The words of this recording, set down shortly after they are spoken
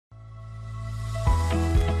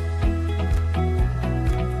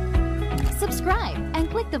subscribe and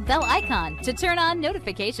click the bell icon to turn on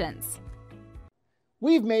notifications.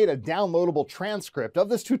 We've made a downloadable transcript of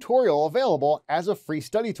this tutorial available as a free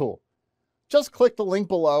study tool. Just click the link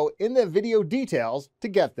below in the video details to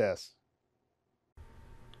get this.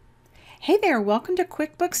 Hey there, welcome to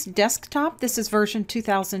QuickBooks Desktop. This is version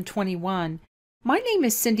 2021. My name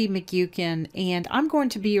is Cindy McGukin, and I'm going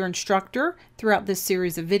to be your instructor throughout this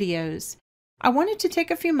series of videos. I wanted to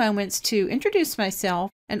take a few moments to introduce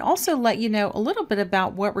myself and also let you know a little bit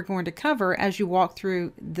about what we're going to cover as you walk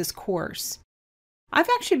through this course. I've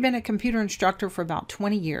actually been a computer instructor for about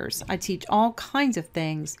 20 years. I teach all kinds of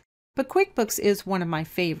things, but QuickBooks is one of my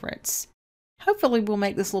favorites. Hopefully we'll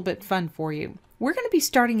make this a little bit fun for you. We're going to be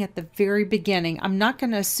starting at the very beginning. I'm not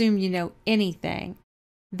going to assume you know anything.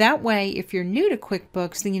 That way, if you're new to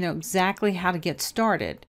QuickBooks, then you know exactly how to get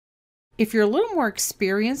started. If you're a little more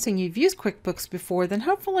experienced and you've used QuickBooks before, then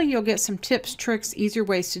hopefully you'll get some tips, tricks, easier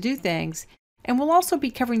ways to do things. And we'll also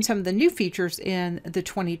be covering some of the new features in the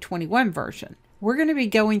 2021 version. We're going to be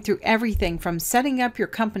going through everything from setting up your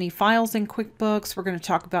company files in QuickBooks. We're going to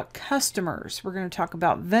talk about customers. We're going to talk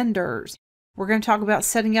about vendors. We're going to talk about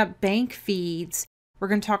setting up bank feeds. We're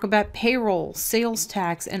going to talk about payroll, sales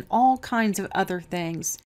tax, and all kinds of other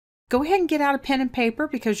things. Go ahead and get out a pen and paper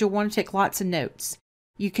because you'll want to take lots of notes.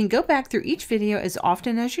 You can go back through each video as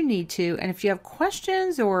often as you need to, and if you have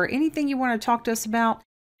questions or anything you want to talk to us about,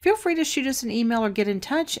 feel free to shoot us an email or get in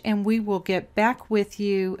touch, and we will get back with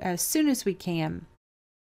you as soon as we can.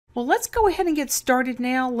 Well, let's go ahead and get started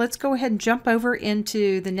now. Let's go ahead and jump over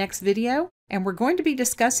into the next video. And we're going to be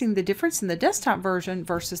discussing the difference in the desktop version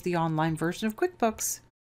versus the online version of QuickBooks.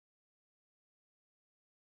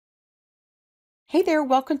 Hey there,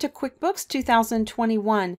 welcome to QuickBooks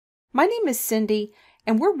 2021. My name is Cindy,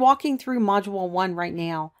 and we're walking through Module 1 right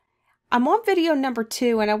now. I'm on video number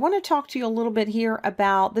 2, and I want to talk to you a little bit here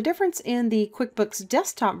about the difference in the QuickBooks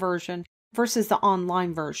Desktop version versus the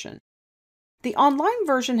online version. The online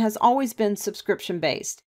version has always been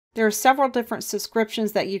subscription-based. There are several different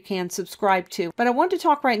subscriptions that you can subscribe to, but I want to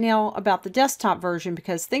talk right now about the desktop version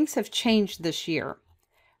because things have changed this year.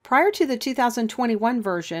 Prior to the 2021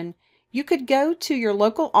 version, you could go to your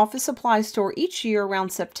local office supply store each year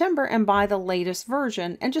around September and buy the latest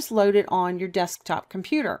version and just load it on your desktop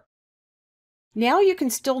computer. Now you can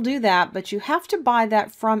still do that, but you have to buy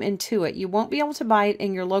that from Intuit. You won't be able to buy it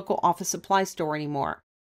in your local office supply store anymore,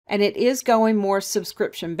 and it is going more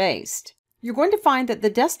subscription-based. You're going to find that the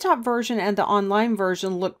desktop version and the online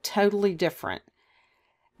version look totally different.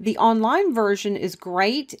 The online version is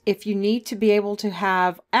great if you need to be able to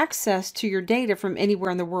have access to your data from anywhere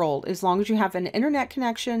in the world. As long as you have an internet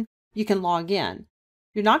connection, you can log in.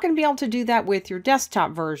 You're not going to be able to do that with your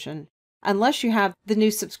desktop version unless you have the new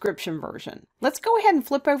subscription version. Let's go ahead and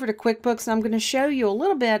flip over to QuickBooks, and I'm going to show you a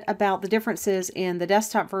little bit about the differences in the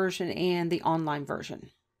desktop version and the online version.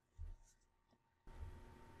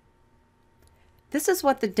 This is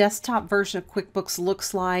what the desktop version of QuickBooks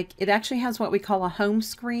looks like. It actually has what we call a home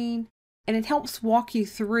screen, and it helps walk you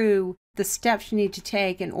through the steps you need to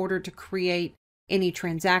take in order to create any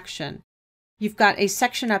transaction. You've got a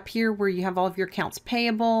section up here where you have all of your accounts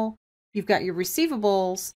payable, you've got your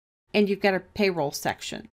receivables, and you've got a payroll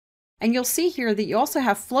section. And you'll see here that you also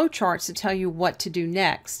have flowcharts to tell you what to do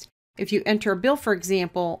next. If you enter a bill, for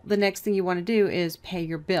example, the next thing you want to do is pay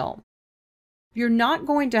your bill. You're not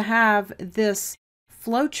going to have this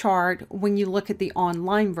flowchart when you look at the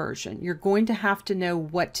online version. You're going to have to know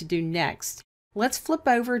what to do next. Let's flip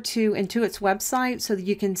over to Intuit's website so that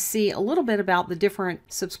you can see a little bit about the different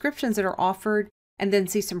subscriptions that are offered and then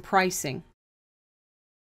see some pricing.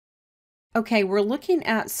 Okay, we're looking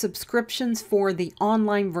at subscriptions for the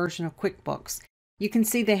online version of QuickBooks. You can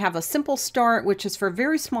see they have a simple start, which is for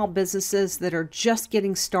very small businesses that are just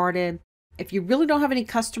getting started. If you really don't have any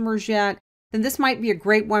customers yet, then this might be a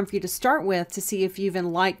great one for you to start with to see if you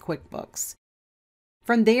even like QuickBooks.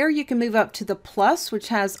 From there, you can move up to the Plus, which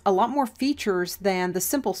has a lot more features than the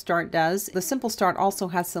Simple Start does. The Simple Start also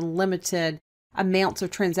has some limited amounts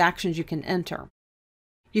of transactions you can enter.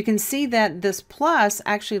 You can see that this Plus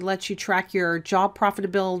actually lets you track your job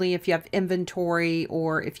profitability if you have inventory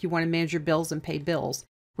or if you want to manage your bills and pay bills,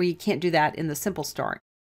 where you can't do that in the Simple Start.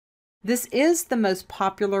 This is the most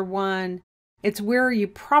popular one. It's where you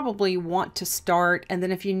probably want to start, and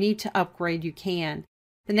then if you need to upgrade, you can.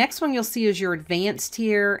 The next one you'll see is your advanced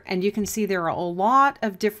tier, and you can see there are a lot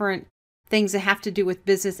of different things that have to do with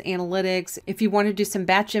business analytics. If you want to do some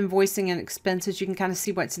batch invoicing and expenses, you can kind of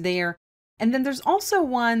see what's there. And then there's also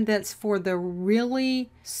one that's for the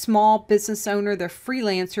really small business owner, the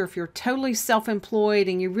freelancer. If you're totally self-employed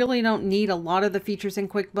and you really don't need a lot of the features in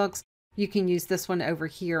QuickBooks, you can use this one over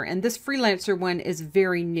here. And this freelancer one is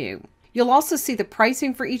very new. You'll also see the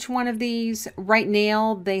pricing for each one of these. Right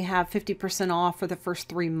now, they have 50% off for the first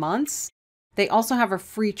 3 months. They also have a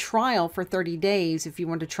free trial for 30 days if you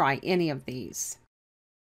want to try any of these.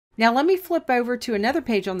 Now let me flip over to another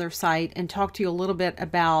page on their site and talk to you a little bit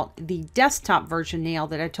about the desktop version now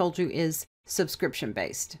that I told you is subscription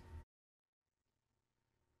based.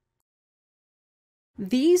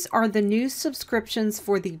 These are the new subscriptions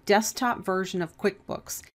for the desktop version of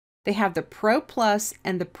QuickBooks. They have the Pro Plus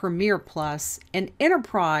and the Premier Plus, and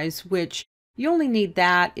Enterprise, which you only need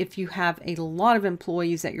that if you have a lot of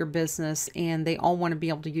employees at your business and they all want to be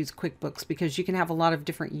able to use QuickBooks because you can have a lot of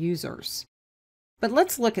different users. But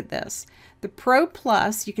let's look at this. The Pro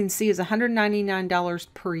Plus you can see is $199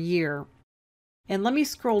 per year. And let me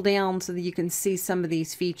scroll down so that you can see some of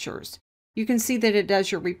these features. You can see that it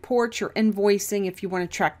does your reports, your invoicing, if you want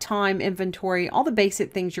to track time, inventory, all the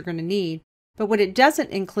basic things you're going to need. But what it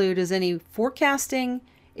doesn't include is any forecasting,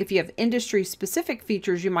 if you have industry-specific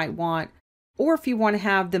features you might want, or if you want to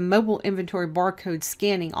have the mobile inventory barcode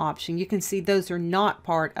scanning option. You can see those are not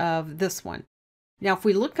part of this one. Now, if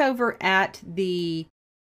we look over at the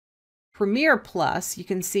Premier Plus, you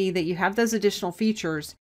can see that you have those additional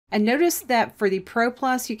features. And notice that for the Pro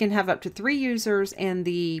Plus, you can have up to 3 users, and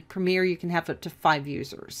the Premier, you can have up to 5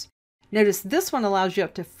 users. Notice this one allows you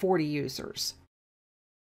up to 40 users.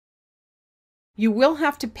 You will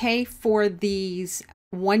have to pay for these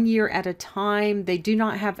 1 year at a time. They do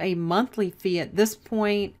not have a monthly fee at this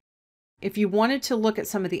point. If you wanted to look at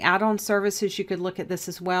some of the add-on services, you could look at this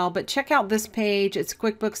as well. But check out this page. It's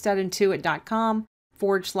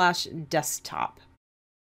quickbooks.intuit.com/desktop.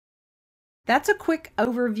 That's a quick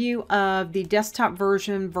overview of the desktop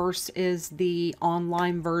version versus the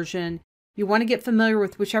online version. You want to get familiar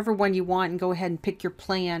with whichever one you want and go ahead and pick your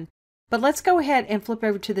plan. But let's go ahead and flip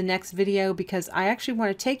over to the next video because I actually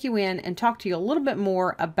want to take you in and talk to you a little bit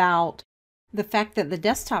more about the fact that the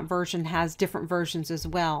desktop version has different versions as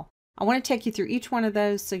well. I want to take you through each one of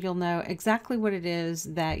those so you'll know exactly what it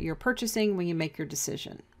is that you're purchasing when you make your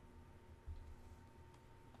decision.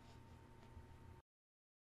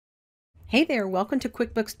 Hey there, welcome to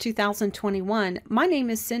QuickBooks 2021. My name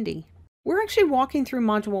is Cindy. We're actually walking through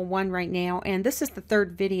Module 1 right now, and this is the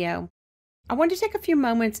 3rd video. I want to take a few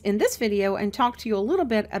moments in this video and talk to you a little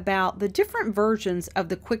bit about the different versions of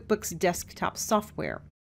the QuickBooks Desktop software.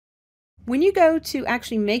 When you go to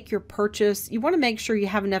actually make your purchase, you want to make sure you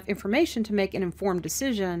have enough information to make an informed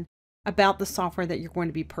decision about the software that you're going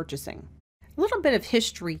to be purchasing. A little bit of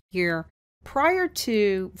history here. Prior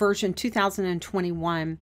to version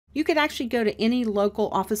 2021, you could actually go to any local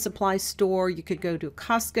office supply store. You could go to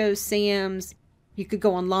Costco, Sam's. You could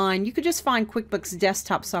go online. You could just find QuickBooks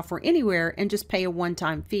Desktop software anywhere and just pay a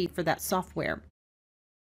one-time fee for that software.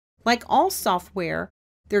 Like all software,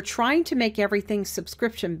 they're trying to make everything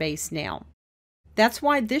subscription-based now. That's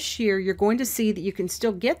why this year you're going to see that you can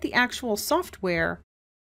still get the actual software.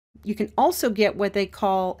 You can also get what they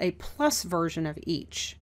call a plus version of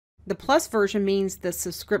each. The plus version means the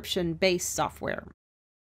subscription-based software.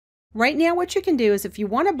 Right now, what you can do is if you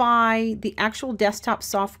want to buy the actual desktop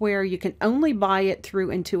software, you can only buy it through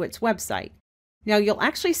Intuit's website. Now, you'll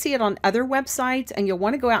actually see it on other websites, and you'll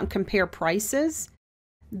want to go out and compare prices.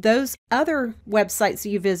 Those other websites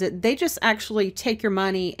that you visit, they just actually take your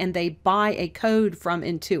money and they buy a code from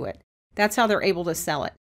Intuit. That's how they're able to sell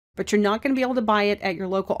it. But you're not going to be able to buy it at your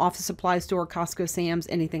local office supply store, Costco, Sam's,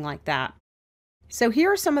 anything like that. So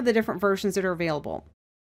here are some of the different versions that are available.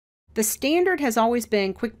 The standard has always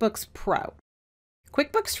been QuickBooks Pro.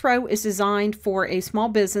 QuickBooks Pro is designed for a small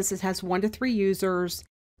business. It has 1 to 3 users.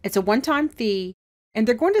 It's a one-time fee, and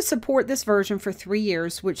they're going to support this version for 3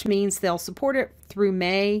 years, which means they'll support it through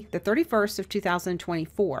May the 31st of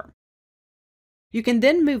 2024. You can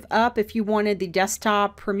then move up if you wanted the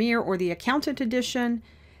Desktop, Premier, or the Accountant Edition.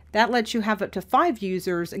 That lets you have up to 5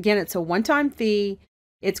 users. Again, it's a one-time fee.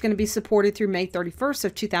 It's going to be supported through May 31st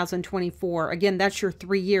of 2024. Again, that's your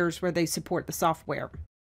 3 years where they support the software.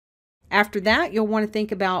 After that, you'll want to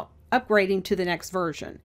think about upgrading to the next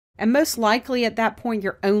version. And most likely at that point,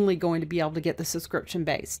 you're only going to be able to get the subscription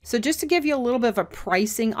based. So just to give you a little bit of a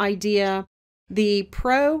pricing idea, the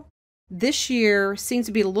Pro this year seems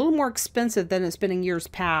to be a little more expensive than it's been in years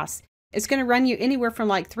past. It's going to run you anywhere from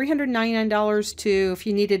like $399 to, if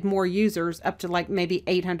you needed more users, up to like maybe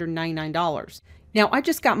 $899. Now, I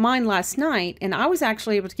just got mine last night, and I was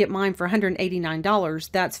actually able to get mine for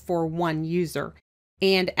 $189. That's for 1 user.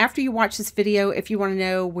 And after you watch this video, if you want to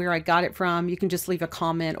know where I got it from, you can just leave a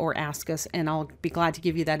comment or ask us, and I'll be glad to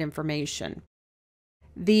give you that information.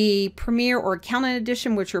 The Premier or Accountant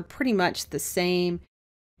Edition, which are pretty much the same,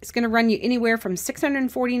 It's going to run you anywhere from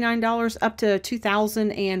 $649 up to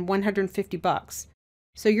 $2,150.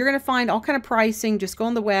 So you're going to find all kind of pricing. Just go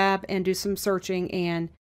on the web and do some searching and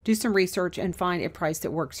do some research and find a price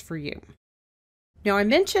that works for you. Now, I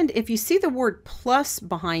mentioned if you see the word plus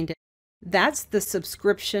behind it, that's the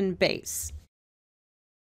subscription base.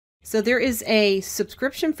 So there is a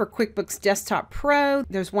subscription for QuickBooks Desktop Pro.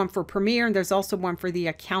 There's one for Premier, and there's also one for the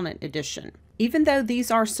Accountant Edition. Even though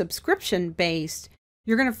these are subscription based,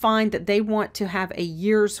 you're going to find that they want to have a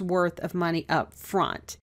year's worth of money up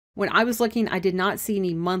front. When I was looking, I did not see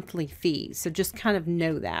any monthly fees, so just kind of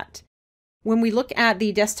know that. When we look at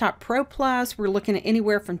the Desktop Pro Plus, we're looking at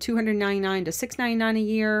anywhere from $299 to $699 a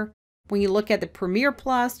year. When you look at the Premier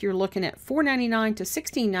Plus, you're looking at $499 to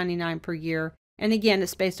 $1699 per year. And again,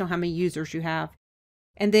 it's based on how many users you have.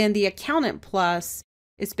 And then the Accountant Plus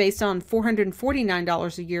is based on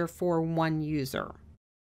 $449 a year for one user.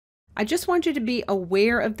 I just want you to be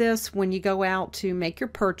aware of this when you go out to make your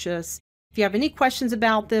purchase. If you have any questions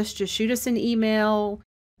about this, just shoot us an email,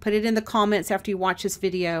 put it in the comments after you watch this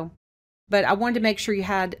video. But I wanted to make sure you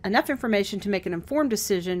had enough information to make an informed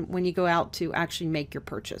decision when you go out to actually make your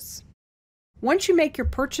purchase. Once you make your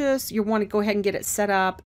purchase, you want to go ahead and get it set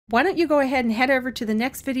up. Why don't you go ahead and head over to the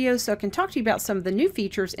next video so I can talk to you about some of the new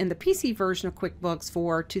features in the PC version of QuickBooks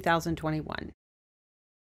for 2021.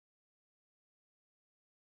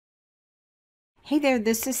 Hey there,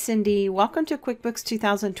 this is Cindy. Welcome to QuickBooks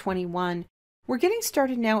 2021. We're getting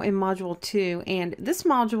started now in Module 2, and this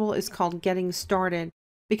module is called Getting Started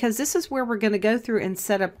because this is where we're going to go through and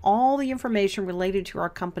set up all the information related to our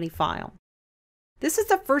company file. This is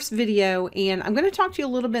the first video, and I'm going to talk to you a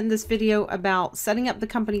little bit in this video about setting up the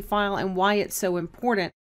company file and why it's so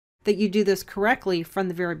important that you do this correctly from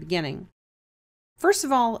the very beginning. First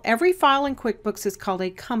of all, every file in QuickBooks is called a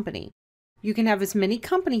company. You can have as many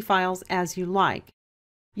company files as you like.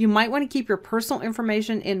 You might want to keep your personal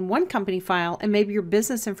information in one company file and maybe your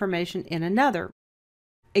business information in another.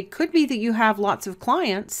 It could be that you have lots of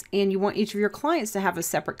clients and you want each of your clients to have a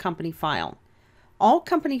separate company file. All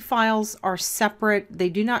company files are separate. They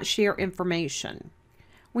do not share information.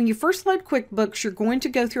 When you first load QuickBooks, you're going to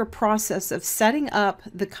go through a process of setting up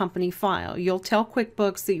the company file. You'll tell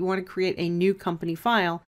QuickBooks that you want to create a new company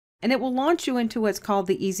file, and it will launch you into what's called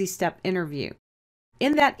the Easy Step interview.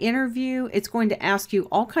 In that interview, it's going to ask you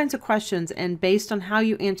all kinds of questions, and based on how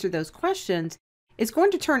you answer those questions, it's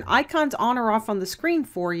going to turn icons on or off on the screen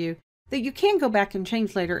for you that you can go back and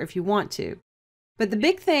change later if you want to. But the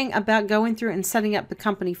big thing about going through and setting up the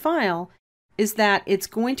company file is that it's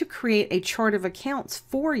going to create a chart of accounts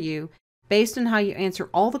for you based on how you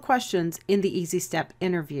answer all the questions in the Easy Step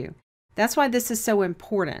interview. That's why this is so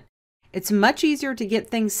important. It's much easier to get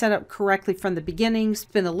things set up correctly from the beginning,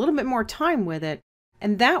 spend a little bit more time with it,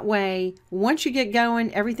 and that way, once you get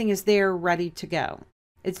going, everything is there ready to go.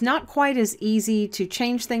 It's not quite as easy to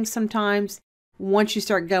change things sometimes once you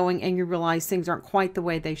start going and you realize things aren't quite the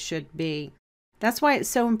way they should be. That's why it's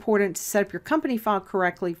so important to set up your company file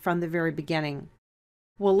correctly from the very beginning.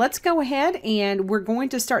 Well, let's go ahead and we're going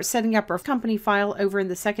to start setting up our company file over in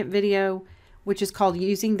the second video, which is called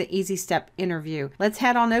Using the Easy Step Interview. Let's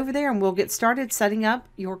head on over there and we'll get started setting up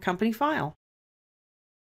your company file.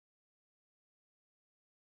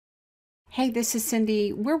 Hey, this is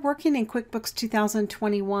Cindy. We're working in QuickBooks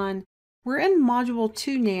 2021. We're in Module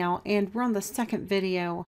 2 now, and we're on the second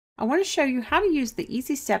video. I want to show you how to use the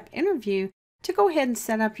Easy Step Interview to go ahead and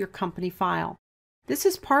set up your company file. This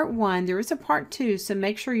is part 1. There is a part 2, so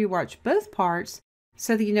make sure you watch both parts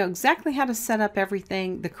so that you know exactly how to set up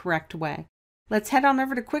everything the correct way. Let's head on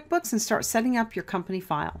over to QuickBooks and start setting up your company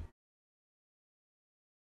file.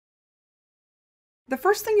 The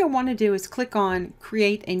first thing you'll want to do is click on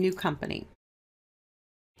Create a New Company.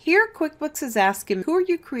 Here, QuickBooks is asking, who are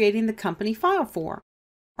you creating the company file for?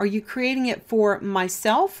 Are you creating it for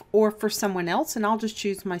myself or for someone else? And I'll just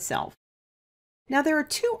choose myself. Now, there are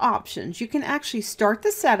two options. You can actually start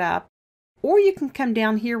the setup, or you can come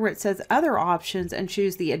down here where it says Other Options and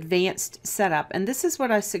choose the Advanced Setup. And this is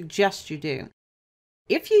what I suggest you do.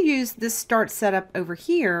 If you use this Start Setup over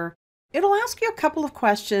here, it'll ask you a couple of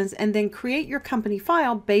questions and then create your company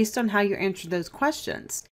file based on how you answer those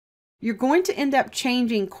questions. You're going to end up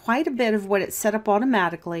changing quite a bit of what it's set up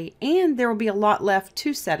automatically, and there will be a lot left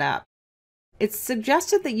to set up. It's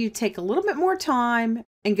suggested that you take a little bit more time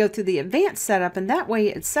and go through the advanced setup, and that way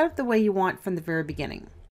it's set up the way you want from the very beginning.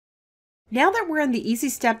 Now that we're in the Easy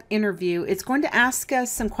Step interview, it's going to ask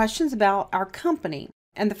us some questions about our company.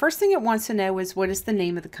 And the first thing it wants to know is, what is the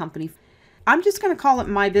name of the company? I'm just going to call it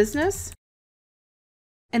My Business.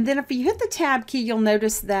 And then if you hit the tab key, you'll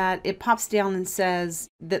notice that it pops down and says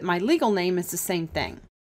that my legal name is the same thing.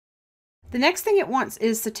 The next thing it wants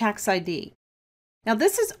is the tax ID. Now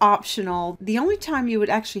this is optional. The only time you would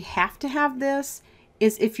actually have to have this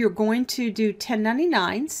is if you're going to do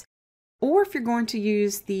 1099s or if you're going to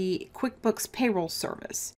use the QuickBooks payroll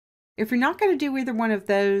service. If you're not going to do either one of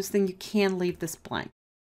those, then you can leave this blank.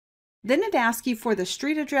 Then it asks you for the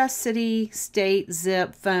street address, city, state,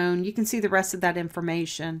 zip, phone. You can see the rest of that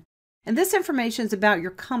information. And this information is about your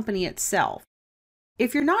company itself.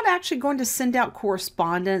 If you're not actually going to send out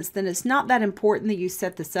correspondence, then it's not that important that you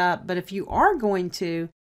set this up. But if you are going to,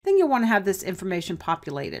 then you'll want to have this information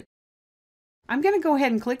populated. I'm going to go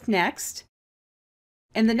ahead and click Next.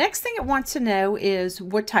 And the next thing it wants to know is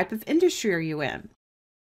what type of industry are you in?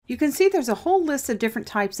 You can see there's a whole list of different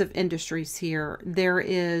types of industries here. There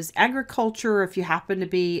is agriculture, if you happen to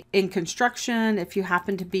be in construction, if you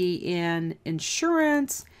happen to be in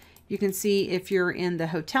insurance. You can see if you're in the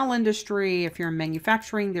hotel industry, if you're in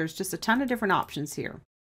manufacturing, there's just a ton of different options here.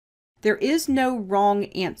 There is no wrong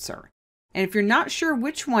answer. And if you're not sure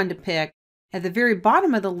which one to pick, at the very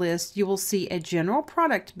bottom of the list, you will see a general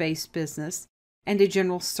product-based business and a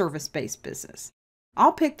general service-based business.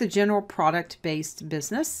 I'll pick the general product-based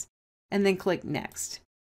business and then click Next.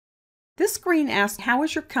 This screen asks, how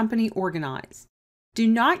is your company organized? Do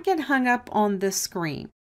not get hung up on this screen.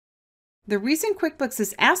 The reason QuickBooks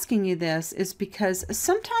is asking you this is because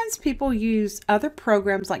sometimes people use other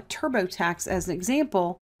programs like TurboTax as an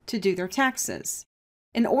example to do their taxes.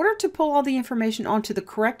 In order to pull all the information onto the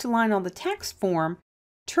correct line on the tax form,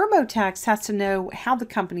 TurboTax has to know how the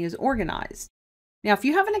company is organized. Now, if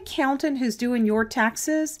you have an accountant who's doing your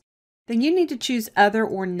taxes, then you need to choose Other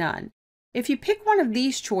or None. If you pick one of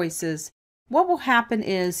these choices, what will happen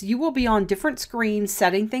is you will be on different screens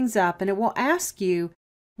setting things up, and it will ask you,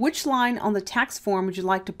 which line on the tax form would you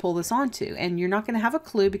like to pull this onto? And you're not going to have a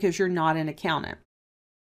clue because you're not an accountant.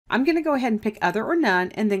 I'm going to go ahead and pick Other or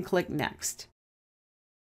None and then click Next.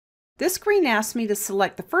 This screen asks me to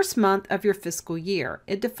select the first month of your fiscal year.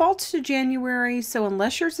 It defaults to January, so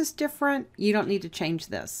unless yours is different, you don't need to change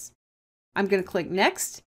this. I'm going to click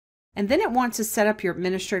Next, and then it wants to set up your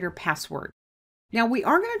administrator password. Now, we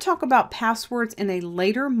are going to talk about passwords in a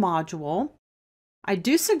later module. I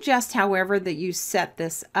do suggest, however, that you set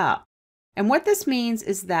this up. And what this means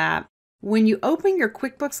is that when you open your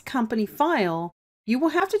QuickBooks company file, you will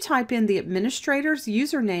have to type in the administrator's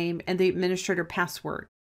username and the administrator password.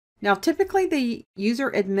 Now, typically the user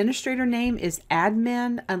administrator name is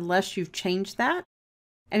admin unless you've changed that.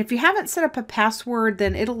 And if you haven't set up a password,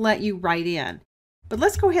 then it'll let you write in. But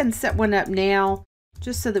let's go ahead and set one up now,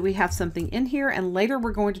 just so that we have something in here. And later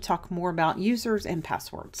we're going to talk more about users and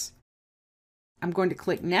passwords. I'm going to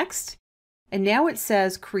click Next. And now it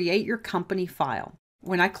says create your company file.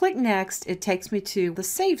 When I click Next, it takes me to the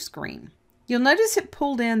Save screen. You'll notice it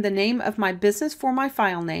pulled in the name of my business for my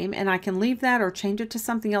file name, and I can leave that or change it to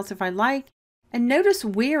something else if I like. And notice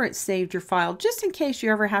where it saved your file, just in case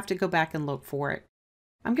you ever have to go back and look for it.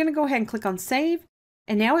 I'm going to go ahead and click on Save,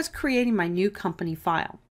 and now it's creating my new company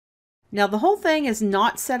file. Now the whole thing is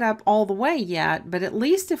not set up all the way yet, but at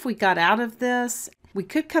least if we got out of this, we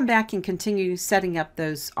could come back and continue setting up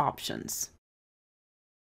those options.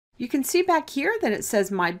 You can see back here that it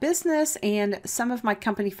says My Business and some of my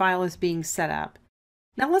company file is being set up.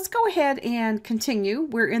 Now let's go ahead and continue.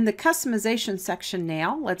 We're in the customization section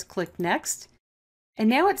now. Let's click Next. And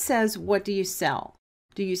now it says, what do you sell?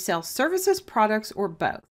 Do you sell services, products, or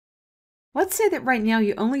both? Let's say that right now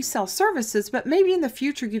you only sell services, but maybe in the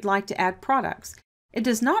future you'd like to add products. It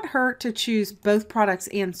does not hurt to choose both products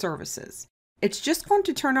and services. It's just going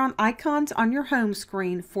to turn on icons on your home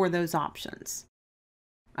screen for those options.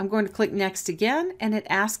 I'm going to click Next again, and it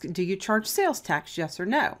asks, do you charge sales tax, yes or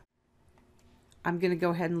no? I'm going to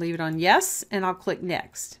go ahead and leave it on yes, and I'll click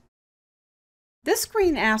Next. This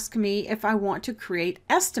screen asks me if I want to create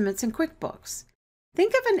estimates in QuickBooks.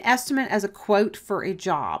 Think of an estimate as a quote for a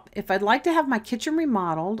job. If I'd like to have my kitchen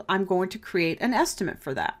remodeled, I'm going to create an estimate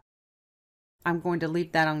for that. I'm going to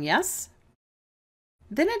leave that on yes.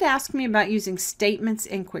 Then it asks me about using statements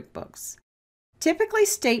in QuickBooks. Typically,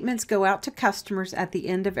 statements go out to customers at the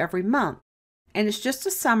end of every month, and it's just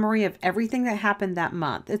a summary of everything that happened that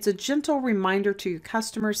month. It's a gentle reminder to your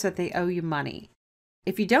customers that they owe you money.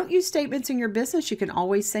 If you don't use statements in your business, you can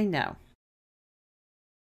always say no.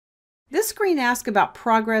 This screen asks about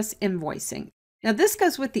progress invoicing. Now, this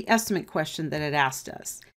goes with the estimate question that it asked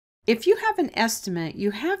us. If you have an estimate,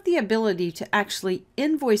 you have the ability to actually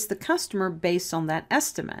invoice the customer based on that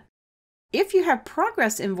estimate. If you have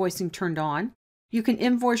progress invoicing turned on, you can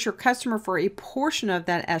invoice your customer for a portion of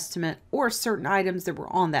that estimate or certain items that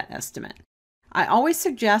were on that estimate. I always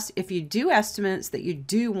suggest if you do estimates that you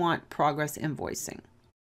do want progress invoicing.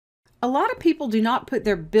 A lot of people do not put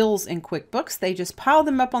their bills in QuickBooks. They just pile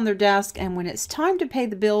them up on their desk, and when it's time to pay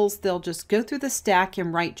the bills, they'll just go through the stack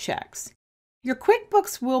and write checks. Your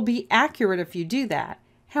QuickBooks will be accurate if you do that.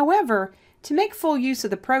 However, to make full use of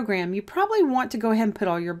the program, you probably want to go ahead and put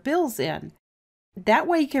all your bills in. That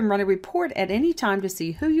way you can run a report at any time to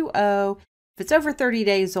see who you owe, if it's over 30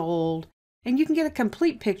 days old, and you can get a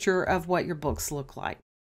complete picture of what your books look like.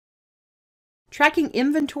 Tracking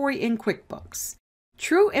inventory in QuickBooks.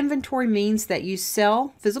 True inventory means that you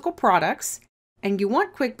sell physical products and you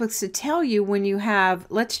want QuickBooks to tell you when you have,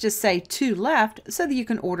 let's just say, 2 left so that you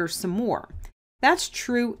can order some more. That's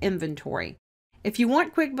true inventory. If you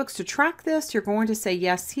want QuickBooks to track this, you're going to say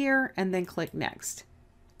yes here and then click next.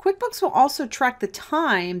 QuickBooks will also track the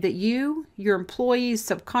time that you, your employees,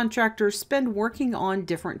 subcontractors spend working on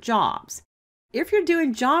different jobs. If you're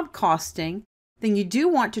doing job costing, then you do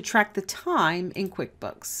want to track the time in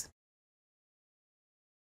QuickBooks.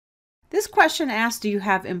 This question asks, do you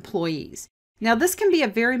have employees? Now this can be a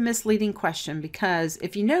very misleading question because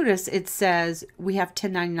if you notice it says we have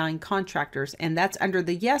 1099 contractors and that's under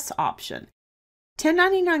the yes option.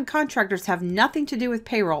 1099 contractors have nothing to do with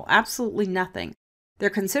payroll, absolutely nothing. They're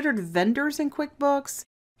considered vendors in QuickBooks.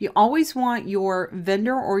 You always want your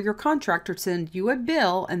vendor or your contractor to send you a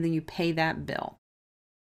bill and then you pay that bill.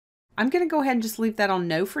 I'm going to go ahead and just leave that on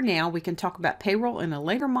no for now. We can talk about payroll in a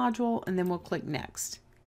later module and then we'll click next.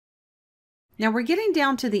 Now we're getting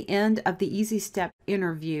down to the end of the Easy Step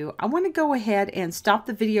interview. I want to go ahead and stop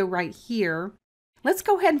the video right here. Let's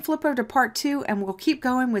go ahead and flip over to part 2 and we'll keep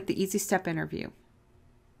going with the Easy Step interview.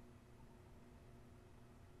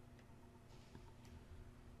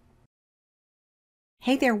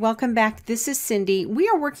 Hey there, welcome back. This is Cindy. We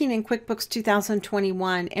are working in QuickBooks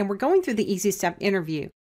 2021 and we're going through the Easy Step interview.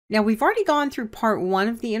 Now we've already gone through part 1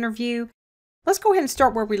 of the interview. Let's go ahead and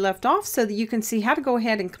start where we left off so that you can see how to go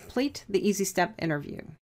ahead and complete the Easy Step interview.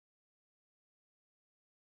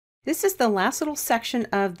 This is the last little section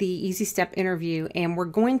of the Easy Step interview, and we're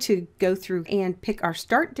going to go through and pick our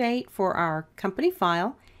start date for our company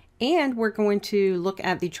file, and we're going to look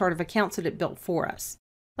at the chart of accounts that it built for us.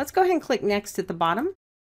 Let's go ahead and click next at the bottom.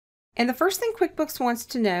 And the first thing QuickBooks wants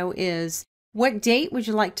to know is, what date would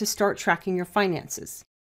you like to start tracking your finances?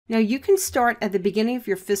 Now you can start at the beginning of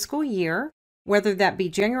your fiscal year, whether that be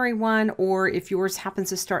January 1 or if yours happens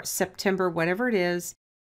to start September, whatever it is,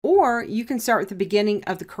 or you can start at the beginning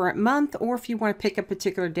of the current month, or if you want to pick a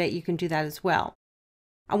particular date, you can do that as well.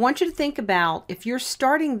 I want you to think about if you're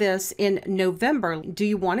starting this in November, do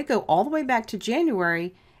you want to go all the way back to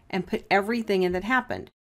January and put everything in that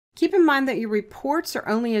happened? Keep in mind that your reports are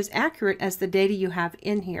only as accurate as the data you have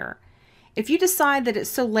in here. If you decide that it's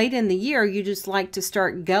so late in the year, you just like to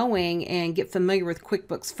start going and get familiar with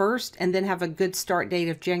QuickBooks first and then have a good start date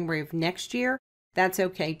of January of next year, that's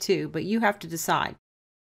okay too, but you have to decide.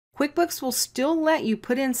 QuickBooks will still let you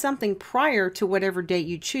put in something prior to whatever date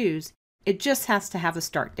you choose. It just has to have a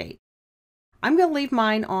start date. I'm going to leave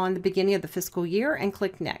mine on the beginning of the fiscal year and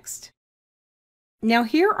click next. Now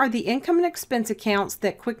here are the income and expense accounts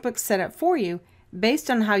that QuickBooks set up for you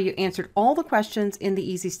based on how you answered all the questions in the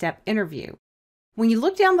Easy Step interview. When you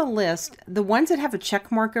look down the list, the ones that have a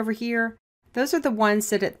check mark over here, those are the ones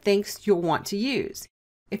that it thinks you'll want to use.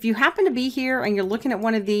 If you happen to be here and you're looking at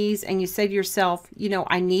one of these and you say to yourself,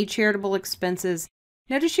 I need charitable expenses,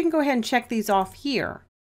 notice you can go ahead and check these off here.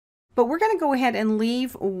 But we're going to go ahead and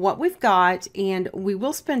leave what we've got, and we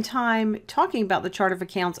will spend time talking about the chart of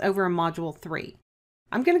accounts over in Module 3.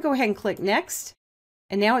 I'm going to go ahead and click Next.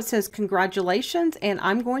 And now it says congratulations, and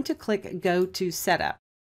I'm going to click Go to Setup.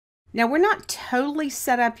 Now we're not totally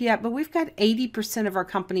set up yet, but we've got 80% of our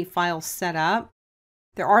company files set up.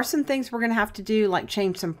 There are some things we're going to have to do, like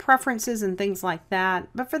change some preferences and things like that.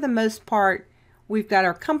 But for the most part, we've got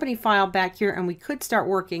our company file back here and we could start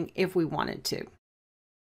working if we wanted to.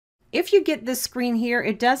 If you get this screen here,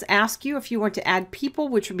 it does ask you if you want to add people,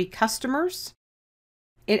 which would be customers.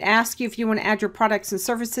 It asks you if you want to add your products and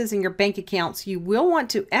services and your bank accounts. You will want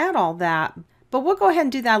to add all that, but we'll go ahead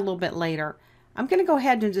and do that a little bit later. I'm going to go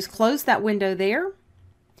ahead and just close that window there.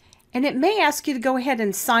 And it may ask you to go ahead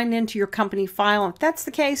and sign into your company file. If that's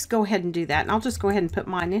the case, go ahead and do that. And I'll just go ahead and put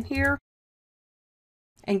mine in here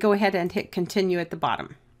and go ahead and hit continue at the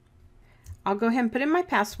bottom. I'll go ahead and put in my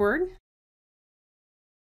password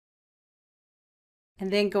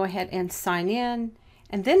and then go ahead and sign in.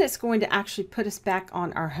 And then it's going to actually put us back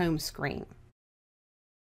on our home screen.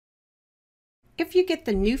 If you get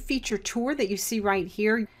the new feature tour that you see right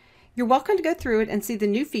here, you're welcome to go through it and see the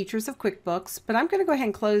new features of QuickBooks, but I'm going to go ahead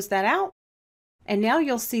and close that out. And now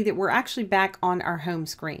you'll see that we're actually back on our home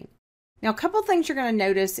screen. Now, a couple things you're going to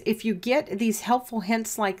notice: if you get these helpful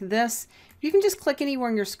hints like this, you can just click anywhere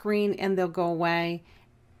on your screen and they'll go away.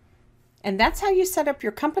 And that's how you set up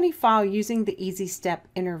your company file using the Easy Step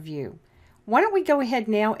interview. Why don't we go ahead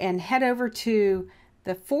now and head over to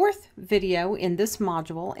the fourth video in this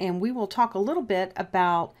module, and we will talk a little bit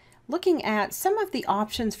about looking at some of the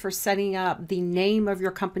options for setting up the name of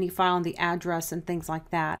your company file and the address and things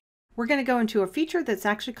like that. We're going to go into a feature that's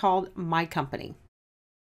actually called My Company.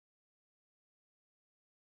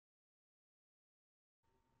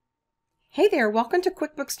 Hey there, welcome to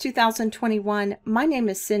QuickBooks 2021. My name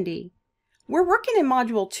is Cindy. We're working in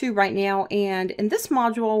Module 2 right now, and in this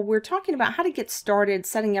module, we're talking about how to get started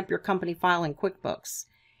setting up your company file in QuickBooks.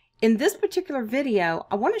 In this particular video,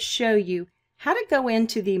 I want to show you how to go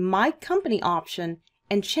into the My Company option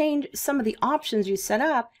and change some of the options you set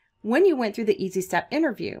up when you went through the Easy Step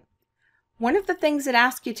interview. One of the things it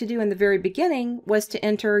asked you to do in the very beginning was to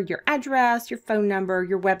enter your address, your phone number,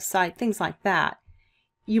 your website, things like that.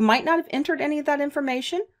 You might not have entered any of that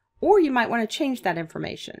information, or you might want to change that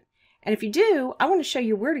information. And if you do, I want to show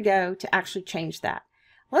you where to go to actually change that.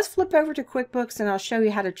 Let's flip over to QuickBooks and I'll show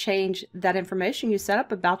you how to change that information you set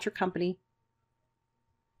up about your company.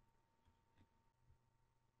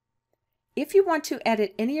 If you want to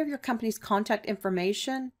edit any of your company's contact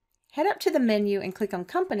information, head up to the menu and click on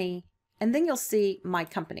Company, and then you'll see My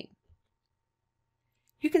Company.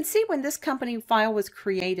 You can see when this company file was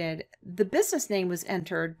created, the business name was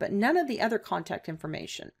entered, but none of the other contact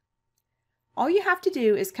information. All you have to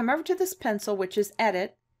do is come over to this pencil, which is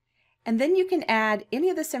Edit, and then you can add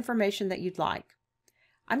any of this information that you'd like.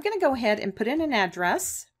 I'm going to go ahead and put in an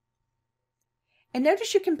address. And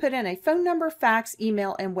notice you can put in a phone number, fax,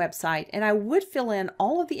 email, and website. And I would fill in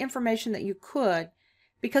all of the information that you could,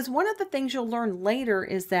 because one of the things you'll learn later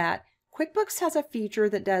is that QuickBooks has a feature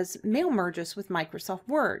that does mail merges with Microsoft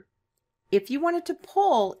Word. If you wanted to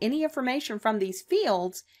pull any information from these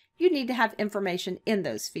fields, you need to have information in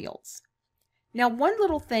those fields. Now, one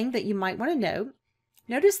little thing that you might want to know,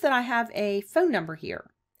 notice that I have a phone number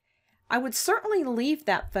here. I would certainly leave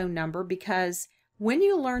that phone number because when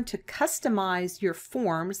you learn to customize your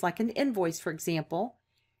forms, like an invoice, for example,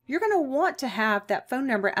 you're going to want to have that phone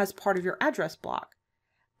number as part of your address block.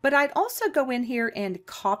 But I'd also go in here and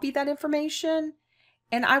copy that information,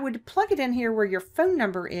 and I would plug it in here where your phone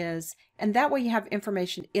number is, and that way you have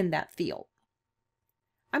information in that field.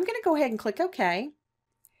 I'm going to go ahead and click OK.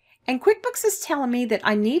 And QuickBooks is telling me that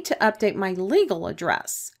I need to update my legal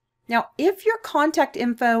address. Now, if your contact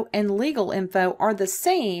info and legal info are the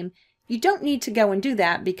same, you don't need to go and do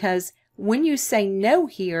that, because when you say no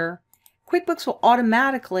here, QuickBooks will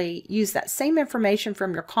automatically use that same information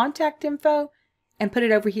from your contact info and put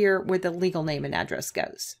it over here where the legal name and address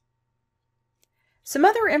goes. Some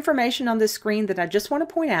other information on this screen that I just want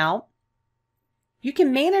to point out: you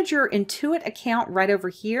can manage your Intuit account right over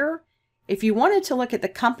here. If you wanted to look at the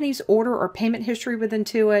company's order or payment history with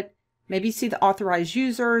Intuit, maybe see the authorized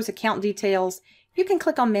users, account details, you can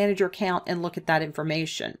click on Manage Your Account and look at that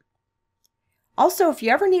information. Also, if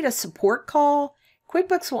you ever need a support call,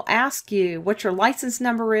 QuickBooks will ask you what your license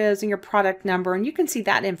number is and your product number, and you can see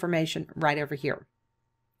that information right over here.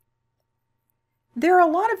 There are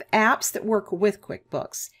a lot of apps that work with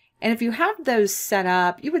QuickBooks, and if you have those set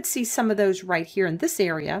up, you would see some of those right here in this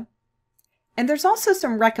area. And there's also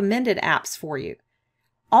some recommended apps for you.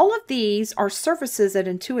 All of these are services that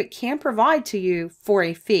Intuit can provide to you for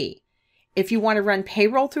a fee. If you want to run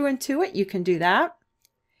payroll through Intuit, you can do that.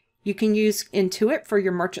 You can use Intuit for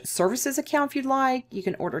your merchant services account if you'd like. You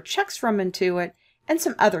can order checks from Intuit and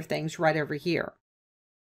some other things right over here.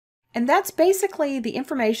 And that's basically the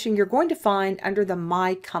information you're going to find under the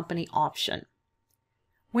My Company option.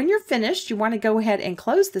 When you're finished, you want to go ahead and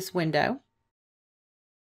close this window.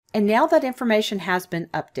 And now that information has been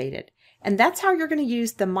updated. And that's how you're going to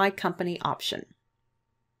use the My Company option.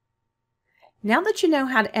 Now that you know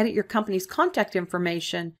how to edit your company's contact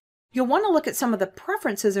information, you'll want to look at some of the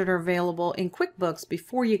preferences that are available in QuickBooks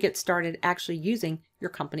before you get started actually using your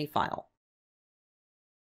company file.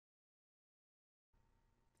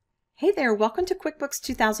 Hey there, welcome to QuickBooks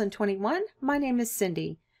 2021. My name is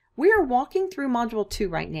Cindy. We are walking through Module 2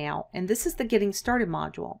 right now, and this is the Getting Started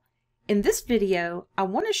module. In this video, I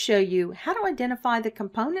want to show you how to identify the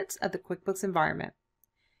components of the QuickBooks environment.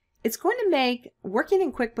 It's going to make working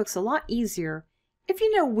in QuickBooks a lot easier if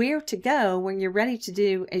you know where to go when you're ready to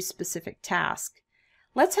do a specific task.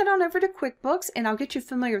 Let's head on over to QuickBooks and I'll get you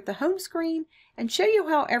familiar with the home screen and show you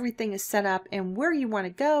how everything is set up and where you want to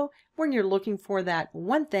go when you're looking for that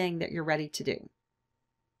one thing that you're ready to do.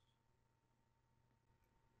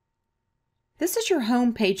 This is your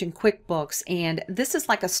home page in QuickBooks, and this is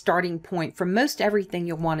like a starting point for most everything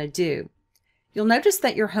you'll want to do. You'll notice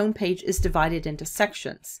that your home page is divided into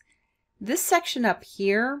sections. This section up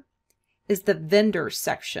here is the vendors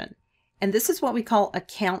section, and this is what we call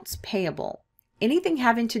accounts payable. Anything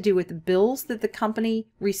having to do with bills that the company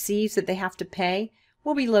receives that they have to pay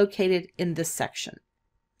will be located in this section.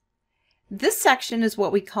 This section is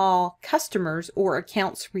what we call customers or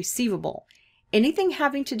accounts receivable. Anything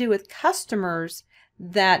having to do with customers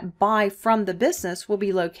that buy from the business will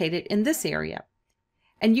be located in this area.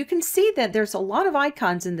 And you can see that there's a lot of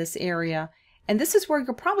icons in this area, and this is where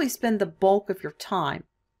you'll probably spend the bulk of your time.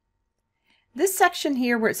 This section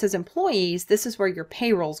here where it says employees, this is where your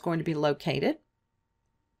payroll is going to be located.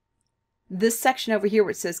 This section over here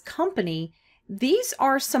where it says company, these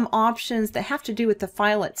are some options that have to do with the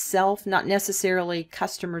file itself, not necessarily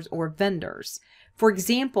customers or vendors. For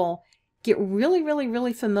example, get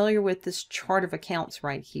really familiar with this chart of accounts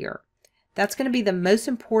right here. That's going to be the most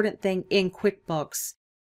important thing in QuickBooks.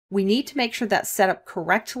 We need to make sure that's set up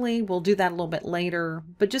correctly. We'll do that a little bit later,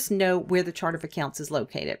 but just know where the chart of accounts is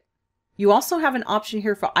located. You also have an option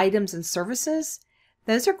here for items and services.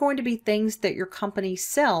 Those are going to be things that your company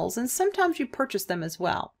sells, and sometimes you purchase them as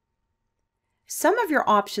well. Some of your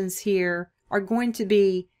options here are going to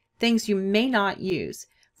be things you may not use.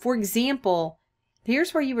 For example,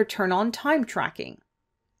 here's where you would turn on time tracking.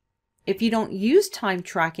 If you don't use time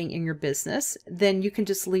tracking in your business, then you can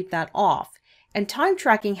just leave that off. And time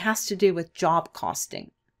tracking has to do with job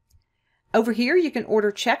costing. Over here, you can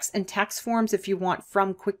order checks and tax forms if you want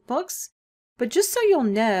from QuickBooks. But just so you'll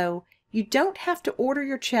know, you don't have to order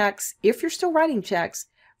your checks, if you're still writing checks,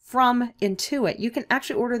 from Intuit. You can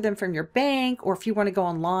actually order them from your bank, or if you want to go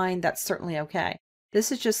online, that's certainly okay.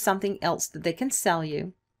 This is just something else that they can sell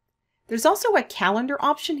you. There's also a calendar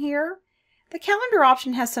option here. The calendar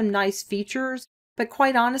option has some nice features, but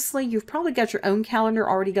quite honestly, you've probably got your own calendar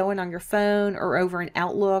already going on your phone or over in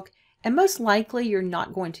Outlook, and most likely you're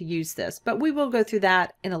not going to use this, but we will go through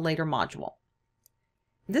that in a later module.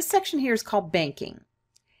 This section here is called banking.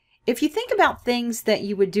 If you think about things that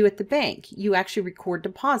you would do at the bank, you actually record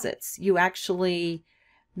deposits. You actually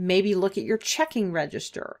maybe look at your checking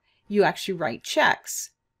register. You actually write checks.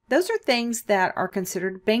 Those are things that are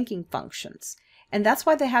considered banking functions, and that's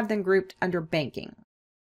why they have them grouped under banking.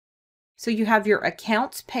 So you have your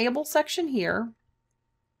accounts payable section here,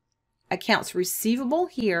 accounts receivable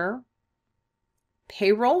here,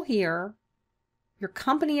 payroll here, your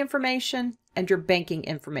company information, and your banking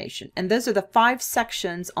information. And those are the 5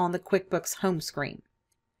 sections on the QuickBooks home screen.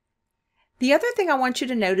 The other thing I want you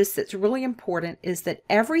to notice that's really important is that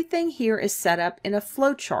everything here is set up in a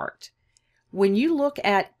flow chart. When you look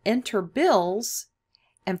at Enter Bills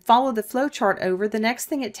and follow the flow chart over, the next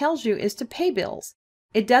thing it tells you is to pay bills.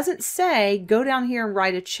 It doesn't say go down here and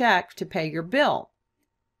write a check to pay your bill.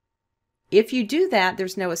 If you do that,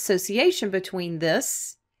 there's no association between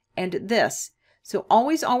this and this. So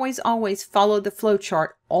always follow the flow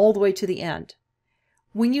chart all the way to the end.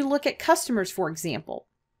 When you look at customers, for example,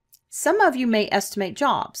 some of you may estimate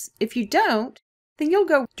jobs. If you don't, then you'll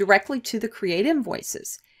go directly to the Create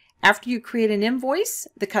Invoices. After you create an invoice,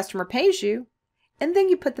 the customer pays you, and then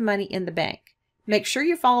you put the money in the bank. Make sure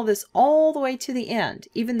you follow this all the way to the end.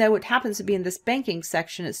 Even though it happens to be in this banking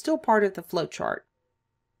section, it's still part of the flow chart.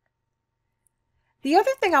 The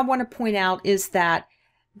other thing I want to point out is that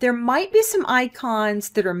there might be some icons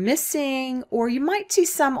that are missing, or you might see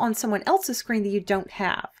some on someone else's screen that you don't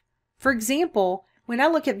have. For example, when I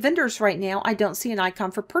look at vendors right now, I don't see an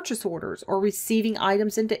icon for purchase orders or receiving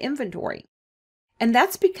items into inventory. And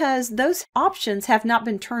that's because those options have not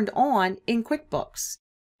been turned on in QuickBooks.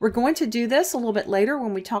 We're going to do this a little bit later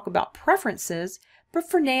when we talk about preferences, but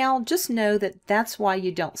for now, just know that that's why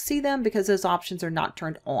you don't see them, because those options are not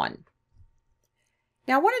turned on.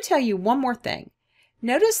 Now I want to tell you one more thing.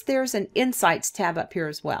 Notice there's an Insights tab up here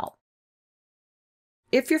as well.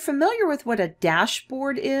 If you're familiar with what a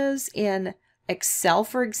dashboard is in Excel,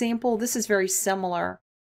 for example, this is very similar.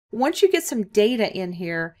 Once you get some data in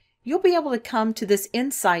here, you'll be able to come to this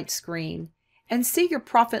Insights screen and see your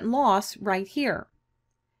profit and loss right here.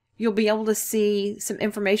 You'll be able to see some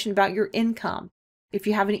information about your income. If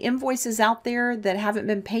you have any invoices out there that haven't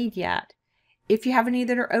been paid yet, if you have any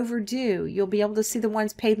that are overdue, you'll be able to see the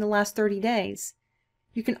ones paid in the last 30 days.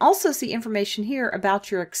 You can also see information here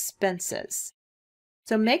about your expenses.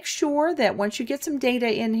 So make sure that once you get some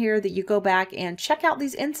data in here that you go back and check out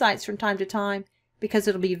these insights from time to time, because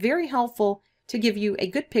it'll be very helpful to give you a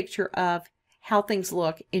good picture of how things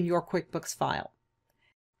look in your QuickBooks file.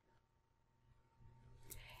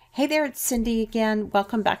 Hey there, it's Cindy again.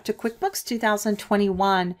 Welcome back to QuickBooks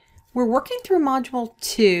 2021. We're working through Module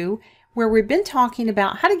 2, where we've been talking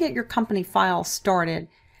about how to get your company file started.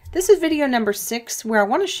 This is video number 6, where I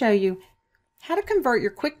want to show you how to convert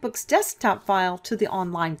your QuickBooks Desktop file to the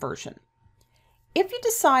online version. If you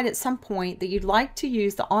decide at some point that you'd like to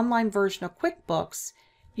use the online version of QuickBooks,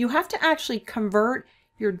 you have to actually convert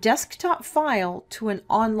your desktop file to an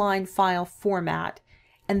online file format,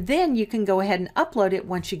 and then you can go ahead and upload it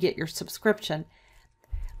once you get your subscription.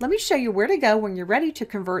 Let me show you where to go when you're ready to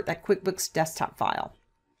convert that QuickBooks Desktop file.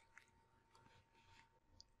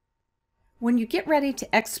 When you get ready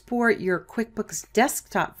to export your QuickBooks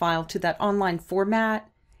Desktop file to that online format,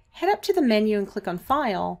 head up to the menu and click on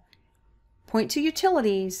File, point to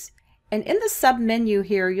Utilities, and in the sub-menu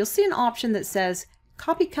here, you'll see an option that says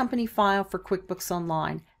Copy Company File for QuickBooks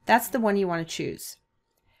Online. That's the one you want to choose.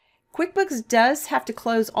 QuickBooks does have to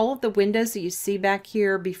close all of the windows that you see back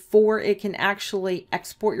here before it can actually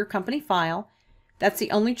export your company file. That's the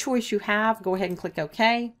only choice you have. Go ahead and click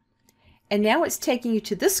OK. And now it's taking you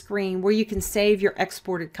to this screen where you can save your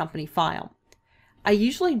exported company file. I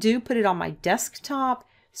usually do put it on my desktop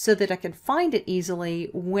so that I can find it easily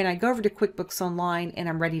when I go over to QuickBooks Online and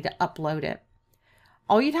I'm ready to upload it.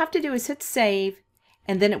 All you'd have to do is hit Save,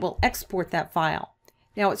 and then it will export that file.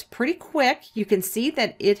 Now it's pretty quick. You can see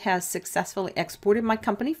that it has successfully exported my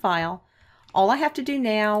company file. All I have to do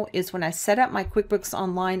now is when I set up my QuickBooks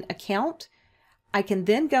Online account, I can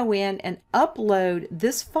then go in and upload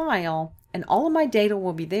this file, and all of my data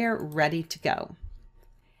will be there ready to go.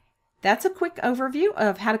 That's a quick overview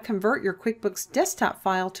of how to convert your QuickBooks Desktop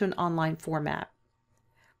file to an online format.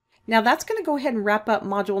 Now that's going to go ahead and wrap up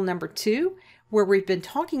module number 2, where we've been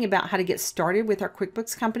talking about how to get started with our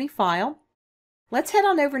QuickBooks company file. Let's head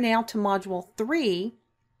on over now to module 3,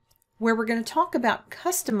 where we're going to talk about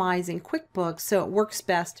customizing QuickBooks so it works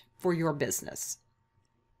best for your business.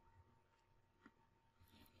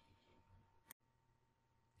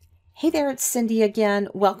 Hey there, it's Cindy again.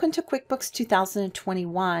 Welcome to QuickBooks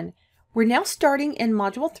 2021. We're now starting in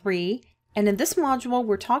Module 3, and in this module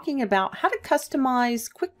we're talking about how to customize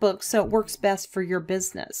QuickBooks so it works best for your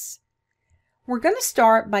business. We're going to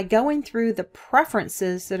start by going through the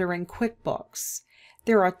preferences that are in QuickBooks.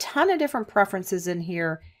 There are a ton of different preferences in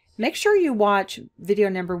here. Make sure you watch video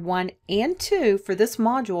number 1 and 2 for this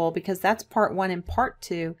module because that's part 1 and part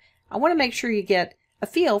 2. I want to make sure you get a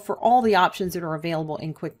feel for all the options that are available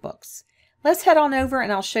in QuickBooks. Let's head on over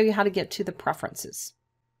and I'll show you how to get to the preferences.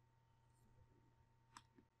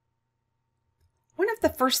 One of the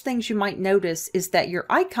first things you might notice is that your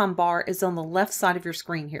icon bar is on the left side of your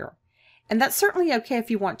screen here. And that's certainly okay if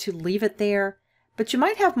you want to leave it there, but you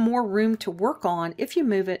might have more room to work on if you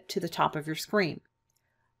move it to the top of your screen.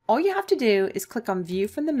 All you have to do is click on View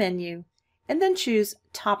from the menu and then choose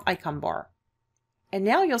Top Icon Bar. And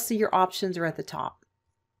now you'll see your options are at the top.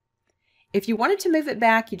 If you wanted to move it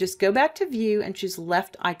back, you just go back to View and choose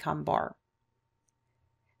Left Icon Bar.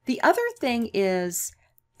 The other thing is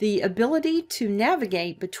the ability to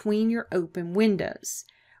navigate between your open windows.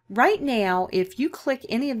 Right now, if you click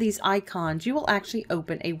any of these icons, you will actually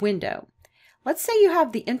open a window. Let's say you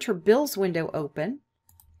have the Enter Bills window open,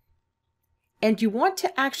 and you want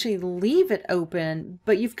to actually leave it open,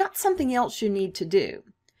 but you've got something else you need to do.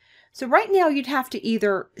 So right now, you'd have to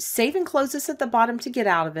either save and close this at the bottom to get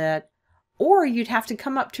out of it, or you'd have to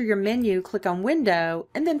come up to your menu, click on Window,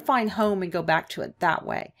 and then find Home and go back to it that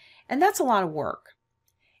way. And that's a lot of work.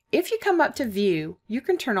 If you come up to View, you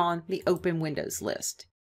can turn on the Open Windows list.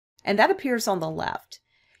 And that appears on the left.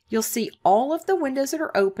 You'll see all of the windows that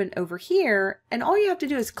are open over here, and all you have to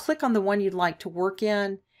do is click on the one you'd like to work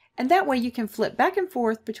in, and that way you can flip back and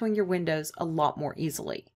forth between your windows a lot more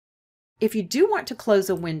easily. If you do want to close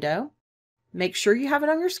a window, make sure you have it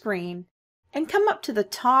on your screen, and come up to the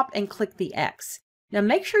top and click the X. Now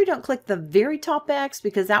make sure you don't click the very top X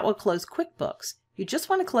because that will close QuickBooks. You just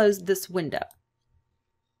want to close this window.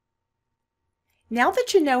 Now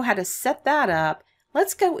that you know how to set that up,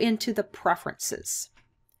 let's go into the preferences.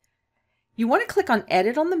 You want to click on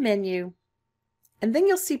Edit on the menu, and then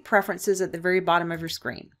you'll see Preferences at the very bottom of your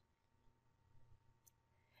screen.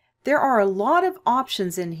 There are a lot of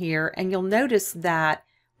options in here, and you'll notice that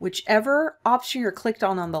whichever option you're clicked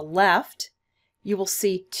on the left, you will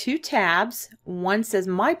see 2 tabs. One says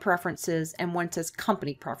My Preferences and one says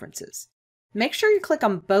Company Preferences. Make sure you click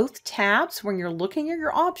on both tabs when you're looking at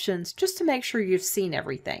your options just to make sure you've seen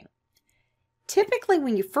everything. Typically,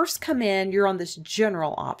 when you first come in, you're on this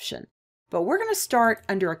general option, but we're going to start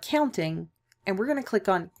under Accounting and we're going to click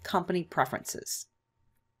on Company Preferences.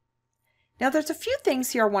 Now, there's a few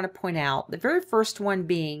things here I want to point out. The very first one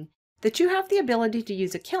being that you have the ability to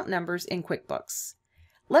use account numbers in QuickBooks.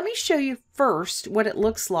 let me show you first what it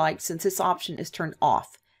looks like since this option is turned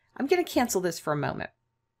off. I'm going to cancel this for a moment.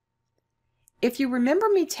 If you remember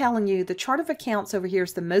me telling you the chart of accounts over here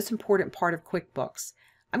is the most important part of QuickBooks,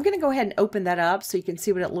 I'm going to go ahead and open that up so you can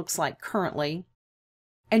see what it looks like currently.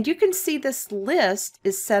 And you can see this list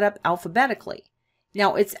is set up alphabetically.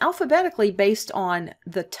 Now it's alphabetically based on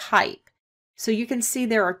the type. So you can see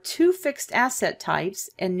there are 2 fixed asset types,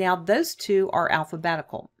 and now those 2 are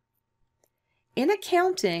alphabetical. In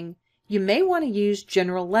accounting, you may want to use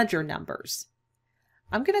general ledger numbers.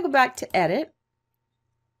 I'm going to go back to Edit,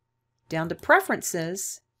 down to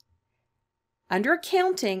Preferences. Under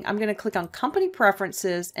Accounting, I'm going to click on Company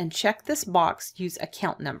Preferences and check this box, Use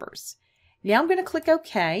Account Numbers. Now I'm going to click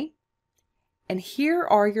OK, and here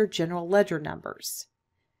are your general ledger numbers.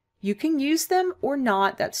 You can use them or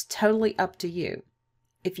not, that's totally up to you.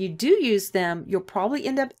 If you do use them, you'll probably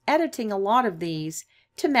end up editing a lot of these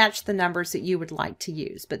to match the numbers that you would like to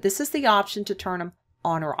use, but this is the option to turn them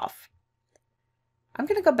on or off. I'm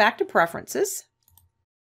going to go back to Preferences,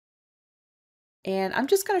 and I'm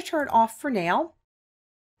just going to turn it off for now.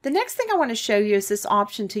 The next thing I want to show you is this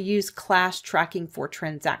option to use class tracking for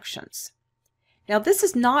transactions. Now this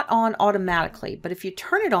is not on automatically, but if you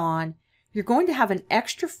turn it on, you're going to have an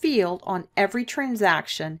extra field on every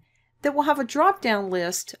transaction that will have a drop-down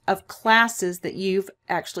list of classes that you've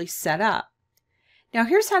actually set up. Now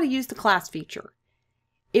here's how to use the class feature.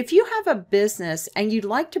 If you have a business and you'd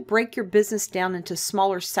like to break your business down into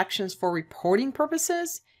smaller sections for reporting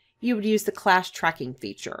purposes, you would use the class tracking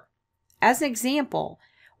feature. As an example,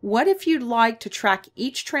 what if you'd like to track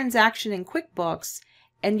each transaction in QuickBooks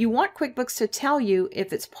and you want QuickBooks to tell you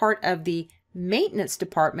if it's part of the maintenance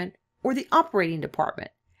department or the operating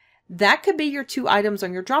department? That could be your 2 items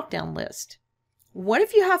on your drop-down list. What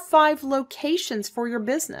if you have 5 locations for your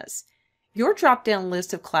business? Your drop-down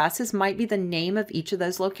list of classes might be the name of each of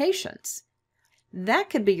those locations. That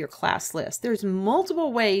could be your class list. There's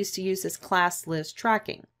multiple ways to use this class list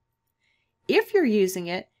tracking. If you're using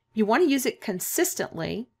it, you want to use it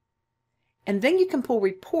consistently, and then you can pull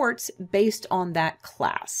reports based on that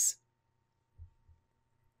class.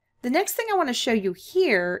 The next thing I want to show you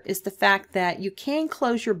here is the fact that you can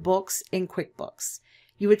close your books in QuickBooks.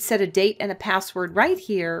 You would set a date and a password right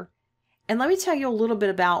here, and let me tell you a little bit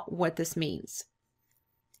about what this means.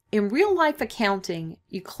 In real-life accounting,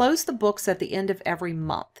 you close the books at the end of every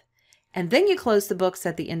month, and then you close the books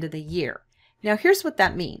at the end of the year. Now here's what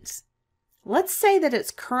that means. Let's say that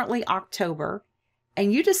it's currently October,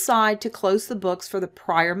 and you decide to close the books for the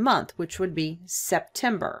prior month, which would be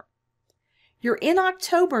September. You're in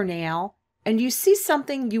October now, and you see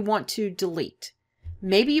something you want to delete.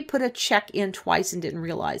 Maybe you put a check in twice and didn't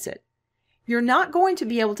realize it. You're not going to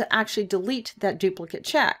be able to actually delete that duplicate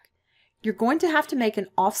check. You're going to have to make an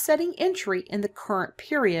offsetting entry in the current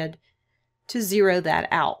period to zero that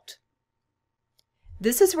out.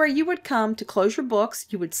 This is where you would come to close your books.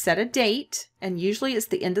 You would set a date, and usually it's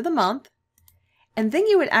the end of the month. And then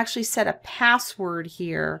you would actually set a password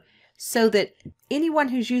here so that anyone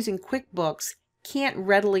who's using QuickBooks can't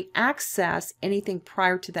readily access anything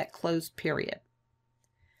prior to that closed period.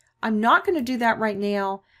 I'm not going to do that right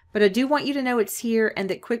now, but I do want you to know it's here and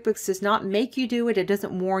that QuickBooks does not make you do it. It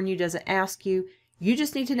doesn't warn you, doesn't ask you. You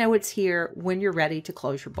just need to know it's here when you're ready to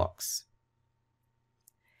close your books.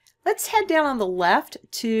 Let's head down on the left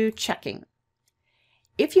to checking.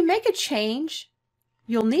 If you make a change,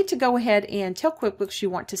 you'll need to go ahead and tell QuickBooks you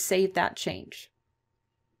want to save that change.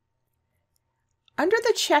 Under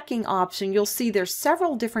the checking option, you'll see there's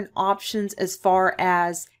several different options as far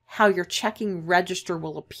as how your checking register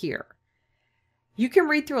will appear. You can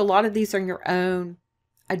read through a lot of these on your own.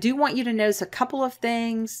 I do want you to notice a couple of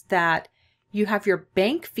things, that you have your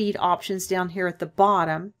bank feed options down here at the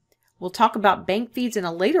bottom. We'll talk about bank feeds in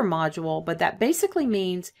a later module, but that basically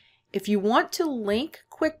means if you want to link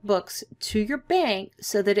QuickBooks to your bank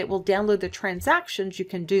so that it will download the transactions, you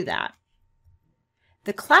can do that.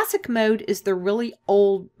 The classic mode is the really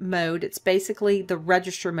old mode. It's basically the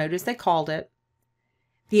register mode, as they called it.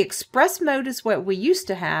 The express mode is what we used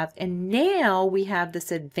to have, and now we have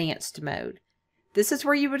this advanced mode. This is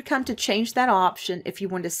where you would come to change that option if you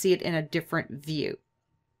want to see it in a different view.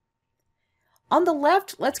 On the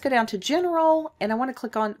left, let's go down to General, and I want to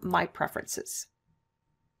click on My Preferences.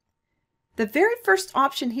 The very first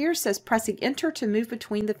option here says pressing Enter to move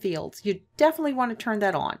between the fields. You definitely want to turn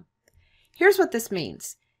that on. Here's what this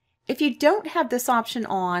means. If you don't have this option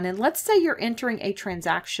on, and let's say you're entering a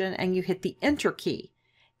transaction and you hit the Enter key,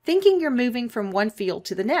 thinking you're moving from one field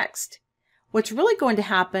to the next, what's really going to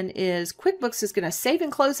happen is QuickBooks is going to save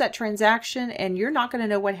and close that transaction, and you're not going to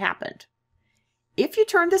know what happened. If you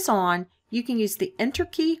turn this on, you can use the Enter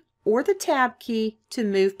key or the Tab key to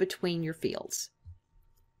move between your fields.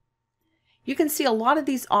 You can see a lot of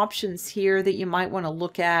these options here that you might want to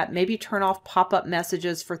look at. Maybe turn off pop-up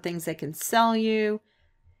messages for things they can sell you.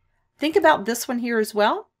 Think about this one here as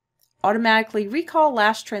well. Automatically recall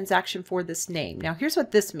last transaction for this name. Now here's what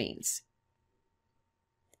this means.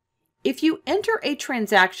 If you enter a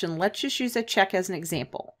transaction, let's just use a check as an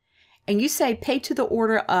example, and you say pay to the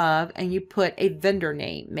order of, and you put a vendor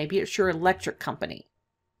name, maybe it's your electric company.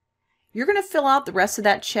 You're going to fill out the rest of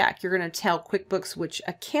that check. You're going to tell QuickBooks which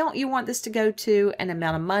account you want this to go to, an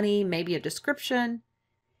amount of money, maybe a description.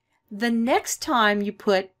 The next time you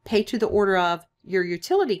put pay to the order of your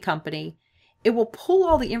utility company, it will pull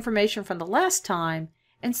all the information from the last time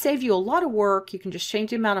and save you a lot of work. You can just change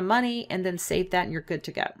the amount of money and then save that and you're good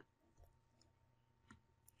to go.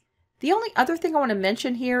 The only other thing I want to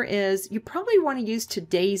mention here is you probably want to use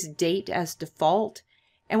today's date as default.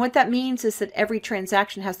 And what that means is that every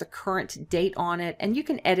transaction has the current date on it, and you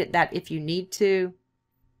can edit that if you need to.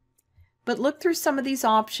 But look through some of these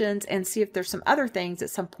options and see if there's some other things at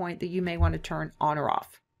some point that you may want to turn on or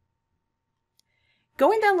off.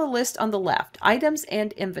 Going down the list on the left, items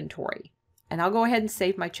and inventory, and I'll go ahead and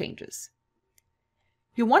save my changes.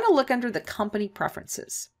 You'll want to look under the company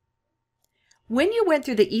preferences. When you went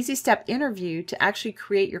through the Easy Step interview to actually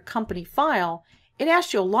create your company file, it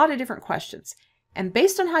asked you a lot of different questions. And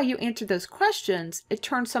based on how you answered those questions, it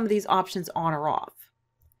turned some of these options on or off.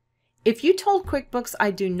 If you told QuickBooks,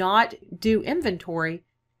 I do not do inventory,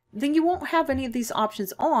 then you won't have any of these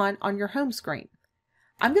options on your home screen.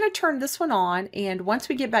 I'm going to turn this one on, and once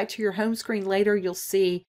we get back to your home screen later, you'll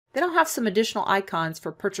see then I'll have some additional icons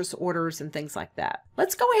for purchase orders and things like that.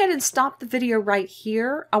 Let's go ahead and stop the video right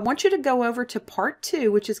here. I want you to go over to part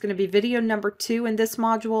 2, which is going to be video number 2 in this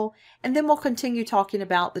module, and then we'll continue talking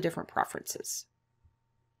about the different preferences.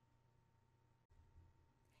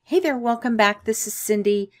 Hey there, welcome back. This is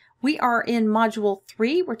Cindy. We are in module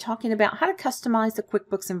 3. We're talking about how to customize the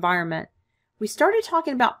QuickBooks environment. We started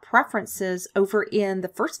talking about preferences over in the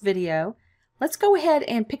first video. Let's go ahead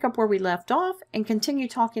and pick up where we left off and continue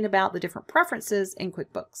talking about the different preferences in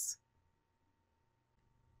QuickBooks.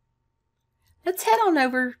 Let's head on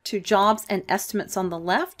over to Jobs and Estimates on the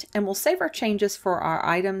left, and we'll save our changes for our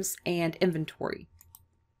items and inventory.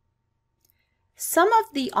 Some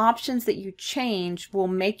of the options that you change will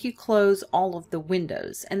make you close all of the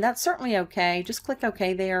windows, and that's certainly okay. Just click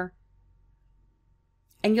OK there.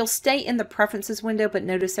 And you'll stay in the Preferences window, but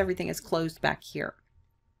notice everything is closed back here.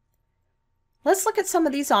 Let's look at some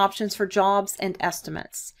of these options for Jobs and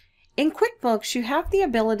Estimates. In QuickBooks, you have the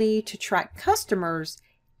ability to track customers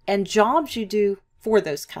and jobs you do for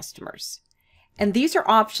those customers. And these are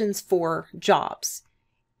options for jobs.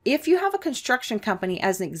 If you have a construction company,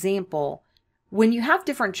 as an example, when you have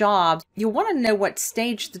different jobs, you'll want to know what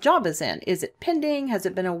stage the job is in. Is it pending? Has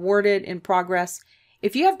it been awarded? In progress?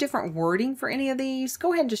 If you have different wording for any of these,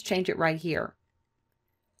 go ahead and just change it right here.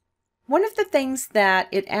 One of the things that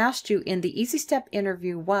it asked you in the Easy Step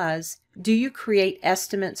interview was, do you create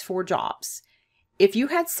estimates for jobs? If you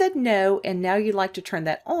had said no and now you'd like to turn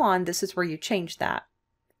that on, this is where you change that.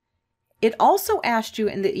 It also asked you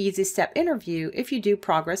in the Easy Step interview if you do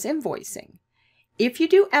progress invoicing. If you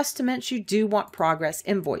do estimates, you do want progress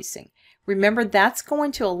invoicing. Remember, that's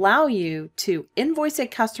going to allow you to invoice a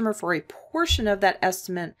customer for a portion of that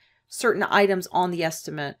estimate, certain items on the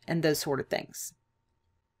estimate, and those sort of things.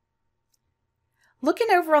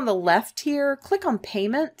 Looking over on the left here, click on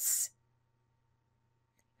Payments,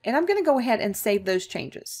 and I'm going to go ahead and save those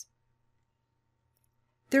changes.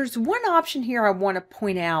 There's one option here I want to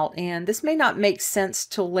point out, and this may not make sense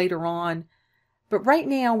till later on, but right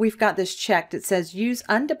now we've got this check that says use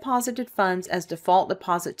undeposited funds as default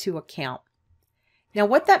deposit to account. Now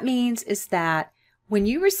what that means is that when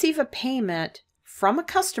you receive a payment from a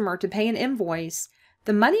customer to pay an invoice,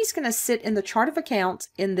 the money's going to sit in the chart of accounts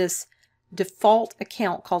in this default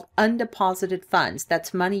account called undeposited funds.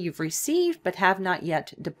 That's money you've received but have not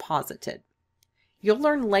yet deposited. You'll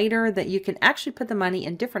learn later that you can actually put the money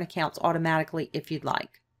in different accounts automatically if you'd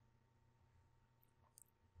like.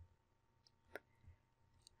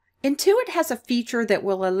 Intuit has a feature that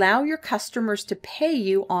will allow your customers to pay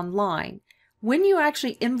you online. When you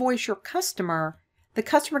actually invoice your customer, the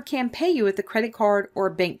customer can pay you with a credit card or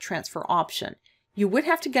a bank transfer option. You would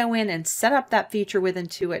have to go in and set up that feature with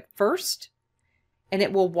Intuit first, and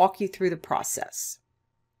it will walk you through the process.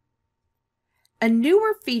 A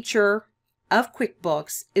newer feature of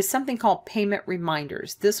QuickBooks is something called payment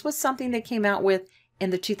reminders. This was something they came out with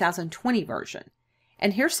in the 2020 version.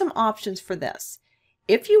 And here's some options for this.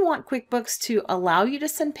 If you want QuickBooks to allow you to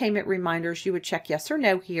send payment reminders, you would check yes or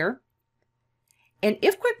no here. And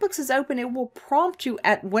if QuickBooks is open, it will prompt you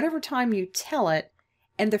at whatever time you tell it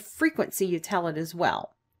and the frequency you tell it as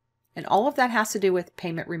well. And all of that has to do with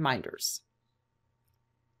payment reminders.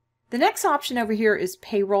 The next option over here is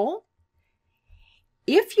payroll.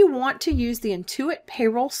 If you want to use the Intuit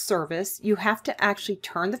payroll service, you have to actually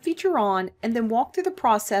turn the feature on and then walk through the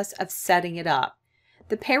process of setting it up.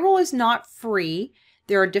 The payroll is not free.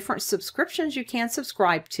 There are different subscriptions you can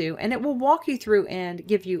subscribe to, and it will walk you through and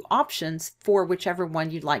give you options for whichever one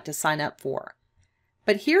you'd like to sign up for.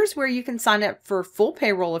 But here's where you can sign up for full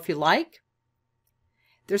payroll if you like.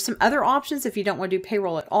 There's some other options if you don't want to do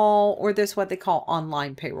payroll at all, or there's what they call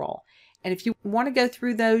online payroll. And if you want to go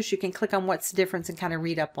through those, you can click on what's the difference and kind of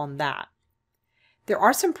read up on that. There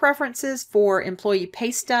are some preferences for employee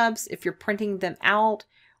pay stubs if you're printing them out,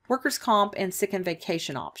 workers' comp, and sick and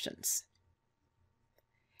vacation options.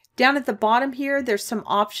 Down at the bottom here, there's some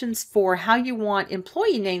options for how you want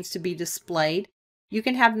employee names to be displayed. You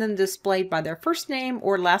can have them displayed by their first name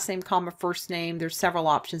or last name, comma, first name. There's several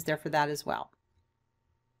options there for that as well.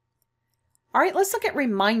 All right, let's look at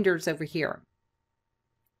reminders over here.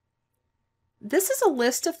 This is a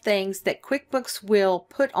list of things that QuickBooks will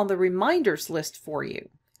put on the reminders list for you.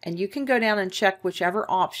 And you can go down and check whichever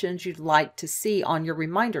options you'd like to see on your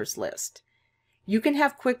reminders list. You can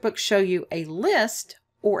have QuickBooks show you a list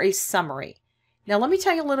or a summary. Now let me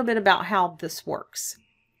tell you a little bit about how this works.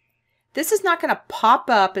 This is not going to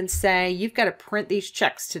pop up and say, you've got to print these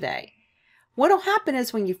checks today. What will happen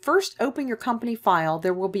is when you first open your company file,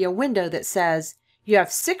 there will be a window that says you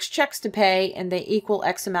have 6 checks to pay and they equal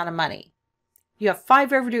X amount of money. You have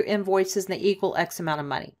 5 overdue invoices and they equal X amount of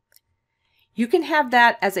money. You can have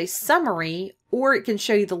that as a summary, or it can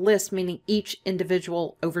show you the list, meaning each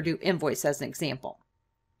individual overdue invoice as an example.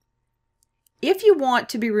 If you want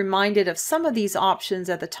to be reminded of some of these options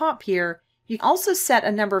at the top here, you can also set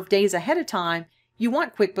a number of days ahead of time you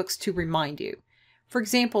want QuickBooks to remind you. For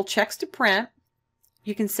example, checks to print,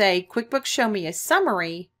 you can say, QuickBooks show me a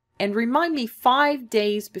summary and remind me 5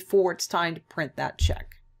 days before it's time to print that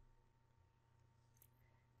check.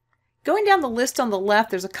 Going down the list on the left,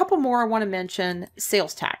 there's a couple more I want to mention.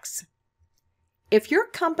 Sales tax. If your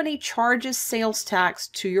company charges sales tax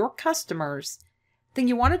to your customers, then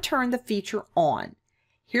you want to turn the feature on.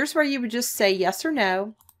 Here's where you would just say yes or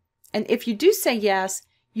no. And if you do say yes,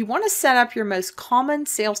 you want to set up your most common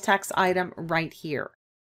sales tax item right here.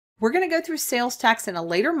 We're going to go through sales tax in a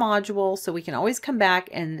later module, so we can always come back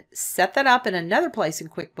and set that up in another place in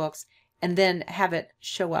QuickBooks and then have it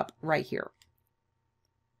show up right here.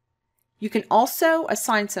 You can also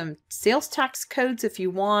assign some sales tax codes if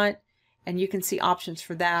you want, and you can see options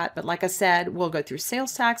for that. But like I said, we'll go through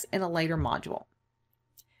sales tax in a later module.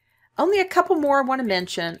 Only a couple more I want to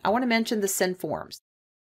mention. I want to mention the send forms.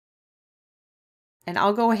 And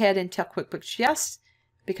I'll go ahead and tell QuickBooks yes,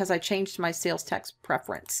 because I changed my sales tax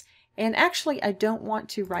preference. And actually, I don't want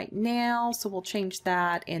to right now, so we'll change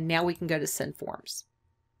that. And now we can go to send forms.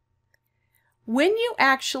 When you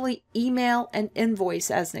actually email an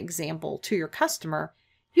invoice, as an example, to your customer,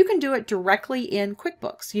 you can do it directly in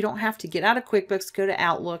QuickBooks. You don't have to get out of QuickBooks, go to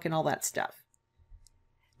Outlook, and all that stuff.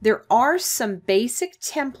 There are some basic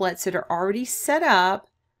templates that are already set up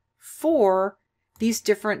for these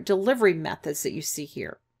different delivery methods that you see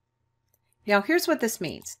here. Now, here's what this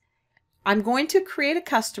means. I'm going to create a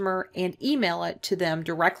customer and email it to them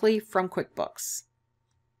directly from QuickBooks.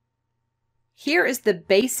 Here is the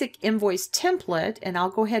basic invoice template, and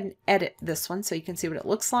I'll go ahead and edit this one so you can see what it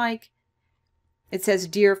looks like. It says,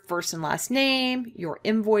 dear first and last name, your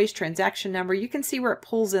invoice, transaction number. You can see where it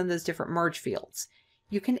pulls in those different merge fields.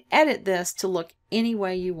 You can edit this to look any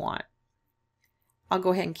way you want. I'll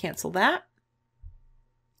go ahead and cancel that.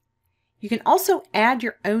 You can also add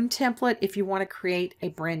your own template if you want to create a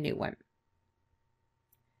brand new one.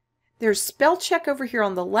 There's spell check over here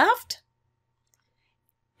on the left.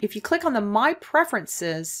 If you click on the My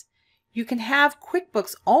Preferences, you can have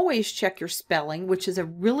QuickBooks always check your spelling, which is a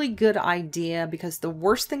really good idea because the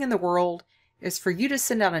worst thing in the world is for you to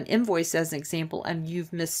send out an invoice, as an example, and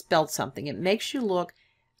you've misspelled something. It makes you look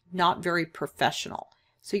not very professional.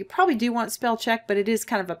 So you probably do want spell check, but it is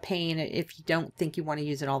kind of a pain. If you don't think you want to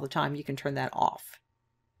use it all the time, you can turn that off.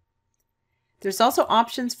 There's also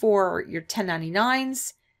options for your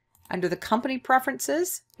 1099s. Under the company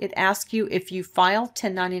preferences, it asks you if you file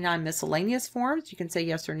 1099 miscellaneous forms. You can say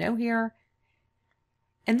yes or no here.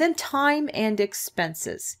 And then time and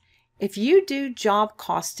expenses. If you do job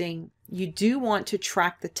costing, you do want to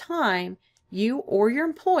track the time you or your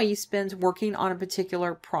employee spends working on a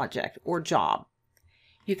particular project or job.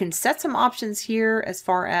 You can set some options here as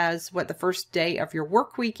far as what the first day of your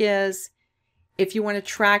work week is. If you want to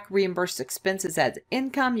track reimbursed expenses as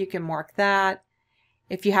income, you can mark that.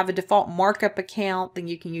 If you have a default markup account, then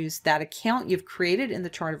you can use that account you've created in the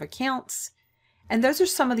chart of accounts. And those are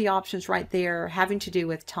some of the options right there having to do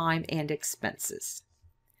with time and expenses.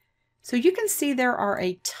 So you can see there are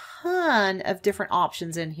a ton of different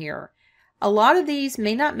options in here. A lot of these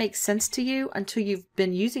may not make sense to you until you've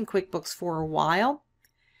been using QuickBooks for a while.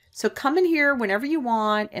 So come in here whenever you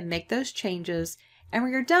want and make those changes. And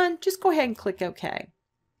when you're done, just go ahead and click OK.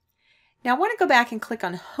 Now I want to go back and click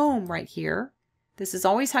on Home right here. This is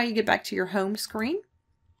always how you get back to your home screen.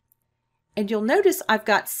 And you'll notice I've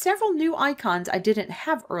got several new icons I didn't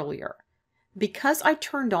have earlier because I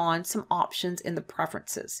turned on some options in the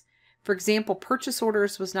preferences. For example, purchase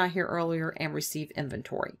orders was not here earlier and receive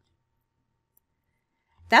inventory.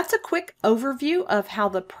 That's a quick overview of how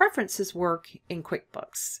the preferences work in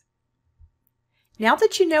QuickBooks. Now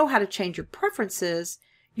that you know how to change your preferences,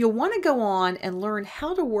 you'll want to go on and learn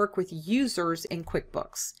how to work with users in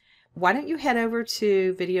QuickBooks. Why don't you head over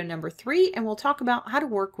to video number 3 and we'll talk about how to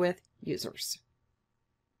work with users.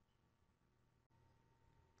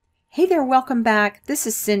 Hey there, welcome back. This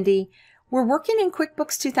is Cindy. We're working in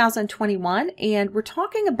QuickBooks 2021 and we're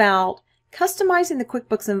talking about customizing the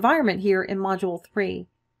QuickBooks environment here in Module 3.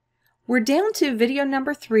 We're down to video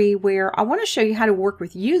number 3 where I want to show you how to work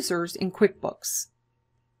with users in QuickBooks.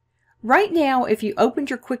 Right now, if you opened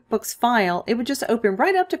your QuickBooks file, it would just open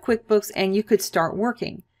right up to QuickBooks and you could start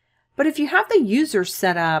working. But if you have the users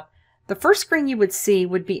set up, the first screen you would see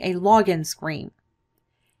would be a login screen.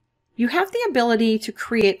 You have the ability to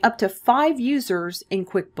create up to 5 users in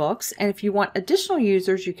QuickBooks, and if you want additional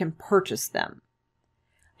users, you can purchase them.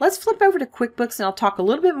 Let's flip over to QuickBooks and I'll talk a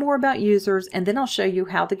little bit more about users, and then I'll show you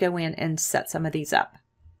how to go in and set some of these up.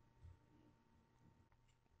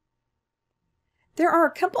 There are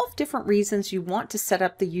a couple of different reasons you want to set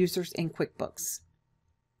up the users in QuickBooks.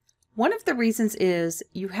 One of the reasons is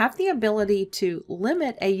you have the ability to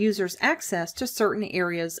limit a user's access to certain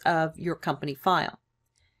areas of your company file.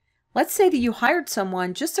 Let's say that you hired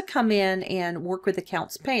someone just to come in and work with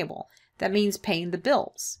accounts payable. That means paying the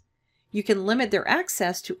bills. You can limit their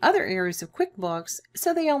access to other areas of QuickBooks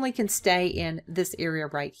so they only can stay in this area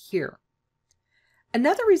right here.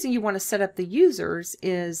 Another reason you want to set up the users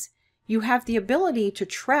is you have the ability to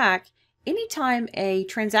track anytime a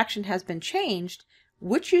transaction has been changed,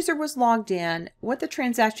 which user was logged in, what the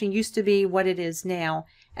transaction used to be, what it is now,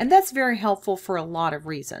 and that's very helpful for a lot of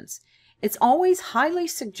reasons. It's always highly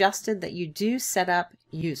suggested that you do set up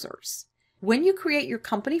users. When you create your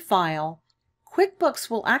company file, QuickBooks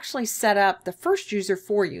will actually set up the first user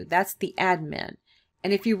for you. That's the admin.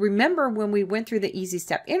 And if you remember when we went through the Easy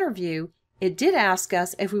Step interview, it did ask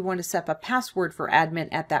us if we want to set up a password for admin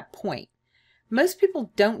at that point. Most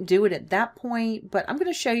people don't do it at that point, but I'm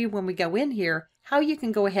going to show you when we go in here how you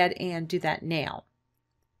can go ahead and do that now.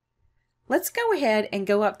 Let's go ahead and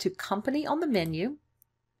go up to Company on the menu,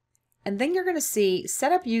 and then you're going to see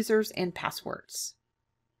Set up Users and Passwords.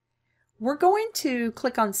 We're going to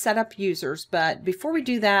click on Set up Users, but before we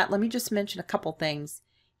do that, let me just mention a couple things.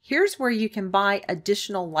 Here's where you can buy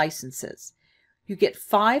additional licenses. You get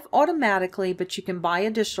 5 automatically, but you can buy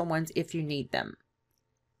additional ones if you need them.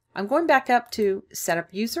 I'm going back up to Set up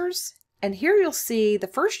Users, and here you'll see the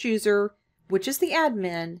first user, which is the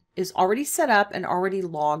admin, is already set up and already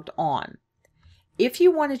logged on. If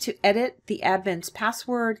you wanted to edit the admin's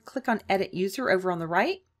password, click on Edit User over on the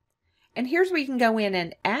right. And here's where you can go in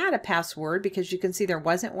and add a password because you can see there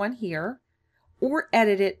wasn't one here, or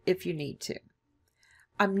edit it if you need to.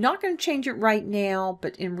 I'm not going to change it right now,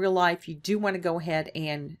 but in real life, you do want to go ahead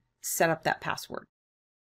and set up that password.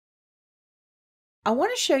 I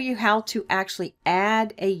want to show you how to actually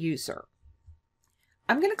add a user.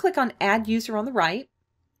 I'm going to click on Add User on the right,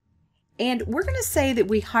 and we're going to say that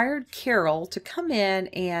we hired Carol to come in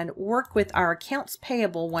and work with our accounts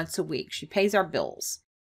payable once a week. She pays our bills.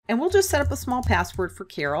 And we'll just set up a small password for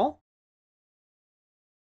Carol.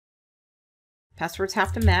 Passwords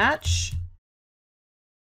have to match.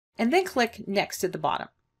 And then click Next at the bottom.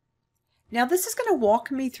 Now this is going to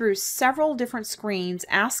walk me through several different screens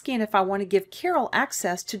asking if I want to give Carol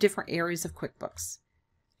access to different areas of QuickBooks.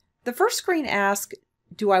 The first screen asks,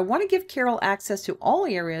 do I want to give Carol access to all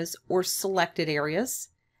areas or selected areas?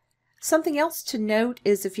 Something else to note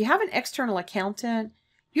is if you have an external accountant,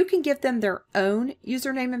 you can give them their own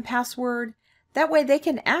username and password. That way they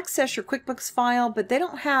can access your QuickBooks file, but they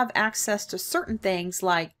don't have access to certain things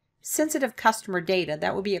like sensitive customer data.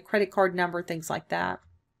 That would be a credit card number, things like that.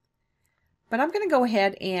 But I'm going to go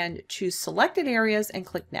ahead and choose selected areas and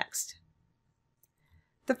click Next.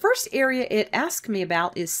 The first area it asks me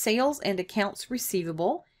about is sales and accounts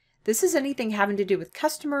receivable. This is anything having to do with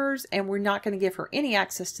customers, and we're not going to give her any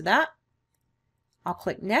access to that. I'll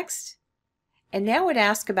click Next. And now it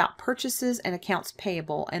asks about purchases and accounts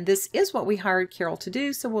payable, and this is what we hired Carol to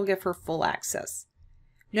do, so we'll give her full access.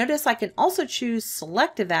 Notice I can also choose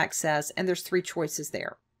selective access, and there's 3 choices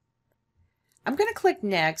there. I'm going to click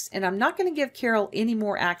Next, and I'm not going to give Carol any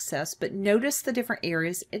more access, but notice the different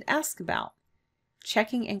areas it asks about.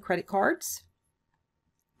 Checking and credit cards,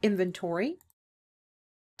 inventory,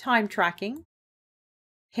 time tracking,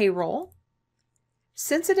 payroll,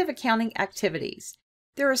 sensitive accounting activities.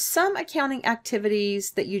 There are some accounting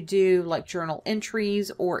activities that you do, like journal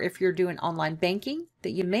entries, or if you're doing online banking,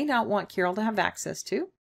 that you may not want Carol to have access to.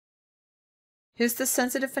 Here's the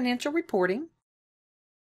sensitive financial reporting.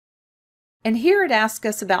 And here it asks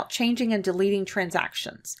us about changing and deleting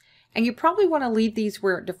transactions. And you probably want to leave these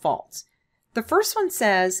where it defaults. The first one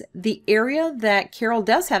says the area that Carol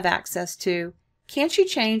does have access to, can she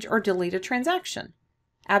change or delete a transaction?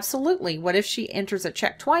 Absolutely. What if she enters a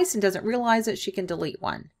check twice and doesn't realize it? She can delete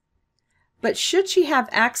one. But should she have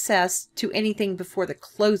access to anything before the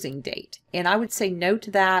closing date? And I would say no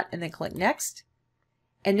to that and then click Next.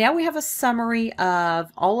 And now we have a summary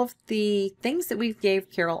of all of the things that we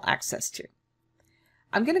gave Carol access to.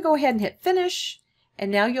 I'm going to go ahead and hit Finish.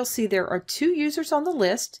 And now you'll see there are 2 users on the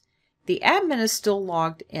list. The admin is still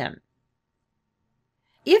logged in.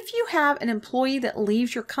 If you have an employee that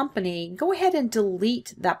leaves your company, go ahead and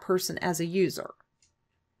delete that person as a user.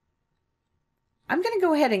 I'm going to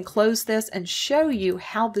go ahead and close this and show you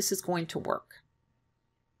how this is going to work.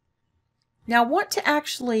 Now I want to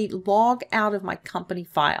actually log out of my company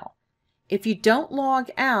file. If you don't log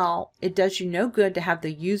out, it does you no good to have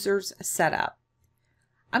the users set up.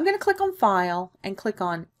 I'm going to click on File and click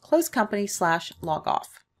on Close Company / Log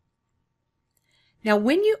Off. Now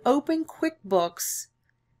when you open QuickBooks,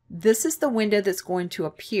 this is the window that's going to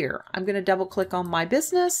appear. I'm going to double click on My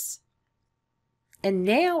Business, and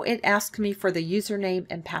now it asks me for the username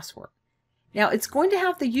and password. Now it's going to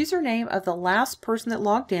have the username of the last person that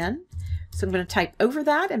logged in, so I'm going to type over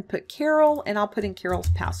that and put Carol, and I'll put in Carol's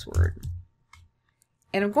password.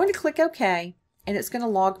 And I'm going to click OK, and it's going to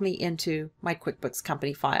log me into my QuickBooks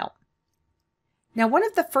company file. Now one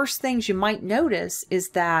of the first things you might notice is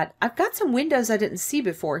that I've got some windows I didn't see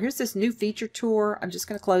before. Here's this new feature tour. I'm just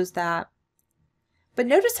going to close that. But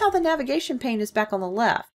notice how the navigation pane is back on the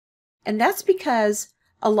left. And that's because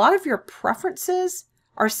a lot of your preferences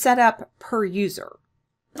are set up per user.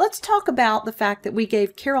 Let's talk about the fact that we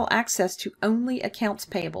gave Carol access to only accounts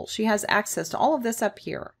payable. She has access to all of this up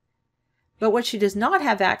here. But what she does not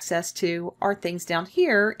have access to are things down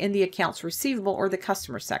here in the accounts receivable or the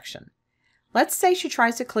customer section. Let's say she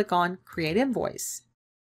tries to click on Create Invoice.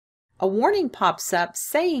 A warning pops up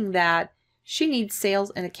saying that she needs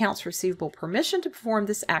sales and accounts receivable permission to perform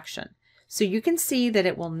this action. So you can see that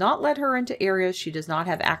it will not let her into areas she does not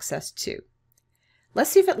have access to. Let's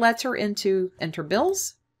see if it lets her into Enter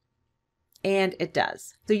Bills. And it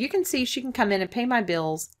does. So you can see she can come in and pay my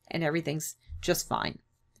bills and everything's just fine.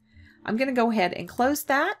 I'm going to go ahead and close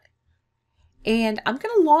that. And I'm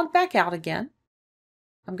going to log back out again.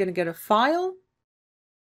 I'm going to go to File,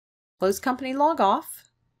 Close Company, Log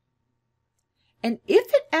Off. And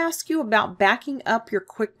if it asks you about backing up your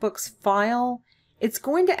QuickBooks file, it's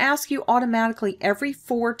going to ask you automatically every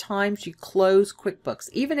 4 times you close QuickBooks,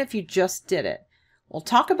 even if you just did it. We'll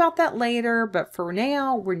talk about that later, but for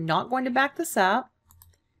now, we're not going to back this up.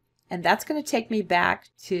 And that's going to take me back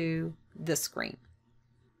to this screen.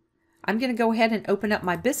 I'm going to go ahead and open up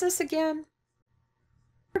my business again.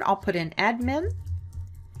 I'll put in admin.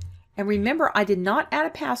 And remember, I did not add a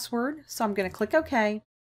password, so I'm going to click OK.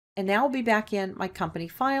 And now I'll be back in my company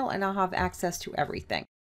file and I'll have access to everything.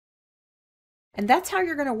 And that's how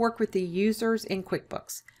you're going to work with the users in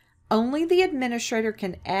QuickBooks. Only the administrator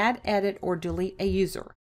can add, edit, or delete a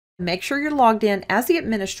user. Make sure you're logged in as the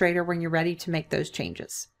administrator when you're ready to make those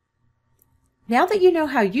changes. Now that you know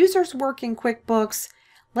how users work in QuickBooks,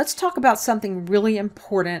 let's talk about something really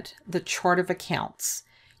important, the chart of accounts.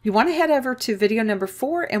 You want to head over to video number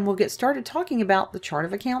 4 and we'll get started talking about the chart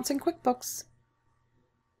of accounts in QuickBooks.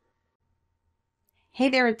 Hey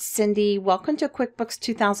there, it's Cindy. Welcome to QuickBooks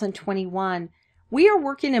 2021. We are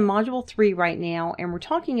working in Module 3 right now and we're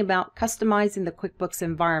talking about customizing the QuickBooks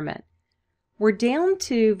environment. We're down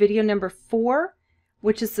to video number 4,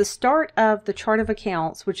 which is the start of the chart of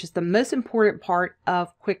accounts, which is the most important part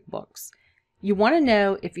of QuickBooks. You want to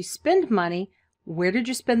know if you spend money, where did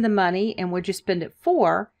you spend the money and what did you spend it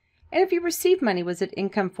for? And if you received money, was it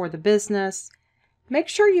income for the business? Make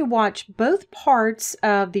sure you watch both parts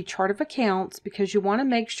of the chart of accounts because you want to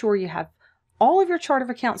make sure you have all of your chart of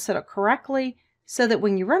accounts set up correctly so that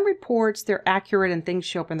when you run reports, they're accurate and things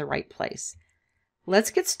show up in the right place.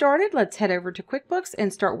 Let's get started. Let's head over to QuickBooks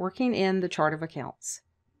and start working in the chart of accounts.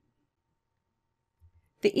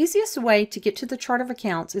 The easiest way to get to the chart of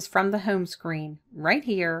accounts is from the home screen right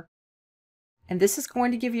here. And this is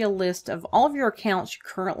going to give you a list of all of your accounts you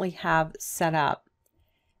currently have set up.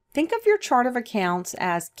 Think of your chart of accounts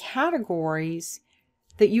as categories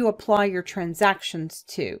that you apply your transactions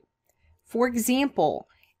to. For example,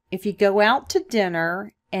 if you go out to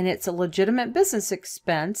dinner and it's a legitimate business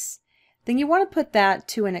expense, then you want to put that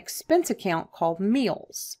to an expense account called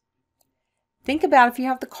meals. Think about if you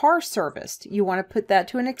have the car serviced, you want to put that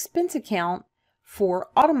to an expense account for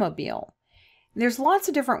automobile. There's lots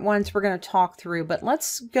of different ones we're going to talk through, but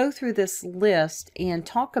let's go through this list and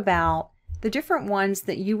talk about the different ones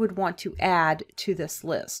that you would want to add to this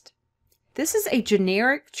list. This is a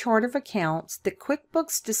generic chart of accounts that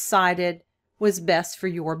QuickBooks decided was best for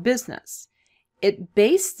your business. It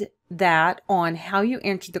based that on how you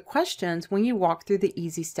answered the questions when you walk through the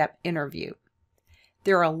Easy Step interview.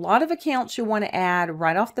 There are a lot of accounts you'll want to add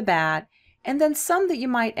right off the bat, and then some that you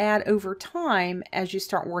might add over time as you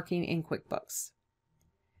start working in QuickBooks.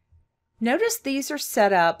 Notice these are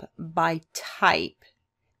set up by type.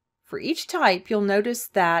 For each type, you'll notice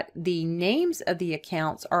that the names of the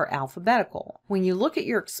accounts are alphabetical. When you look at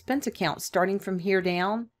your expense account starting from here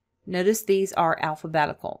down, notice these are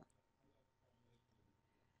alphabetical.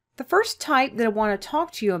 The first type that I want to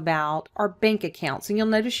talk to you about are bank accounts, and you'll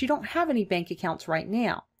notice you don't have any bank accounts right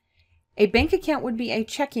now. A bank account would be a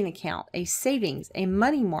checking account, a savings, a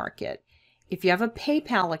money market. If you have a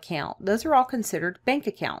PayPal account, those are all considered bank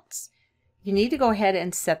accounts. You need to go ahead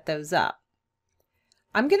and set those up.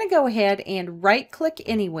 I'm going to go ahead and right-click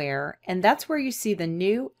anywhere, and that's where you see the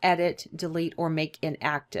New, Edit, Delete, or Make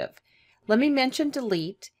Inactive. Let me mention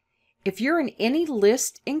delete. If you're in any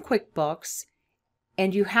list in QuickBooks,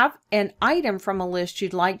 and you have an item from a list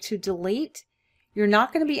you'd like to delete, you're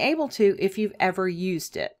not going to be able to if you've ever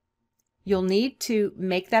used it. You'll need to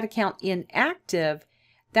make that account inactive.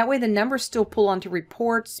 That way the numbers still pull onto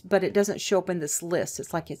reports, but it doesn't show up in this list.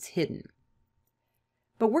 It's like it's hidden.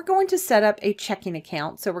 But we're going to set up a checking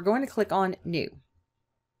account, so we're going to click on New.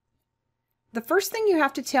 The first thing you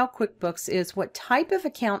have to tell QuickBooks is what type of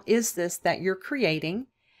account is this that you're creating.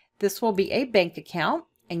 This will be a bank account.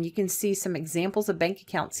 And you can see some examples of bank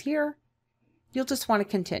accounts here. You'll just want to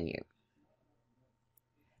continue.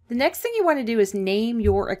 The next thing you want to do is name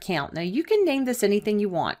your account. Now you can name this anything you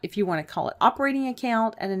want. If you want to call it operating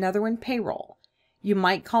account and another one payroll. You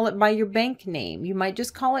might call it by your bank name. You might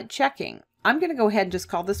just call it checking. I'm going to go ahead and just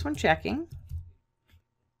call this one checking.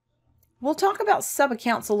 We'll talk about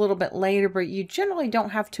sub-accounts a little bit later, but you generally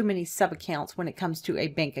don't have too many sub-accounts when it comes to a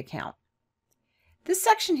bank account. This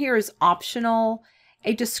section here is optional.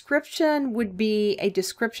 A description would be a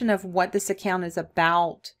description of what this account is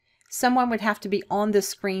about. Someone would have to be on the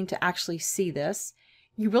screen to actually see this.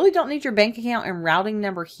 You really don't need your bank account and routing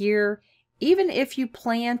number here. Even if you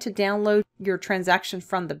plan to download your transaction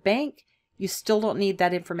from the bank, you still don't need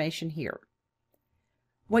that information here.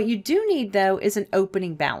 What you do need though is an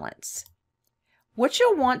opening balance. What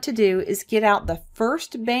you'll want to do is get out the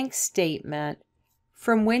first bank statement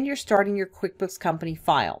from when you're starting your QuickBooks company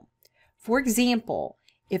file. For example,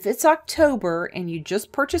 if it's October and you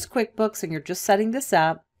just purchased QuickBooks and you're just setting this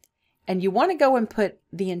up and you want to go and put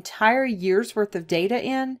the entire year's worth of data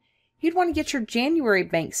in, you'd want to get your January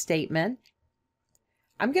bank statement.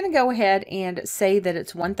 I'm going to go ahead and say that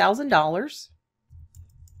it's $1,000.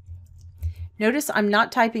 Notice I'm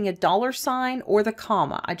not typing a $ or the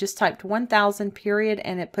comma. I just typed 1,000 period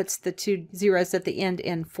and it puts the 2 zeros at the end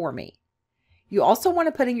in for me. You also want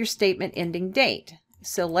to put in your statement ending date.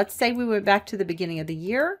 So let's say we went back to the beginning of the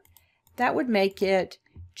year. That would make it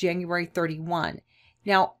January 31.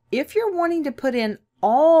 Now, if you're wanting to put in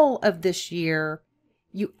all of this year,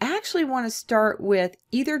 you actually want to start with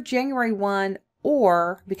either January 1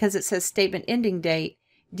 or, because it says statement ending date,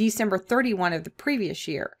 December 31 of the previous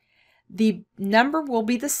year. The number will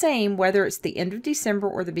be the same whether it's the end of December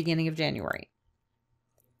or the beginning of January.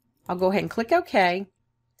 I'll go ahead and click OK.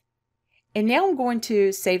 And now I'm going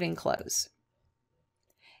to save and close.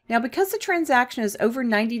 Now, because the transaction is over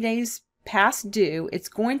 90 days past due, it's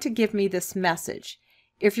going to give me this message.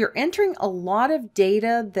 If you're entering a lot of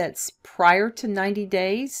data that's prior to 90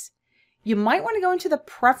 days, you might want to go into the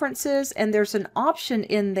preferences, and there's an option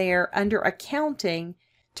in there under accounting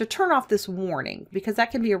to turn off this warning, because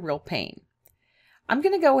that can be a real pain. I'm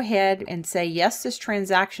going to go ahead and say, yes, this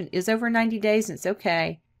transaction is over 90 days and it's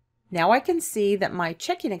okay. Now I can see that my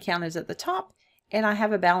checking account is at the top and I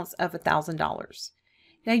have a balance of $1,000.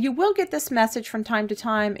 Now you will get this message from time to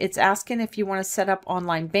time. It's asking if you want to set up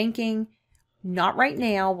online banking. Not right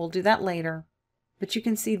now, we'll do that later. But you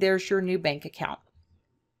can see there's your new bank account.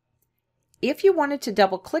 If you wanted to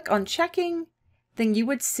double click on checking, then you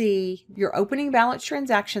would see your opening balance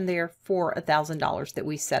transaction there for $1,000 that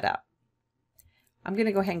we set up. I'm going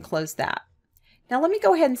to go ahead and close that. Now let me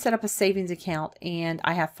go ahead and set up a savings account, and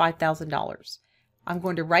I have $5,000. I'm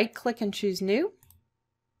going to right click and choose new.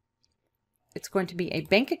 It's going to be a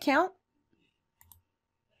bank account.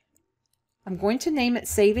 I'm going to name it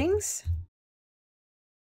savings.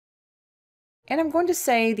 And I'm going to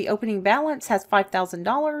say the opening balance has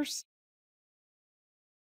 $5,000.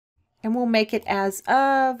 And we'll make it as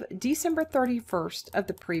of December 31st of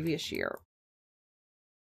the previous year.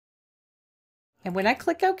 And when I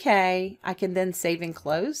click OK, I can then save and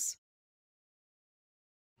close.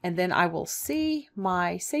 And then I will see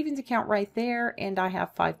my savings account right there, and I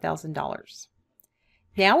have $5,000.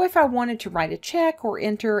 Now, if I wanted to write a check or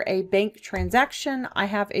enter a bank transaction, I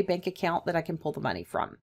have a bank account that I can pull the money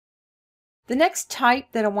from. The next type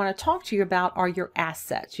that I want to talk to you about are your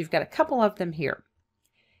assets. You've got a couple of them here.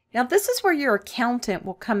 Now, this is where your accountant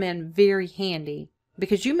will come in very handy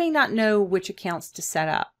because you may not know which accounts to set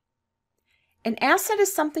up. An asset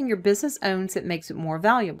is something your business owns that makes it more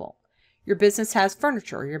valuable. Your business has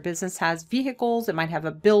furniture, your business has vehicles, it might have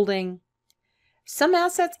a building. Some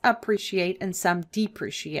assets appreciate and some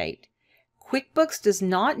depreciate. QuickBooks does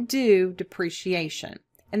not do depreciation,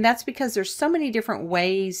 and that's because there's so many different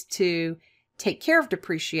ways to take care of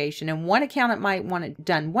depreciation, and one accountant might want it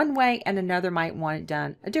done one way and another might want it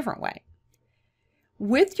done a different way.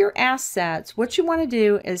 With your assets, what you want to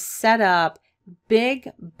do is set up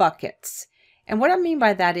big buckets. And what I mean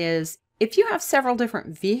by that is, if you have several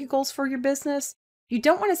different vehicles for your business, you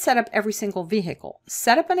don't want to set up every single vehicle.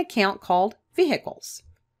 Set up an account called Vehicles.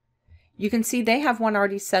 You can see they have one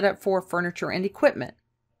already set up for furniture and equipment.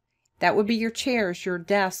 That would be your chairs, your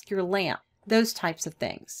desk, your lamp, those types of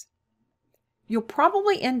things. You'll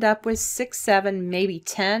probably end up with 6, 7, maybe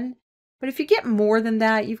 10, but if you get more than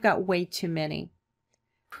that, you've got way too many.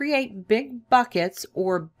 Create big buckets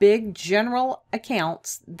or big general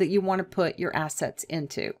accounts that you want to put your assets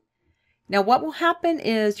into. Now, what will happen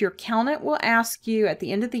is your accountant will ask you at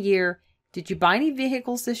the end of the year, did you buy any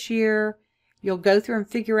vehicles this year? You'll go through and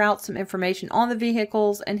figure out some information on the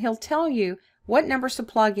vehicles, and he'll tell you what numbers to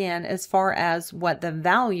plug in as far as what the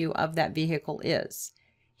value of that vehicle is.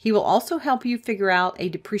 He will also help you figure out a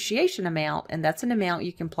depreciation amount, and that's an amount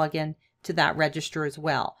you can plug in to that register as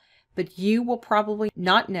well. But you will probably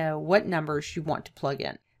not know what numbers you want to plug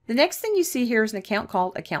in. The next thing you see here is an account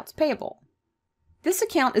called Accounts Payable. This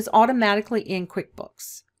account is automatically in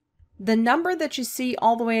QuickBooks. The number that you see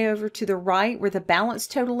all the way over to the right where the balance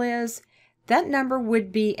total is, that number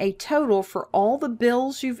would be a total for all the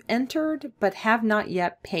bills you've entered but have not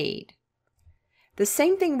yet paid. The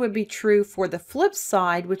same thing would be true for the flip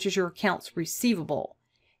side, which is your accounts receivable.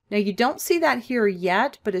 Now, you don't see that here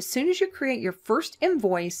yet, but as soon as you create your first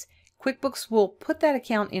invoice, QuickBooks will put that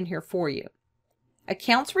account in here for you.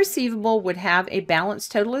 Accounts receivable would have a balance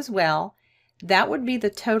total as well. That would be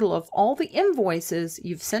the total of all the invoices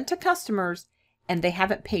you've sent to customers and they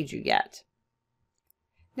haven't paid you yet.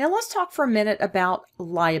 Now let's talk for a minute about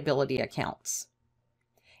liability accounts.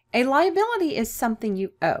 A liability is something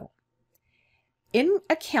you owe. In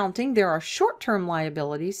accounting, there are short-term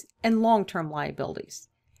liabilities and long-term liabilities.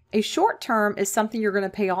 A short-term is something you're going to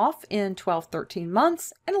pay off in 12, 13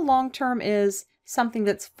 months, and a long-term is something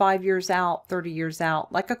that's 5 years out, 30 years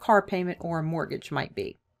out, like a car payment or a mortgage might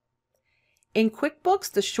be. In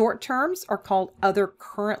QuickBooks, the short terms are called other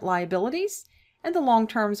current liabilities, and the long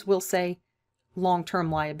terms will say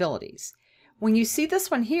long-term liabilities. When you see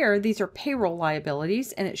this one here, these are payroll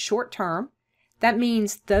liabilities, and it's short term. That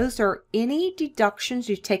means those are any deductions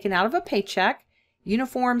you've taken out of a paycheck,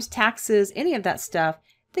 uniforms, taxes, any of that stuff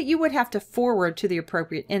that you would have to forward to the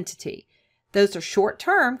appropriate entity. Those are short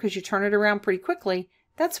term because you turn it around pretty quickly.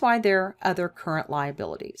 That's why they're other current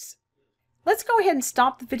liabilities. Let's go ahead and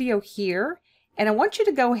stop the video here, and I want you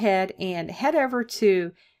to go ahead and head over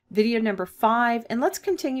to video number 5, and let's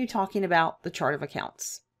continue talking about the chart of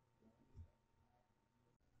accounts.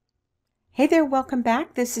 Hey there, welcome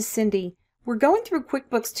back. This is Cindy. We're going through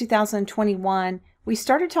QuickBooks 2021. We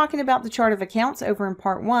started talking about the chart of accounts over in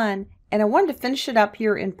part 1, and I wanted to finish it up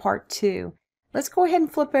here in part 2. Let's go ahead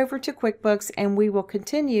and flip over to QuickBooks, and we will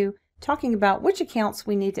continue talking about which accounts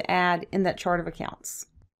we need to add in that chart of accounts.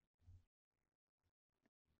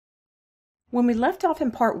 When we left off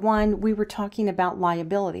in part 1, we were talking about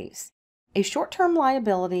liabilities. A short-term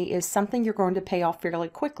liability is something you're going to pay off fairly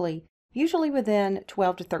quickly, usually within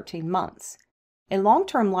 12 to 13 months. A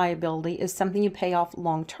long-term liability is something you pay off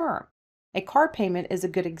long-term. A car payment is a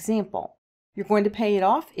good example. You're going to pay it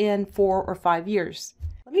off in 4 or 5 years.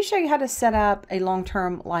 Let me show you how to set up a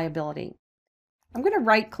long-term liability. I'm going to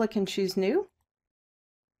right-click and choose New.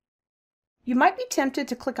 You might be tempted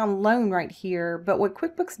to click on Loan right here, but what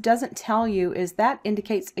QuickBooks doesn't tell you is that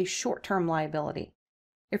indicates a short-term liability.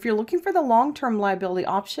 If you're looking for the long-term liability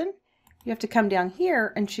option, you have to come down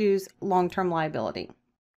here and choose Long-Term Liability.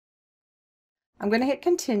 I'm going to hit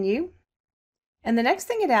Continue. And the next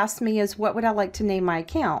thing it asks me is, what would I like to name my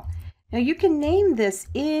account? Now you can name this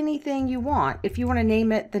anything you want. If you want to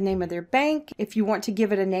name it the name of their bank, if you want to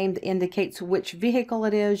give it a name that indicates which vehicle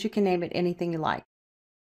it is, you can name it anything you like.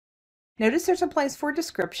 Notice there's a place for a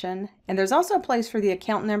description, and there's also a place for the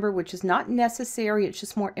account number, which is not necessary, it's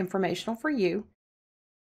just more informational for you.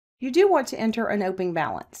 You do want to enter an opening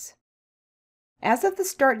balance. As of the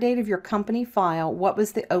start date of your company file, what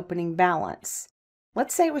was the opening balance?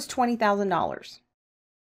 Let's say it was $20,000.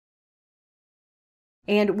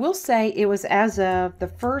 And we'll say it was as of the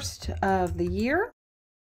first of the year,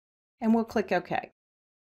 and we'll click OK.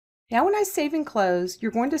 Now when I save and close, you're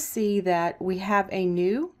going to see that we have a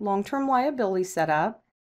new long-term liability set up,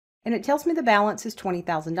 and it tells me the balance is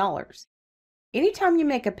 $20,000. Anytime you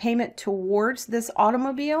make a payment towards this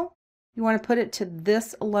automobile, you want to put it to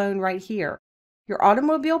this loan right here. Your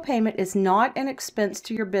automobile payment is not an expense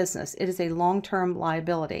to your business. It is a long-term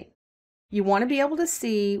liability. You want to be able to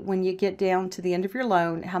see when you get down to the end of your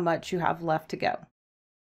loan how much you have left to go.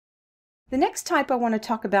 The next type I want to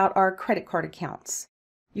talk about are credit card accounts.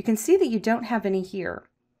 You can see that you don't have any here.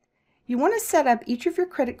 You want to set up each of your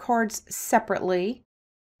credit cards separately,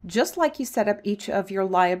 just like you set up each of your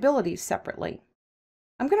liabilities separately.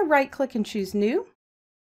 I'm going to right-click and choose New,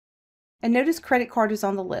 and notice credit card is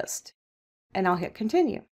on the list, and I'll hit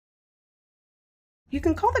Continue. You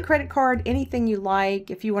can call the credit card anything you like.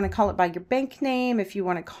 If you want to call it by your bank name, if you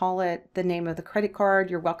want to call it the name of the credit card,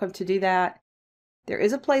 you're welcome to do that. There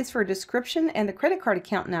is a place for a description and the credit card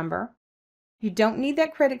account number. You don't need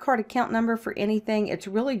that credit card account number for anything. It's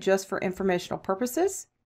really just for informational purposes.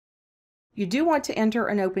 You do want to enter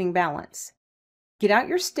an opening balance. Get out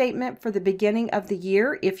your statement for the beginning of the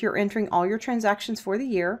year if you're entering all your transactions for the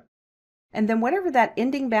year. And then whatever that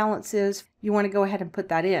ending balance is, you want to go ahead and put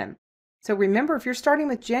that in. So remember, if you're starting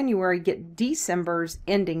with January, get December's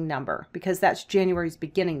ending number because that's January's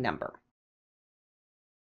beginning number.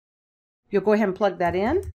 You'll go ahead and plug that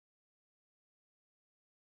in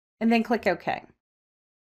and then click OK.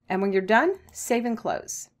 And when you're done, save and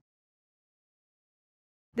close.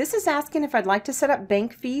 This is asking if I'd like to set up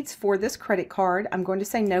bank feeds for this credit card. I'm going to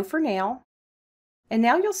say no for now. And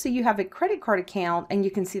now you'll see you have a credit card account and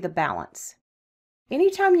you can see the balance.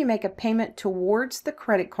 Anytime you make a payment towards the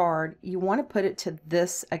credit card, you want to put it to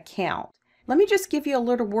this account. Let me just give you a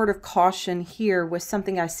little word of caution here with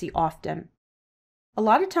something I see often. A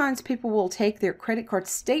lot of times people will take their credit card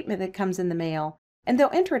statement that comes in the mail and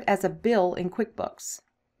they'll enter it as a bill in QuickBooks.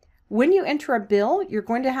 When you enter a bill, you're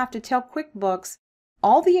going to have to tell QuickBooks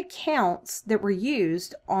all the accounts that were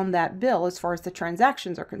used on that bill as far as the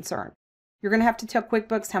transactions are concerned. You're going to have to tell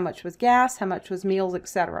QuickBooks how much was gas, how much was meals,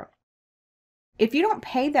 etc. If you don't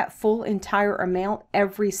pay that full entire amount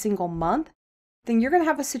every single month, then you're going to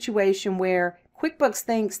have a situation where QuickBooks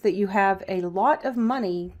thinks that you have a lot of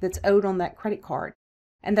money that's owed on that credit card,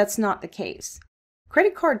 and that's not the case.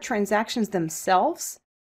 Credit card transactions themselves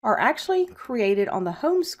are actually created on the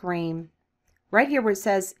home screen right here where it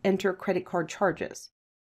says Enter Credit Card Charges.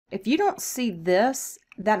 If you don't see this,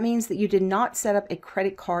 that means that you did not set up a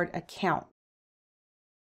credit card account.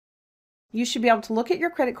 You should be able to look at your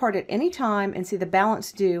credit card at any time and see the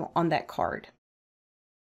balance due on that card.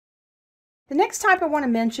 The next type I want to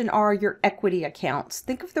mention are your equity accounts.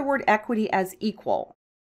 Think of the word equity as equal.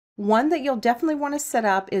 One that you'll definitely want to set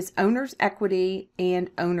up is owner's equity and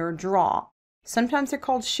owner draw. Sometimes they're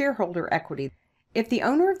called shareholder equity. If the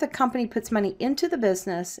owner of the company puts money into the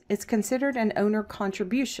business, it's considered an owner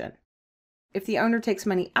contribution. If the owner takes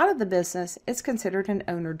money out of the business, it's considered an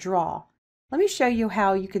owner draw. Let me show you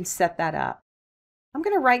how you can set that up. I'm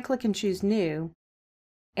going to right-click and choose New,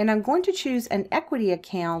 and I'm going to choose an equity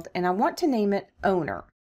account, and I want to name it Owner.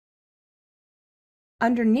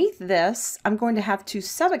 Underneath this, I'm going to have 2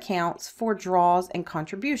 sub-accounts for draws and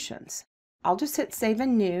contributions. I'll just hit Save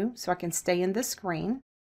and New so I can stay in this screen.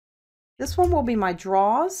 This one will be my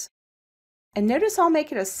draws, and notice I'll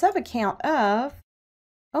make it a sub-account of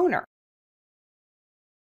Owner.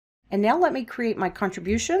 And now let me create my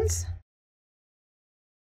contributions.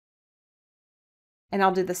 And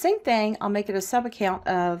I'll do the same thing. I'll make it a sub-account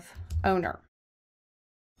of Owner.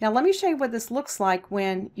 Now let me show you what this looks like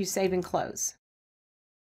when you save and close.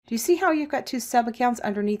 Do you see how you've got two sub-accounts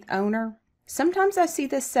underneath owner? Sometimes I see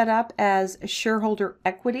this set up as shareholder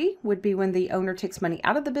equity, would be when the owner takes money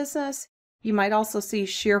out of the business. You might also see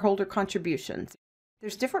shareholder contributions.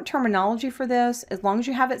 There's different terminology for this. As long as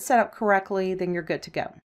you have it set up correctly, then you're good to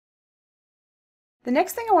go. The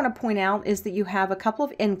next thing I want to point out is that you have a couple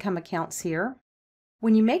of income accounts here.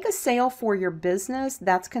 When you make a sale for your business,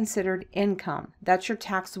 that's considered income. That's your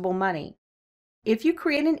taxable money. If you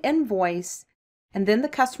create an invoice and then the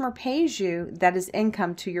customer pays you, that is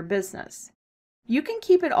income to your business. You can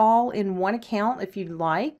keep it all in one account if you'd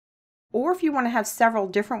like, or if you want to have several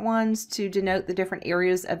different ones to denote the different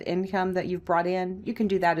areas of income that you've brought in, you can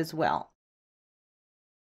do that as well.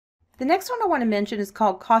 The next one I want to mention is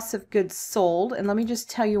called cost of goods sold, and let me just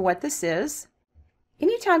tell you what this is.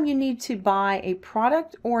 Anytime you need to buy a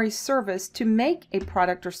product or a service to make a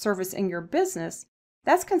product or service in your business,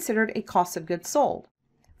 that's considered a cost of goods sold.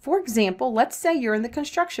 For example, let's say you're in the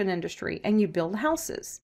construction industry and you build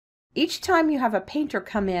houses. Each time you have a painter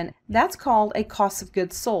come in, that's called a cost of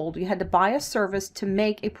goods sold. You had to buy a service to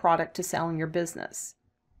make a product to sell in your business.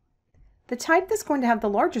 The type that's going to have the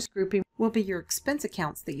largest grouping will be your expense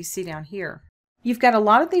accounts that you see down here. You've got a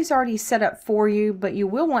lot of these already set up for you, but you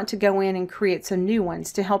will want to go in and create some new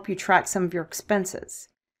ones to help you track some of your expenses.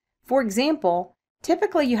 For example,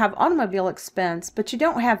 typically you have automobile expense, but you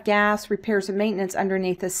don't have gas, repairs, and maintenance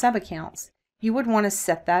underneath the sub-accounts. You would want to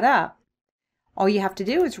set that up. All you have to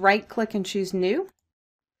do is right-click and choose New.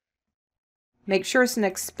 Make sure it's an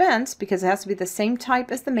expense because it has to be the same type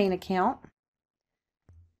as the main account.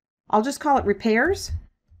 I'll just call it Repairs.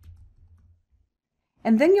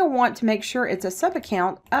 And then you'll want to make sure it's a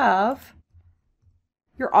sub-account of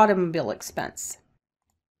your automobile expense.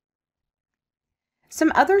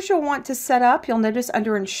 Some others you'll want to set up, you'll notice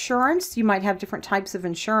under insurance, you might have different types of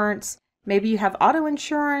insurance. Maybe you have auto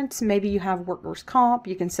insurance, maybe you have workers' comp.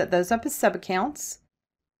 You can set those up as sub-accounts.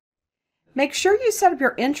 Make sure you set up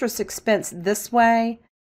your interest expense this way.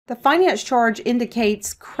 The finance charge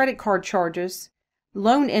indicates credit card charges.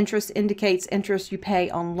 Loan interest indicates interest you pay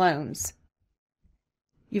on loans.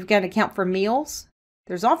 You've got an account for meals.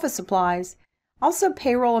 There's office supplies. Also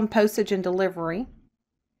payroll and postage and delivery.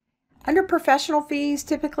 Under professional fees,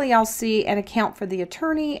 typically I'll see an account for the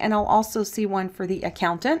attorney and I'll also see one for the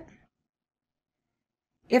accountant.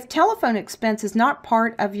 If telephone expense is not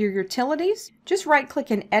part of your utilities, just right-click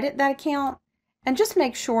and edit that account and just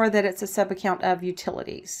make sure that it's a sub-account of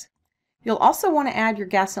utilities. You'll also want to add your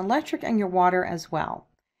gas and electric and your water as well.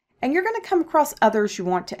 And you're going to come across others you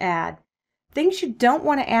want to add. Things you don't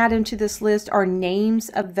want to add into this list are names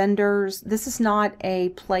of vendors. This is not a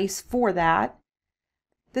place for that.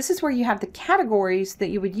 This is where you have the categories that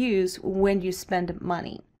you would use when you spend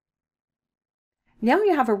money. Now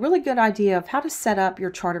you have a really good idea of how to set up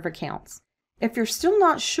your chart of accounts. If you're still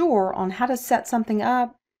not sure on how to set something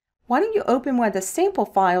up, why don't you open one of the sample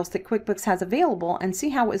files that QuickBooks has available and see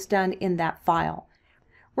how it's done in that file.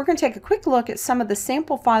 We're going to take a quick look at some of the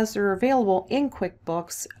sample files that are available in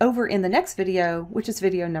QuickBooks over in the next video, which is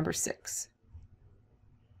video number 6.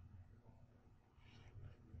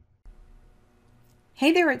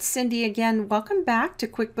 Hey there, it's Cindy again. Welcome back to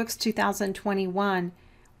QuickBooks 2021.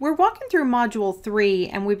 We're walking through Module 3,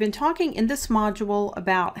 and we've been talking in this module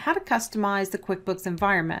about how to customize the QuickBooks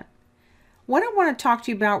environment. What I want to talk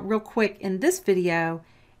to you about real quick in this video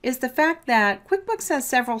is the fact that QuickBooks has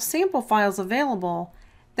several sample files available.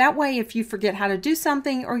 That way, if you forget how to do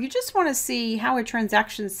something or you just want to see how a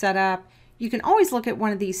transaction is set up, you can always look at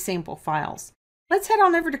one of these sample files. Let's head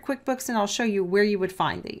on over to QuickBooks and I'll show you where you would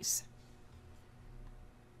find these.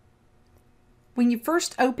 When you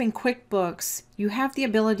first open QuickBooks, you have the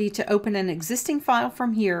ability to open an existing file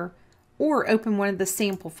from here or open one of the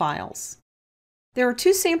sample files. There are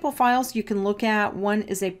two sample files you can look at. One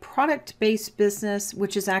is a product-based business,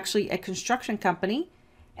 which is actually a construction company,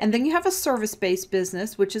 and then you have a service-based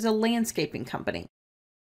business, which is a landscaping company.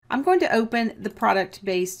 I'm going to open the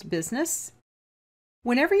product-based business.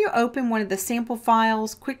 Whenever you open one of the sample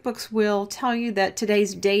files, QuickBooks will tell you that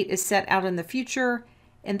today's date is set out in the future.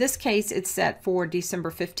 In this case, it's set for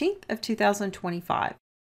December 15th of 2025.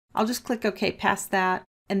 I'll just click OK past that,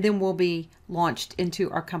 and then we'll be launched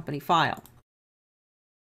into our company file.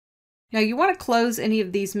 Now you want to close any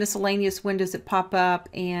of these miscellaneous windows that pop up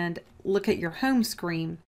and look at your home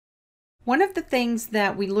screen. One of the things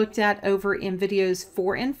that we looked at over in videos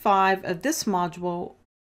 4 and 5 of this module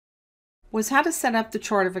was how to set up the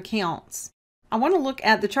chart of accounts. I want to look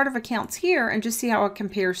at the chart of accounts here and just see how it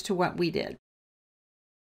compares to what we did.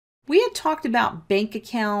 We had talked about bank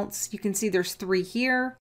accounts. You can see there's 3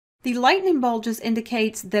 here. The lightning bolt just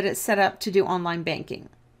indicates that it's set up to do online banking.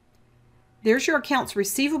 There's your accounts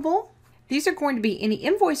receivable. These are going to be any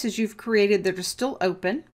invoices you've created that are still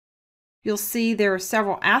open. You'll see there are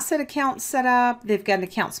several asset accounts set up. They've got an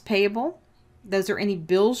accounts payable. Those are any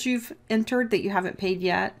bills you've entered that you haven't paid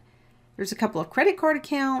yet. There's a couple of credit card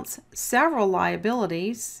accounts, several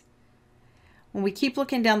liabilities. When we keep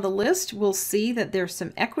looking down the list, we'll see that there's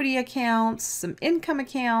some equity accounts, some income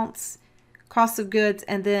accounts, cost of goods,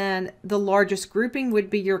 and then the largest grouping would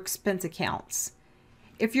be your expense accounts.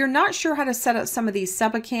 If you're not sure how to set up some of these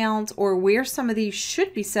sub-accounts or where some of these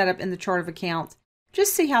should be set up in the chart of accounts,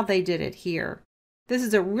 just see how they did it here. This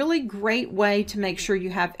is a really great way to make sure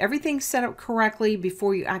you have everything set up correctly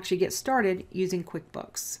before you actually get started using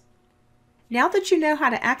QuickBooks. Now that you know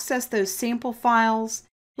how to access those sample files,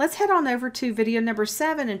 let's head on over to video number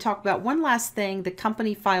 7 and talk about one last thing, the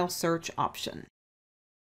company file search option.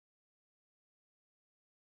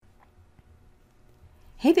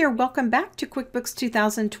 Hey there, welcome back to QuickBooks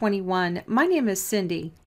 2021. My name is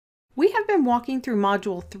Cindy. We have been walking through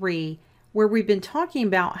Module 3, where we've been talking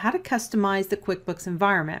about how to customize the QuickBooks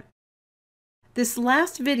environment. This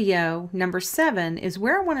last video, number 7, is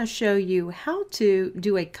where I want to show you how to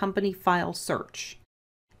do a company file search.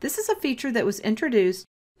 This is a feature that was introduced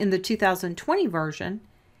in the 2020 version,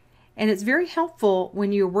 and it's very helpful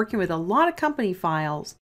when you're working with a lot of company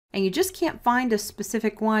files and you just can't find a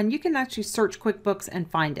specific one. You can actually search QuickBooks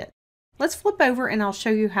and find it. Let's flip over and I'll show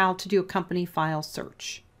you how to do a company file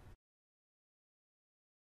search.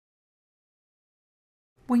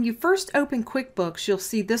 When you first open QuickBooks, you'll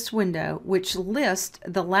see this window which lists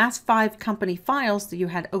the last 5 company files that you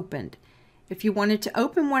had opened. If you wanted to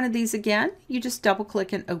open one of these again, you just double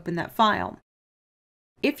click and open that file.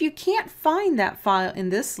 If you can't find that file in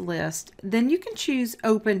this list, then you can choose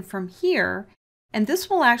Open from here, and this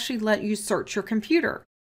will actually let you search your computer.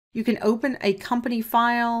 You can open a company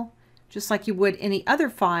file just like you would any other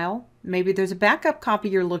file. Maybe there's a backup copy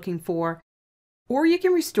you're looking for, or you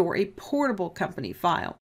can restore a portable company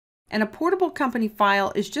file. And a portable company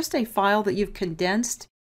file is just a file that you've condensed.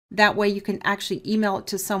 That way you can actually email it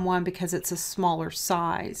to someone because it's a smaller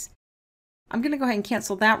size. I'm going to go ahead and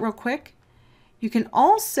cancel that real quick. You can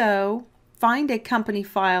also find a company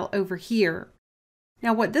file over here.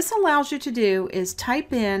 Now what this allows you to do is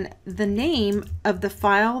type in the name of the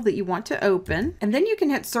file that you want to open, and then you can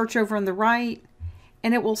hit search over on the right,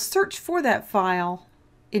 and it will search for that file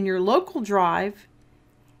in your local drive,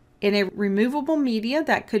 in a removable media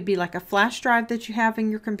that could be like a flash drive that you have in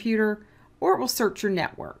your computer, or it will search your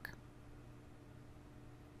network.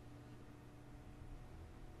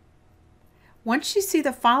 Once you see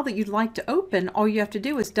the file that you'd like to open, all you have to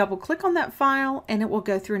do is double click on that file and it will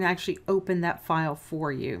go through and actually open that file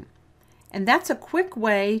for you. And that's a quick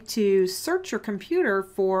way to search your computer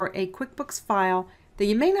for a QuickBooks file that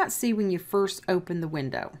you may not see when you first open the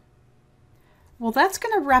window. Well, that's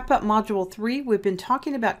going to wrap up Module 3. We've been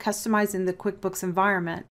talking about customizing the QuickBooks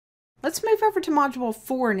environment. Let's move over to Module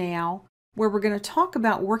 4 now, where we're going to talk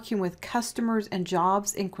about working with customers and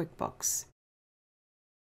jobs in QuickBooks.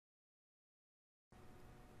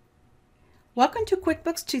 Welcome to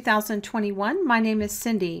QuickBooks 2021. My name is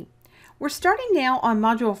Cindy. We're starting now on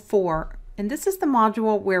Module 4, and this is the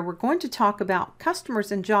module where we're going to talk about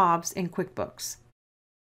customers and jobs in QuickBooks.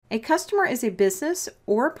 A customer is a business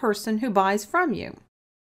or a person who buys from you.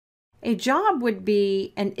 A job would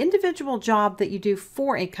be an individual job that you do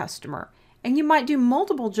for a customer, and you might do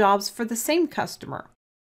multiple jobs for the same customer.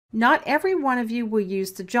 Not every one of you will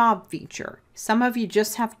use the job feature. Some of you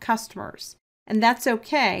just have customers. And that's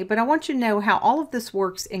okay, but I want you to know how all of this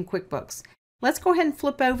works in QuickBooks. Let's go ahead and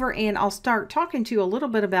flip over and I'll start talking to you a little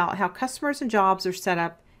bit about how customers and jobs are set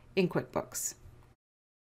up in QuickBooks.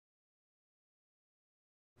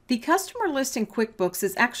 The customer list in QuickBooks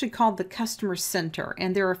is actually called the Customer Center,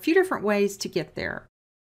 and there are a few different ways to get there.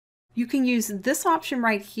 You can use this option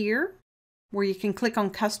right here, where you can click on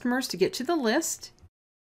Customers to get to the list.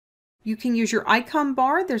 You can use your icon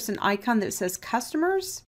bar. There's an icon that says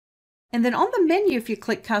Customers. And then on the menu, if you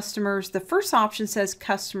click Customers, the first option says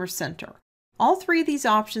Customer Center. All 3 of these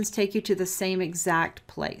options take you to the same exact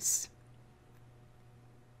place.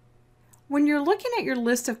 When you're looking at your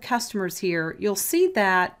list of customers here, you'll see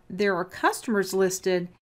that there are customers listed,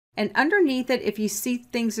 and underneath it, if you see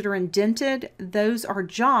things that are indented, those are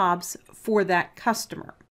jobs for that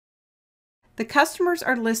customer. The customers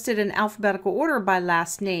are listed in alphabetical order by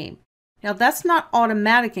last name. Now that's not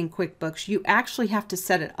automatic in QuickBooks. You actually have to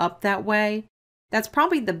set it up that way. That's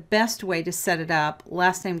probably the best way to set it up,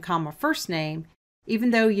 last name, comma, first name,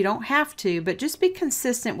 even though you don't have to, but just be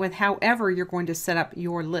consistent with however you're going to set up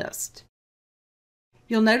your list.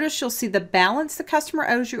 You'll notice you'll see the balance the customer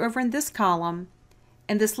owes you over in this column,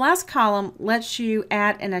 And this last column lets you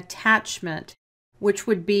add an attachment, which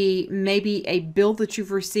would be maybe a bill that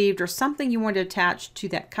you've received or something you want to attach to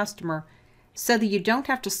that customer so that you don't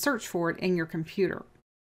have to search for it in your computer.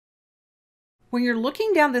 When you're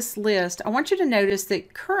looking down this list, I want you to notice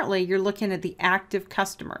that currently you're looking at the active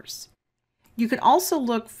customers. You can also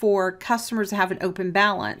look for customers that have an open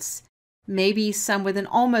balance, maybe some with an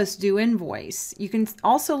almost due invoice. You can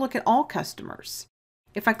also look at all customers.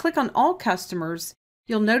 If I click on all customers,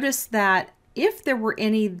 you'll notice that if there were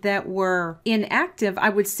any that were inactive, I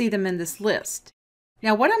would see them in this list.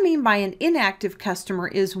 Now, what I mean by an inactive customer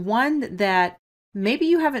is one that maybe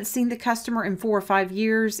you haven't seen the customer in 4 or 5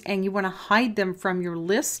 years and you want to hide them from your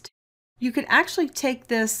list. You could actually take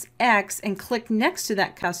this X and click next to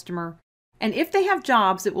that customer. And if they have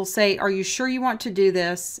jobs, it will say, "Are you sure you want to do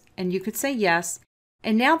this?" And you could say yes.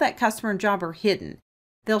 And now that customer and job are hidden.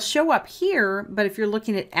 They'll show up here, but if you're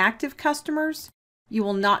looking at active customers, you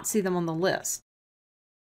will not see them on the list.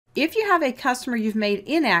 If you have a customer you've made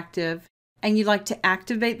inactive and you'd like to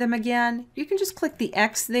activate them again, you can just click the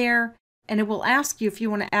X there and it will ask you if you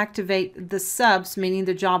want to activate the subs, meaning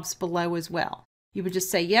the jobs below as well. You would just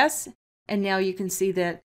say yes, and now you can see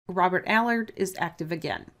that Robert Allard is active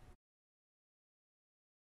again.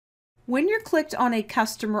 When you're clicked on a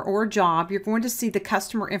customer or job, you're going to see the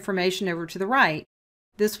customer information over to the right.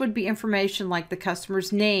 This would be information like the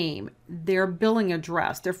customer's name, their billing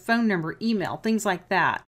address, their phone number, email, things like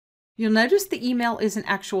that. You'll notice the email is an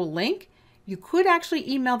actual link. You could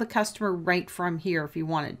actually email the customer right from here if you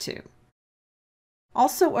wanted to.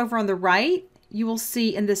 Also over on the right, you will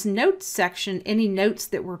see in this notes section any notes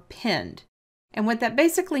that were pinned. And what that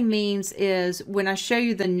basically means is when I show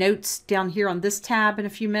you the notes down here on this tab in a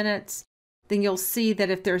few minutes, then you'll see that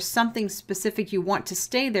if there's something specific you want to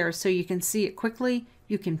stay there so you can see it quickly,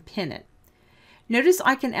 you can pin it. Notice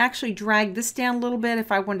I can actually drag this down a little bit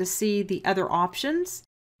if I want to see the other options.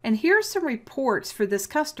 And here are some reports for this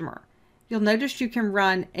customer. You'll notice you can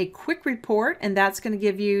run a quick report, and that's going to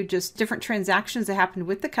give you just different transactions that happened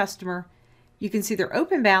with the customer. You can see their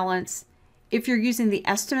open balance. If you're using the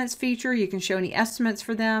estimates feature, you can show any estimates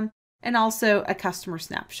for them, and also a customer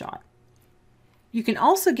snapshot. You can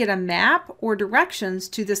also get a map or directions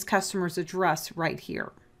to this customer's address right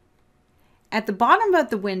here. At the bottom of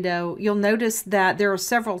the window, you'll notice that there are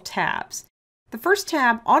several tabs. The first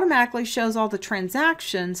tab automatically shows all the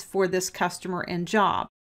transactions for this customer and job.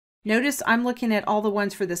 Notice I'm looking at all the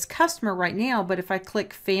ones for this customer right now, but if I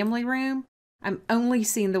click Family Room, I'm only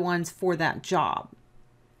seeing the ones for that job.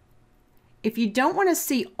 If you don't want to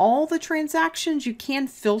see all the transactions, you can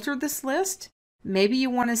filter this list. Maybe you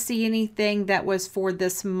want to see anything that was for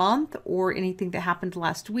this month or anything that happened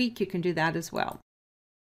last week. You can do that as well.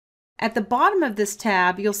 At the bottom of this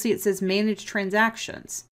tab, you'll see it says Manage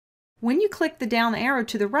Transactions. When you click the down arrow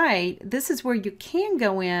to the right, this is where you can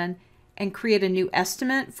go in and create a new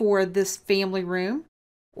estimate for this family room,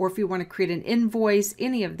 or if you want to create an invoice,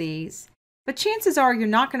 any of these. But chances are you're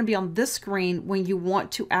not going to be on this screen when you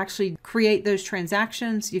want to actually create those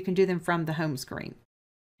transactions. You can do them from the home screen.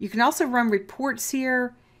 You can also run reports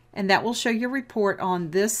here, and that will show your report on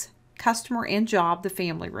this customer and job, the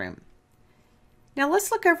family room. Now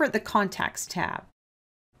let's look over at the Contacts tab.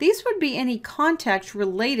 These would be any contacts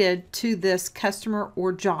related to this customer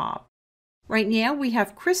or job. Right now we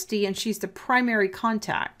have Christy, and she's the primary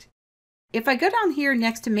contact. If I go down here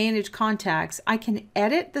next to Manage Contacts, I can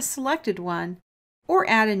edit the selected one or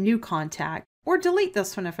add a new contact or delete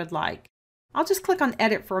this one if I'd like. I'll just click on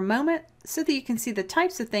Edit for a moment so that you can see the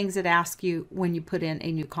types of things it asks you when you put in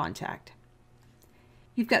a new contact.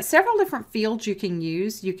 You've got several different fields you can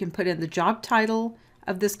use. You can put in the job title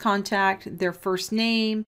of this contact, their first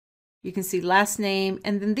name, you can see last name,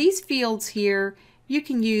 and then these fields here you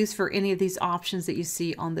can use for any of these options that you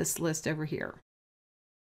see on this list over here.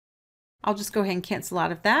 I'll just go ahead and cancel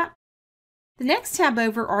out of that. The next tab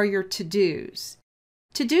over are your to-dos.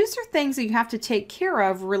 To-dos are things that you have to take care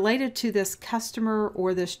of related to this customer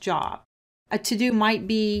or this job. A to-do might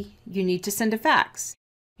be you need to send a fax,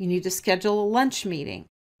 you need to schedule a lunch meeting,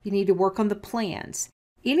 you need to work on the plans.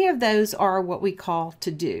 Any of those are what we call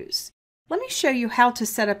to-dos. Let me show you how to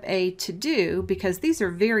set up a to-do because these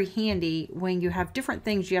are very handy when you have different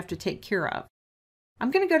things you have to take care of.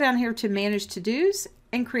 I'm going to go down here to Manage To-Dos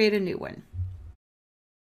and create a new one.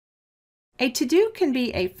 A to-do can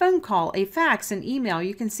be a phone call, a fax, an email.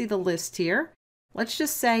 You can see the list here. Let's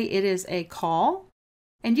just say it is a call,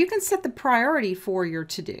 and you can set the priority for your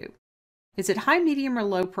to-do. Is it high, medium, or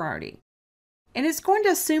low priority? And it's going to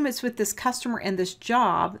assume it's with this customer and this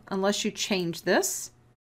job unless you change this.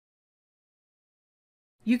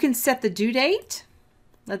 You can set the due date,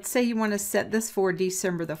 Let's say you want to set this for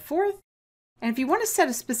December the 4th. And if you want to set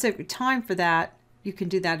a specific time for that, you can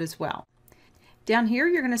do that as well. Down here,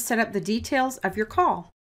 you're going to set up the details of your call.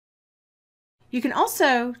 You can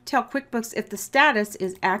also tell QuickBooks if the status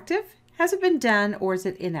is active, has it been done, or is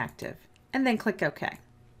it inactive, and then click OK.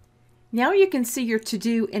 Now you can see your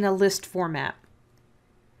to-do in a list format.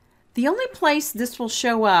 The only place this will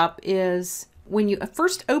show up is when you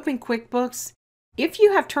first open QuickBooks. If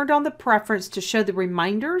you have turned on the preference to show the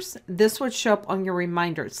reminders, this would show up on your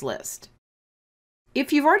reminders list.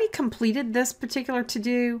 If you've already completed this particular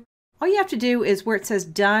to-do, all you have to do is where it says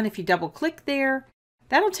done, if you double click there,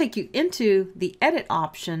 that'll take you into the edit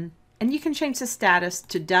option and you can change the status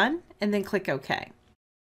to done and then click OK.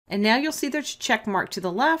 And now you'll see there's a check mark to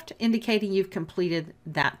the left indicating you've completed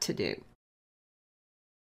that to-do.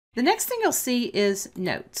 The next thing you'll see is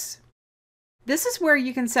notes. This is where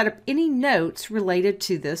you can set up any notes related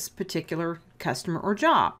to this particular customer or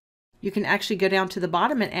job. You can actually go down to the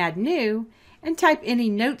bottom and add new and type any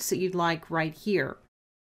notes that you'd like right here.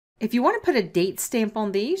 If you want to put a date stamp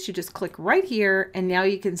on these, you just click right here and now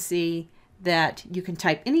you can see that you can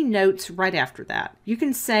type any notes right after that. You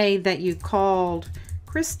can say that you called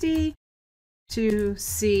Christy to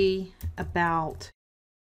see about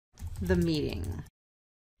the meeting.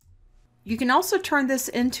 You can also turn this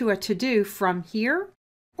into a to-do from here,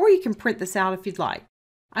 or you can print this out if you'd like.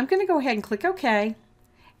 I'm going to go ahead and click OK,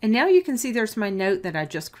 and now you can see there's my note that I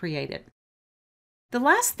just created. The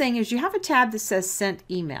last thing is you have a tab that says Sent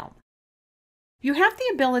Email. You have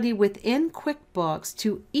the ability within QuickBooks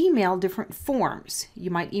to email different forms.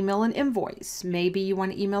 You might email an invoice. Maybe you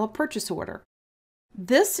want to email a purchase order.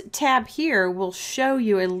 This tab here will show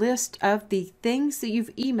you a list of the things that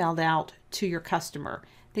you've emailed out to your customer.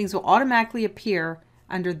 Things will automatically appear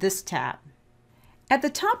under this tab. At the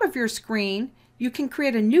top of your screen, you can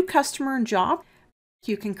create a new customer and job.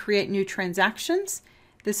 You can create new transactions.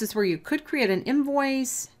 This is where you could create an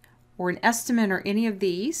invoice or an estimate or any of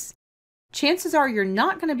these. Chances are you're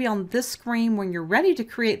not going to be on this screen when you're ready to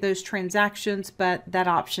create those transactions, but that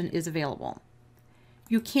option is available.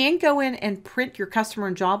 You can go in and print your customer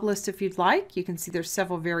and job list if you'd like. You can see there's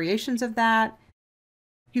several variations of that.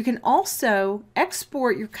 You can also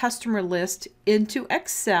export your customer list into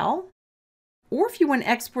Excel, or if you want to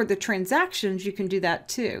export the transactions, you can do that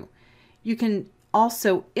too. You can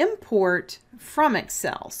also import from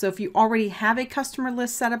Excel. So if you already have a customer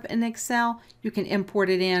list set up in Excel, you can import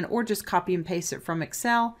it in or just copy and paste it from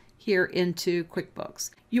Excel here into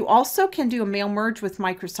QuickBooks. You also can do a mail merge with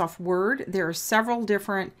Microsoft Word. There are several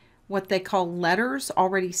different what they call letters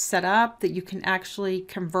already set up that you can actually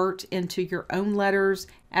convert into your own letters,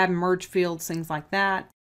 add merge fields, things like that.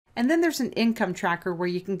 And then there's an income tracker where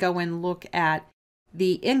you can go and look at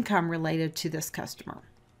the income related to this customer.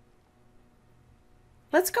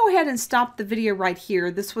 Let's go ahead and stop the video right here.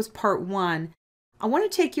 This was part 1. I want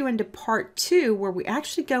to take you into part 2 where we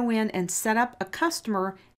actually go in and set up a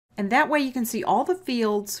customer, and that way you can see all the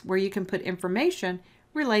fields where you can put information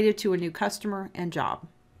related to a new customer and job.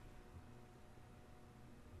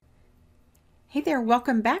 Hey there,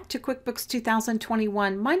 welcome back to QuickBooks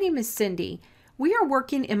 2021. My name is Cindy. We are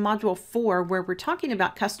working in Module 4 where we're talking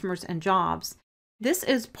about customers and jobs. This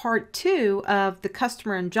is part 2 of the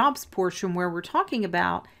customer and jobs portion where we're talking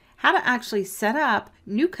about how to actually set up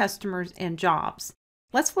new customers and jobs.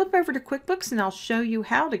 Let's flip over to QuickBooks and I'll show you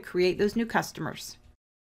how to create those new customers.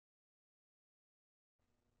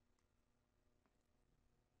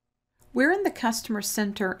 We're in the Customer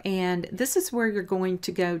Center, and this is where you're going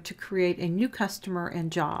to go to create a new customer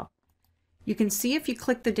and job. You can see if you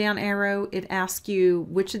click the down arrow, it asks you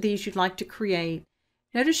which of these you'd like to create.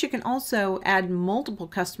 Notice you can also add multiple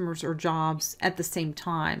customers or jobs at the same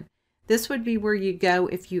time. This would be where you go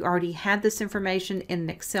if you already had this information in an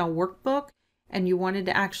Excel workbook and you wanted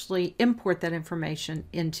to actually import that information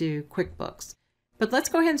into QuickBooks. But let's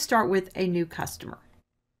go ahead and start with a new customer.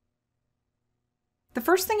 The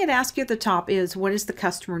first thing it asks you at the top is, what is the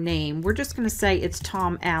customer name? We're just going to say it's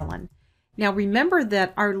Tom Allen. Now remember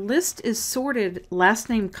that our list is sorted last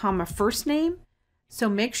name, comma, first name. So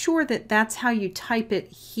make sure that that's how you type it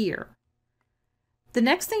here. The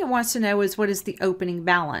next thing it wants to know is, what is the opening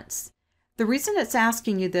balance? The reason it's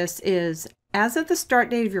asking you this is, as of the start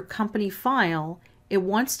date of your company file, it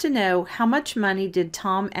wants to know how much money did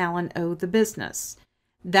Tom Allen owe the business.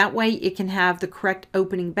 That way it can have the correct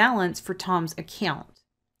opening balance for Tom's account.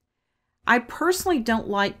 I personally don't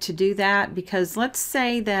like to do that because let's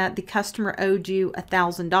say that the customer owed you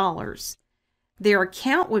 $1,000. Their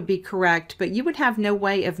account would be correct, but you would have no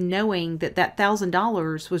way of knowing that that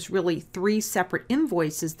 $1,000 was really 3 separate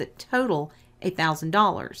invoices that total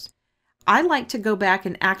 $1,000. I like to go back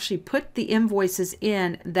and actually put the invoices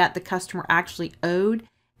in that the customer actually owed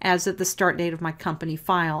as of the start date of my company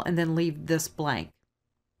file, and then leave this blank.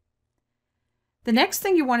 The next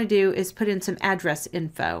thing you want to do is put in some address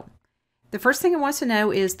info. The first thing it wants to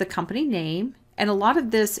know is the company name, and a lot of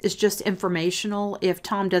this is just informational. If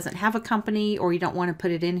Tom doesn't have a company or you don't want to put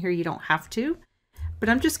it in here, you don't have to. But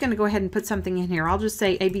I'm just going to go ahead and put something in here. I'll just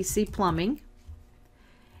say ABC Plumbing.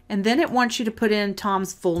 And then it wants you to put in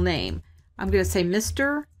Tom's full name. I'm going to say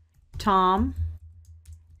Mr. Tom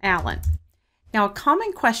Allen. Now, a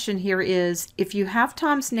common question here is, if you have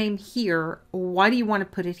Tom's name here, why do you want to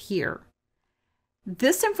put it here?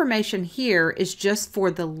 This information here is just for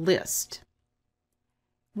the list.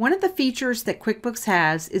 One of the features that QuickBooks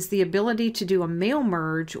has is the ability to do a mail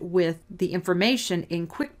merge with the information in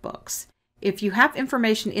QuickBooks. If you have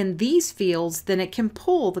information in these fields, then it can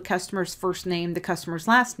pull the customer's first name, the customer's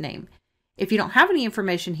last name. If you don't have any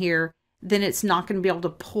information here, then it's not going to be able to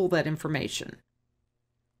pull that information.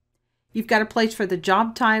 You've got a place for the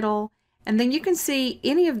job title, and then you can see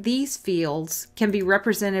any of these fields can be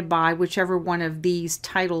represented by whichever one of these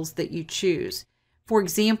titles that you choose. For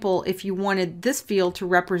example, if you wanted this field to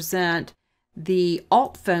represent the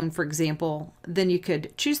alt phone, for example, then you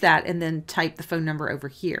could choose that and then type the phone number over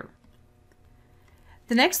here.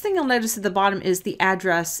 The next thing you'll notice at the bottom is the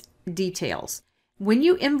address details. When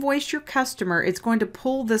you invoice your customer, it's going to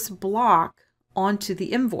pull this block onto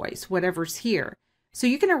the invoice, whatever's here. So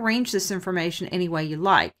you can arrange this information any way you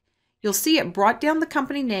like. You'll see it brought down the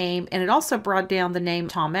company name, and it also brought down the name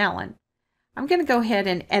Tom Allen. I'm going to go ahead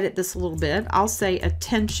and edit this a little bit. I'll say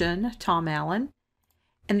attention Tom Allen.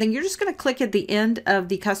 And then you're just going to click at the end of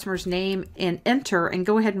the customer's name and enter, and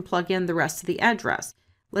go ahead and plug in the rest of the address.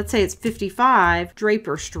 Let's say it's 55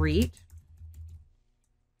 Draper Street.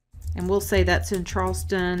 And we'll say that's in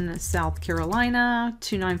Charleston, South Carolina,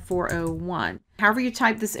 29401. However you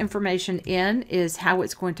type this information in is how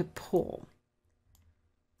it's going to pull.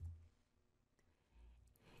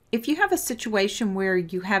 If you have a situation where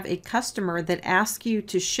you have a customer that asks you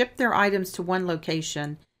to ship their items to one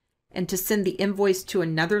location and to send the invoice to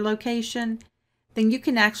another location, then you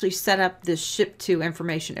can actually set up this ship to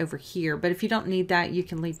information over here. But if you don't need that, you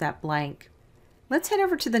can leave that blank. Let's head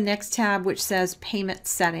over to the next tab, which says Payment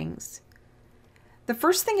Settings. The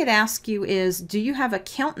first thing it asks you is, do you have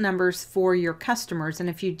account numbers for your customers? And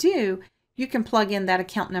if you do, you can plug in that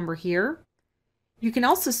account number here. You can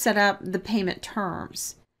also set up the payment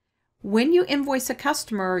terms. When you invoice a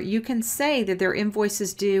customer, you can say that their invoice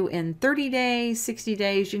is due in 30 days, 60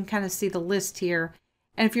 days. You can kind of see the list here.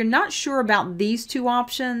 And if you're not sure about these two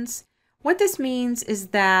options, what this means is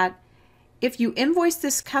that if you invoice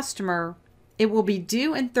this customer, it will be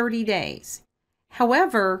due in 30 days.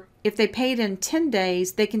 However, if they paid in 10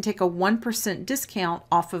 days, they can take a 1% discount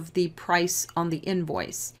off of the price on the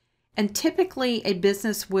invoice. And typically, a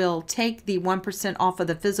business will take the 1% off of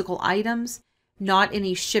the physical items, not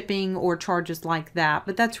any shipping or charges like that,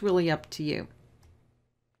 but that's really up to you.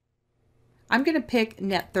 I'm going to pick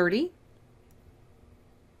net 30.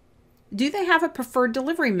 Do they have a preferred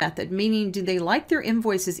delivery method? Meaning, do they like their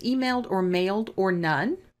invoices emailed or mailed or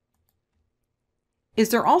none? Is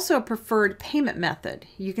there also a preferred payment method?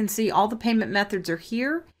 You can see all the payment methods are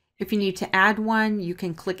here. If you need to add one, you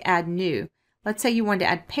can click Add New. Let's say you want to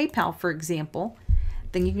add PayPal, for example.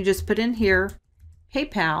 Then you can just put in here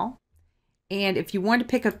PayPal. And if you want to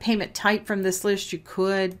pick a payment type from this list, you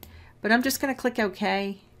could. But I'm just going to click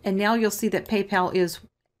OK. And now you'll see that PayPal is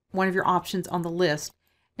one of your options on the list.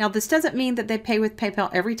 Now, this doesn't mean that they pay with PayPal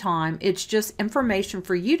every time. It's just information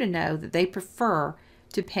for you to know that they prefer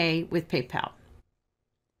to pay with PayPal.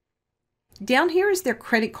 Down here is their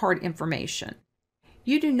credit card information.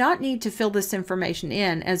 You do not need to fill this information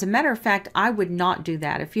in. As a matter of fact, I would not do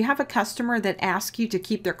that. If you have a customer that asks you to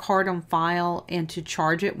keep their card on file and to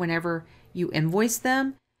charge it whenever you invoice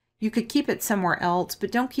them, you could keep it somewhere else,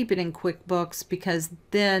 but don't keep it in QuickBooks because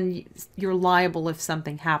then you're liable if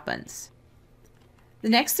something happens. The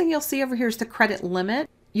next thing you'll see over here is the credit limit.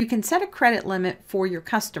 You can set a credit limit for your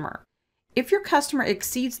customer. If your customer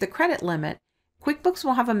exceeds the credit limit, QuickBooks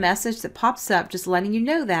will have a message that pops up just letting you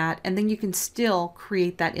know that, and then you can still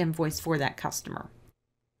create that invoice for that customer.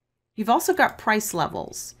 You've also got price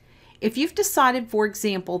levels. If you've decided, for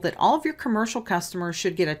example, that all of your commercial customers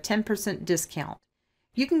should get a 10% discount,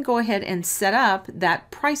 you can go ahead and set up that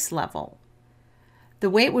price level. The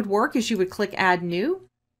way it would work is you would click Add New,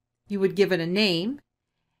 you would give it a name,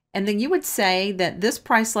 and then you would say that this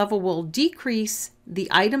price level will decrease the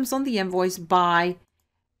items on the invoice by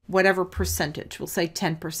whatever percentage. We'll say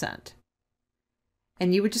 10%.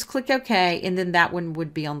 And you would just click OK, and then that one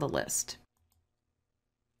would be on the list.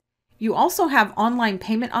 You also have online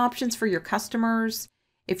payment options for your customers.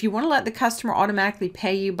 If you want to let the customer automatically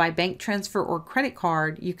pay you by bank transfer or credit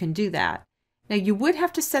card, you can do that. Now, you would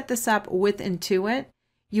have to set this up with Intuit.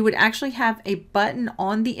 You would actually have a button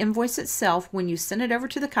on the invoice itself when you send it over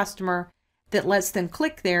to the customer that lets them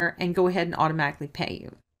click there and go ahead and automatically pay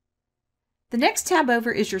you. The next tab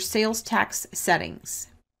over is your sales tax settings.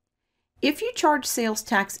 If you charge sales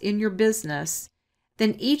tax in your business,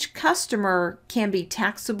 then each customer can be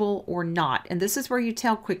taxable or not. And this is where you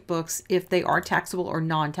tell QuickBooks if they are taxable or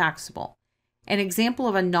non-taxable. An example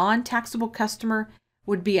of a non-taxable customer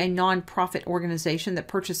would be a non-profit organization that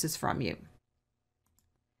purchases from you.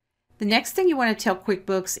 The next thing you want to tell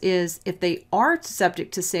QuickBooks is if they are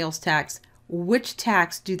subject to sales tax, which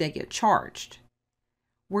tax do they get charged?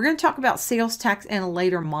 We're going to talk about sales tax in a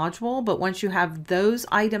later module, but once you have those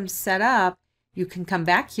items set up, you can come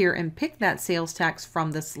back here and pick that sales tax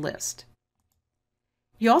from this list.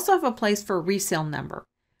 You also have a place for a resale number.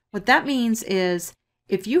 What that means is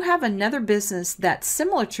if you have another business that's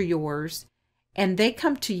similar to yours and they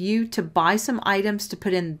come to you to buy some items to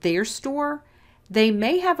put in their store, they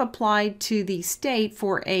may have applied to the state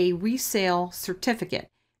for a resale certificate,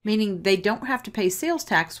 meaning they don't have to pay sales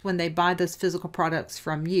tax when they buy those physical products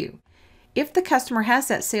from you. If the customer has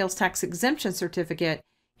that sales tax exemption certificate,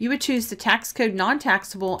 you would choose the tax code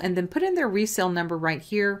non-taxable and then put in their resale number right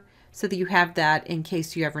here so that you have that in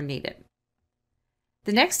case you ever need it.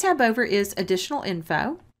 The next tab over is additional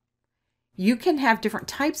info. You can have different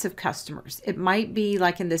types of customers. It might be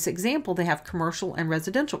like in this example, they have commercial and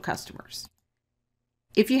residential customers.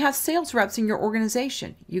 If you have sales reps in your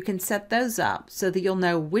organization, you can set those up so that you'll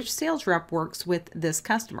know which sales rep works with this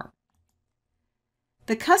customer.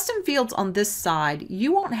 The custom fields on this side,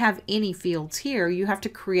 you won't have any fields here. You have to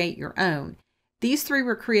create your own. These three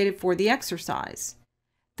were created for the exercise.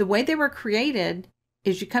 The way they were created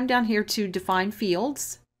is you come down here to define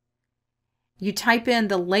fields. You type in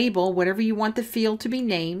the label, whatever you want the field to be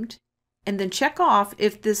named, and then check off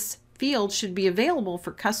if this field should be available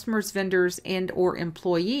for customers, vendors, and or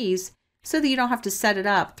employees so that you don't have to set it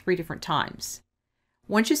up 3 different times.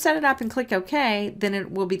 Once you set it up and click OK, then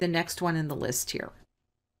it will be the next one in the list here.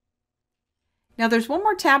 Now there's one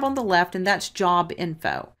more tab on the left, and that's job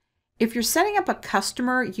info. If you're setting up a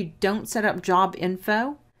customer, you don't set up job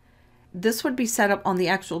info. This would be set up on the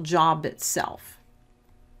actual job itself.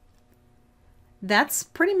 That's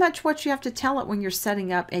pretty much what you have to tell it when you're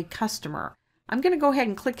setting up a customer. I'm going to go ahead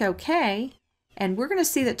and click OK, and we're going to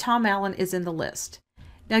see that Tom Allen is in the list.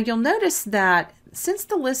 Now you'll notice that since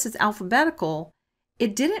the list is alphabetical,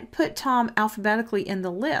 it didn't put Tom alphabetically in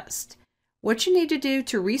the list. What you need to do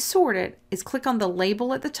to resort it is click on the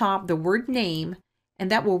label at the top, the word name, and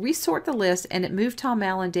that will resort the list and it moved Tom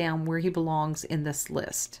Allen down where he belongs in this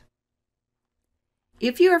list.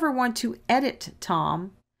 If you ever want to edit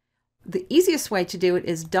Tom, the easiest way to do it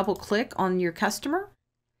is double click on your customer,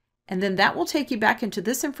 and then that will take you back into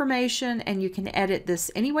this information and you can edit this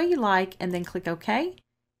any way you like and then click OK,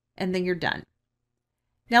 and then you're done.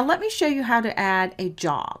 Now let me show you how to add a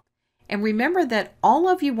job. And remember that all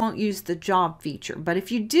of you won't use the job feature, but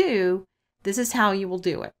if you do, this is how you will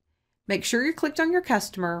do it. Make sure you're clicked on your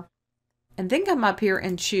customer and then come up here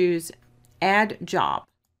and choose Add Job.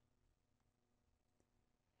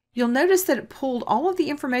 You'll notice that it pulled all of the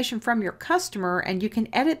information from your customer and you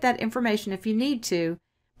can edit that information if you need to,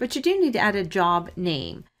 but you do need to add a job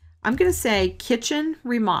name. I'm going to say Kitchen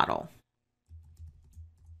Remodel.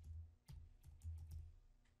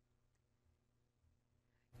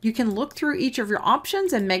 You can look through each of your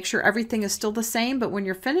options and make sure everything is still the same, but when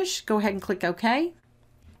you're finished, go ahead and click OK.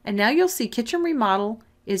 And now you'll see Kitchen Remodel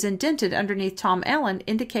is indented underneath Tom Allen,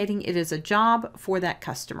 indicating it is a job for that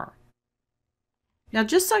customer. Now,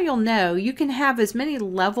 just so you'll know, you can have as many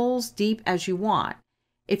levels deep as you want.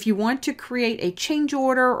 If you want to create a change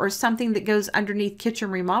order or something that goes underneath Kitchen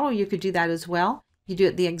Remodel, you could do that as well. You do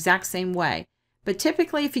it the exact same way. But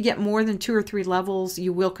typically, if you get more than 2 or 3 levels,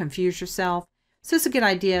 you will confuse yourself. So it's a good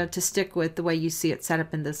idea to stick with the way you see it set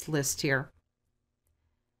up in this list here.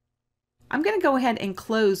 I'm going to go ahead and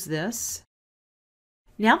close this.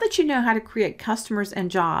 Now that you know how to create customers and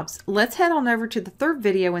jobs, let's head on over to the 3rd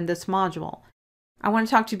video in this module. I want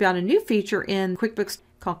to talk to you about a new feature in QuickBooks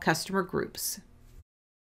called Customer Groups.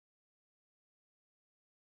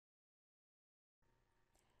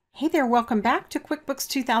 Hey there, welcome back to QuickBooks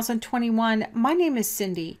 2021. My name is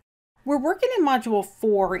Cindy. We're working in Module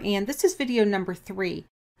 4, and this is video number 3.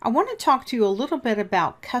 I want to talk to you a little bit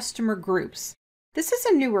about customer groups. This is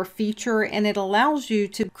a newer feature, and it allows you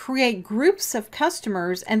to create groups of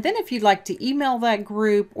customers, and then if you'd like to email that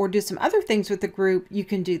group or do some other things with the group, you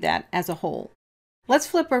can do that as a whole. Let's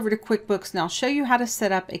flip over to QuickBooks and I'll show you how to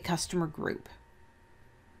set up a customer group.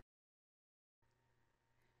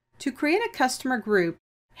 To create a customer group,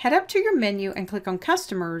 head up to your menu and click on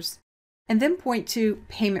Customers, and then point to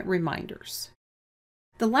Payment Reminders.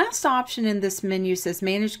 The last option in this menu says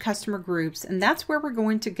Manage Customer Groups, and that's where we're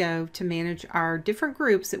going to go to manage our different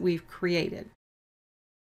groups that we've created.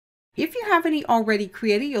 If you have any already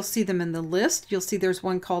created, you'll see them in the list. You'll see there's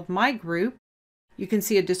one called My Group. You can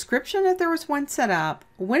see a description if there was one set up,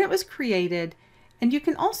 when it was created, and you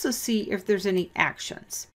can also see if there's any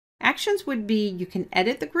actions. Actions would be you can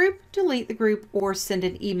edit the group, delete the group, or send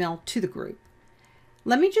an email to the group.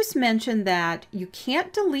 Let me just mention that you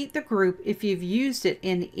can't delete the group if you've used it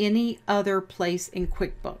in any other place in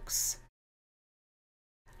QuickBooks.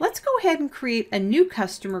 Let's go ahead and create a new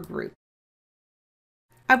customer group.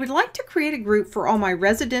 I would like to create a group for all my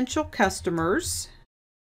residential customers.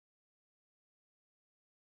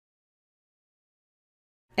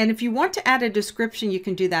 And if you want to add a description, you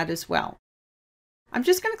can do that as well. I'm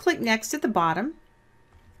just going to click Next at the bottom.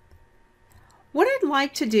 What I'd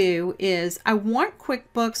like to do is I want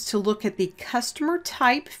QuickBooks to look at the customer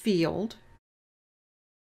type field,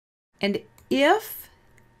 and if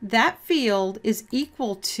that field is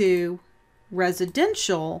equal to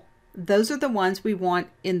residential, those are the ones we want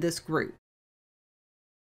in this group.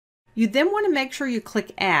 You then want to make sure you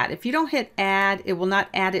click Add. If you don't hit Add, it will not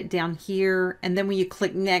add it down here, and then when you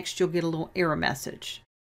click Next, you'll get a little error message.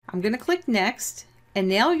 I'm going to click Next, and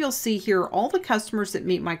now you'll see here all the customers that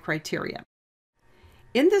meet my criteria.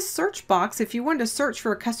 In this search box, if you wanted to search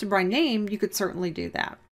for a customer by name, you could certainly do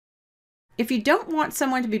that. If you don't want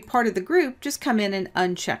someone to be part of the group, just come in and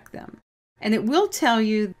uncheck them. And it will tell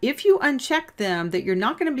you if you uncheck them that you're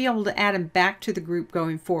not going to be able to add them back to the group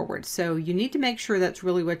going forward. So you need to make sure that's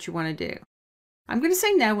really what you want to do. I'm going to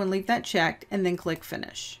say no and leave that checked and then click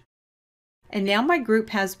Finish. And now my group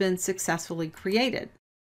has been successfully created.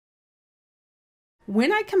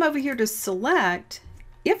 When I come over here to select,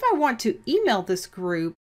 if I want to email this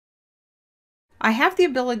group, I have the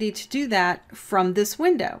ability to do that from this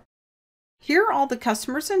window. Here are all the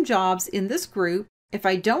customers and jobs in this group. If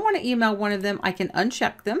I don't want to email one of them, I can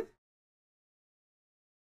uncheck them.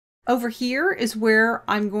 Over here is where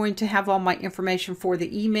I'm going to have all my information for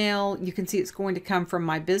the email. You can see it's going to come from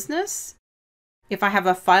my business. If I have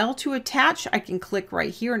a file to attach, I can click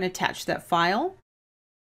right here and attach that file.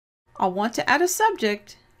 I'll want to add a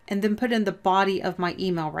subject and then put in the body of my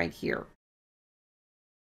email right here.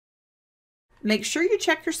 Make sure you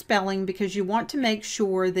check your spelling because you want to make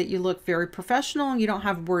sure that you look very professional and you don't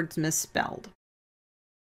have words misspelled.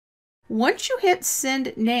 Once you hit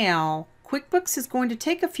Send Now, QuickBooks is going to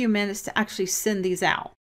take a few minutes to actually send these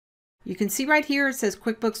out. You can see right here it says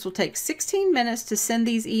QuickBooks will take 16 minutes to send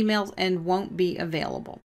these emails and won't be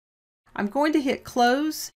available. I'm going to hit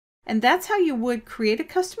Close, and that's how you would create a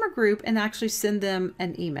customer group and actually send them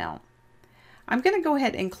an email. I'm going to go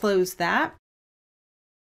ahead and close that.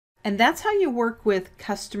 And that's how you work with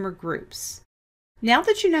customer groups. Now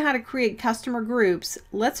that you know how to create customer groups,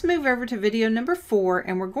 let's move over to video number 4,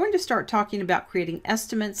 and we're going to start talking about creating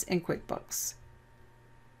estimates in QuickBooks.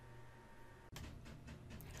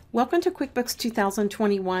 Welcome to QuickBooks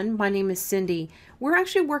 2021. My name is Cindy. We're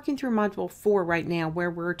actually working through Module 4 right now,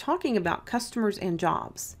 where we're talking about customers and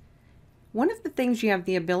jobs. One of the things you have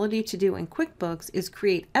the ability to do in QuickBooks is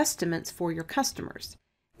create estimates for your customers.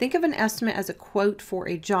 Think of an estimate as a quote for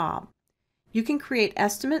a job. You can create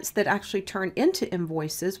estimates that actually turn into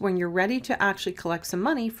invoices when you're ready to actually collect some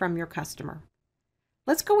money from your customer.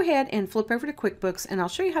 Let's go ahead and flip over to QuickBooks, and I'll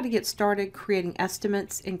show you how to get started creating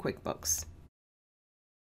estimates in QuickBooks.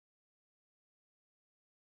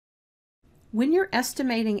 When you're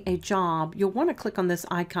estimating a job, you'll want to click on this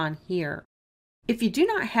icon here. If you do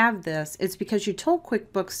not have this, it's because you told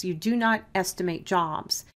QuickBooks you do not estimate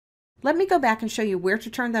jobs. Let me go back and show you where to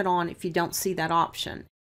turn that on if you don't see that option.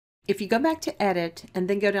 If you go back to Edit and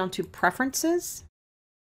then go down to Preferences,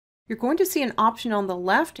 you're going to see an option on the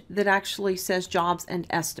left that actually says Jobs and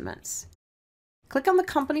Estimates. Click on the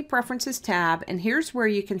Company Preferences tab, and here's where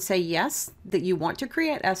you can say yes, that you want to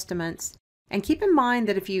create estimates. And keep in mind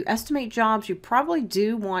that if you estimate jobs, you probably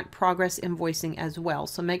do want progress invoicing as well,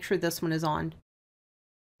 so make sure this one is on.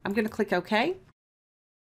 I'm going to click OK.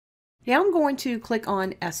 Now I'm going to click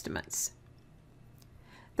on Estimates.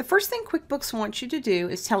 The first thing QuickBooks wants you to do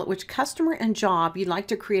is tell it which customer and job you'd like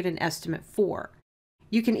to create an estimate for.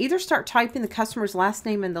 You can either start typing the customer's last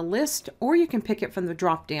name in the list, or you can pick it from the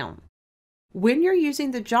drop-down. When you're using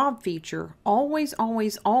the job feature, always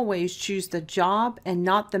choose the job and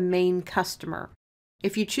not the main customer.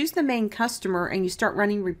 If you choose the main customer and you start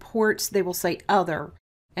running reports, they will say Other.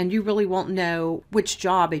 and you really won't know which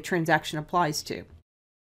job a transaction applies to.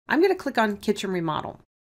 I'm going to click on Kitchen Remodel.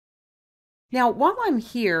 Now, while I'm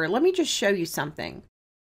here, let me just show you something.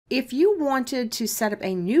 If you wanted to set up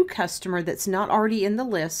a new customer that's not already in the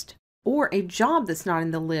list, or a job that's not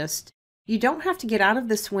in the list, you don't have to get out of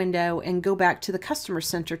this window and go back to the Customer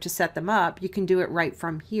Center to set them up. You can do it right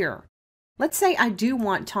from here. Let's say I do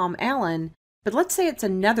want Tom Allen, but let's say it's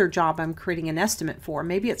another job I'm creating an estimate for.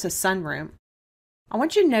 Maybe it's a sunroom. I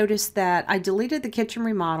want you to notice that I deleted the kitchen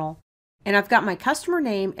remodel, and I've got my customer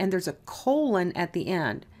name, and there's a colon at the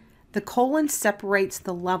end. The colon separates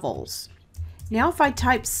the levels. Now if I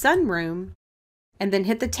type sunroom and then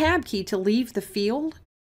hit the tab key to leave the field,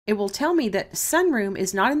 it will tell me that sunroom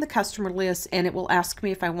is not in the customer list, and it will ask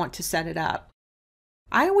me if I want to set it up.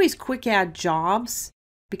 I always quick add jobs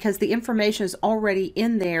because the information is already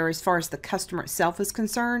in there as far as the customer itself is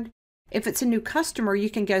concerned. If it's a new customer, you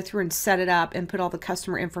can go through and set it up and put all the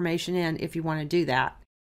customer information in if you want to do that.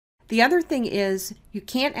 The other thing is you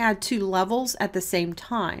can't add two levels at the same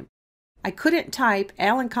time. I couldn't type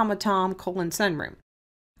Allen, Tom, sunroom.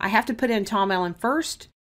 I have to put in Tom Allen first,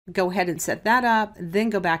 go ahead and set that up, then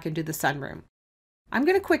go back and do the sunroom. I'm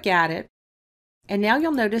going to quick add it. And now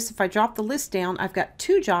you'll notice if I drop the list down, I've got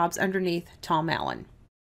two jobs underneath Tom Allen.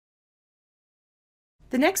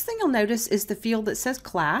 The next thing you'll notice is the field that says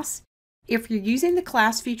class. If you're using the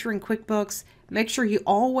class feature in QuickBooks, make sure you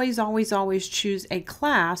always choose a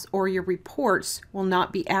class or your reports will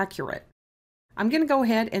not be accurate. I'm going to go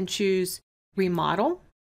ahead and choose remodel.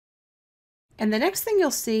 And the next thing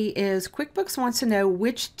you'll see is QuickBooks wants to know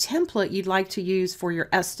which template you'd like to use for your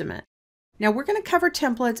estimate. Now we're going to cover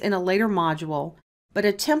templates in a later module, but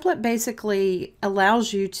a template basically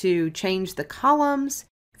allows you to change the columns.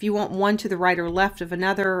 If you want one to the right or left of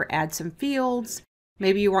another, add some fields.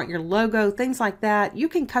 Maybe you want your logo, things like that. You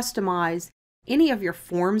can customize any of your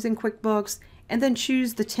forms in QuickBooks and then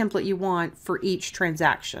choose the template you want for each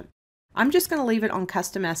transaction. I'm just going to leave it on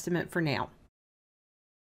custom estimate for now.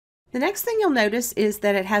 The next thing you'll notice is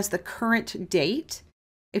that it has the current date.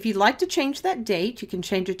 If you'd like to change that date, you can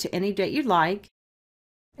change it to any date you'd like.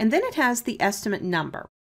 And then it has the estimate number.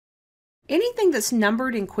 Anything that's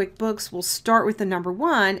numbered in QuickBooks will start with the number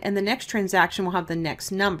 1, and the next transaction will have the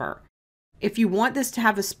next number. If you want this to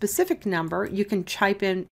have a specific number, you can type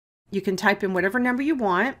in whatever number you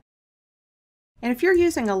want. And if you're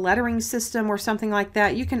using a lettering system or something like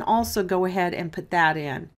that, you can also go ahead and put that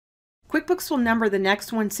in. QuickBooks will number the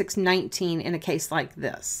next one 619 in a case like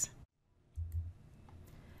this.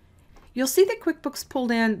 You'll see that QuickBooks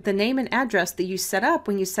pulled in the name and address that you set up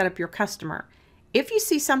when you set up your customer. If you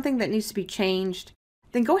see something that needs to be changed,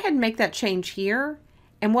 then go ahead and make that change here.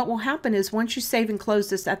 And what will happen is once you save and close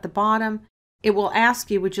this at the bottom, it will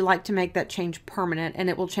ask you, would you like to make that change permanent? And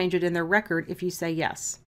it will change it in their record if you say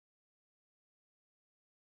yes.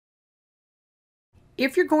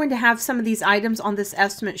 If you're going to have some of these items on this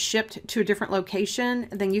estimate shipped to a different location,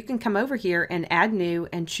 then you can come over here and add new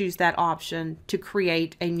and choose that option to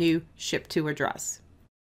create a new ship to address.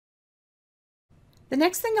 The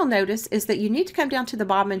next thing you'll notice is that you need to come down to the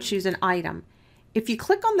bottom and choose an item. If you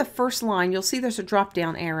click on the first line, you'll see there's a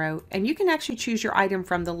drop-down arrow, and you can actually choose your item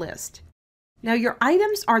from the list. Now, your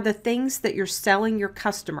items are the things that you're selling your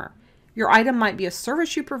customer. Your item might be a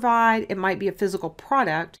service you provide, it might be a physical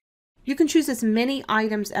product. You can choose as many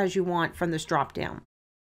items as you want from this drop-down.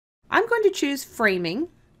 I'm going to choose framing.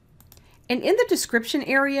 And in the description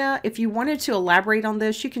area, if you wanted to elaborate on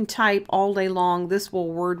this, you can type all day long. This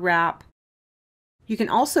will word wrap. You can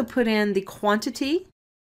also put in the quantity.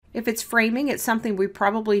 If it's framing, it's something we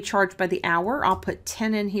probably charge by the hour. I'll put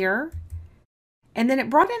 10 in here. And then it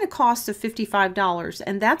brought in a cost of $55.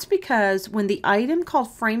 And that's because when the item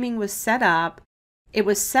called framing was set up, it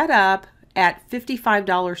was set up at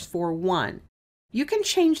 $55 for one. You can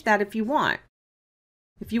change that if you want.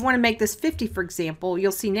 If you want to make this 50, for example,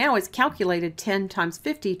 you'll see now it's calculated 10 times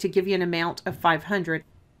 50 to give you an amount of 500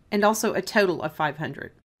 and also a total of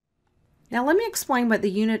 500. Now let me explain what the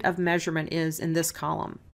unit of measurement is in this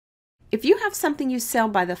column. If you have something you sell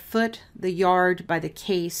by the foot, the yard, by the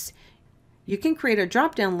case, you can create a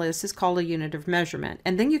drop-down list. It's called a unit of measurement,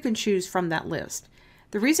 and then you can choose from that list.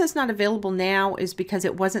 The reason it's not available now is because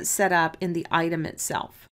it wasn't set up in the item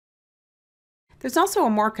itself. There's also a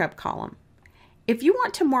markup column. If you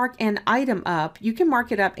want to mark an item up, you can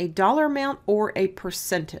mark it up a dollar amount or a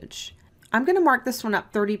percentage. I'm going to mark this one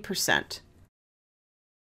up 30%.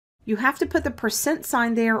 You have to put the percent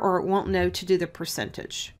sign there or it won't know to do the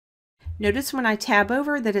percentage. Notice when I tab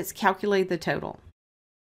over that it's calculated the total.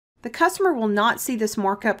 The customer will not see this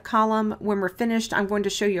markup column. When we're finished, I'm going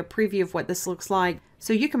to show you a preview of what this looks like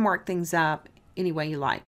so you can mark things up any way you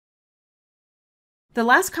like. The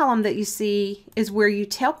last column that you see is where you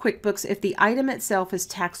tell QuickBooks if the item itself is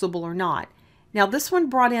taxable or not. Now this one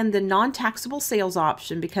brought in the non-taxable sales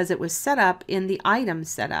option because it was set up in the item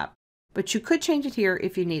setup, but you could change it here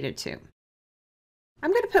if you needed to.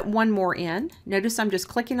 I'm going to put one more in. Notice I'm just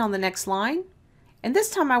clicking on the next line, and this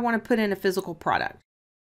time I want to put in a physical product.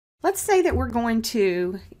 Let's say that we're going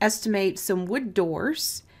to estimate some wood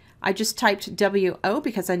doors. I just typed WO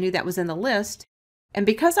because I knew that was in the list. And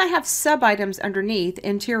because I have sub-items underneath,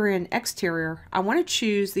 interior and exterior, I want to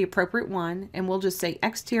choose the appropriate one, and we'll just say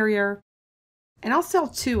exterior, and I'll sell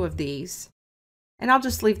 2 of these, and I'll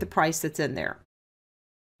just leave the price that's in there.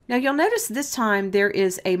 Now you'll notice this time there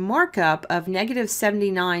is a markup of negative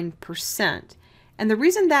 79%, and the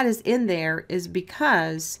reason that is in there is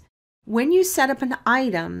because when you set up an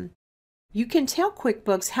item, you can tell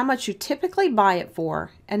QuickBooks how much you typically buy it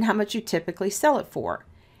for and how much you typically sell it for.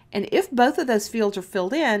 And if both of those fields are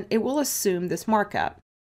filled in, it will assume this markup.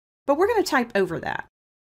 But we're going to type over that.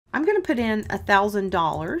 I'm going to put in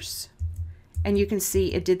 $1,000, and you can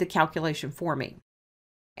see it did the calculation for me.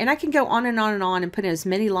 And I can go on and on and on and put in as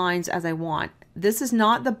many lines as I want. This is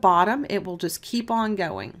not the bottom. It will just keep on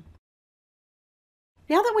going.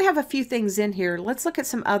 Now that we have a few things in here, let's look at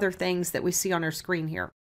some other things that we see on our screen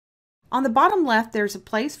here. On the bottom left, there's a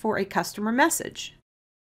place for a customer message.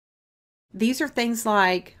 These are things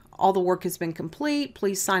like, all the work has been complete,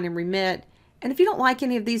 please sign and remit. And if you don't like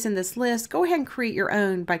any of these in this list, go ahead and create your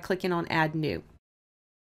own by clicking on Add New.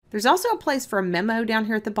 There's also a place for a memo down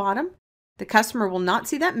here at the bottom. The customer will not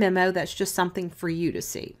see that memo, that's just something for you to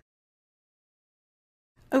see.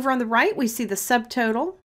 Over on the right, we see the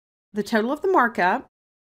subtotal, the total of the markup,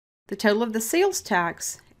 the total of the sales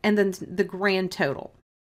tax, and then the grand total.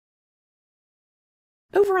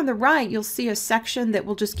 Over on the right, you'll see a section that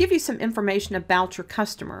will just give you some information about your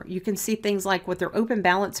customer. You can see things like what their open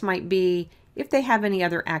balance might be, if they have any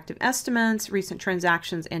other active estimates, recent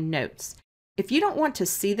transactions, and notes. If you don't want to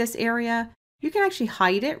see this area, you can actually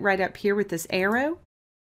hide it right up here with this arrow.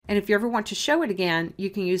 And if you ever want to show it again, you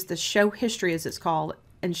can use the Show History, as it's called,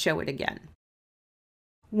 and show it again.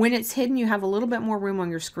 When it's hidden, you have a little bit more room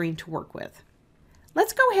on your screen to work with.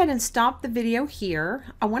 Let's go ahead and stop the video here.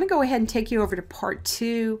 I want to go ahead and take you over to part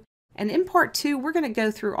 2. And in part 2, we're going to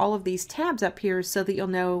go through all of these tabs up here so that you'll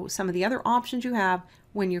know some of the other options you have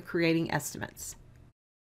when you're creating estimates.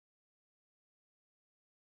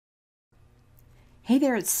 Hey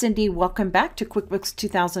there, it's Cindy. Welcome back to QuickBooks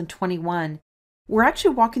 2021. We're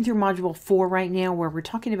actually walking through Module 4 right now where we're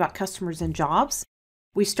talking about customers and jobs.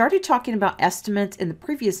 We started talking about estimates in the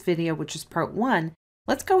previous video, which is part 1.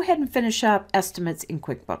 Let's go ahead and finish up estimates in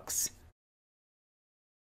QuickBooks.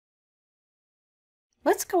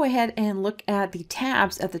 Let's go ahead and look at the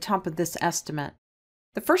tabs at the top of this estimate.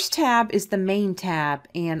 The first tab is the main tab,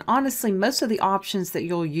 and honestly, most of the options that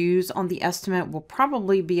you'll use on the estimate will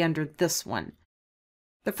probably be under this one.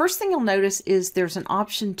 The first thing you'll notice is there's an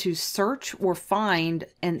option to search or find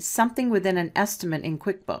and something within an estimate in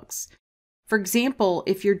QuickBooks. For example,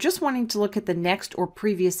 if you're just wanting to look at the next or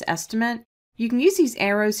previous estimate, you can use these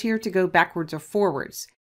arrows here to go backwards or forwards.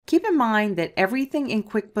 Keep in mind that everything in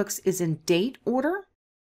QuickBooks is in date order.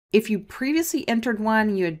 If you previously entered one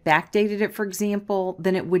and you had backdated it, for example,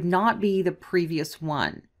 then it would not be the previous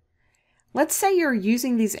one. Let's say you're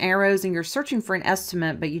using these arrows and you're searching for an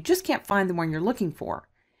estimate, but you just can't find the one you're looking for.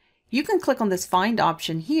 You can click on this Find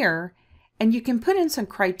option here, and you can put in some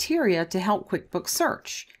criteria to help QuickBooks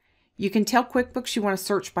search. You can tell QuickBooks you want to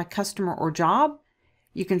search by customer or job.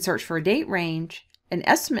 You can search for a date range, an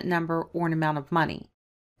estimate number, or an amount of money.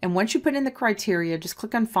 And once you put in the criteria, just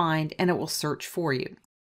click on Find and it will search for you.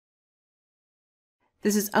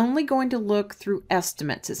 This is only going to look through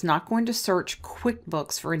estimates. It's not going to search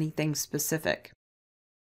QuickBooks for anything specific.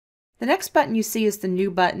 The next button you see is the New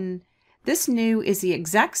button. This New is the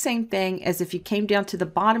exact same thing as if you came down to the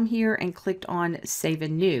bottom here and clicked on Save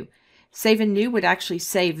and New. Save and New would actually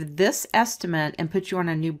save this estimate and put you on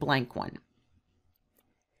a new blank one.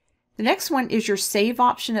 The next one is your Save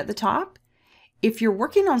option at the top. If you're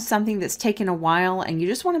working on something that's taken a while and you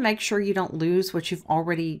just want to make sure you don't lose what you've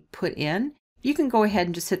already put in, you can go ahead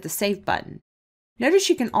and just hit the Save button. Notice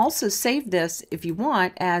you can also save this if you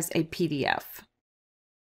want as a PDF.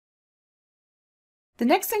 The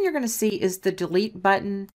next thing you're going to see is the Delete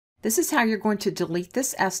button. This is how you're going to delete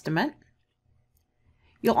this estimate.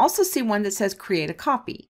 You'll also see one that says Create a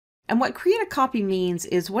Copy. And what Create a Copy means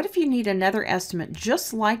is, what if you need another estimate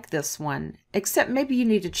just like this one, except maybe you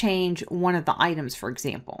need to change one of the items, for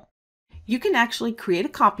example. You can actually create a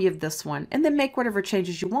copy of this one and then make whatever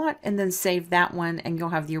changes you want and then save that one, and you'll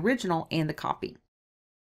have the original and the copy.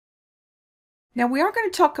 Now we are going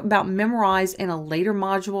to talk about Memorize in a later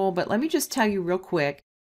module, but let me just tell you real quick,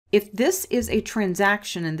 if this is a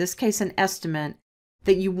transaction, in this case an estimate,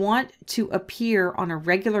 that you want to appear on a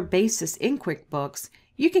regular basis in QuickBooks,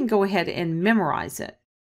 you can go ahead and memorize it.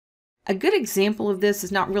 A good example of this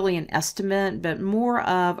is not really an estimate, but more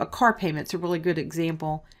of a car payment. It's a really good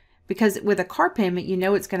example because with a car payment, you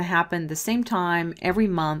know it's going to happen the same time every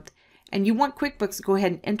month, and you want QuickBooks to go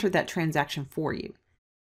ahead and enter that transaction for you.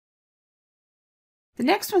 The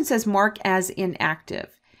next one says mark as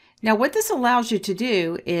inactive. Now what this allows you to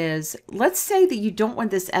do is, let's say that you don't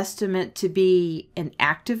want this estimate to be an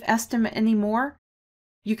active estimate anymore.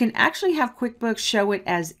 You can actually have QuickBooks show it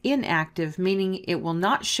as inactive, meaning it will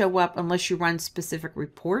not show up unless you run specific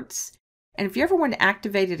reports. And if you ever want to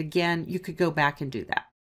activate it again, you could go back and do that.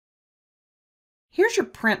 Here's your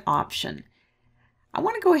print option. I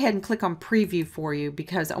want to go ahead and click on preview for you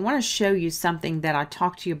because I want to show you something that I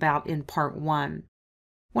talked to you about in part 1.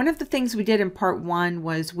 One of the things we did in part 1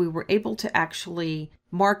 was we were able to actually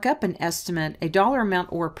mark up an estimate, a dollar amount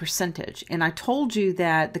or a percentage. And I told you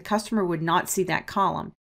that the customer would not see that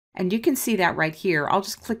column. And you can see that right here. I'll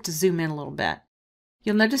just click to zoom in a little bit.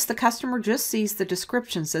 You'll notice the customer just sees the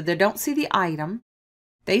description. So they don't see the item.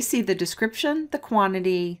 They see the description, the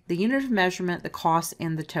quantity, the unit of measurement, the cost,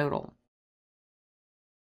 and the total.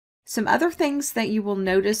 Some other things that you will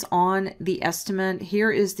notice on the estimate,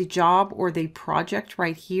 here is the job or the project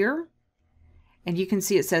right here. And you can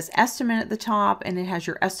see it says estimate at the top, and it has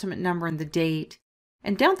your estimate number and the date.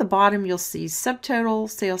 And down at the bottom, you'll see subtotal,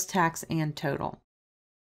 sales tax, and total.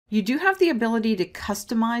 You do have the ability to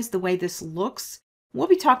customize the way this looks. We'll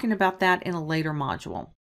be talking about that in a later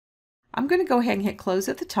module. I'm going to go ahead and hit close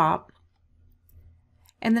at the top.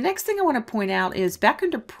 And the next thing I want to point out is back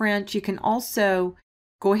under print, you can also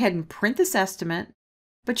go ahead and print this estimate,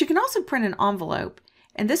 but you can also print an envelope.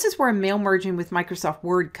 And this is where mail merging with Microsoft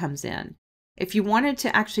Word comes in. If you wanted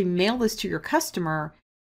to actually mail this to your customer,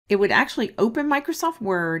 it would actually open Microsoft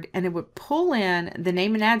Word and it would pull in the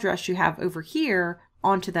name and address you have over here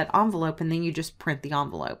onto that envelope, and then you just print the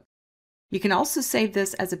envelope. You can also save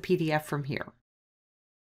this as a PDF from here.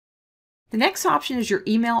 The next option is your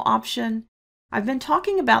email option. I've been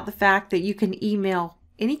talking about the fact that you can email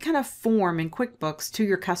any kind of form in QuickBooks to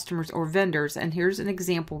your customers or vendors, and here's an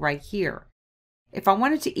example right here. If I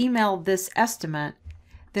wanted to email this estimate,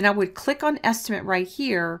 then I would click on estimate right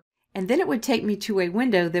here, and then it would take me to a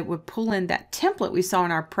window that would pull in that template we saw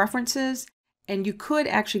in our preferences, and you could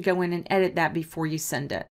actually go in and edit that before you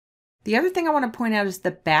send it. The other thing I want to point out is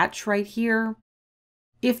the batch right here.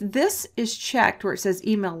 If this is checked where it says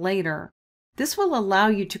email later, this will allow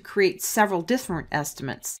you to create several different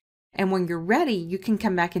estimates. And when you're ready, you can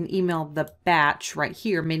come back and email the batch right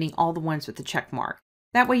here, meaning all the ones with the check mark.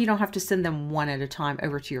 That way you don't have to send them one at a time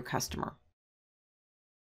over to your customer.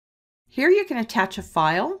 Here you can attach a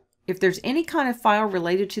file. If there's any kind of file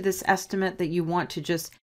related to this estimate that you want to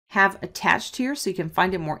just have attached here so you can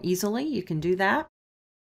find it more easily, you can do that.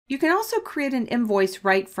 You can also create an invoice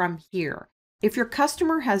right from here. If your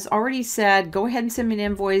customer has already said, go ahead and send me an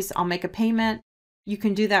invoice, I'll make a payment, you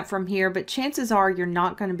can do that from here, but chances are you're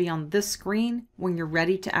not going to be on this screen when you're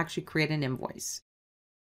ready to actually create an invoice.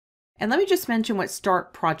 And let me just mention what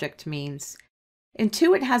Start Project means.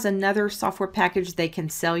 Intuit has another software package they can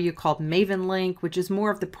sell you called Maven Link, which is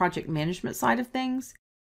more of the project management side of things.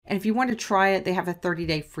 And if you want to try it, they have a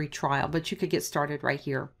 30-day free trial, but you could get started right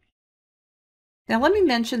here. Now let me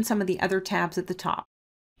mention some of the other tabs at the top.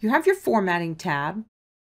 You have your Formatting tab.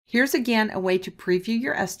 Here's again a way to preview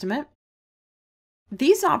your estimate.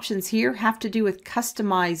 These options here have to do with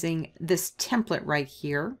customizing this template right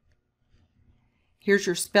here. Here's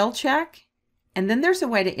your spell check. And then there's a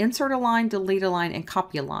way to insert a line, delete a line, and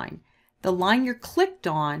copy a line. The line you're clicked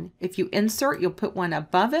on, if you insert, you'll put one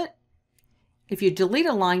above it. If you delete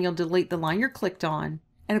a line, you'll delete the line you're clicked on.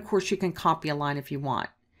 And of course, you can copy a line if you want.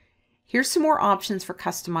 Here's some more options for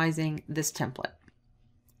customizing this template.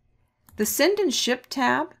 The Send and Ship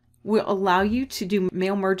tab will allow you to do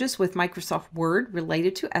mail merges with Microsoft Word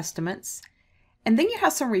related to estimates. And then you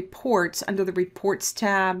have some reports under the Reports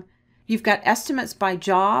tab. You've got estimates by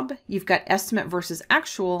job, you've got estimate versus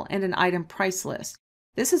actual, and an item price list.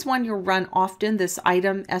 This is one you'll run often, this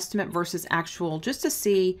item estimate versus actual, just to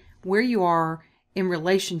see where you are in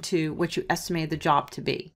relation to what you estimated the job to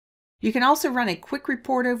be. You can also run a quick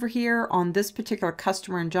report over here on this particular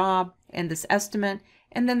customer and job and this estimate,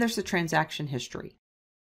 and then there's the transaction history.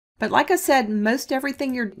 But like I said, most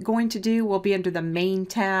everything you're going to do will be under the Main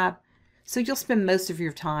tab, so you'll spend most of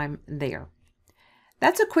your time there.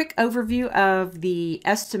 That's a quick overview of the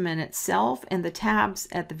estimate itself and the tabs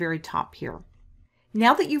at the very top here.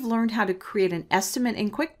 Now that you've learned how to create an estimate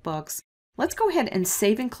in QuickBooks, let's go ahead and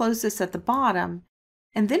save and close this at the bottom.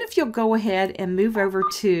 And then if you'll go ahead and move over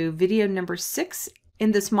to video number 6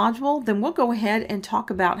 in this module, then we'll go ahead and talk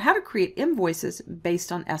about how to create invoices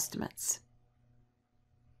based on estimates.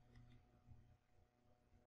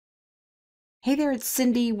 Hey there, it's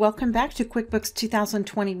Cindy. Welcome back to QuickBooks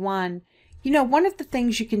 2021. You know, one of the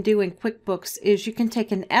things you can do in QuickBooks is you can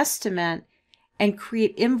take an estimate and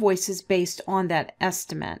create invoices based on that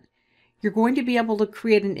estimate. You're going to be able to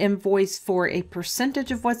create an invoice for a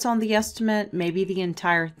percentage of what's on the estimate, maybe the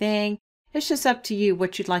entire thing. It's just up to you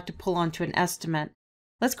what you'd like to pull onto an estimate.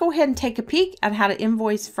 Let's go ahead and take a peek at how to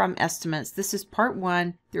invoice from estimates. This is part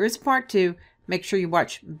 1. There is part 2. Make sure you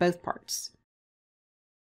watch both parts.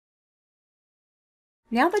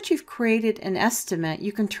 Now that you've created an estimate,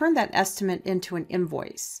 you can turn that estimate into an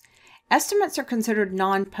invoice. Estimates are considered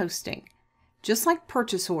non-posting. Just like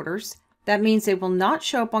purchase orders, that means they will not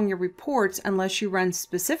show up on your reports unless you run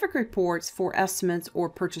specific reports for estimates or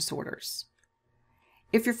purchase orders.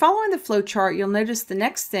 If you're following the flowchart, you'll notice the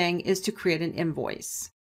next thing is to create an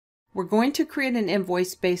invoice. We're going to create an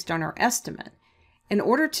invoice based on our estimate. In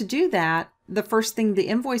order to do that, the first thing the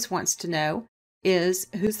invoice wants to know is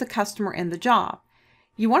who's the customer and the job.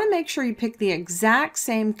 You want to make sure you pick the exact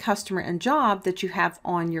same customer and job that you have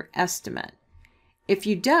on your estimate. If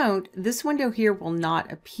you don't, this window here will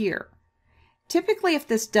not appear. Typically, if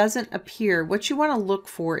this doesn't appear, what you want to look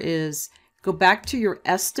for is go back to your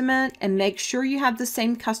estimate and make sure you have the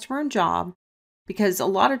same customer and job, because a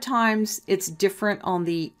lot of times it's different on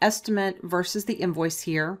the estimate versus the invoice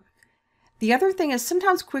here. The other thing is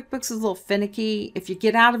sometimes QuickBooks is a little finicky. If you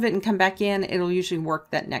get out of it and come back in, it'll usually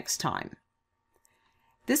work that next time.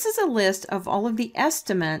 This is a list of all of the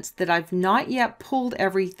estimates that I've not yet pulled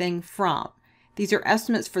everything from. These are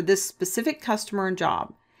estimates for this specific customer and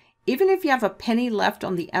job. Even if you have a penny left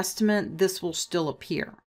on the estimate, this will still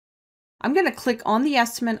appear. I'm going to click on the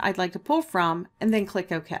estimate I'd like to pull from and then click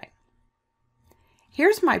OK.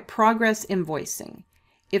 Here's my progress invoicing.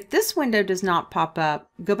 If this window does not pop up,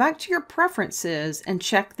 go back to your preferences and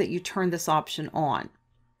check that you turn this option on.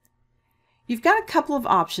 You've got a couple of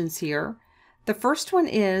options here. The first one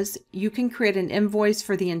is you can create an invoice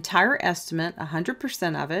for the entire estimate,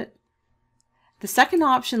 100% of it. The second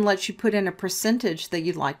option lets you put in a percentage that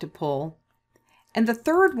you'd like to pull. And the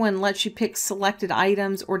third one lets you pick selected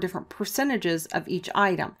items or different percentages of each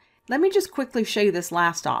item. Let me just quickly show you this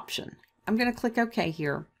last option. I'm going to click OK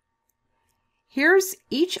here. Here's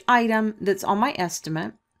each item that's on my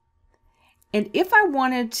estimate. And if I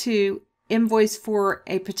wanted to invoice for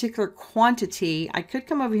a particular quantity, I could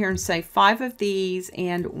come over here and say 5 of these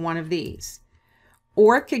and 1 of these.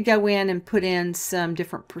 Or I could go in and put in some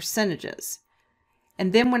different percentages.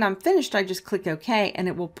 And then when I'm finished, I just click OK and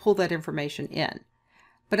it will pull that information in.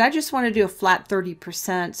 But I just want to do a flat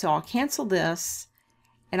 30%, so I'll cancel this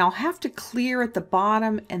and I'll have to clear at the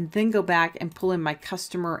bottom and then go back and pull in my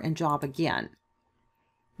customer and job again.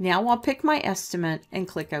 Now I'll pick my estimate and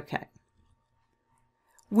click OK.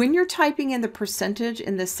 When you're typing in the percentage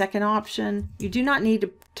in the second option, you do not need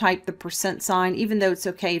to type the percent sign, even though it's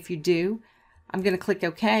okay if you do. I'm going to click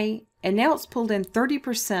OK, and now it's pulled in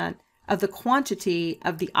 30% of the quantity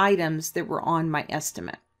of the items that were on my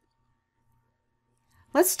estimate.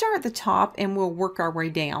 Let's start at the top and we'll work our way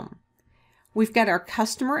down. We've got our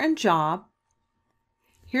customer and job.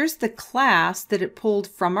 Here's the class that it pulled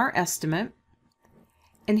from our estimate.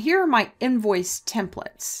 And here are my invoice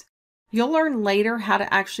templates. You'll learn later how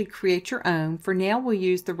to actually create your own. For now, we'll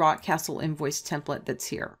use the Rockcastle invoice template that's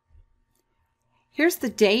here. Here's the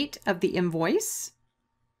date of the invoice.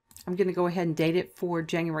 I'm going to go ahead and date it for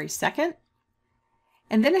January 2nd.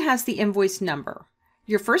 And then it has the invoice number.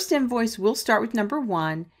 Your first invoice will start with number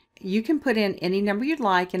 1. You can put in any number you'd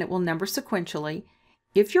like and it will number sequentially.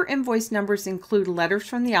 If your invoice numbers include letters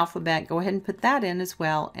from the alphabet, go ahead and put that in as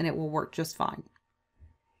well and it will work just fine.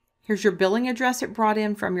 Here's your billing address it brought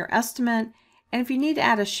in from your estimate, and if you need to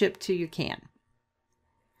add a ship to, you can.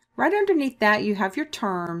 Right underneath that, you have your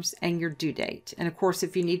terms and your due date. And of course,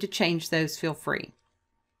 if you need to change those, feel free.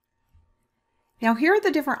 Now here are the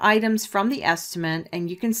different items from the estimate, and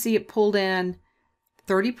you can see it pulled in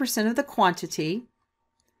 30% of the quantity.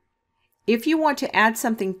 If you want to add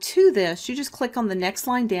something to this, you just click on the next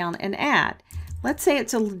line down and add. Let's say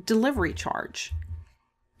it's a delivery charge,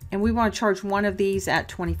 and we want to charge one of these at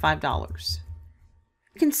 $25.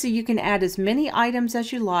 You can see you can add as many items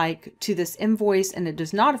as you like to this invoice, and it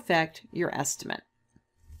does not affect your estimate.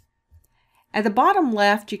 At the bottom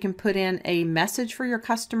left, you can put in a message for your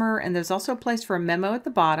customer, and there's also a place for a memo at the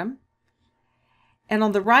bottom. And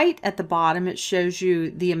on the right at the bottom, it shows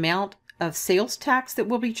you the amount of sales tax that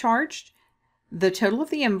will be charged, the total of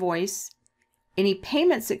the invoice, any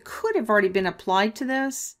payments that could have already been applied to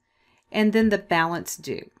this, and then the balance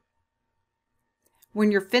due. When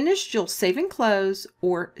you're finished, you'll save and close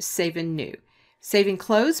or save and new. Save and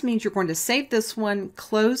close means you're going to save this one,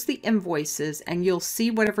 close the invoices, and you'll see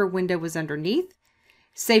whatever window was underneath.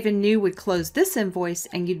 Save and new would close this invoice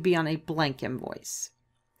and you'd be on a blank invoice.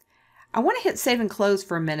 I want to hit save and close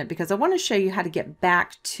for a minute because I want to show you how to get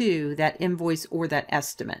back to that invoice or that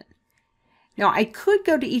estimate. Now I could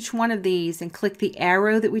go to each one of these and click the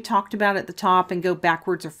arrow that we talked about at the top and go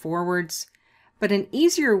backwards or forwards, but an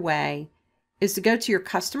easier way is to go to your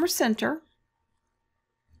Customer Center,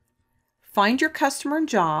 find your customer and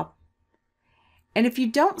job, and if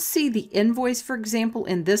you don't see the invoice, for example,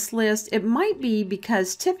 in this list, it might be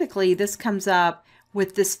because typically this comes up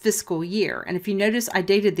with this fiscal year. And if you notice, I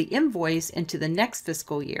dated the invoice into the next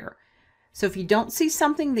fiscal year. So if you don't see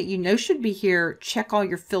something that you know should be here, check all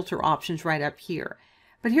your filter options right up here.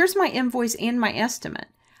 But here's my invoice and my estimate.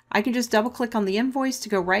 I can just double click on the invoice to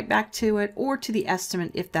go right back to it or to the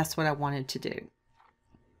estimate if that's what I wanted to do.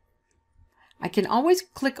 I can always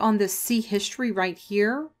click on this See History right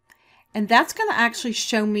here, and that's going to actually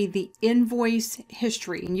show me the invoice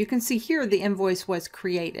history. And you can see here the invoice was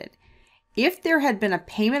created. If there had been a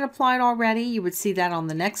payment applied already, you would see that on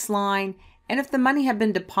the next line. And if the money had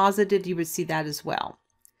been deposited, you would see that as well.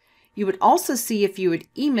 You would also see if you had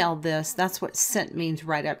emailed this, that's what sent means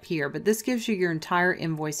right up here, but this gives you your entire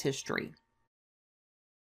invoice history.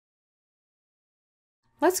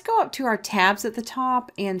 Let's go up to our tabs at the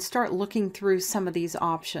top and start looking through some of these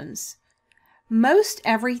options. Most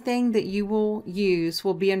everything that you will use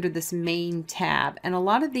will be under this main tab, and a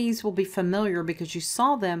lot of these will be familiar because you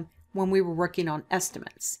saw them when we were working on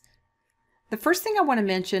estimates. The first thing I want to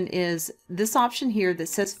mention is this option here that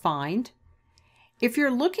says Find. If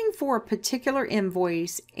you're looking for a particular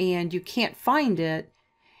invoice and you can't find it,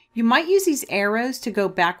 you might use these arrows to go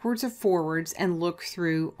backwards or forwards and look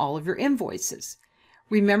through all of your invoices.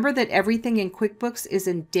 Remember that everything in QuickBooks is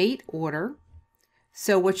in date order,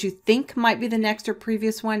 so what you think might be the next or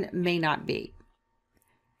previous one may not be.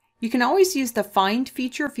 You can always use the Find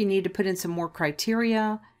feature if you need to put in some more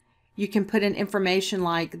criteria. You can put in information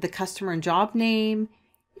like the customer and job name,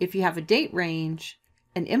 if you have a date range,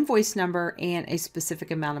 an invoice number, and a specific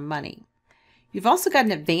amount of money. You've also got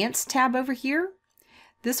an Advanced tab over here.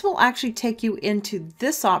 This will actually take you into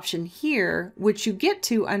this option here, which you get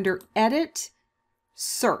to under Edit,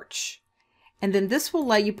 Search. And then this will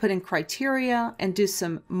let you put in criteria and do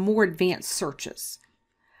some more advanced searches.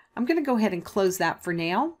 I'm going to go ahead and close that for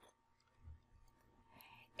now.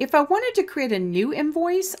 If I wanted to create a new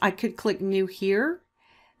invoice, I could click New here.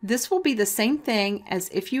 This will be the same thing as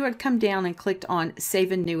if you had come down and clicked on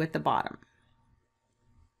Save and New at the bottom.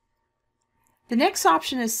 The next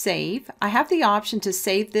option is Save. I have the option to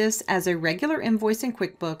save this as a regular invoice in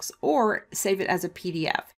QuickBooks or save it as a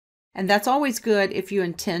PDF. And that's always good if you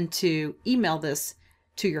intend to email this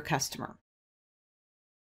to your customer.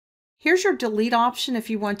 Here's your delete option. If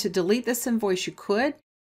you want to delete this invoice, you could.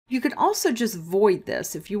 You could also just void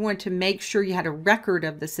this. If you want to make sure you had a record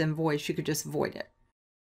of this invoice, you could just void it.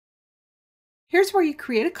 Here's where you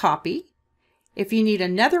create a copy. If you need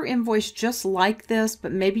another invoice just like this,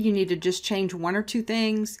 but maybe you need to just change one or two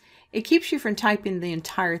things, it keeps you from typing the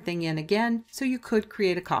entire thing in again, so you could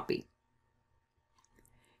create a copy.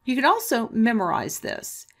 You could also memorize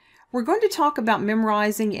this. We're going to talk about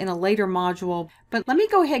memorizing in a later module, but let me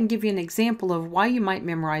go ahead and give you an example of why you might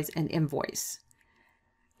memorize an invoice.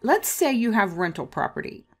 Let's say you have rental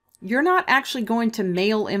property. You're not actually going to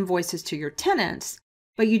mail invoices to your tenants,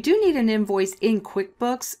 but you do need an invoice in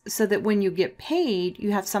QuickBooks so that when you get paid,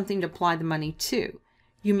 you have something to apply the money to.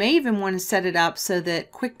 You may even want to set it up so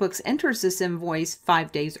that QuickBooks enters this invoice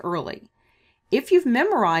 5 days early. If you've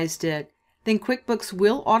memorized it, then QuickBooks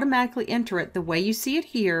will automatically enter it the way you see it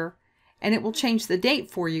here, and it will change the date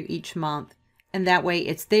for you each month. And that way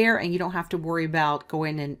it's there and you don't have to worry about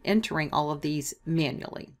going and entering all of these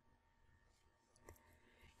manually.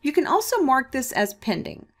 You can also mark this as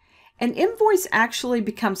pending. An invoice actually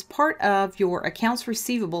becomes part of your accounts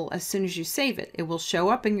receivable as soon as you save it. It will show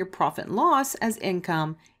up in your profit and loss as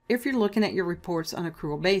income if you're looking at your reports on an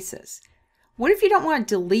accrual basis. What if you don't want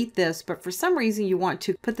to delete this, but for some reason you want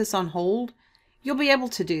to put this on hold? You'll be able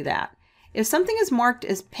to do that. If something is marked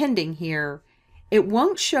as pending here, it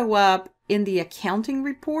won't show up in the accounting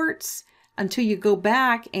reports until you go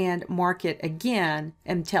back and mark it again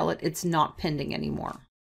and tell it it's not pending anymore.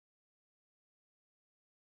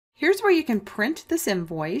 Here's where you can print this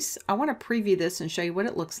invoice. I want to preview this and show you what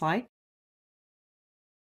it looks like.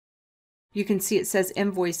 You can see it says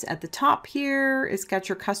invoice at the top here. It's got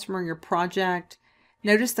your customer and your project.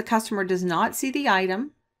 Notice the customer does not see the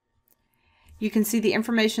item. You can see the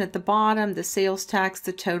information at the bottom, the sales tax,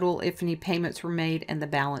 the total, if any payments were made, and the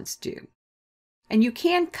balance due. And you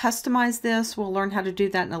can customize this. We'll learn how to do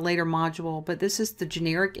that in a later module, but this is the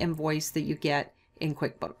generic invoice that you get in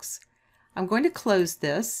QuickBooks. I'm going to close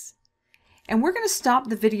this, and we're going to stop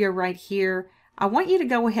the video right here. I want you to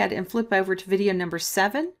go ahead and flip over to video number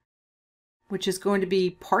 7, which is going to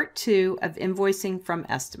be part 2 of invoicing from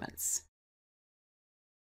estimates.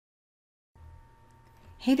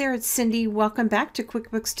 Hey there, it's Cindy. Welcome back to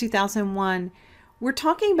QuickBooks 2001. We're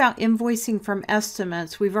talking about invoicing from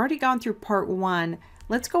estimates. We've already gone through part 1.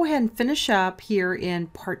 Let's go ahead and finish up here in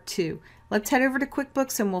part 2. Let's head over to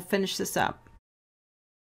QuickBooks and we'll finish this up.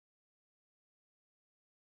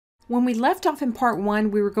 When we left off in part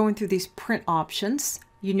 1, we were going through these print options.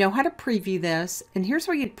 You know how to preview this, and here's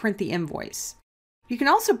where you'd print the invoice. You can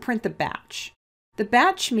also print the batch. The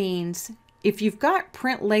batch means if you've got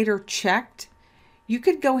print later checked, you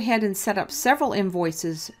could go ahead and set up several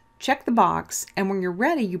invoices, check the box, and when you're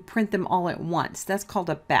ready, you print them all at once. That's called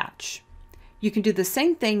a batch. You can do the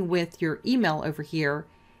same thing with your email over here.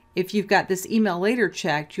 If you've got this email later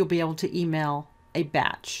checked, you'll be able to email a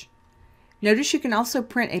batch. Notice you can also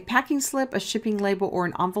print a packing slip, a shipping label, or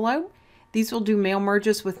an envelope. These will do mail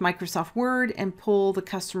merges with Microsoft Word and pull the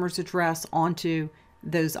customer's address onto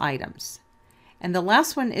those items. And the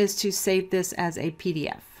last one is to save this as a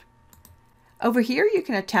PDF. Over here, you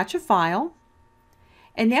can attach a file.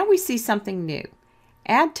 And now we see something new.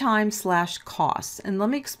 Add time/costs. And let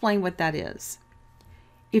me explain what that is.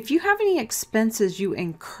 If you have any expenses you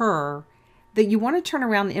incur that you want to turn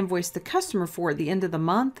around and invoice the customer for at the end of the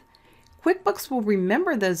month, QuickBooks will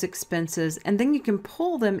remember those expenses, and then you can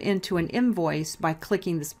pull them into an invoice by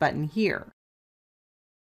clicking this button here.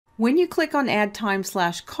 When you click on Add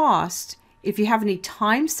Time/Cost, if you have any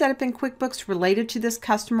time set up in QuickBooks related to this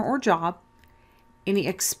customer or job, any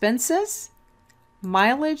expenses,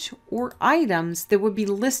 mileage, or items that would be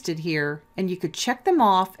listed here, and you could check them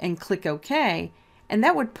off and click OK, and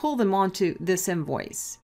that would pull them onto this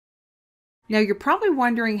invoice. Now you're probably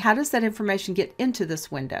wondering, how does that information get into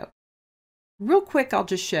this window? Real quick, I'll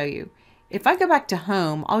just show you. If I go back to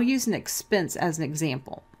Home, I'll use an expense as an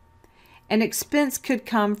example. An expense could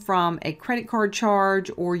come from a credit card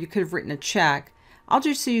charge, or you could have written a check. I'll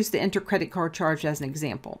just use the Enter Credit Card Charge as an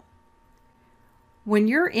example. When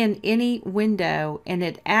you're in any window and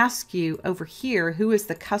it asks you over here who is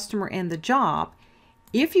the customer and the job,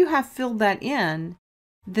 if you have filled that in,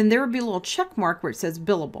 then there would be a little check mark where it says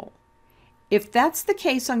billable. If that's the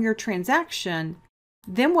case on your transaction,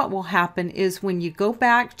 then what will happen is when you go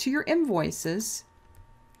back to your invoices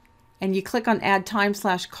and you click on Add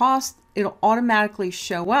Time/Cost, it'll automatically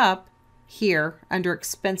show up here under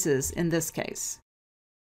expenses in this case.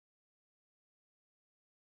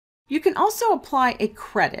 You can also apply a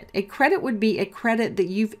credit. A credit would be a credit that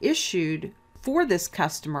you've issued for this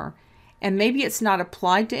customer, and maybe it's not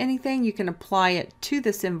applied to anything. You can apply it to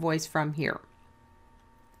this invoice from here.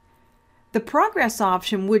 The progress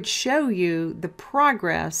option would show you the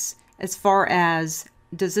progress as far as,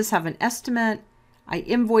 does this have an estimate? I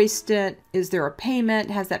invoiced it. Is there a payment?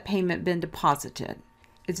 Has that payment been deposited?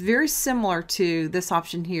 It's very similar to this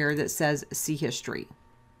option here that says See History.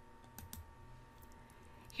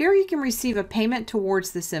 Here you can receive a payment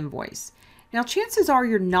towards this invoice. Now chances are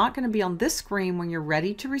you're not going to be on this screen when you're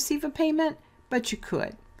ready to receive a payment, but you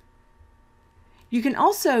could. You can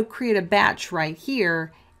also create a batch right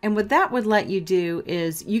here, and what that would let you do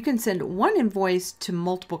is you can send one invoice to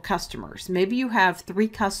multiple customers. Maybe you have 3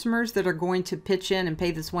 customers that are going to pitch in and pay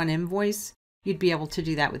this one invoice. You'd be able to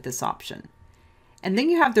do that with this option. And then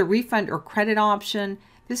you have the refund or credit option.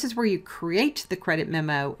 This is where you create the credit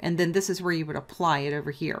memo, and then this is where you would apply it over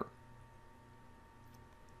here.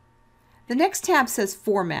 The next tab says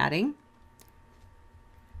Formatting.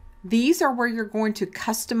 These are where you're going to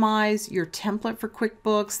customize your template for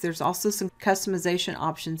QuickBooks. There's also some customization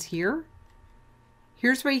options here.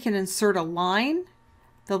 Here's where you can insert a line.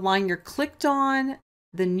 The line you're clicked on,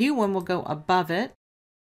 the new one will go above it.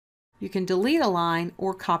 You can delete a line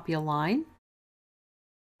or copy a line.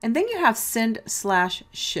 And then you have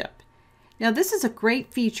Send/Ship. Now this is a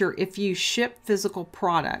great feature if you ship physical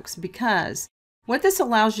products, because what this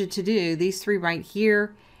allows you to do, these 3 right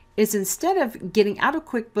here, is instead of getting out of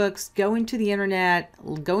QuickBooks, going to the internet,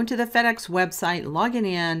 going to the FedEx website, logging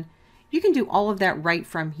in, you can do all of that right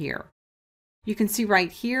from here. You can see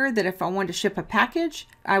right here that if I wanted to ship a package,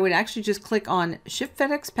 I would actually just click on Ship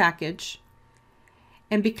FedEx Package.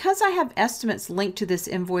 And because I have estimates linked to this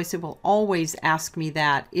invoice, it will always ask me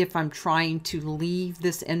that if I'm trying to leave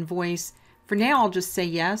this invoice. For now, I'll just say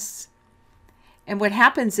yes. And what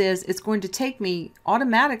happens is it's going to take me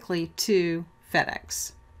automatically to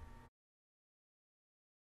FedEx.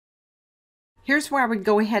 Here's where I would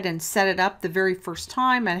go ahead and set it up the very first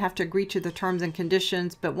time. I'd have to agree to the terms and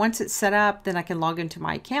conditions, but once it's set up, then I can log into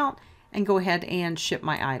my account and go ahead and ship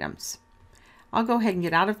my items. I'll go ahead and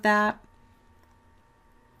get out of that.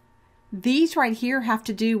 These right here have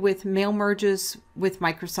to do with mail merges with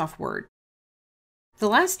Microsoft Word. The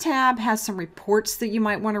last tab has some reports that you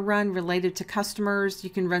might want to run related to customers. You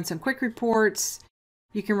can run some quick reports.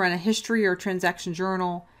 You can run a history or a transaction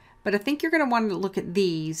journal. But I think you're going to want to look at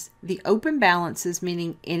these. The open balances,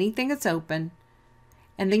 meaning anything that's open.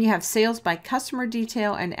 And then you have sales by customer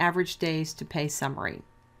detail and average days to pay summary.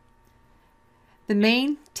 The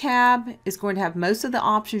main tab is going to have most of the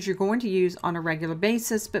options you're going to use on a regular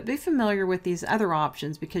basis, but be familiar with these other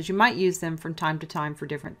options because you might use them from time to time for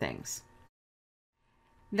different things.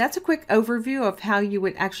 That's a quick overview of how you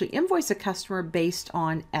would actually invoice a customer based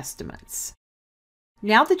on estimates.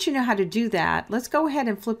 Now that you know how to do that, let's go ahead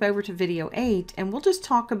and flip over to video 8 and we'll just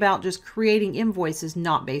talk about just creating invoices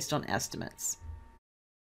not based on estimates.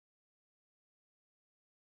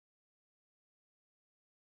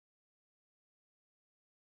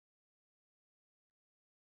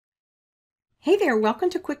 Hey there,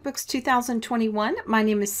 welcome to QuickBooks 2021. My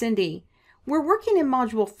name is Cindy. We're working in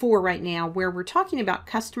Module 4 right now where we're talking about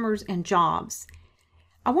customers and jobs.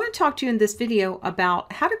 I want to talk to you in this video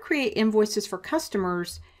about how to create invoices for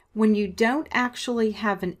customers when you don't actually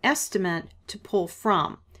have an estimate to pull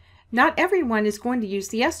from. Not everyone is going to use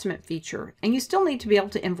the estimate feature, and you still need to be able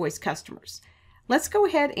to invoice customers. Let's go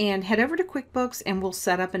ahead and head over to QuickBooks and we'll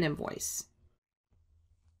set up an invoice.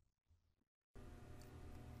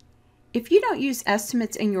 If you don't use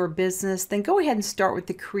estimates in your business, then go ahead and start with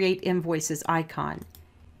the Create Invoices icon.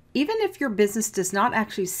 Even if your business does not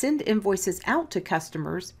actually send invoices out to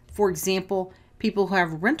customers, for example, people who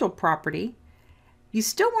have rental property, you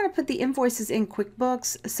still want to put the invoices in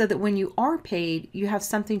QuickBooks so that when you are paid, you have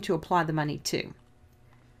something to apply the money to.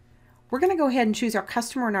 We're going to go ahead and choose our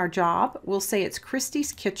customer and our job. We'll say it's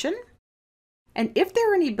Christie's Kitchen. And if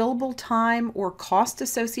there are any billable time or cost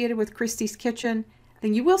associated with Christie's Kitchen,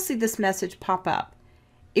 then you will see this message pop up.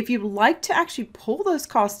 If you'd like to actually pull those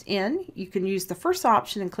costs in, you can use the first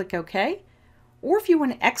option and click OK. Or if you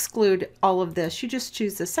want to exclude all of this, you just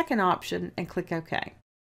choose the second option and click OK.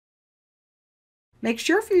 Make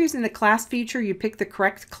sure if you're using the class feature, you pick the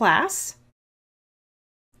correct class.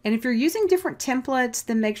 And if you're using different templates,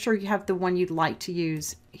 then make sure you have the one you'd like to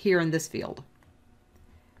use here in this field.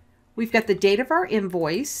 We've got the date of our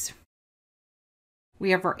invoice. We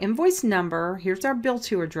have our invoice number. Here's our bill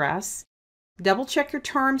to address. Double check your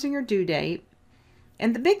terms and your due date.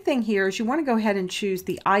 And the big thing here is you want to go ahead and choose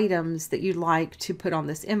the items that you'd like to put on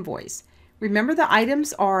this invoice. Remember, the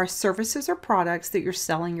items are services or products that you're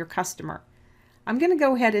selling your customer. I'm going to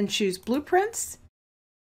go ahead and choose blueprints.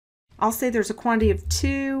 I'll say there's a quantity of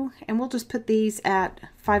 2, and we'll just put these at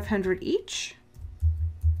 $500 each.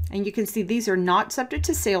 And you can see these are not subject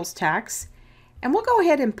to sales tax. And we'll go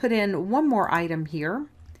ahead and put in one more item here.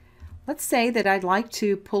 Let's say that I'd like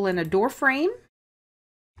to pull in a door frame,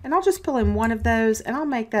 and I'll just pull in one of those and I'll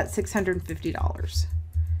make that $650.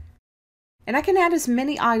 And I can add as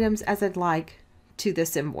many items as I'd like to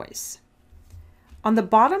this invoice. On the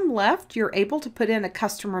bottom left, you're able to put in a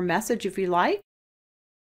customer message if you like.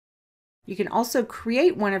 You can also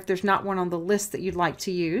create one if there's not one on the list that you'd like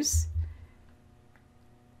to use.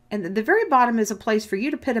 And at the very bottom is a place for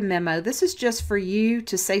you to put a memo. This is just for you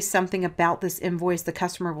to say something about this invoice. The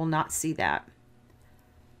customer will not see that.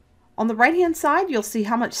 On the right-hand side, you'll see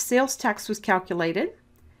how much sales tax was calculated,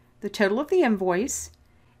 the total of the invoice,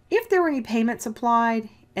 if there were any payments applied,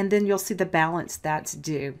 and then you'll see the balance that's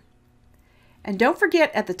due. And don't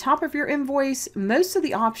forget, at the top of your invoice, most of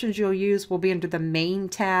the options you'll use will be under the Main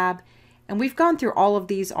tab, and we've gone through all of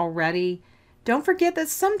these already. Don't forget that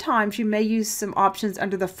sometimes you may use some options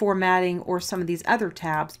under the Formatting or some of these other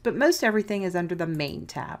tabs, but most everything is under the Main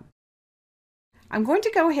tab. I'm going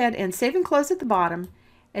to go ahead and save and close at the bottom,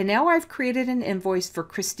 and now I've created an invoice for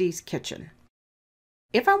Christie's Kitchen.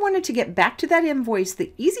 If I wanted to get back to that invoice,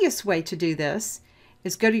 the easiest way to do this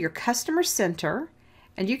is go to your Customer Center,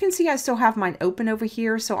 and you can see I still have mine open over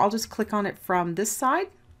here, so I'll just click on it from this side.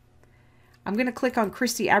 I'm going to click on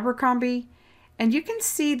Christie Abercrombie, and you can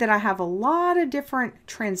see that I have a lot of different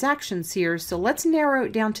transactions here, so let's narrow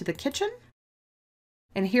it down to the kitchen.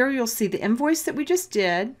 And here you'll see the invoice that we just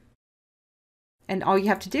did, and all you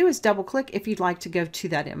have to do is double click if you'd like to go to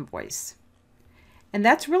that invoice. And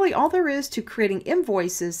that's really all there is to creating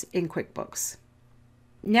invoices in QuickBooks.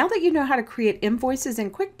 Now that you know how to create invoices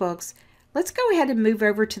in QuickBooks, let's go ahead and move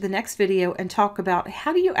over to the next video and talk about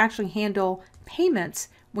how do you actually handle payments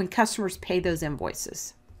when customers pay those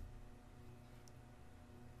invoices.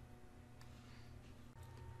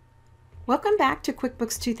 Welcome back to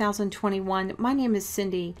QuickBooks 2021. My name is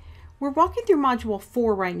Cindy. We're walking through Module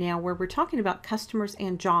 4 right now where we're talking about customers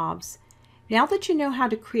and jobs. Now that you know how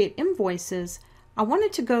to create invoices, I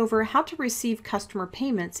wanted to go over how to receive customer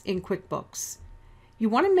payments in QuickBooks. You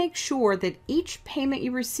want to make sure that each payment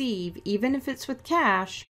you receive, even if it's with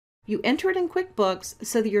cash, you enter it in QuickBooks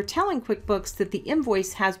so that you're telling QuickBooks that the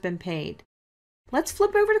invoice has been paid. Let's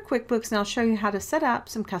flip over to QuickBooks and I'll show you how to set up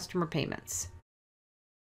some customer payments.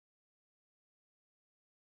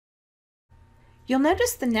 You'll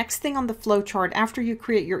notice the next thing on the flowchart after you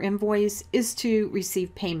create your invoice is to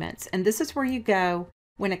receive payments, and this is where you go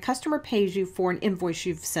when a customer pays you for an invoice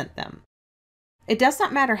you've sent them. It does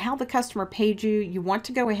not matter how the customer paid you, you want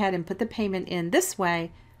to go ahead and put the payment in this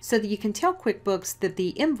way so that you can tell QuickBooks that the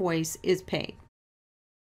invoice is paid.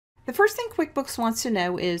 The first thing QuickBooks wants to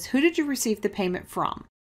know is who did you receive the payment from?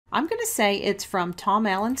 I'm going to say it's from Tom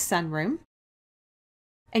Allen's Sunroom.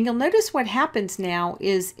 And you'll notice what happens now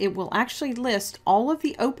is it will actually list all of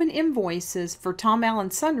the open invoices for Tom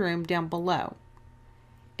Allen's Sunroom down below.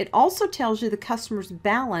 It also tells you the customer's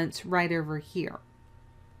balance right over here.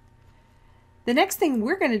 The next thing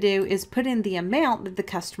we're going to do is put in the amount that the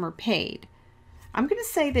customer paid. I'm going to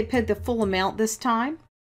say they paid the full amount this time,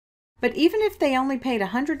 but even if they only paid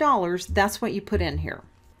 $100, that's what you put in here.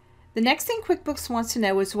 The next thing QuickBooks wants to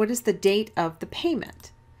know is what is the date of the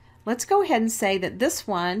payment. Let's go ahead and say that this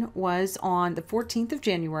one was on the 14th of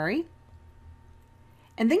January.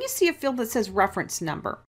 And then you see a field that says reference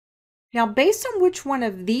number. Now, based on which one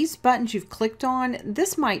of these buttons you've clicked on,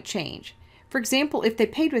 this might change. For example, if they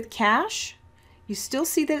paid with cash, you still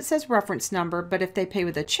see that it says reference number, but if they pay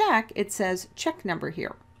with a check, it says check number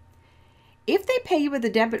here. If they pay you with a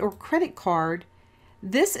debit or credit card,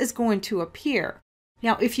 this is going to appear.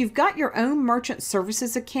 Now, if you've got your own merchant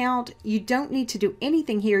services account, you don't need to do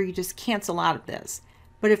anything here. You just cancel out of this.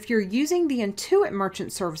 But if you're using the Intuit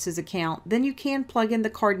merchant services account, then you can plug in the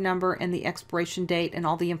card number and the expiration date and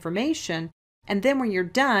all the information. And then when you're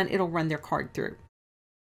done, it'll run their card through.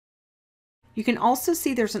 You can also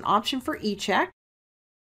see there's an option for e-check.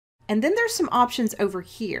 And then there's some options over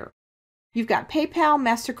here. You've got PayPal,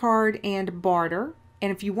 MasterCard, and Barter.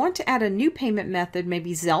 And if you want to add a new payment method,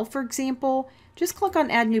 maybe Zelle, for example, just click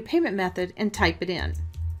on Add New Payment Method and type it in.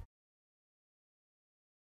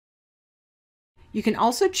 You can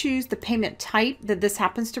also choose the payment type that this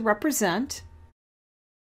happens to represent.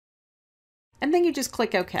 And then you just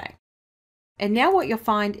click OK. And now what you'll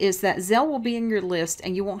find is that Zelle will be in your list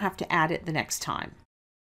and you won't have to add it the next time.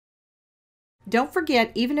 Don't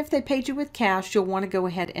forget, even if they paid you with cash, you'll want to go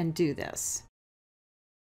ahead and do this.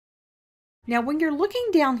 Now, when you're looking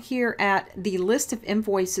down here at the list of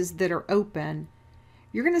invoices that are open,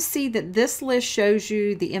 you're going to see that this list shows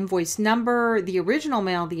you the invoice number, the original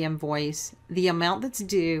amount of the invoice, the amount that's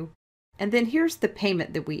due, and then here's the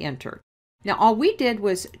payment that we entered. Now, all we did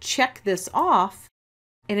was check this off,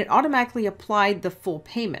 and it automatically applied the full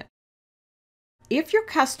payment. If your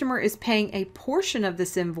customer is paying a portion of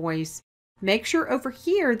this invoice, make sure over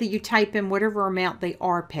here that you type in whatever amount they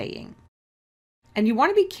are paying. And you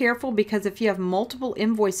want to be careful because if you have multiple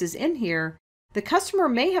invoices in here, the customer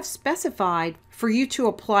may have specified for you to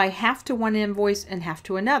apply half to one invoice and half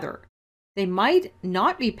to another. They might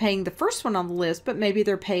not be paying the first one on the list, but maybe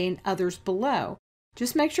they're paying others below.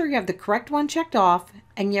 Just make sure you have the correct one checked off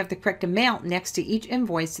and you have the correct amount next to each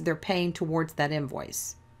invoice that they're paying towards that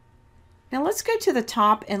invoice. Now let's go to the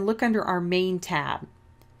top and look under our main tab.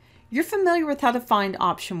 You're familiar with how the find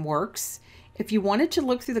option works. If you wanted to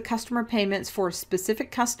look through the customer payments for a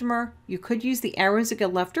specific customer, you could use the arrows that go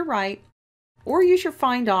left or right, or use your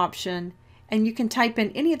find option, and you can type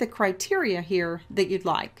in any of the criteria here that you'd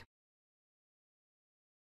like.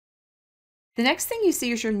 The next thing you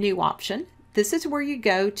see is your new option. This is where you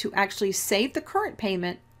go to actually save the current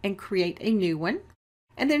payment and create a new one.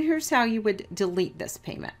 And then here's how you would delete this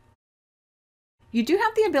payment. You do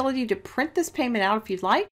have the ability to print this payment out if you'd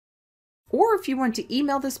like, or if you want to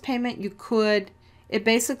email this payment, you could. It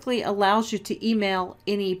basically allows you to email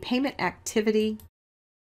any payment activity.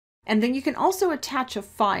 And then you can also attach a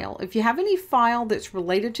file. If you have any file that's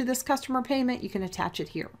related to this customer payment, you can attach it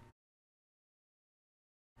here.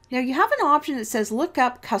 Now you have an option that says look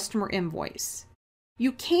up customer invoice.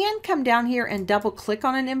 You can come down here and double click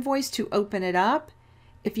on an invoice to open it up.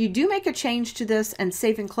 If you do make a change to this and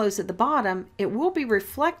save and close at the bottom, it will be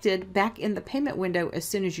reflected back in the payment window as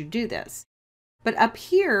soon as you do this. But up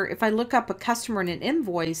here, if I look up a customer and an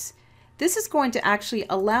invoice, this is going to actually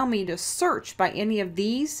allow me to search by any of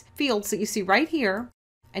these fields that you see right here,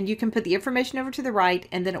 and you can put the information over to the right,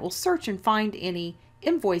 and then it will search and find any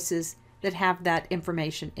invoices that have that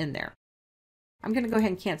information in there. I'm going to go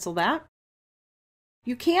ahead and cancel that.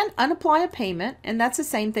 You can unapply a payment, and that's the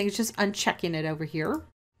same thing as just unchecking it over here.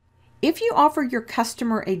 If you offer your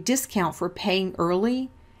customer a discount for paying early,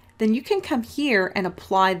 then you can come here and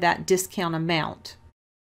apply that discount amount.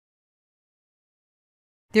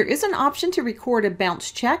 There is an option to record a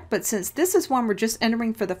bounce check, but since this is one we're just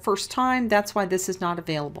entering for the first time, that's why this is not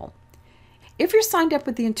available. If you're signed up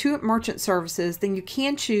with the Intuit Merchant Services, then you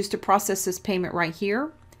can choose to process this payment right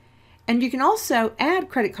here. And you can also add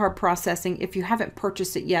credit card processing if you haven't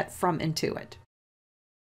purchased it yet from Intuit.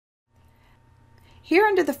 Here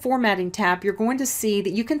under the Formatting tab, you're going to see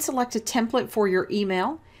that you can select a template for your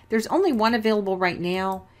email. There's only one available right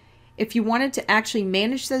now. If you wanted to actually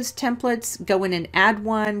manage those templates, go in and add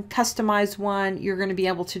one, customize one, you're going to be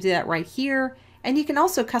able to do that right here. And you can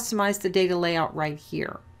also customize the data layout right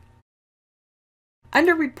here.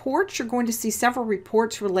 Under Reports, you're going to see several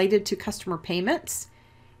reports related to customer payments.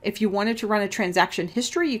 If you wanted to run a transaction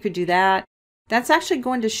history, you could do that. That's actually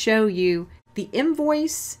going to show you the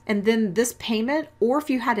invoice and then this payment, or if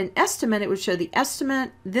you had an estimate, it would show the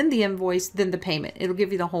estimate, then the invoice, then the payment. It'll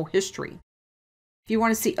give you the whole history. If you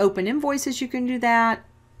want to see open invoices, you can do that.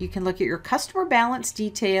 You can look at your customer balance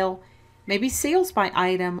detail, maybe sales by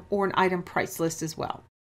item, or an item price list as well.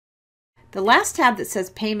 The last tab that says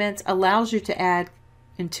payments allows you to add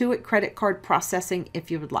Intuit credit card processing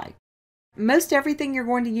if you would like. Most everything you're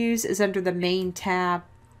going to use is under the main tab.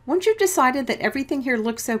 Once you've decided that everything here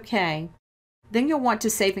looks okay, then you'll want to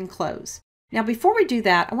save and close. Now before we do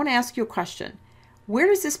that, I want to ask you a question. Where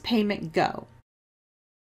does this payment go?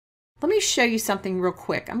 Let me show you something real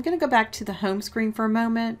quick. I'm going to go back to the home screen for a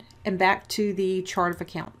moment and back to the chart of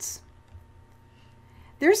accounts.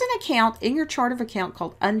 There's an account in your chart of account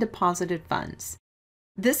called undeposited funds.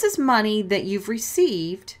 This is money that you've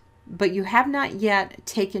received, but you have not yet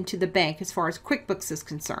taken to the bank as far as QuickBooks is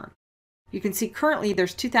concerned. You can see currently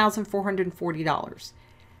there's $2,440.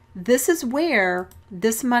 This is where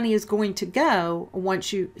this money is going to go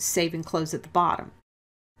once you save and close at the bottom.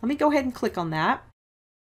 Let me go ahead and click on that.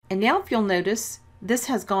 And now if you'll notice, this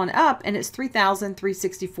has gone up and it's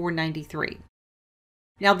 $3,364.93.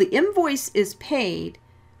 Now the invoice is paid,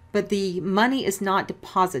 but the money is not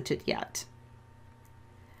deposited yet.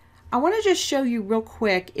 I want to just show you real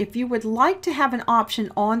quick, if you would like to have an option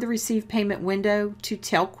on the Receive Payment window to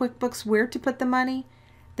tell QuickBooks where to put the money,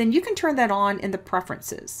 then you can turn that on in the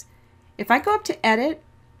Preferences. If I go up to Edit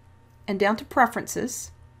and down to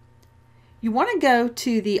Preferences, you want to go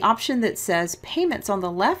to the option that says Payments on the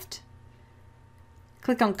left,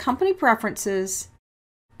 click on Company Preferences,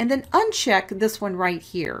 and then uncheck this one right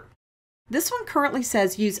here. This one currently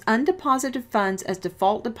says use undeposited funds as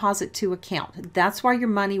default deposit to account. That's why your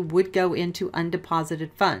money would go into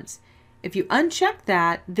undeposited funds. If you uncheck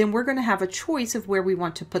that, then we're going to have a choice of where we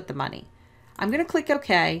want to put the money. I'm going to click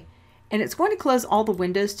OK, and it's going to close all the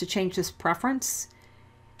windows to change this preference.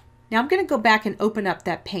 Now I'm going to go back and open up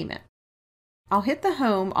that payment. I'll hit the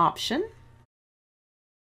Home option.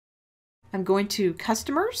 I'm going to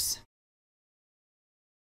Customers.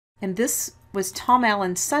 And this was Tom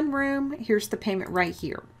Allen's sunroom. Here's the payment right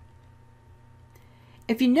here.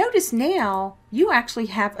 If you notice now, you actually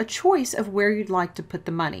have a choice of where you'd like to put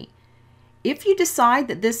the money. If you decide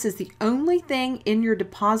that this is the only thing in your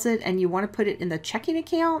deposit and you want to put it in the checking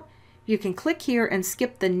account, you can click here and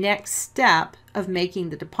skip the next step of making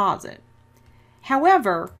the deposit.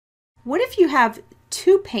 However, what if you have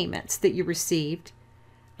two payments that you received?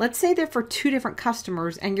 Let's say they're for two different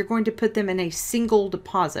customers and you're going to put them in a single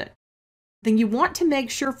deposit. Then you want to make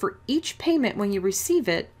sure for each payment when you receive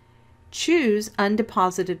it, choose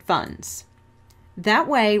undeposited funds. That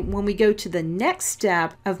way, when we go to the next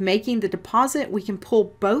step of making the deposit, we can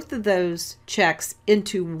pull both of those checks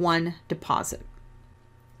into one deposit.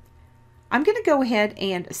 I'm going to go ahead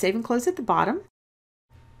and save and close at the bottom.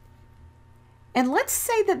 And let's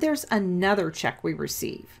say that there's another check we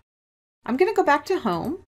receive. I'm going to go back to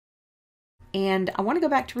Home, and I want to go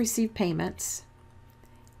back to Receive Payments.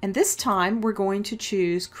 And this time we're going to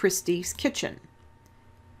choose Christie's Kitchen.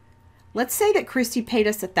 Let's say that Christy paid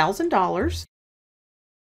us $1,000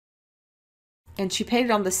 and she paid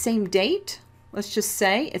it on the same date. Let's just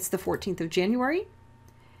say it's the 14th of January.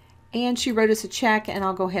 And she wrote us a check, and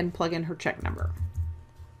I'll go ahead and plug in her check number.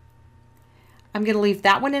 I'm going to leave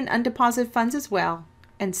that one in undeposited funds as well.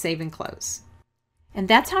 and save and close. And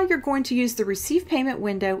that's how you're going to use the receive payment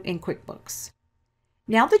window in QuickBooks.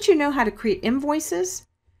 Now that you know how to create invoices,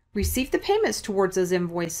 receive the payments towards those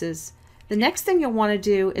invoices, the next thing you'll want to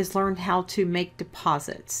do is learn how to make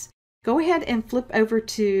deposits. Go ahead and flip over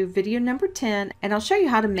to video number 10 and I'll show you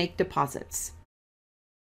how to make deposits.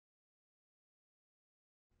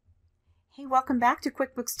 Hey, welcome back to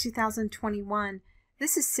QuickBooks 2021.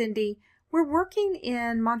 This is Cindy. We're working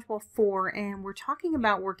in Module 4 and we're talking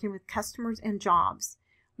about working with customers and jobs.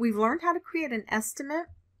 We've learned how to create an estimate,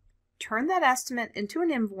 turn that estimate into an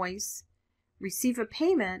invoice, receive a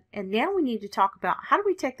payment, and now we need to talk about how do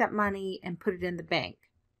we take that money and put it in the bank.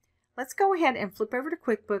 Let's go ahead and flip over to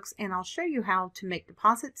QuickBooks and I'll show you how to make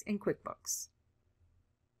deposits in QuickBooks.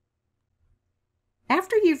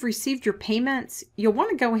 After you've received your payments, you'll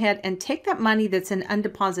want to go ahead and take that money that's in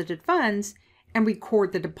undeposited funds and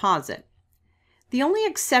record the deposit. The only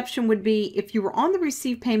exception would be if you were on the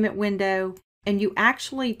receive payment window and you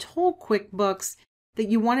actually told QuickBooks that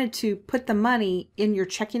you wanted to put the money in your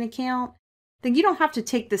checking account, then you don't have to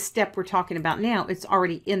take the step we're talking about now. It's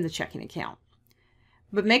already in the checking account.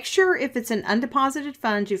 But make sure if it's an undeposited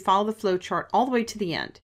fund, you follow the flow chart all the way to the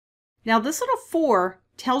end. Now this little 4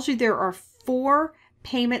 tells you there are 4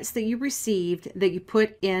 payments that you received that you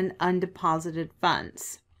put in undeposited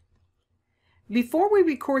funds. Before we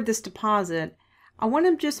record this deposit, I want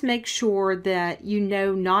to just make sure that you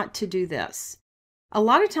know not to do this. A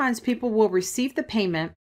lot of times people will receive the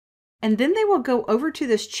payment and then they will go over to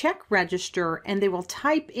this check register and they will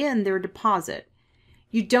type in their deposit.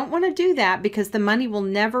 You don't want to do that because the money will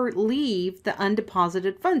never leave the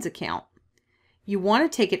undeposited funds account. You want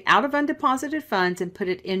to take it out of undeposited funds and put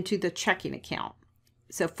it into the checking account.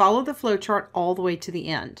 So follow the flow chart all the way to the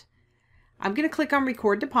end. I'm going to click on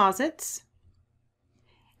Record Deposits.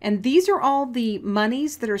 And these are all the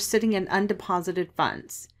monies that are sitting in undeposited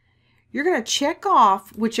funds. You're going to check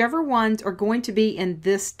off whichever ones are going to be in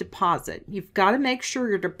this deposit. You've got to make sure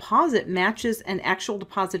your deposit matches an actual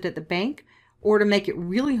deposit at the bank or to make it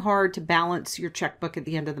really hard to balance your checkbook at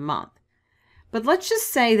the end of the month. But let's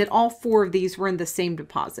just say that all 4 of these were in the same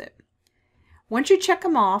deposit. Once you check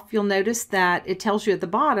them off, you'll notice that it tells you at the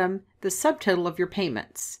bottom the subtotal of your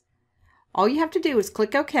payments. All you have to do is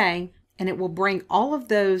click OK and it will bring all of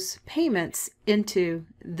those payments into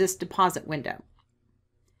this deposit window.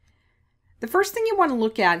 The first thing you want to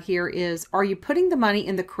look at here is, are you putting the money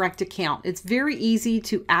in the correct account? It's very easy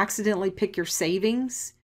to accidentally pick your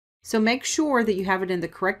savings. So make sure that you have it in the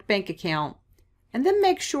correct bank account and then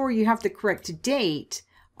make sure you have the correct date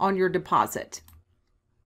on your deposit.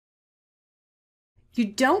 You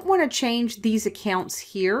don't want to change these accounts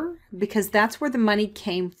here because that's where the money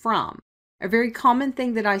came from. A very common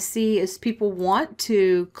thing that I see is people want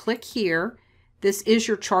to click here. This is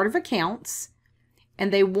your chart of accounts,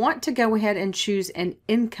 and they want to go ahead and choose an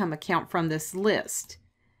income account from this list.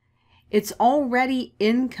 It's already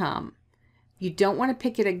income. You don't want to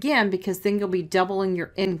pick it again because then you'll be doubling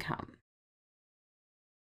your income.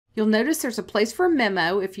 You'll notice there's a place for a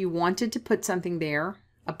memo if you wanted to put something there,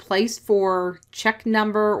 a place for check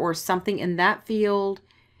number or something in that field.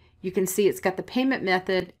 You can see it's got the payment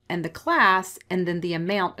method and the class and then the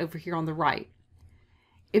amount over here on the right.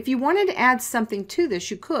 If you wanted to add something to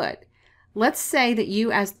this, you could. Let's say that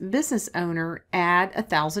you as the business owner add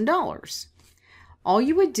 $1,000. All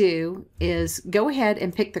you would do is go ahead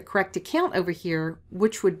and pick the correct account over here,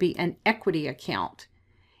 which would be an equity account.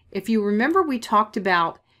 If you remember, we talked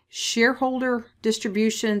about shareholder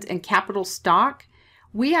distributions and capital stock.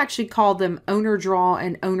 We actually call them owner draw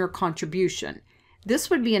and owner contribution.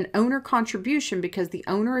 This would be an owner contribution because the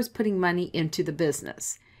owner is putting money into the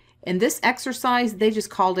business. In this exercise, they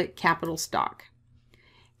just called it capital stock.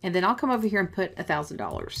 And then I'll come over here and put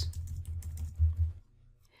 $1,000.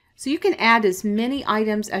 So you can add as many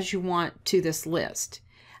items as you want to this list.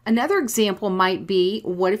 Another example might be,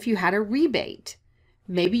 what if you had a rebate?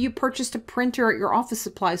 Maybe you purchased a printer at your office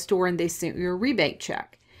supply store and they sent you a rebate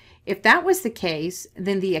check. If that was the case,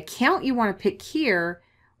 then the account you want to pick here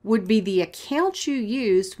would be the account you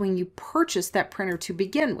used when you purchased that printer to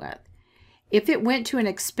begin with. If it went to an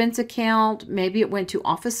expense account, maybe it went to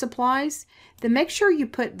office supplies, then make sure you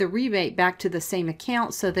put the rebate back to the same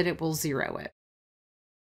account so that it will zero it.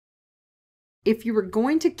 If you were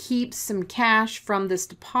going to keep some cash from this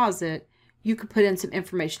deposit, you could put in some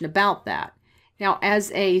information about that. Now,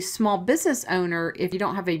 as a small business owner, if you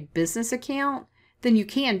don't have a business account, then you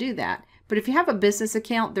can do that. But if you have a business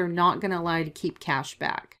account, they're not going to allow you to keep cash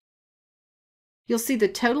back. You'll see the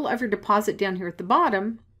total of your deposit down here at the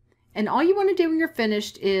bottom. And all you want to do when you're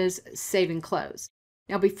finished is save and close.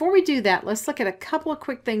 Now, before we do that, let's look at a couple of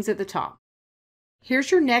quick things at the top.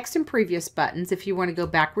 Here's your next and previous buttons if you want to go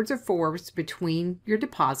backwards or forwards between your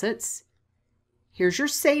deposits. Here's your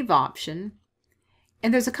save option.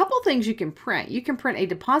 And there's a couple things you can print. You can print a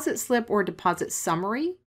deposit slip or a deposit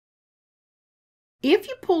summary. If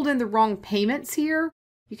you pulled in the wrong payments here,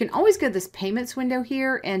 you can always go to this payments window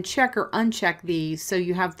here and check or uncheck these so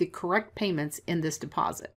you have the correct payments in this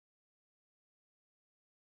deposit.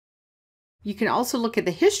 You can also look at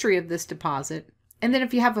the history of this deposit, and then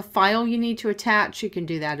if you have a file you need to attach, you can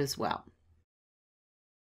do that as well.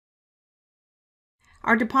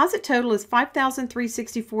 Our deposit total is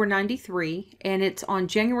 $5,364.93, and it's on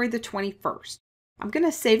January the 21st. I'm going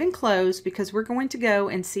to save and close because we're going to go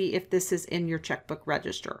and see if this is in your checkbook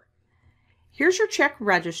register. Here's your check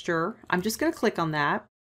register. I'm just going to click on that.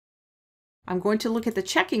 I'm going to look at the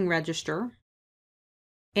checking register.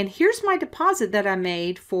 And here's my deposit that I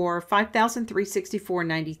made for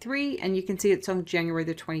 $5,364.93, and you can see it's on January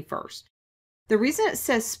the 21st. The reason it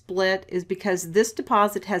says split is because this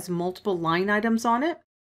deposit has multiple line items on it.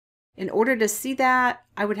 In order to see that,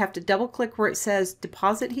 I would have to double click where it says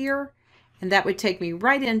deposit here, and that would take me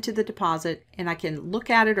right into the deposit, and I can look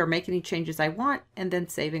at it or make any changes I want and then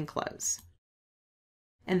save and close.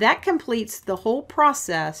 And that completes the whole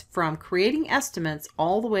process from creating estimates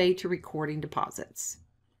all the way to recording deposits.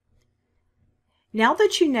 Now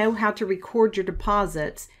that you know how to record your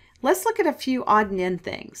deposits, let's look at a few odd and end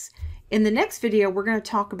things. In the next video, we're going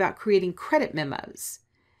to talk about creating credit memos.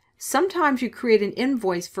 Sometimes you create an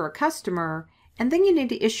invoice for a customer, and then you need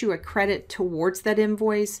to issue a credit towards that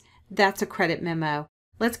invoice. That's a credit memo.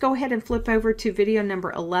 Let's go ahead and flip over to video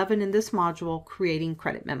number 11 in this module, Creating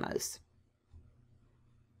Credit Memos.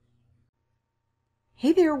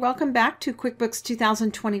 Hey there, welcome back to QuickBooks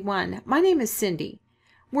 2021. My name is Cindy.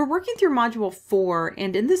 We're working through Module 4,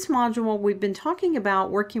 and in this module, we've been talking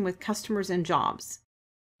about working with customers and jobs.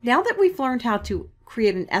 Now that we've learned how to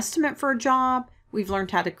create an estimate for a job, we've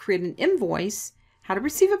learned how to create an invoice, how to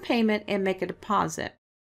receive a payment, and make a deposit.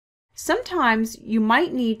 Sometimes you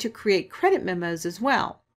might need to create credit memos as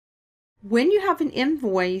well. When you have an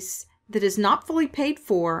invoice that is not fully paid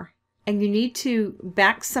for, and you need to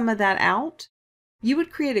back some of that out, you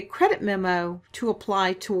would create a credit memo to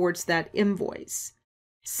apply towards that invoice.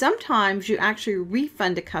 Sometimes you actually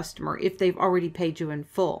refund a customer if they've already paid you in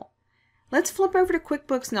full. Let's flip over to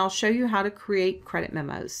QuickBooks and I'll show you how to create credit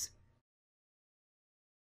memos.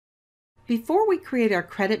 Before we create our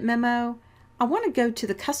credit memo, I want to go to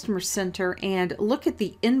the Customer Center and look at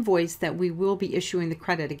the invoice that we will be issuing the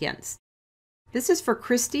credit against. This is for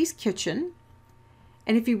Christie's Kitchen.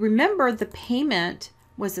 And if you remember, the payment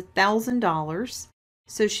was $1,000,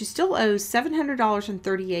 so she still owes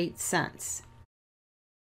 $700.38.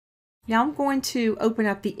 Now I'm going to open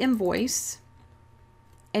up the invoice,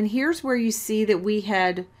 and here's where you see that we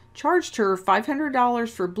had charged her $500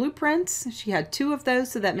 for blueprints. She had 2 of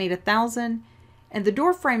those, so that made $1,000, and the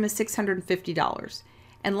door frame is $650.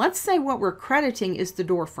 And let's say what we're crediting is the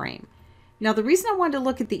door frame. Now the reason I wanted to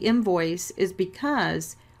look at the invoice is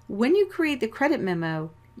because when you create the credit memo,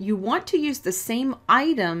 you want to use the same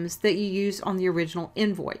items that you use on the original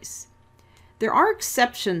invoice. There are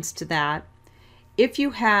exceptions to that. If you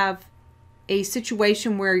have a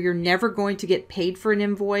situation where you're never going to get paid for an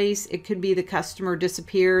invoice, it could be the customer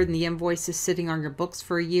disappeared and the invoice is sitting on your books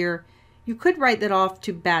for a year, you could write that off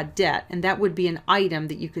to bad debt, and that would be an item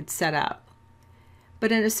that you could set up.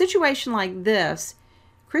 But in a situation like this,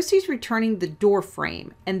 Christie's returning the door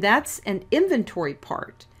frame, and that's an inventory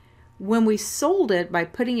part. When we sold it by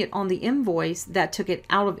putting it on the invoice, that took it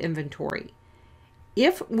out of inventory.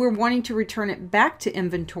 If we're wanting to return it back to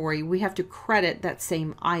inventory, we have to credit that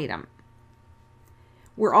same item.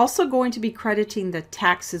 We're also going to be crediting the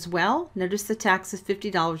tax as well. Notice the tax is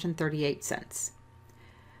 $50.38.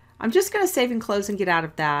 I'm just going to save and close and get out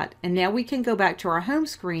of that, and now we can go back to our home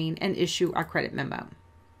screen and issue our credit memo.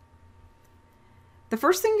 The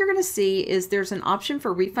first thing you're going to see is there's an option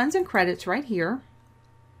for refunds and credits right here.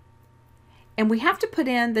 And we have to put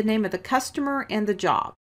in the name of the customer and the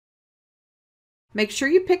job. Make sure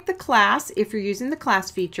you pick the class if you're using the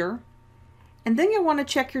class feature. And then you'll want to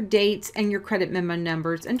check your dates and your credit memo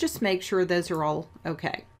numbers and just make sure those are all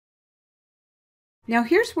okay. Now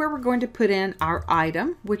here's where we're going to put in our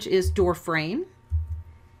item, which is door frame.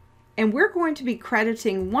 And we're going to be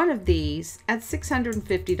crediting one of these at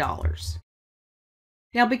 $650.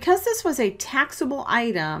 Now, because this was a taxable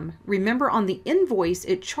item, remember on the invoice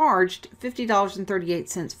it charged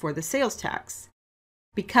 $50.38 for the sales tax.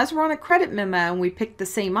 Because we're on a credit memo and we picked the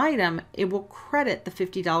same item, it will credit the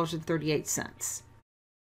 $50.38.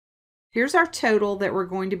 Here's our total that we're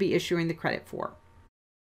going to be issuing the credit for.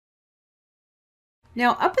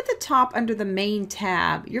 Now up at the top under the main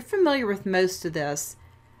tab, you're familiar with most of this,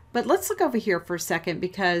 but let's look over here for a second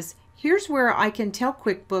because here's where I can tell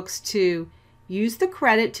QuickBooks to use the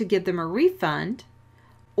credit to give them a refund,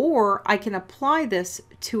 or I can apply this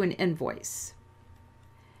to an invoice.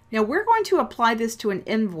 Now we're going to apply this to an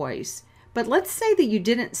invoice, but let's say that you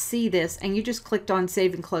didn't see this and you just clicked on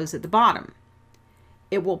Save and Close at the bottom.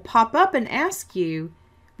 It will pop up and ask you,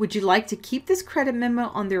 would you like to keep this credit memo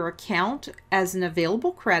on their account as an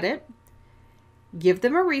available credit, give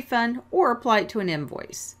them a refund, or apply it to an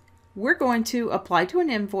invoice? We're going to apply to an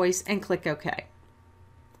invoice and click OK.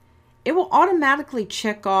 It will automatically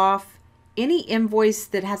check off any invoice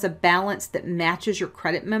that has a balance that matches your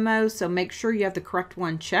credit memo, so make sure you have the correct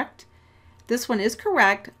one checked. This one is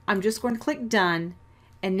correct. I'm just going to click Done,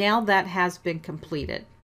 and now that has been completed.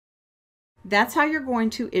 That's how you're going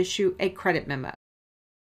to issue a credit memo.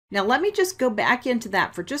 Now let me just go back into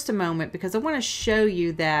that for just a moment because I want to show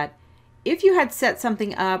you that if you had set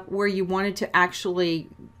something up where you wanted to actually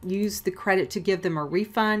use the credit to give them a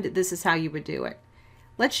refund, this is how you would do it.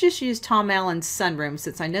 Let's just use Tom Allen's sunroom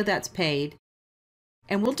since I know that's paid.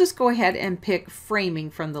 And we'll just go ahead and pick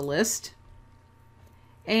framing from the list.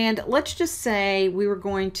 And let's just say we were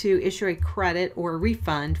going to issue a credit or a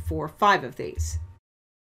refund for 5 of these.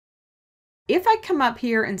 If I come up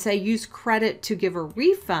here and say use credit to give a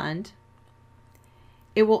refund,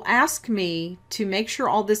 it will ask me to make sure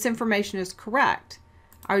all this information is correct.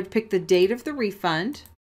 I would pick the date of the refund.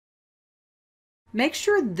 Make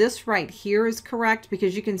sure this right here is correct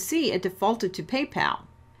because you can see it defaulted to PayPal.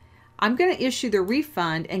 I'm going to issue the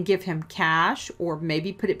refund and give him cash or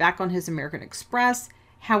maybe put it back on his American Express,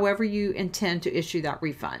 however you intend to issue that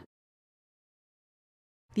refund.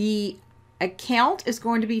 The account is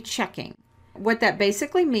going to be checking. What that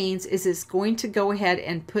basically means is it's going to go ahead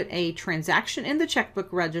and put a transaction in the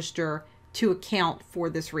checkbook register to account for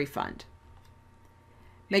this refund.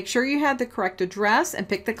 Make sure you have the correct address and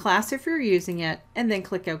pick the class if you're using it, and then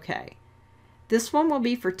click OK. This one will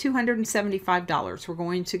be for $275. We're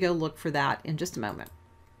going to go look for that in just a moment.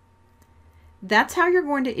 That's how you're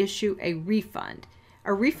going to issue a refund.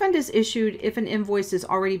 A refund is issued if an invoice is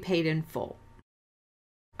already paid in full.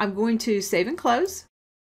 I'm going to save and close.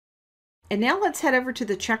 And now let's head over to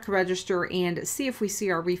the check register and see if we see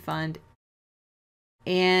our refund.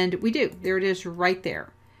 And we do. There it is right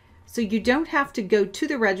there. So you don't have to go to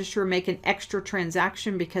the register and make an extra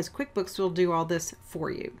transaction because QuickBooks will do all this for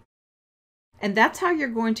you. And that's how you're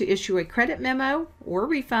going to issue a credit memo or a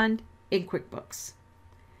refund in QuickBooks.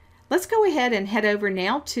 Let's go ahead and head over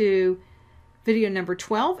now to video number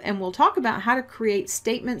 12 and we'll talk about how to create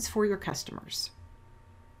statements for your customers.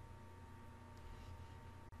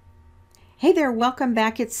 Hey there, welcome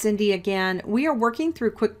back. It's Cindy again. We are working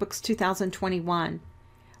through QuickBooks 2021.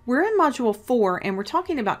 We're in Module 4 and we're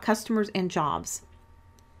talking about customers and jobs.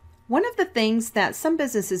 One of the things that some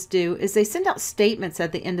businesses do is they send out statements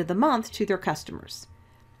at the end of the month to their customers.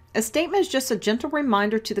 A statement is just a gentle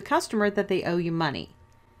reminder to the customer that they owe you money.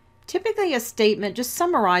 Typically, a statement just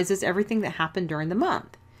summarizes everything that happened during the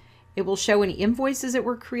month. It will show any invoices that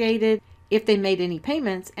were created, if they made any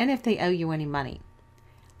payments, and if they owe you any money.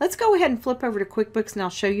 Let's go ahead and flip over to QuickBooks and I'll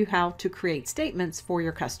show you how to create statements for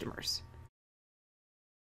your customers.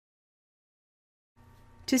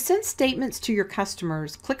 To send statements to your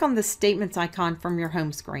customers, click on the Statements icon from your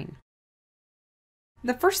home screen.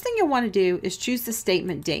 The first thing you'll want to do is choose the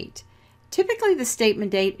statement date. Typically the statement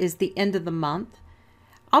date is the end of the month.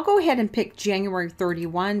 I'll go ahead and pick January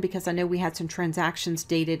 31 because I know we had some transactions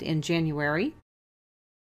dated in January.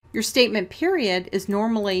 Your statement period is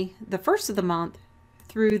normally the first of the month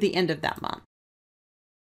through the end of that month.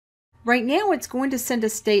 Right now it's going to send a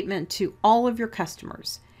statement to all of your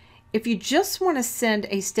customers. If you just want to send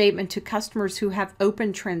a statement to customers who have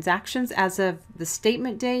open transactions as of the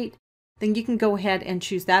statement date, then you can go ahead and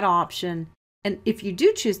choose that option. And if you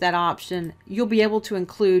do choose that option, you'll be able to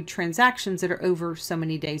include transactions that are over so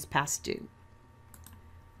many days past due.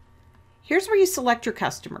 Here's where you select your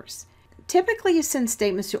customers. Typically you send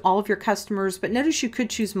statements to all of your customers, but notice you could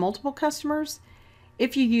choose multiple customers.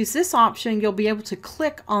 If you use this option, you'll be able to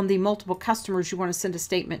click on the multiple customers you want to send a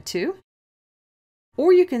statement to.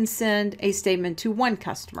 Or you can send a statement to one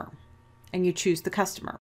customer and you choose the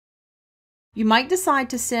customer. You might decide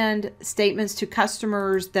to send statements to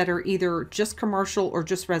customers that are either just commercial or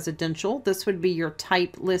just residential. This would be your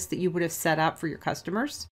type list that you would have set up for your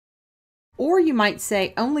customers. Or you might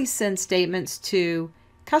say only send statements to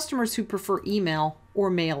customers who prefer email or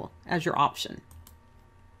mail as your option.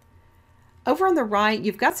 Over on the right,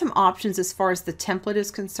 you've got some options as far as the template is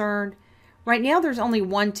concerned. Right now there's only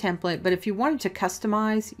one template, but if you wanted to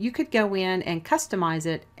customize, you could go in and customize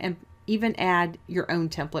it and even add your own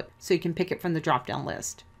template so you can pick it from the drop-down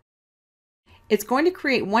list. It's going to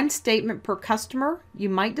create one statement per customer. You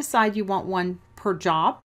might decide you want one per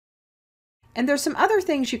job. And there's some other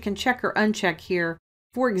things you can check or uncheck here.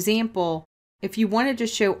 For example, if you wanted to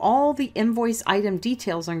show all the invoice item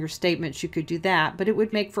details on your statements, you could do that, but it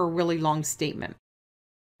would make for a really long statement.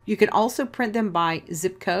 You could also print them by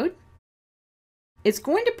zip code. It's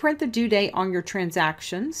going to print the due date on your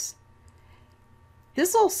transactions.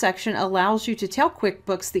 This little section allows you to tell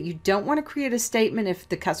QuickBooks that you don't want to create a statement if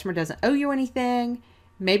the customer doesn't owe you anything.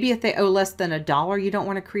 Maybe if they owe less than $1, you don't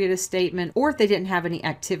want to create a statement, or if they didn't have any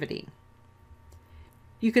activity.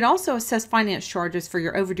 You can also assess finance charges for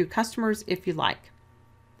your overdue customers if you like.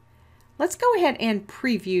 Let's go ahead and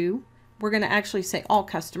preview. We're going to actually say all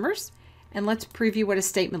customers, and let's preview what a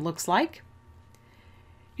statement looks like.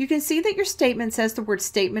 You can see that your statement says the word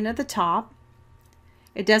statement at the top.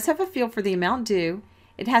 It does have a field for the amount due.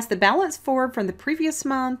 It has the balance forward from the previous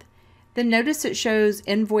month. Then notice it shows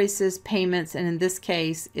invoices, payments, and in this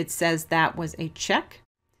case, it says that was a check.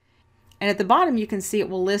 And at the bottom, you can see it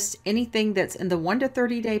will list anything that's in the 1 to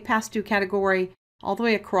 30 day past due category all the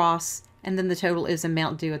way across, and then the total is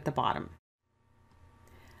amount due at the bottom.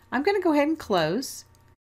 I'm going to go ahead and close.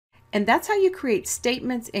 And that's how you create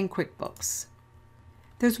statements in QuickBooks.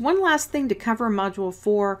 There's one last thing to cover in Module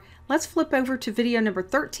 4. Let's flip over to video number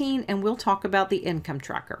 13 and we'll talk about the income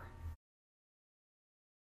tracker.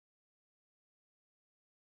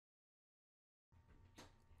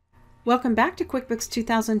 Welcome back to QuickBooks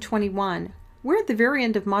 2021. We're at the very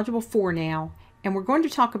end of Module 4 now, and we're going to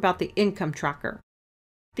talk about the income tracker.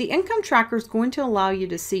 The income tracker is going to allow you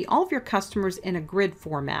to see all of your customers in a grid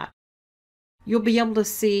format. You'll be able to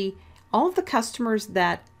see all of the customers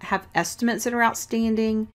that have estimates that are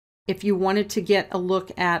outstanding. If you wanted to get a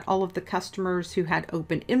look at all of the customers who had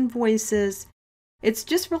open invoices, it's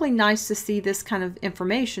just really nice to see this kind of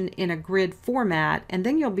information in a grid format, and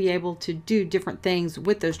then you'll be able to do different things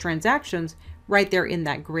with those transactions right there in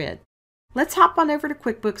that grid. Let's hop on over to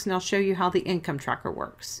QuickBooks and I'll show you how the income tracker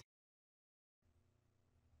works.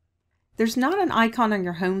 There's not an icon on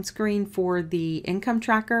your home screen for the income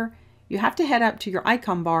tracker. You have to head up to your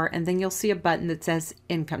icon bar and then you'll see a button that says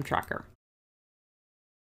Income Tracker.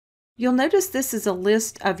 You'll notice this is a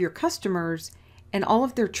list of your customers and all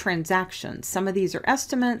of their transactions. Some of these are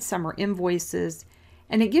estimates, some are invoices,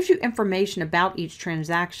 and it gives you information about each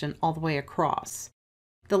transaction all the way across.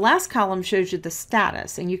 The last column shows you the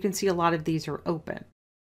status, and you can see a lot of these are open.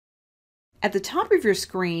 At the top of your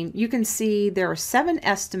screen, you can see there are 7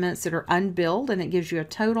 estimates that are unbilled, and it gives you a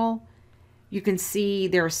total. You can see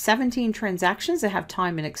there are 17 transactions that have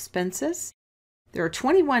time and expenses. There are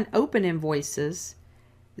 21 open invoices,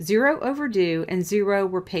 0 overdue, and 0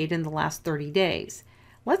 were paid in the last 30 days.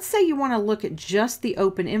 Let's say you want to look at just the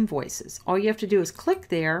open invoices. All you have to do is click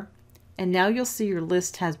there, and now you'll see your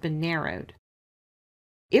list has been narrowed.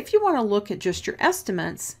 If you want to look at just your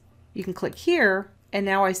estimates, you can click here, and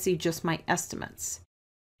now I see just my estimates.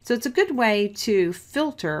 So it's a good way to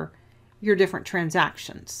filter your different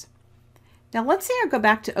transactions. Now let's say I go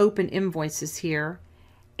back to open invoices here,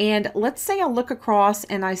 and let's say I look across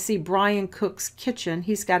and I see Brian Cook's Kitchen.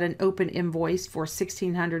 He's got an open invoice for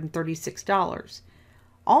 $1,636.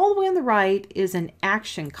 All the way on the right is an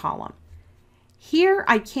action column. Here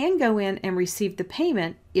I can go in and receive the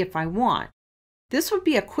payment if I want. This would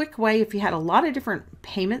be a quick way if you had a lot of different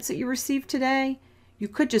payments that you received today. You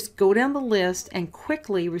could just go down the list and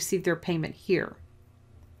quickly receive their payment here.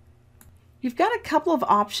 You've got a couple of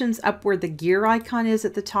options up where the gear icon is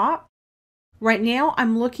at the top. Right now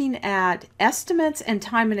I'm looking at estimates and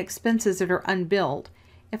time and expenses that are unbilled.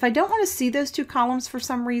 If I don't want to see those 2 columns for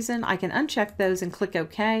some reason, I can uncheck those and click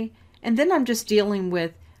OK. And then I'm just dealing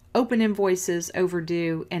with open invoices,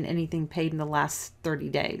 overdue, and anything paid in the last 30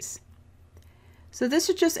 days. So this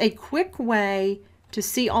is just a quick way to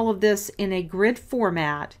see all of this in a grid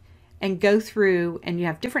format and go through, and you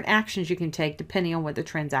have different actions you can take depending on what the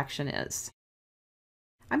transaction is.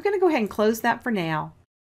 I'm going to go ahead and close that for now.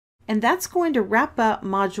 And that's going to wrap up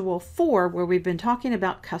Module 4, where we've been talking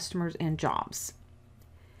about customers and jobs.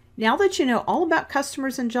 Now that you know all about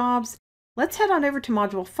customers and jobs, let's head on over to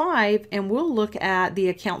Module 5 and we'll look at the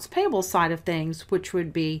accounts payable side of things, which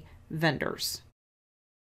would be vendors.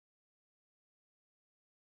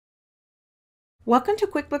 Welcome to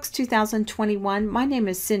QuickBooks 2021. My name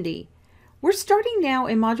is Cindy. We're starting now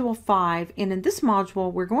in Module 5, and in this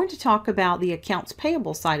module we're going to talk about the accounts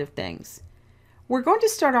payable side of things. We're going to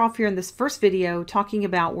start off here in this first video talking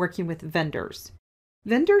about working with vendors.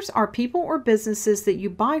 Vendors are people or businesses that you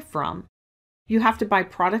buy from. You have to buy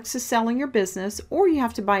products to sell in your business, or you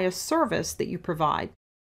have to buy a service that you provide.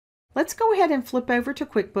 Let's go ahead and flip over to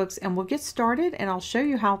QuickBooks and we'll get started, and I'll show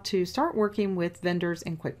you how to start working with vendors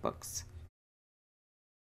in QuickBooks.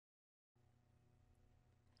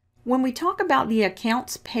 When we talk about the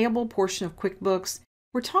accounts payable portion of QuickBooks,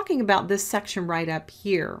 we're talking about this section right up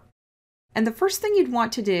here. And the first thing you'd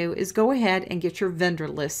want to do is go ahead and get your vendor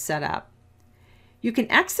list set up. You can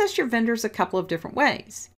access your vendors a couple of different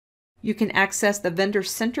ways. You can access the Vendor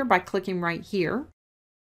Center by clicking right here.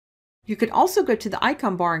 You could also go to the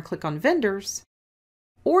icon bar and click on Vendors,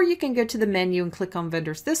 or you can go to the menu and click on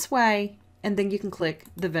Vendors this way, and then you can click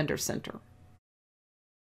the Vendor Center.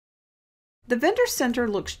 The Vendor Center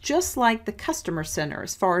looks just like the Customer Center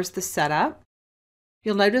as far as the setup.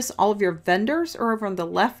 You'll notice all of your vendors are over on the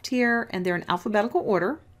left here, and they're in alphabetical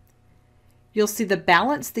order. You'll see the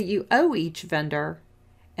balance that you owe each vendor,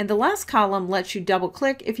 and the last column lets you double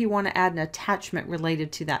click if you want to add an attachment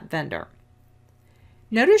related to that vendor.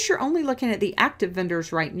 Notice you're only looking at the active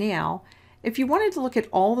vendors right now. If you wanted to look at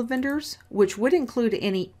all the vendors, which would include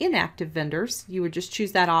any inactive vendors, you would just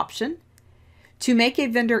choose that option. To make a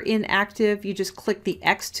vendor inactive, you just click the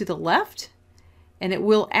X to the left, and it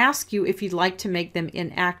will ask you if you'd like to make them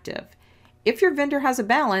inactive. If your vendor has a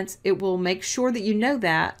balance, it will make sure that you know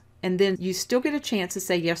that, and then you still get a chance to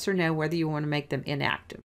say yes or no whether you want to make them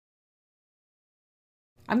inactive.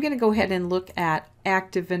 I'm going to go ahead and look at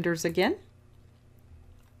active vendors again.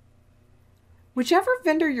 Whichever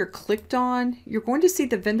vendor you're clicked on, you're going to see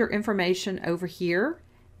the vendor information over here.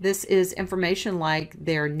 This is information like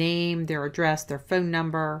their name, their address, their phone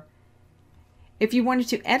number. If you wanted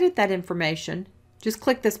to edit that information, just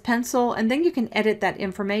click this pencil and then you can edit that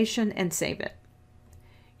information and save it.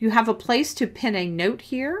 You have a place to pin a note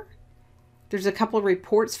here. There's a couple of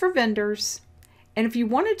reports for vendors. And if you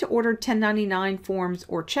wanted to order 1099 forms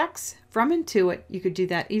or checks from Intuit, you could do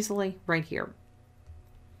that easily right here.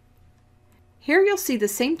 Here you'll see the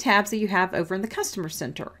same tabs that you have over in the Customer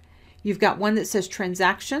Center. You've got one that says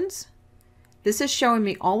Transactions. This is showing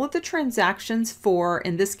me all of the transactions for,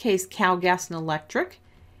 in this case, Cal Gas and Electric.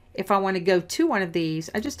 If I want to go to one of these,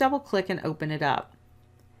 I just double click and open it up.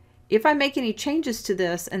 If I make any changes to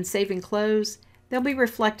this and save and close, they'll be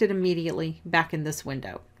reflected immediately back in this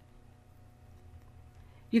window.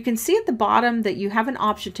 You can see at the bottom that you have an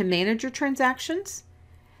option to manage your transactions.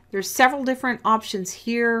 There's several different options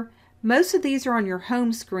here. Most of these are on your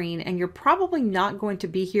home screen, and you're probably not going to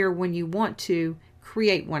be here when you want to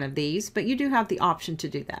create one of these, but you do have the option to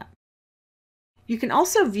do that. You can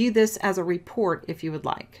also view this as a report if you would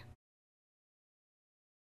like.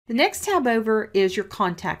 The next tab over is your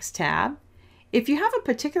Contacts tab. If you have a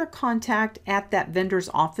particular contact at that vendor's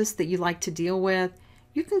office that you like to deal with,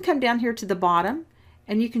 you can come down here to the bottom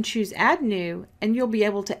and you can choose Add New, and you'll be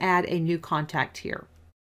able to add a new contact here.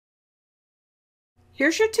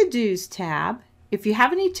 Here's your To-Dos tab. If you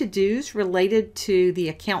have any to-dos related to the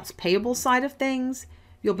accounts payable side of things,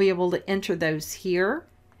 you'll be able to enter those here.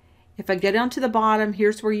 If I go down to the bottom,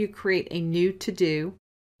 here's where you create a new to-do.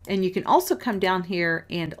 And you can also come down here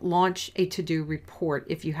and launch a to-do report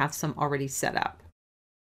if you have some already set up.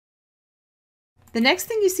 The next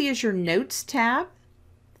thing you see is your Notes tab.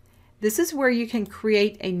 This is where you can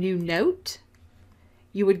create a new note.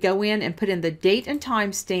 You would go in and put in the date and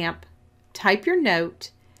time stamp, type your note,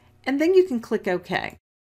 and then you can click OK.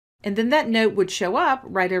 And then that note would show up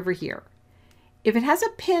right over here. If it has a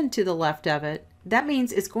pin to the left of it, that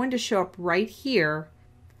means it's going to show up right here.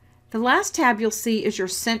 The last tab you'll see is your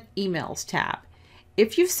Sent Emails tab.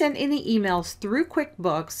 If you've sent any emails through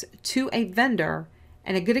QuickBooks to a vendor,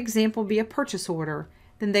 and a good example would be a purchase order,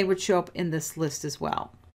 then they would show up in this list as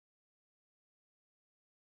well.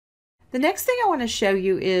 The next thing I want to show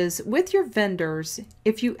you is with your vendors,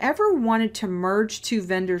 if you ever wanted to merge two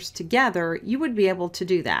vendors together, you would be able to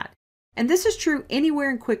do that. And this is true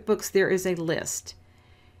anywhere in QuickBooks there is a list.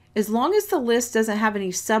 As long as the list doesn't have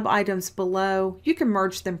any sub-items below, you can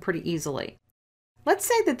merge them pretty easily. Let's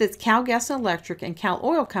say that this Cal Gas and Electric and Cal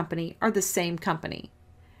Oil Company are the same company.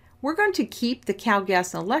 We're going to keep the Cal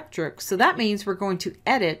Gas and Electric, so that means we're going to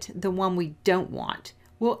edit the one we don't want.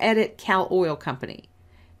 We'll edit Cal Oil Company.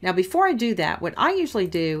 Now before I do that, what I usually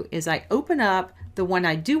do is I open up the one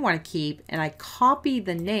I do want to keep and I copy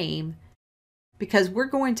the name, because we're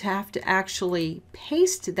going to have to actually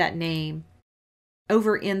paste that name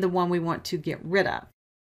over in the one we want to get rid of.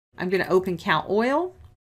 I'm going to open Cal Oil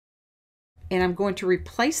and I'm going to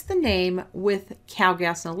replace the name with Cal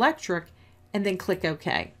Gas and Electric and then click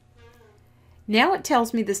OK. Now it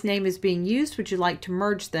tells me this name is being used. Would you like to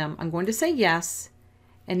merge them? I'm going to say yes.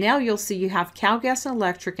 And now you'll see you have Cal Gas and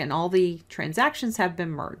Electric and all the transactions have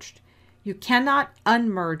been merged. You cannot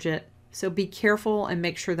unmerge it, so be careful and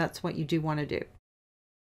make sure that's what you do want to do.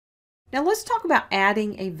 Now let's talk about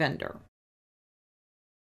adding a vendor.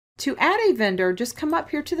 To add a vendor, just come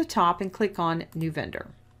up here to the top and click on New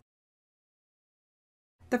Vendor.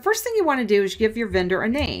 The first thing you want to do is give your vendor a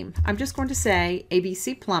name. I'm just going to say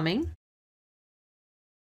ABC Plumbing.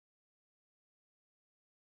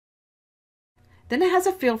 Then it has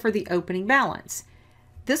a field for the opening balance.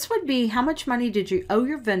 This would be how much money did you owe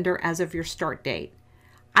your vendor as of your start date.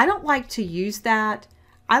 I don't like to use that.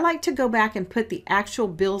 I like to go back and put the actual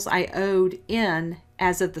bills I owed in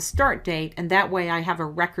as of the start date, and that way I have a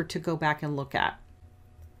record to go back and look at.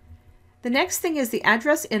 The next thing is the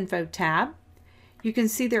Address Info tab. You can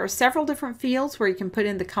see there are several different fields where you can put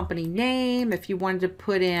in the company name. If you wanted to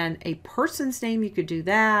put in a person's name, you could do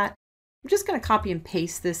that. I'm just going to copy and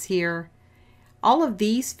paste this here. All of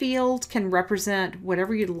these fields can represent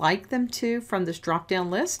whatever you'd like them to from this drop-down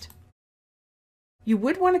list. You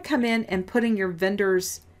would want to come in and put in your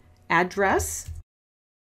vendor's address.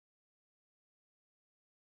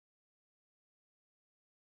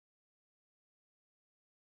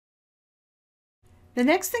 The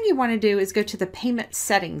next thing you want to do is go to the Payment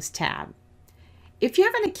Settings tab. If you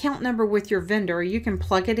have an account number with your vendor, you can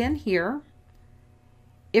plug it in here.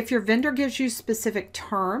 If your vendor gives you specific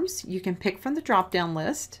terms, you can pick from the drop-down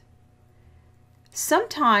list.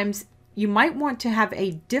 Sometimes you might want to have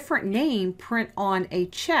a different name print on a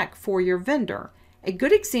check for your vendor. A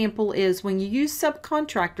good example is when you use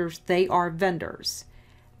subcontractors, they are vendors.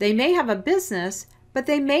 They may have a business, but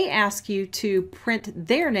they may ask you to print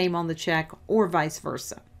their name on the check or vice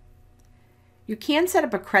versa. You can set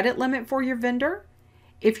up a credit limit for your vendor.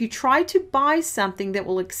 If you try to buy something that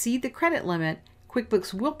will exceed the credit limit,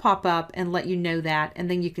 QuickBooks will pop up and let you know that,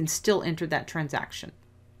 and then you can still enter that transaction.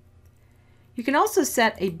 You can also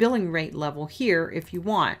set a billing rate level here if you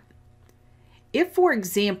want. If, for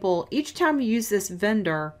example, each time you use this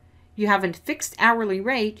vendor, you have a fixed hourly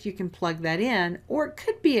rate, you can plug that in, or it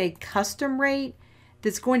could be a custom rate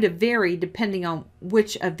that's going to vary depending on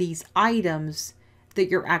which of these items that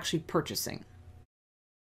you're actually purchasing.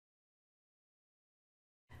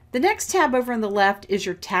 The next tab over on the left is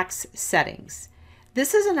your tax settings.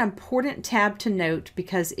 This is an important tab to note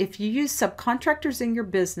because if you use subcontractors in your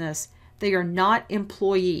business, they are not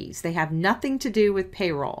employees. They have nothing to do with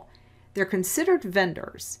payroll. They're considered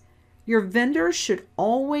vendors. Your vendors should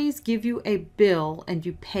always give you a bill and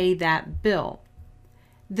you pay that bill.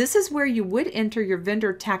 This is where you would enter your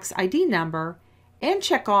vendor tax ID number and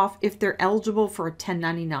check off if they're eligible for a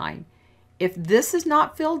 1099. If this is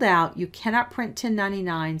not filled out, you cannot print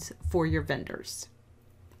 1099s for your vendors.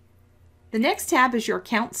 The next tab is your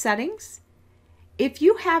account settings. If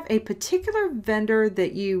you have a particular vendor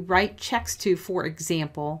that you write checks to, for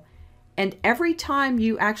example, and every time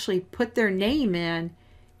you actually put their name in,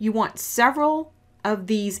 you want several of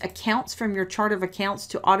these accounts from your chart of accounts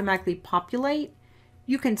to automatically populate,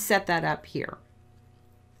 you can set that up here.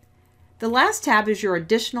 The last tab is your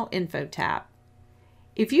additional info tab.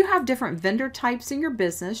 If you have different vendor types in your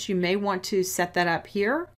business, you may want to set that up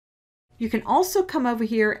here. You can also come over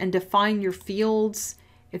here and define your fields.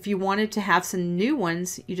 If you wanted to have some new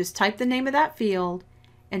ones, you just type the name of that field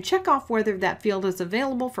and check off whether that field is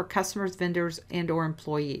available for customers, vendors, and/or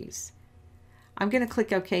employees. I'm going to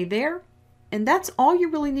click OK there, and that's all you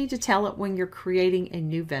really need to tell it when you're creating a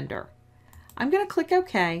new vendor. I'm going to click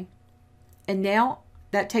OK, and now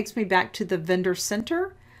that takes me back to the Vendor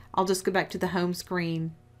Center. I'll just go back to the home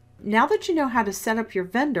screen. Now that you know how to set up your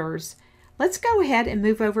vendors, let's go ahead and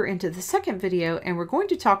move over into the second video, and we're going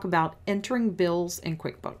to talk about entering bills in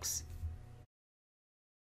QuickBooks.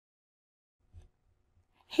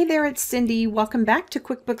 Hey there, it's Cindy. Welcome back to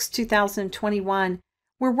QuickBooks 2021.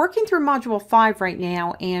 We're working through Module 5 right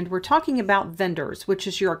now, and we're talking about vendors, which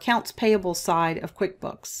is your accounts payable side of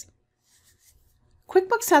QuickBooks.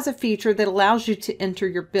 QuickBooks has a feature that allows you to enter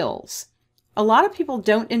your bills. A lot of people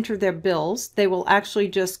don't enter their bills. They will actually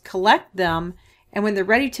just collect them, and when they're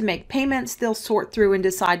ready to make payments, they'll sort through and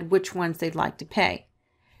decide which ones they'd like to pay.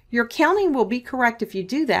 Your accounting will be correct if you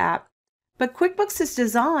do that, but QuickBooks is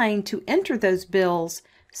designed to enter those bills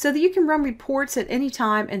so that you can run reports at any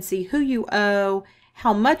time and see who you owe,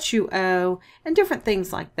 how much you owe, and different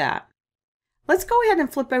things like that. Let's go ahead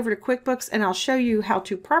and flip over to QuickBooks, and I'll show you how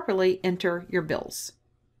to properly enter your bills.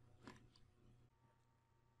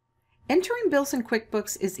 Entering bills in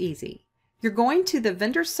QuickBooks is easy. You're going to the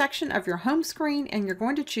Vendors section of your home screen, and you're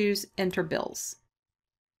going to choose Enter Bills.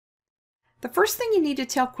 The first thing you need to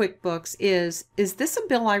tell QuickBooks is this a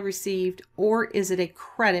bill I received, or is it a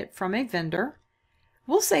credit from a vendor?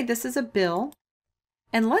 We'll say this is a bill,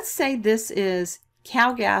 and let's say this is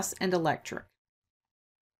Cal Gas and Electric.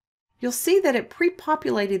 You'll see that it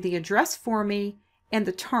pre-populated the address for me and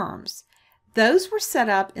the terms. Those were set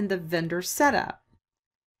up in the vendor setup.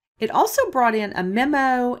 It also brought in a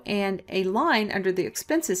memo and a line under the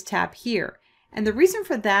expenses tab here. And the reason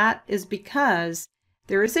for that is because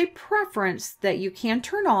there is a preference that you can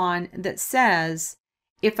turn on that says,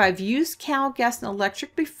 if I've used Cal Gas and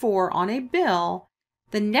Electric before on a bill,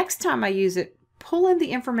 the next time I use it, pull in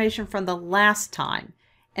the information from the last time.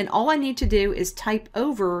 And all I need to do is type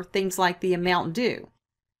over things like the amount due.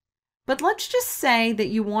 But let's just say that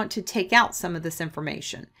you want to take out some of this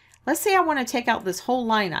information. Let's say I want to take out this whole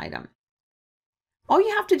line item. All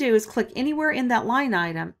you have to do is click anywhere in that line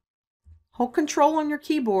item, hold Control on your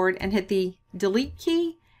keyboard and hit the delete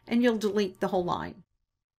key, and you'll delete the whole line.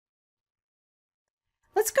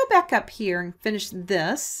 Let's go back up here and finish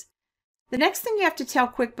this. The next thing you have to tell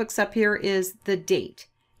QuickBooks up here is the date.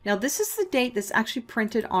 Now this is the date that's actually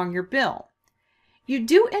printed on your bill. You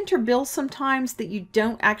do enter bills sometimes that you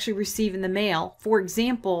don't actually receive in the mail. For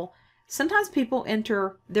example, sometimes people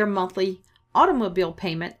enter their monthly automobile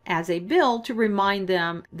payment as a bill to remind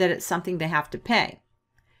them that it's something they have to pay.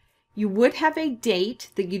 You would have a date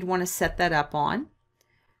that you'd want to set that up on.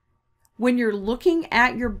 When you're looking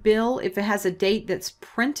at your bill, if it has a date that's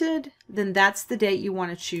printed, then that's the date you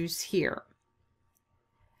want to choose here.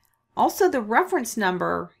 Also, the reference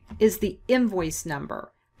number is the invoice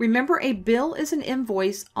number. Remember, a bill is an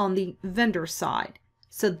invoice on the vendor side,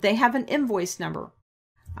 so they have an invoice number.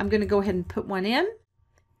 I'm going to go ahead and put one in,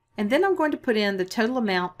 and then I'm going to put in the total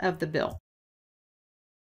amount of the bill.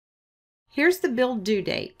 Here's the bill due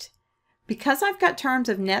date. Because I've got terms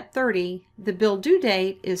of net 30, the bill due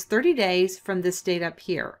date is 30 days from this date up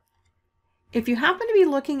here. If you happen to be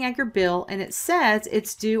looking at your bill and it says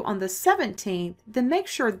it's due on the 17th, then make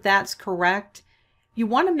sure that's correct. You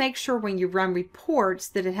want to make sure when you run reports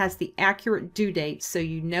that it has the accurate due date so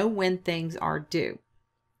you know when things are due.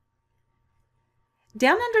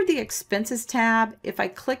 Down under the Expenses tab, if I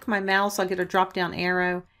click my mouse, I'll get a drop-down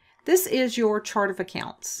arrow. This is your chart of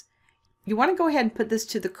accounts. You want to go ahead and put this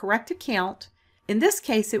to the correct account. In this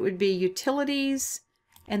case, it would be utilities,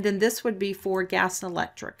 and then this would be for gas and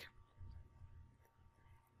electric.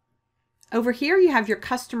 Over here, you have your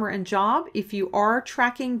customer and job. If you are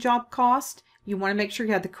tracking job cost, you want to make sure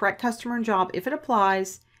you have the correct customer and job if it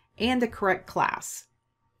applies, and the correct class.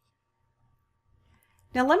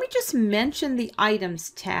 Now let me just mention the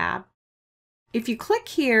Items tab. If you click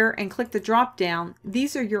here and click the drop down,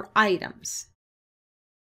 these are your items.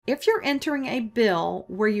 If you're entering a bill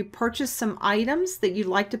where you purchase some items that you'd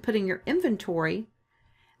like to put in your inventory,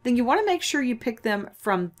 then you want to make sure you pick them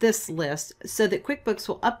from this list so that QuickBooks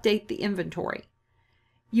will update the inventory.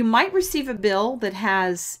 You might receive a bill that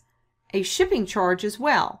has a shipping charge as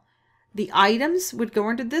well. The items would go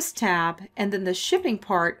under this tab, and then the shipping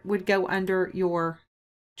part would go under your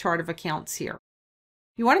chart of accounts here.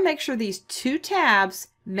 You want to make sure these two tabs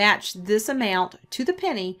match this amount to the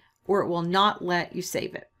penny, or it will not let you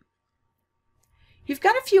save it. You've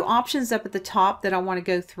got a few options up at the top that I want to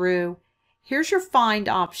go through. Here's your find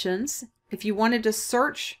options. If you wanted to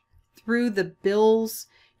search through the bills,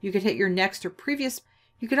 you could hit your next or previous.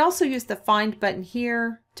 You could also use the find button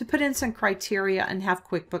here to put in some criteria and have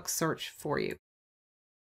QuickBooks search for you.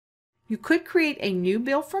 You could create a new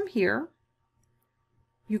bill from here.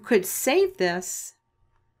 You could save this,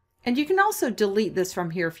 and you can also delete this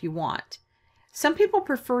from here if you want. Some people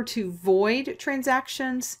prefer to void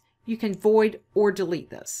transactions. You can void or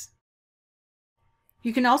delete this.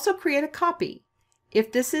 You can also create a copy.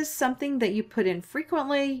 If this is something that you put in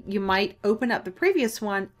frequently, you might open up the previous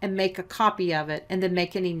one and make a copy of it and then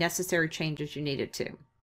make any necessary changes you needed to.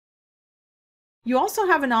 You also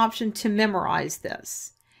have an option to memorize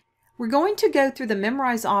this. We're going to go through the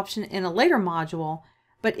memorize option in a later module,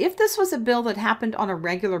 but if this was a bill that happened on a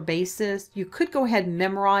regular basis, you could go ahead and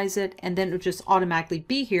memorize it, and then it would just automatically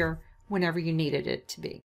be here whenever you needed it to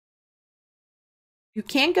be. You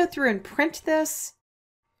can go through and print this.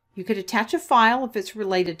 You could attach a file if it's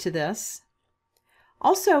related to this.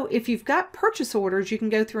 Also, if you've got purchase orders, you can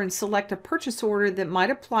go through and select a purchase order that might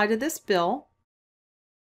apply to this bill.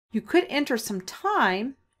 You could enter some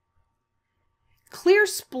time. Clear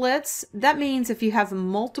splits, that means if you have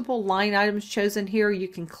multiple line items chosen here, you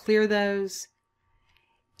can clear those.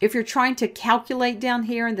 If you're trying to calculate down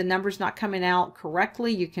here and the number's not coming out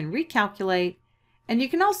correctly, you can recalculate. And you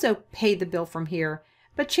can also pay the bill from here,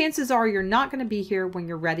 but chances are you're not going to be here when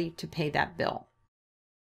you're ready to pay that bill.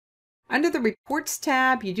 Under the Reports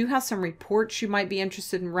tab, you do have some reports you might be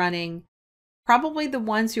interested in running. Probably the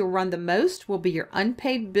ones you'll run the most will be your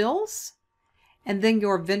unpaid bills and then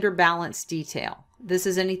your vendor balance detail. This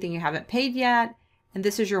is anything you haven't paid yet, and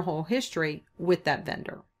this is your whole history with that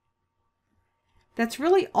vendor. That's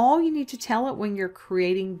really all you need to tell it when you're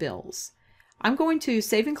creating bills. I'm going to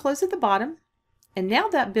save and close at the bottom, and now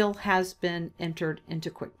that bill has been entered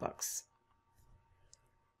into QuickBooks.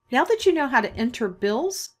 Now that you know how to enter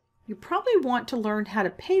bills, you probably want to learn how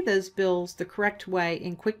to pay those bills the correct way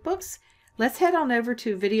in QuickBooks. Let's head on over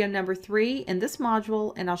to video number 3 in this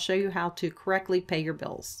module, and I'll show you how to correctly pay your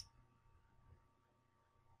bills.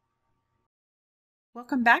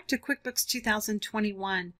 Welcome back to QuickBooks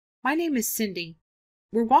 2021. My name is Cindy.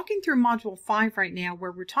 We're walking through Module 5 right now,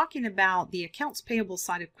 where we're talking about the accounts payable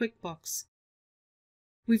side of QuickBooks.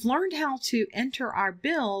 We've learned how to enter our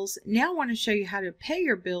bills. Now I want to show you how to pay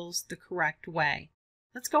your bills the correct way.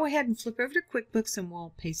 Let's go ahead and flip over to QuickBooks and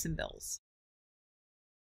we'll pay some bills.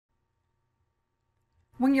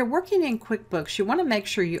 When you're working in QuickBooks, you want to make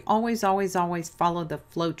sure you always follow the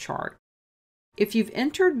flow chart. If you've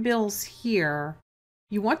entered bills here,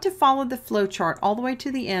 you want to follow the flow chart all the way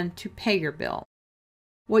to the end to pay your bill.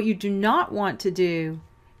 What you do not want to do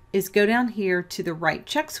is go down here to the Write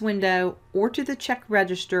Checks window or to the check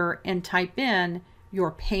register and type in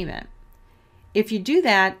your payment. If you do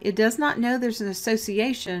that, it does not know there's an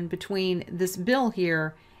association between this bill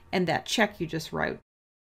here and that check you just wrote.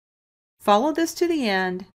 Follow this to the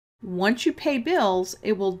end. Once you pay bills,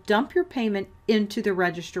 it will dump your payment into the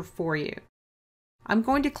register for you. I'm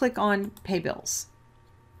going to click on Pay Bills.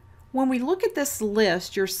 When we look at this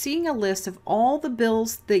list, you're seeing a list of all the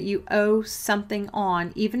bills that you owe something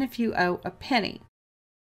on, even if you owe a penny.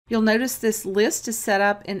 You'll notice this list is set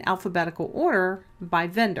up in alphabetical order by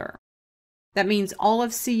vendor. That means all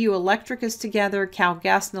of CU Electric is together, Cal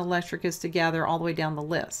Gas and Electric is together, all the way down the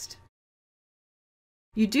list.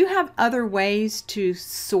 You do have other ways to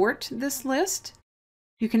sort this list.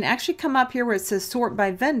 You can actually come up here where it says sort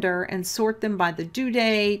by vendor and sort them by the due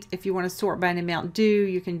date. If you want to sort by an amount due,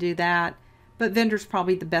 you can do that. But vendor is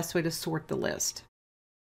probably the best way to sort the list.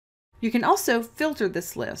 You can also filter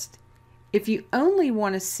this list. If you only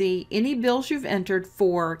want to see any bills you've entered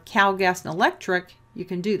for Cal Gas and Electric, you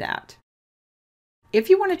can do that. If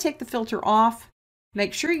you want to take the filter off,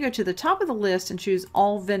 make sure you go to the top of the list and choose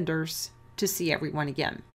all vendors to see everyone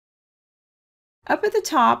again. Up at the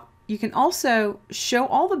top, you can also show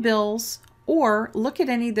all the bills or look at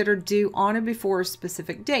any that are due on or before a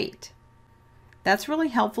specific date. That's really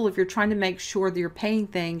helpful if you're trying to make sure that you're paying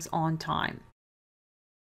things on time.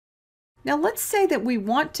 Now let's say that we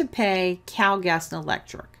want to pay Cal Gas and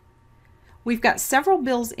Electric. We've got several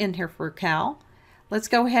bills in here for Cal. Let's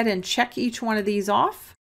go ahead and check each one of these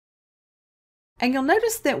off. And you'll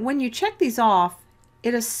notice that when you check these off,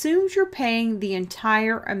 it assumes you're paying the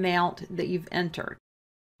entire amount that you've entered.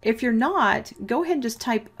 If you're not, go ahead and just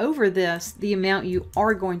type over this the amount you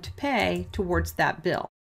are going to pay towards that bill.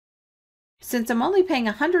 Since I'm only paying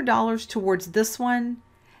 $100 towards this one,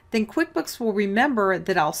 then QuickBooks will remember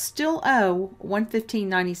that I'll still owe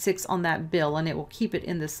 $115.96 on that bill, and it will keep it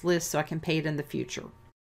in this list so I can pay it in the future.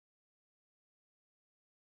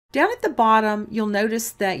 Down at the bottom, you'll notice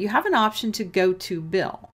that you have an option to go to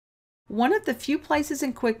bill. One of the few places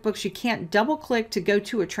in QuickBooks you can't double click to go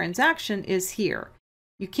to a transaction is here.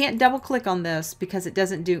 You can't double click on this because it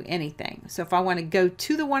doesn't do anything. So if I want to go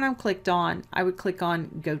to the one I'm clicked on, I would click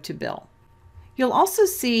on Go to Bill. You'll also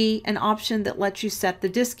see an option that lets you set the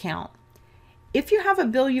discount. If you have a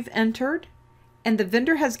bill you've entered and the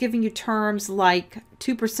vendor has given you terms like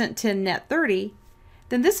 2% 10 net 30,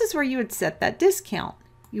 then this is where you would set that discount.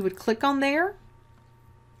 You would click on there.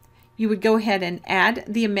 You would go ahead and add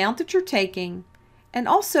the amount that you're taking. And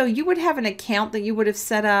also you would have an account that you would have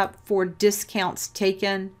set up for discounts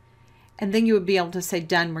taken. And then you would be able to say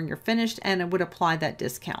done when you're finished, and it would apply that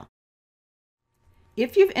discount.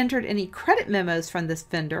 If you've entered any credit memos from this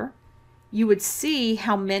vendor, you would see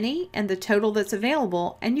how many and the total that's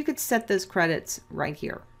available, and you could set those credits right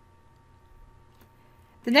here.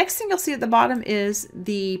 The next thing you'll see at the bottom is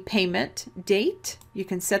the payment date. You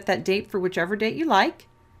can set that date for whichever date you like.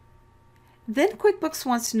 Then QuickBooks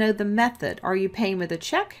wants to know the method. Are you paying with a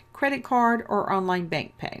check, credit card, or online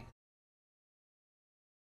bank pay?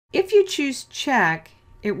 If you choose check,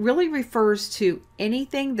 it really refers to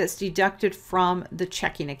anything that's deducted from the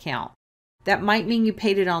checking account. That might mean you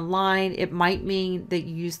paid it online. It might mean that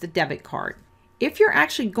you used the debit card. If you're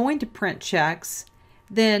actually going to print checks,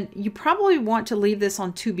 then you probably want to leave this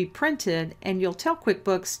on to be printed, and you'll tell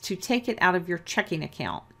QuickBooks to take it out of your checking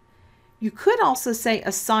account. You could also say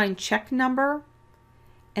assign check number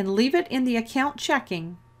and leave it in the account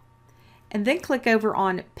checking, and then click over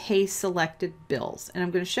on pay selected bills. And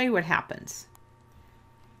I'm going to show you what happens.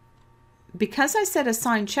 because I said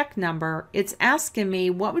assign check number, it's asking me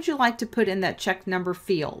what would you like to put in that check number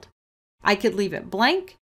field. I could leave it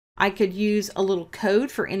blank. I could use a little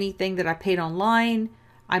code for anything that I paid online.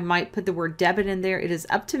 I might put the word debit in there. It is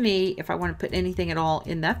up to me if I want to put anything at all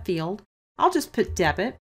in that field. I'll just put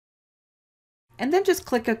debit. And then just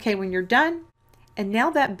click OK when you're done. And now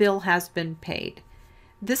that bill has been paid.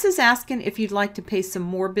 This is asking if you'd like to pay some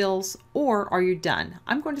more bills or are you done?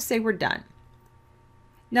 I'm going to say we're done.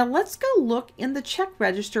 Now let's go look in the check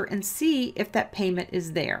register and see if that payment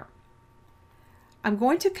is there. I'm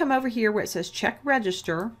going to come over here where it says check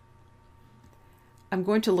register. I'm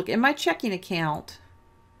going to look in my checking account.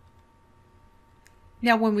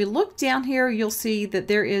 Now when we look down here, you'll see that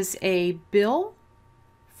there is a bill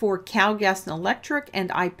for Cal Gas and Electric,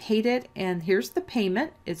 and I paid it, and here's the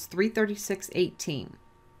payment. It's $336.18.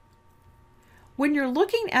 When you're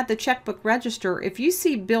looking at the checkbook register, if you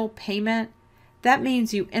see bill payment, that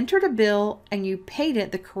means you entered a bill and you paid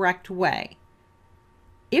it the correct way.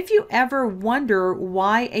 If you ever wonder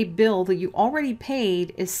why a bill that you already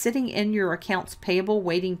paid is sitting in your accounts payable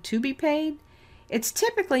waiting to be paid, it's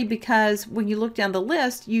typically because when you look down the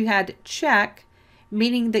list, you had check,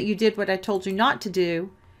 meaning that you did what I told you not to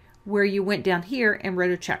do, where you went down here and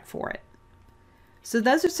wrote a check for it. So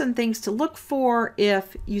those are some things to look for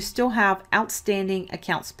if you still have outstanding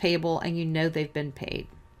accounts payable and you know they've been paid.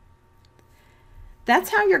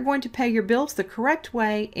 That's how you're going to pay your bills the correct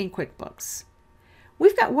way in QuickBooks.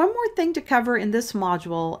 We've got one more thing to cover in this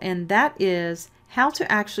module, and that is how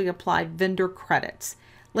to actually apply vendor credits.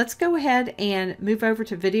 Let's go ahead and move over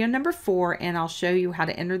to video number 4, and I'll show you how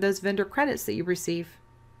to enter those vendor credits that you receive.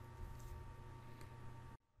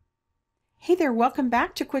 Hey there, welcome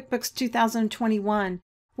back to QuickBooks 2021.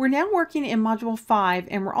 We're now working in Module 5,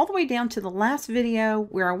 and we're all the way down to the last video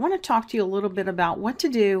where I want to talk to you a little bit about what to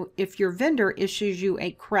do if your vendor issues you a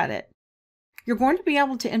credit. You're going to be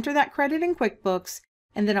able to enter that credit in QuickBooks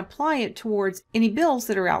and then apply it towards any bills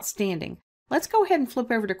that are outstanding. Let's go ahead and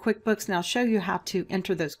flip over to QuickBooks and I'll show you how to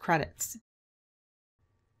enter those credits.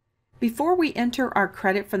 Before we enter our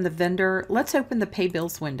credit from the vendor, let's open the Pay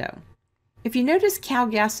Bills window. If you notice Cal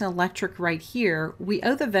Gas and Electric right here, we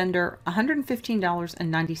owe the vendor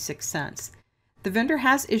 $115.96. The vendor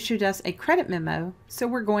has issued us a credit memo, so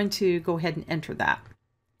we're going to go ahead and enter that.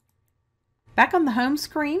 Back on the home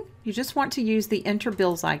screen, you just want to use the Enter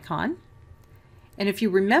Bills icon. And if you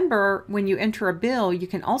remember, when you enter a bill, you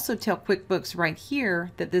can also tell QuickBooks right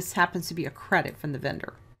here that this happens to be a credit from the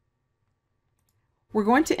vendor. We're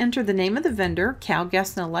going to enter the name of the vendor, Cal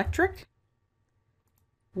Gas and Electric.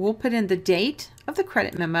 We'll put in the date of the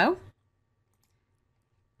credit memo.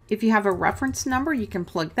 If you have a reference number, you can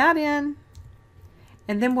plug that in.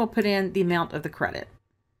 And then we'll put in the amount of the credit.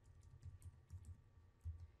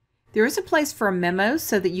 There is a place for a memo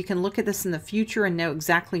so that you can look at this in the future and know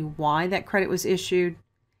exactly why that credit was issued.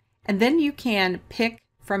 And then you can pick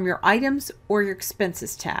from your items or your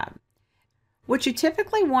expenses tab. What you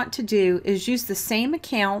typically want to do is use the same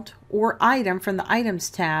account or item from the items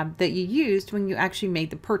tab that you used when you actually made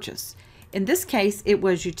the purchase. In this case, it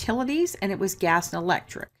was utilities and it was gas and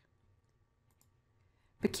electric.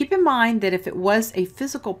 But keep in mind that if it was a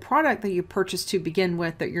physical product that you purchased to begin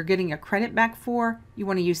with that you're getting a credit back for, you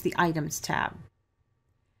want to use the Items tab.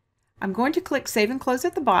 I'm going to click Save and Close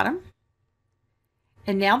at the bottom.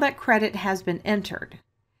 And now that credit has been entered.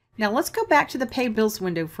 Now let's go back to the Pay Bills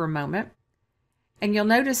window for a moment. And you'll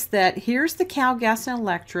notice that here's the Cal Gas and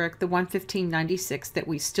Electric, the $115.96 that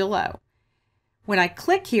we still owe. When I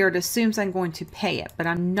click here, it assumes I'm going to pay it, but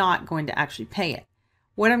I'm not going to actually pay it.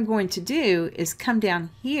 What I'm going to do is come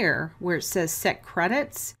down here where it says Set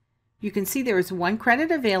Credits. You can see there is one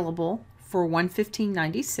credit available for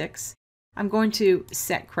 $115.96. I'm going to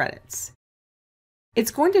Set Credits.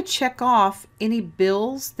 It's going to check off any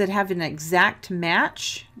bills that have an exact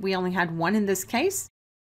match. We only had one in this case.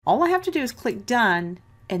 All I have to do is click Done,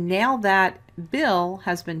 and now that bill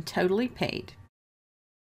has been totally paid.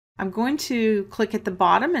 I'm going to click at the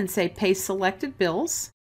bottom and say Pay Selected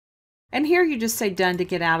Bills. And here you just say Done to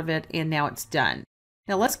get out of it, and now it's done.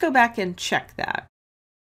 Now let's go back and check that.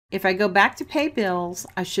 If I go back to Pay Bills,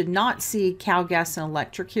 I should not see Cal Gas and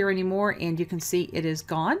Electric here anymore, and you can see it is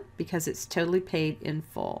gone because it's totally paid in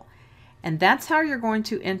full. And that's how you're going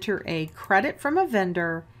to enter a credit from a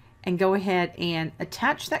vendor and go ahead and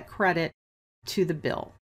attach that credit to the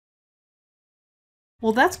bill.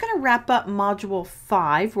 Well, that's going to wrap up Module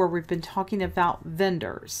 5, where we've been talking about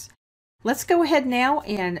vendors. Let's go ahead now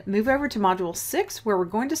and move over to Module 6, where we're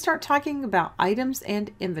going to start talking about items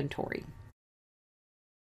and inventory.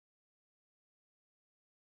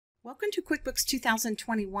 Welcome to QuickBooks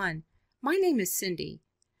 2021. My name is Cindy.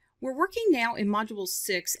 We're working now in Module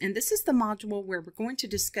 6, and this is the module where we're going to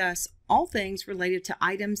discuss all things related to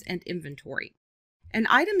items and inventory. An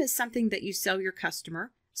item is something that you sell your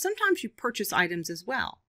customer. Sometimes you purchase items as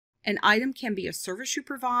well. An item can be a service you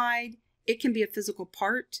provide. It can be a physical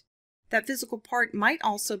part. That physical part might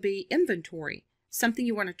also be inventory, something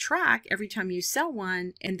you want to track every time you sell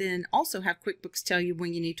one, and then also have QuickBooks tell you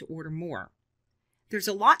when you need to order more. There's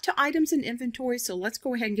a lot to items and inventory, so let's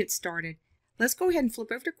go ahead and get started. Let's go ahead and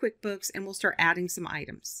flip over to QuickBooks and we'll start adding some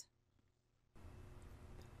items.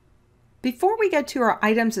 Before we get to our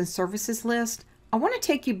items and services list, I want to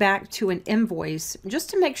take you back to an invoice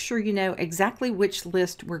just to make sure you know exactly which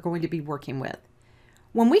list we're going to be working with.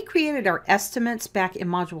 When we created our estimates back in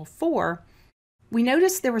Module 4, we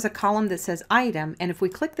noticed there was a column that says item, and if we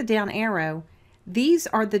click the down arrow, these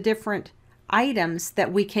are the different items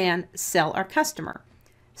that we can sell our customer.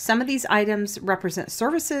 Some of these items represent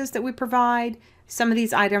services that we provide. Some of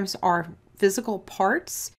these items are physical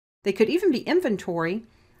parts. They could even be inventory.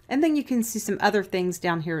 And then you can see some other things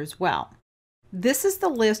down here as well. This is the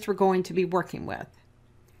list we're going to be working with.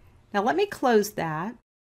 Now let me close that.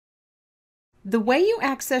 The way you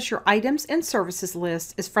access your items and services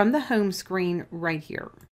list is from the home screen right here.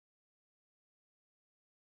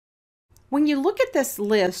 When you look at this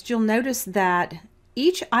list, you'll notice that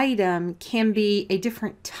each item can be a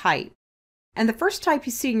different type. And the first type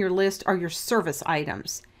you see in your list are your service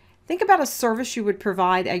items. Think about a service you would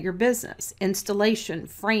provide at your business: installation,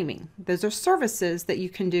 framing. Those are services that you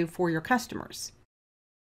can do for your customers.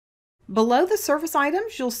 Below the service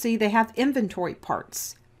items, you'll see they have inventory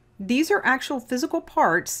parts. These are actual physical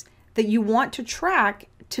parts that you want to track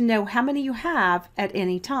to know how many you have at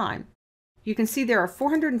any time. You can see there are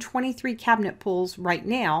 423 cabinet pulls right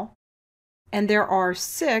now, and there are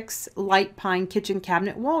 6 light pine kitchen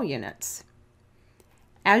cabinet wall units.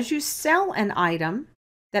 As you sell an item,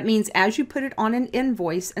 that means as you put it on an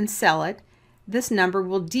invoice and sell it, this number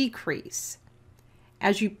will decrease.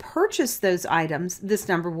 As you purchase those items, this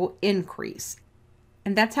number will increase.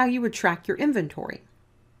 And that's how you would track your inventory.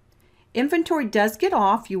 Inventory does get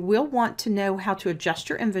off. You will want to know how to adjust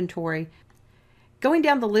your inventory. Going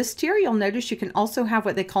down the list here, you'll notice you can also have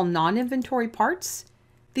what they call non-inventory parts.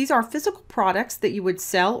 These are physical products that you would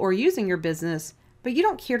sell or use in your business, but you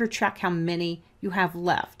don't care to track how many you have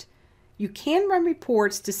left. You can run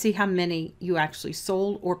reports to see how many you actually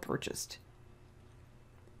sold or purchased.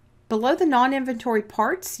 Below the non-inventory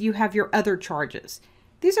parts, you have your other charges.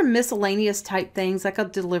 These are miscellaneous type things like a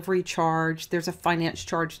delivery charge. There's a finance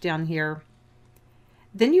charge down here.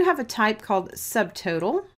 Then you have a type called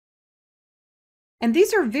subtotal. And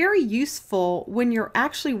these are very useful when you're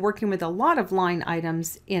actually working with a lot of line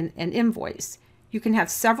items in an invoice. You can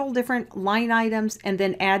have several different line items and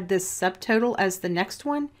then add this subtotal as the next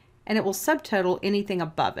one, and it will subtotal anything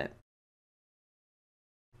above it.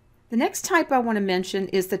 The next type I want to mention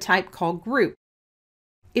is the type called group.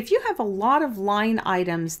 If you have a lot of line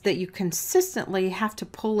items that you consistently have to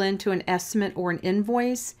pull into an estimate or an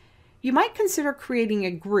invoice, you might consider creating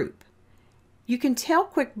a group. You can tell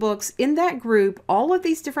QuickBooks in that group all of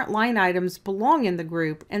these different line items belong in the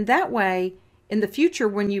group, and that way in the future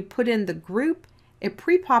when you put in the group, it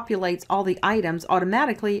pre-populates all the items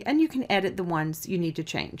automatically and you can edit the ones you need to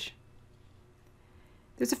change.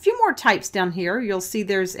 There's a few more types down here. You'll see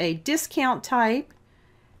there's a discount type,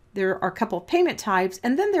 there are a couple of payment types,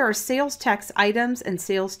 and then there are sales tax items and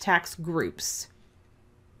sales tax groups.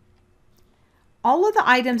 All of the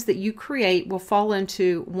items that you create will fall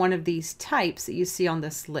into one of these types that you see on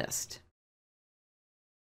this list.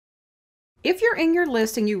 If you're in your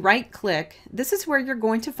list and you right-click, this is where you're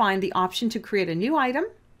going to find the option to create a new item,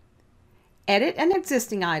 edit an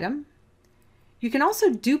existing item. You can also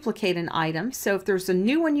duplicate an item. So if there's a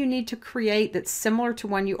new one you need to create that's similar to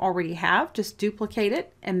one you already have, just duplicate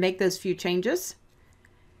it and make those few changes.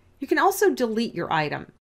 You can also delete your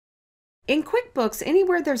item. In QuickBooks,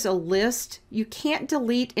 anywhere there's a list, you can't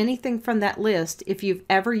delete anything from that list if you've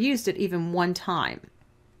ever used it even one time.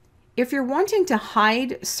 If you're wanting to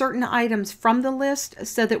hide certain items from the list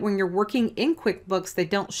so that when you're working in QuickBooks they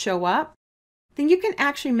don't show up, then you can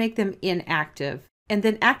actually make them inactive and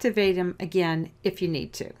then activate them again if you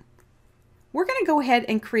need to. We're going to go ahead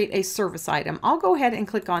and create a service item. I'll go ahead and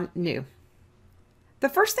click on New. The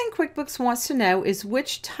first thing QuickBooks wants to know is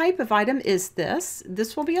which type of item is this.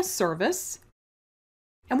 This will be a service.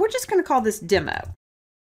 And we're just going to call this Demo.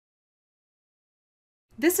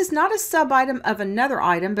 This is not a sub-item of another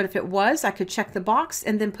item, but if it was, I could check the box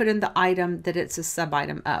and then put in the item that it's a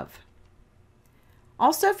sub-item of.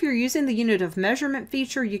 Also, if you're using the unit of measurement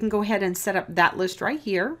feature, you can go ahead and set up that list right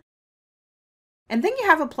here. And then you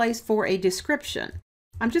have a place for a description.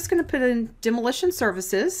 I'm just going to put in demolition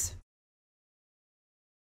services.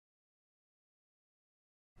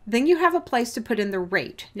 Then you have a place to put in the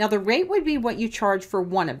rate. Now the rate would be what you charge for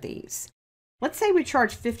one of these. Let's say we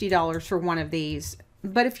charge $50 for one of these,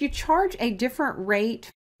 but if you charge a different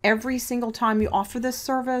rate every single time you offer this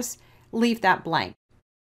service, leave that blank.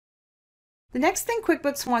 The next thing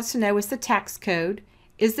QuickBooks wants to know is the tax code.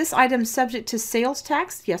 Is this item subject to sales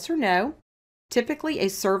tax? Yes or no? Typically a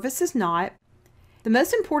service is not. The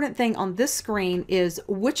most important thing on this screen is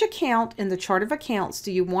which account in the chart of accounts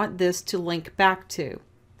do you want this to link back to?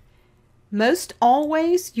 Most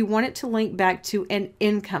always you want it to link back to an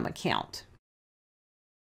income account.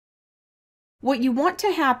 What you want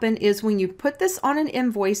to happen is when you put this on an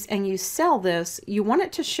invoice and you sell this, you want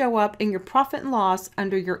it to show up in your profit and loss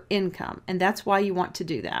under your income, and that's why you want to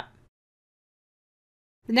do that.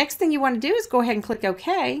 The next thing you want to do is go ahead and click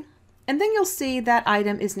OK, and then you'll see that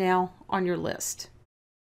item is now on your list.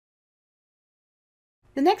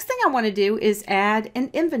 The next thing I want to do is add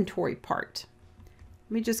an inventory part.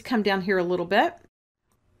 Let me just come down here a little bit.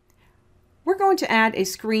 We're going to add a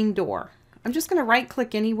screen door. I'm just going to right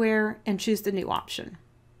click anywhere and choose the new option.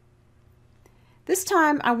 This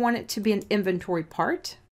time I want it to be an inventory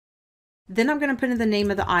part. Then I'm going to put in the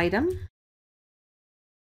name of the item.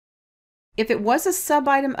 If it was a sub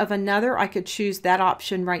item of another, I could choose that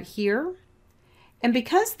option right here. And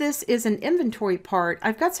because this is an inventory part,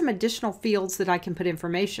 I've got some additional fields that I can put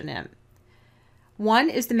information in. One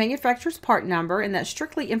is the manufacturer's part number, and that's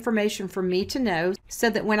strictly information for me to know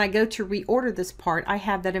so that when I go to reorder this part, I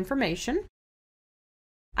have that information.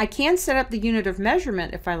 I can set up the unit of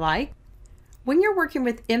measurement if I like. When you're working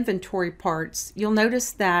with inventory parts, you'll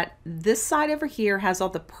notice that this side over here has all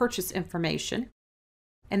the purchase information,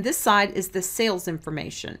 and this side is the sales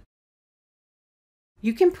information.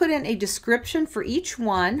 You can put in a description for each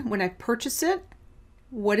one. When I purchase it,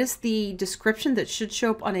 what is the description that should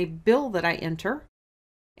show up on a bill that I enter?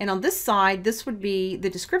 And on this side, this would be the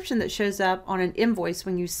description that shows up on an invoice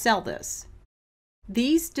when you sell this.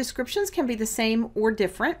 These descriptions can be the same or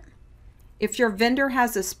different. If your vendor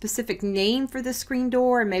has a specific name for the screen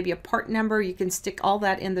door and maybe a part number, you can stick all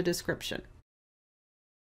that in the description.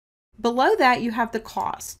 Below that, you have the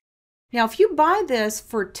cost. Now, if you buy this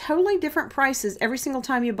for totally different prices every single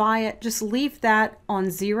time you buy it, just leave that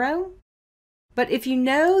on 0. But if you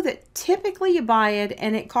know that typically you buy it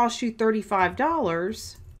and it costs you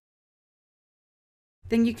 $35,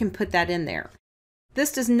 then you can put that in there.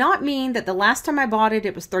 This does not mean that the last time I bought it,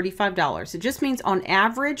 it was $35. It just means on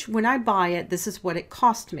average, when I buy it, this is what it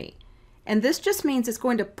cost me. And this just means it's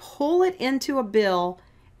going to pull it into a bill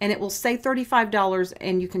and it will say $35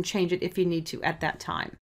 and you can change it if you need to at that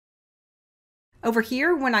time. Over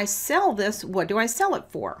here, when I sell this, what do I sell it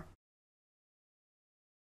for?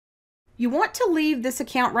 You want to leave this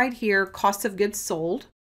account right here, cost of goods sold.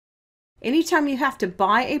 Anytime you have to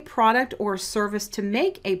buy a product or a service to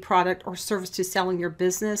make a product or service to sell in your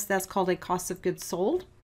business, that's called a cost of goods sold.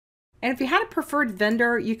 And if you had a preferred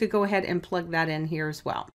vendor, you could go ahead and plug that in here as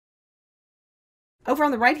well. Over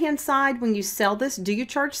on the right-hand side, when you sell this, do you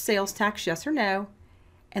charge sales tax, yes or no?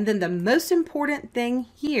 And then the most important thing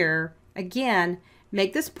here, again,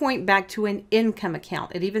 make this point back to an income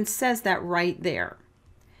account. It even says that right there.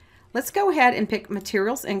 Let's go ahead and pick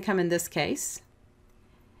materials income in this case.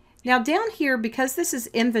 Now down here, because this is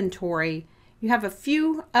inventory, you have a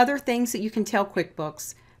few other things that you can tell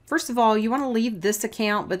QuickBooks. First of all, you want to leave this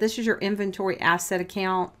account, but this is your inventory asset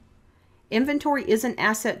account. Inventory is an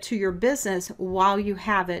asset to your business while you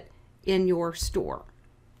have it in your store.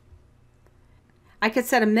 I could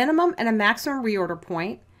set a minimum and a maximum reorder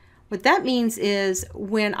point. What that means is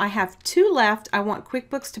when I have 2 left, I want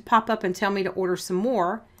QuickBooks to pop up and tell me to order some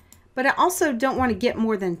more, but I also don't want to get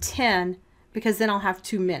more than 10 because then I'll have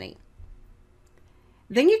too many.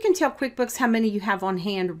 Then you can tell QuickBooks how many you have on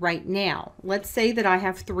hand right now. Let's say that I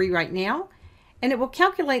have 3 right now, and it will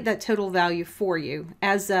calculate that total value for you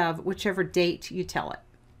as of whichever date you tell it.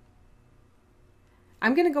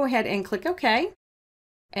 I'm going to go ahead and click OK.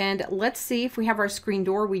 And let's see if we have our screen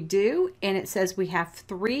door. We do, and it says we have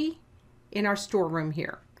 3 in our storeroom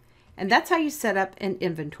here. And that's how you set up an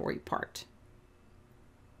inventory part.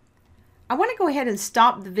 I want to go ahead and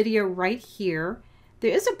stop the video right here.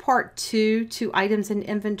 There is a part 2 to items in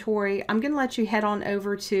inventory. I'm going to let you head on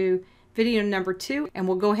over to video number 2, and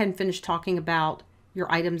we'll go ahead and finish talking about your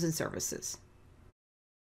items and services.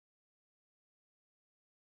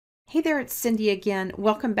 Hey there, it's Cindy again.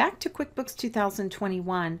 Welcome back to QuickBooks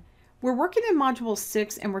 2021. We're working in Module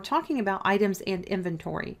 6 and we're talking about items and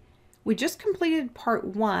inventory. We just completed part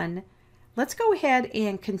 1 Let's go ahead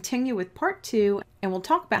and continue with part 2, and we'll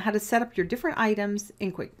talk about how to set up your different items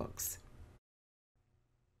in QuickBooks.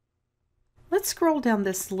 Let's scroll down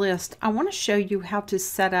this list. I want to show you how to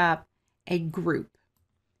set up a group.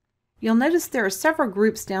 You'll notice there are several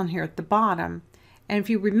groups down here at the bottom. And if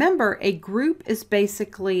you remember, a group is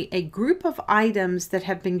basically a group of items that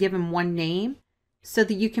have been given one name so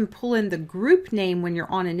that you can pull in the group name when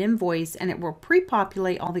you're on an invoice and it will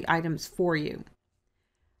pre-populate all the items for you.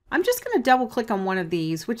 I'm just going to double click on one of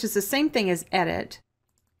these, which is the same thing as edit.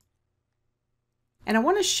 And I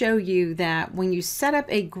want to show you that when you set up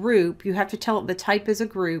a group, you have to tell it the type is a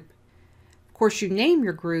group. Of course, you name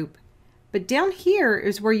your group, but down here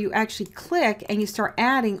is where you actually click and you start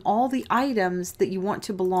adding all the items that you want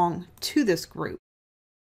to belong to this group.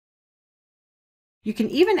 You can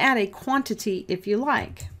even add a quantity if you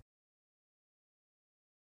like.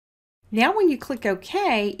 Now when you click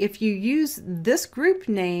OK, if you use this group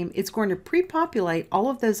name, it's going to pre-populate all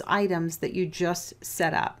of those items that you just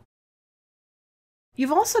set up.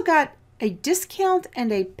 You've also got a discount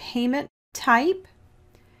and a payment type.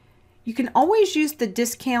 You can always use the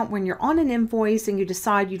discount when you're on an invoice and you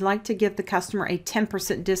decide you'd like to give the customer a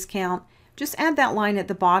 10% discount. Just add that line at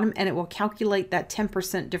the bottom and it will calculate that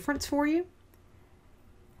 10% difference for you.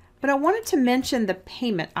 But I wanted to mention the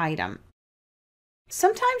payment item.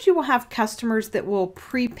 Sometimes you will have customers that will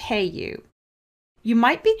prepay you. You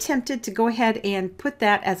might be tempted to go ahead and put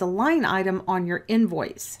that as a line item on your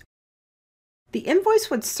invoice. The invoice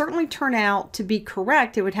would certainly turn out to be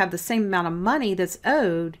correct. It would have the same amount of money that's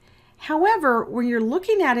owed. However, when you're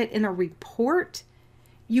looking at it in a report,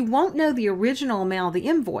 you won't know the original amount of the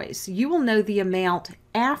invoice. You will know the amount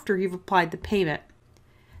after you've applied the payment.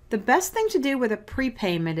 The best thing to do with a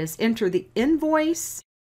prepayment is enter the invoice,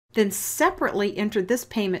 then separately enter this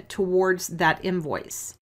payment towards that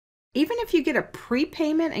invoice. Even if you get a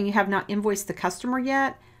prepayment and you have not invoiced the customer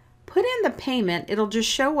yet, put in the payment. It'll just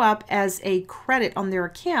show up as a credit on their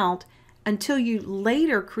account until you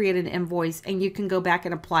later create an invoice and you can go back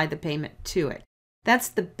and apply the payment to it. That's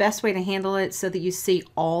the best way to handle it so that you see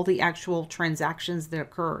all the actual transactions that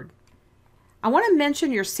occurred. I want to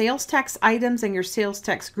mention your sales tax items and your sales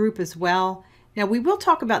tax group as well. Now we will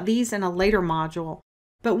talk about these in a later module.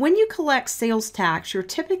 But when you collect sales tax, you're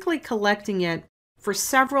typically collecting it for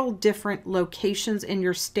several different locations in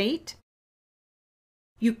your state.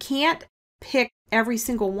 You can't pick every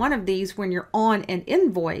single one of these when you're on an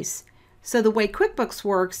invoice. So the way QuickBooks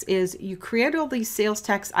works is you create all these sales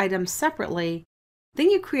tax items separately,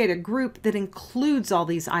 then you create a group that includes all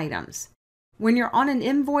these items. When you're on an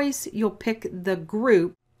invoice, you'll pick the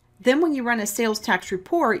group. Then when you run a sales tax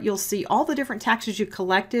report, you'll see all the different taxes you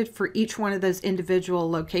collected for each one of those individual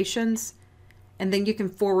locations, and then you can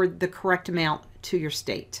forward the correct amount to your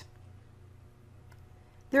state.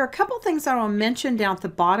 There are a couple things I will mention down at the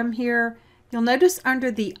bottom here. You'll notice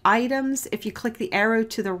under the items, if you click the arrow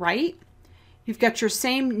to the right, you've got your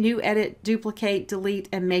same new edit, duplicate, delete,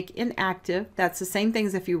 and make inactive. That's the same thing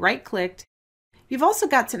as if you right-clicked. You've also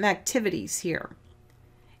got some activities here.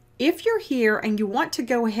 If you're here and you want to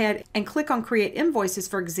go ahead and click on Create Invoices,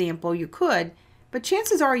 for example, you could, but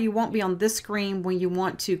chances are you won't be on this screen when you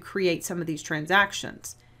want to create some of these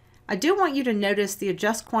transactions. I do want you to notice the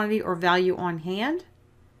Adjust Quantity or Value on Hand.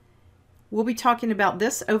 We'll be talking about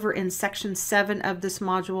this over in Section 7 of this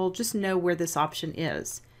module. Just know where this option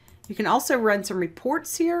is. You can also run some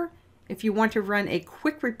reports here. If you want to run a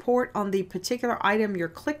quick report on the particular item you're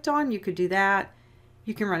clicked on, you could do that.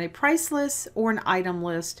 You can run a price list or an item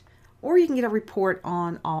list, or you can get a report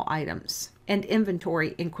on all items and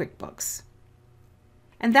inventory in QuickBooks.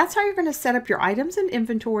 And that's how you're going to set up your items and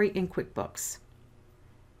inventory in QuickBooks.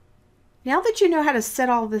 Now that you know how to set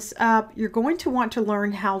all this up, you're going to want to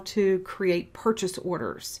learn how to create purchase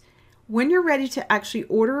orders. When you're ready to actually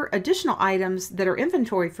order additional items that are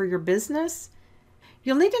inventory for your business,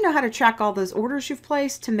 you'll need to know how to track all those orders you've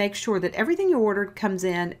placed to make sure that everything you ordered comes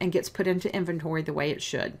in and gets put into inventory the way it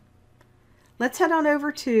should. Let's head on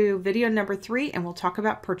over to video number 3 and we'll talk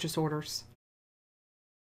about purchase orders.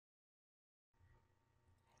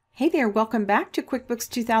 Hey there, welcome back to QuickBooks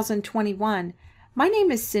 2021. My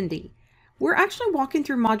name is Cindy. We're actually walking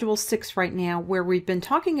through Module 6 right now where we've been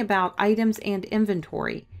talking about items and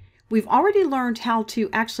inventory. We've already learned how to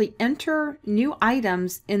actually enter new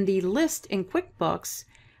items in the list in QuickBooks.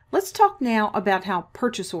 Let's talk now about how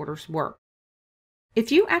purchase orders work.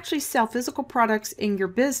 If you actually sell physical products in your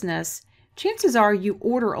business, chances are you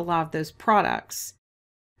order a lot of those products.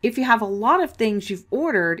 If you have a lot of things you've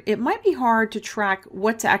ordered, it might be hard to track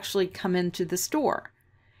what's actually come into the store.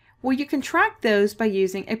 Well, you can track those by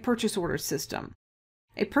using a purchase order system.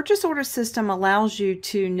 A purchase order system allows you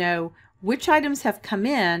to know which items have come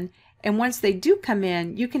in, and once they do come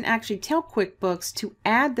in, you can actually tell QuickBooks to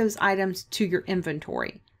add those items to your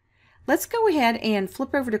inventory. Let's go ahead and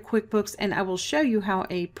flip over to QuickBooks and I will show you how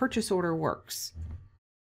a purchase order works.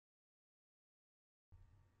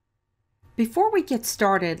 Before we get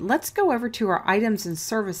started, let's go over to our items and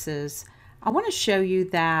services. I want to show you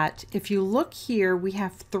that if you look here, we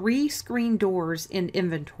have 3 screen doors in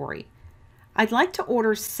inventory. I'd like to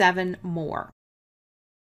order 7 more.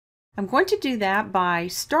 I'm going to do that by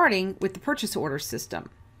starting with the purchase order system.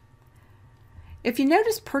 If you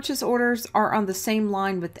notice, purchase orders are on the same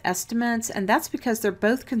line with estimates, and that's because they're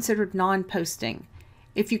both considered non-posting.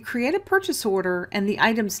 If you create a purchase order and the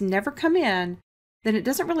items never come in, then it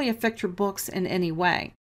doesn't really affect your books in any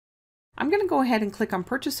way. I'm going to go ahead and click on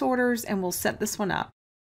purchase orders and we'll set this one up.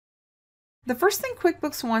 The first thing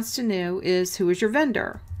QuickBooks wants to know is who is your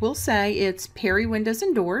vendor. We'll say it's Perry Windows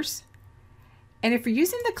and Doors. And if you're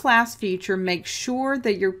using the class feature, make sure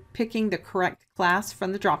that you're picking the correct class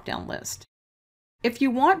from the drop-down list. If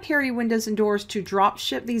you want Perry Windows and Doors to drop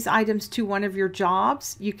ship these items to one of your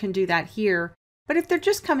jobs, you can do that here. But if they're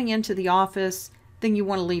just coming into the office, then you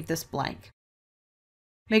want to leave this blank.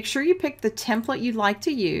 Make sure you pick the template you'd like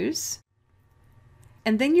to use.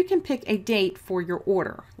 And then you can pick a date for your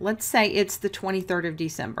order. Let's say it's the 23rd of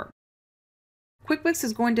December. QuickBooks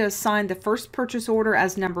is going to assign the first purchase order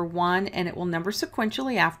as number 1, and it will number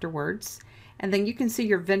sequentially afterwards. And then you can see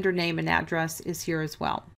your vendor name and address is here as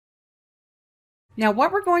well. Now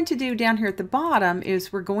what we're going to do down here at the bottom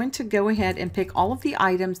is we're going to go ahead and pick all of the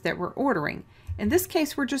items that we're ordering. In this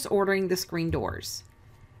case, we're just ordering the screen doors.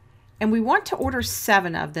 And we want to order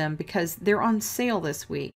 7 of them because they're on sale this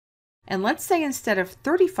week. And let's say instead of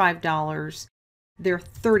 $35, they're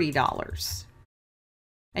 $30.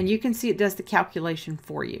 And you can see it does the calculation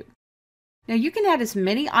for you. Now you can add as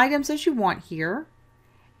many items as you want here.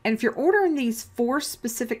 And if you're ordering these for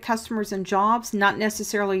specific customers and jobs, not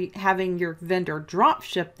necessarily having your vendor drop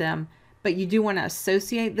ship them, but you do want to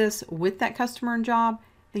associate this with that customer and job,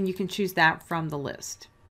 then you can choose that from the list.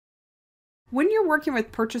 When you're working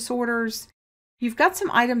with purchase orders, you've got some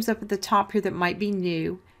items up at the top here that might be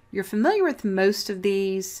new. You're familiar with most of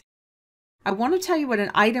these. I want to tell you what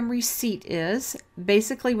an item receipt is.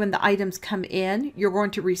 Basically, when the items come in, you're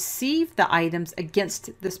going to receive the items against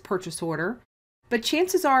this purchase order. But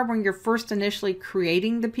chances are when you're first initially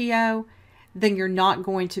creating the PO, then you're not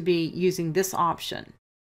going to be using this option.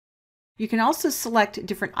 You can also select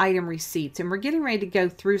different item receipts, and we're getting ready to go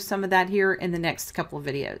through some of that here in the next couple of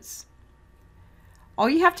videos. All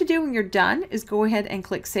you have to do when you're done is go ahead and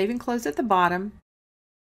click Save and Close at the bottom.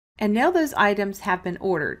 And now those items have been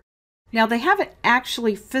ordered. Now they haven't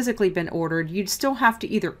actually physically been ordered. You'd still have to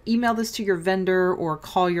either email this to your vendor or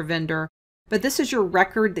call your vendor. But this is your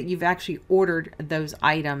record that you've actually ordered those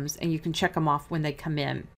items, and you can check them off when they come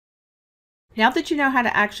in. Now that you know how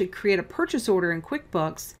to actually create a purchase order in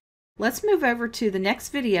QuickBooks, let's move over to the next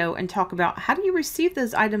video and talk about how do you receive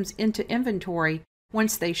those items into inventory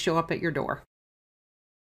once they show up at your door.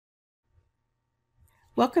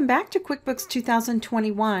 Welcome back to QuickBooks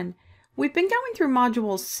 2021. We've been going through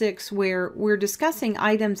Module 6 where we're discussing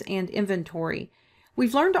items and inventory.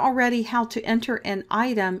 We've learned already how to enter an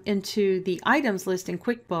item into the items list in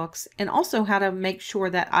QuickBooks and also how to make sure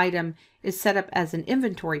that item is set up as an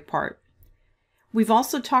inventory part. We've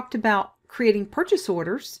also talked about creating purchase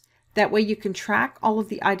orders. That way you can track all of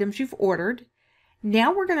the items you've ordered.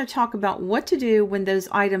 Now we're going to talk about what to do when those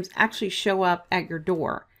items actually show up at your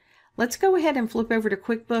door. Let's go ahead and flip over to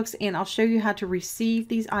QuickBooks and I'll show you how to receive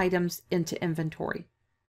these items into inventory.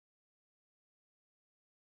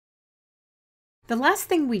 The last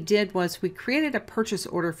thing we did was we created a purchase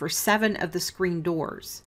order for 7 of the screen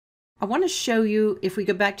doors. I want to show you, if we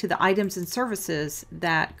go back to the items and services,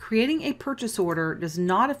 that creating a purchase order does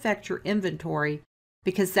not affect your inventory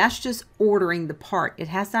because that's just ordering the part. It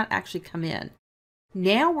has not actually come in.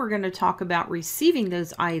 Now we're going to talk about receiving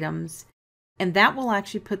those items, and that will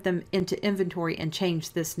actually put them into inventory and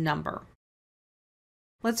change this number.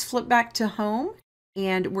 Let's flip back to home,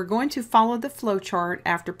 and we're going to follow the flow chart.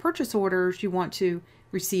 After purchase orders, you want to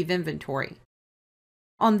receive inventory.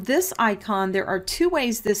 On this icon, there are 2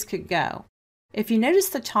 ways this could go. If you notice,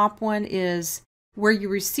 the top one is where you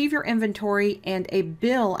receive your inventory and a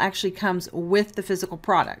bill actually comes with the physical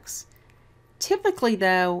products. Typically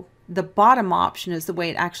though, the bottom option is the way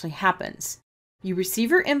it actually happens. You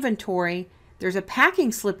receive your inventory, there's a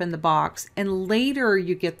packing slip in the box, and later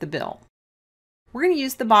you get the bill. We're going to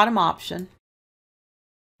use the bottom option.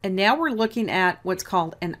 And now we're looking at what's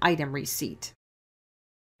called an item receipt.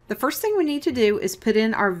 The first thing we need to do is put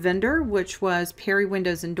in our vendor, which was Perry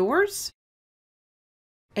Windows and Doors.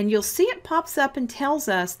 And you'll see it pops up and tells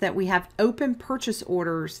us that we have open purchase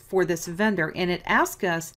orders for this vendor, and it asks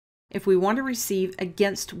us if we want to receive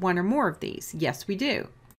against one or more of these. Yes, we do.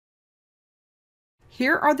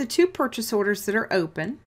 Here are the 2 purchase orders that are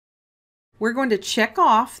open. We're going to check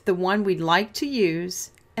off the one we'd like to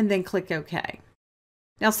use and then click OK.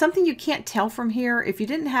 Now, something you can't tell from here, if you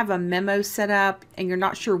didn't have a memo set up and you're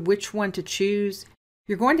not sure which one to choose,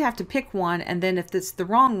 you're going to have to pick one, and then if it's the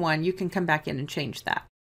wrong one, you can come back in and change that.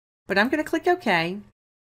 But I'm going to click OK,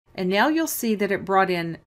 and now you'll see that it brought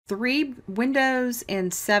in 3 windows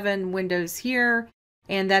and 7 windows here,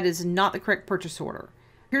 and that is not the correct purchase order.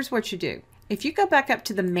 Here's what you do. If you go back up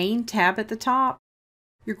to the main tab at the top,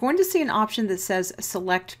 you're going to see an option that says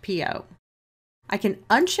Select PO. I can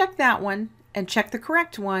uncheck that one and check the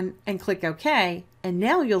correct one and click OK, and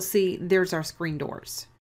now you'll see there's our screen doors.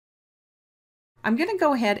 I'm going to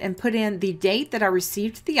go ahead and put in the date that I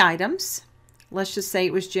received the items. Let's just say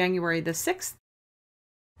it was January the 6th.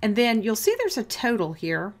 And then you'll see there's a total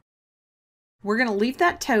here. We're going to leave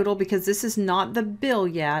that total because this is not the bill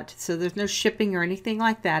yet, so there's no shipping or anything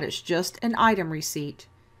like that. It's just an item receipt.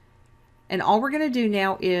 And all we're going to do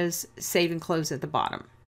now is save and close at the bottom.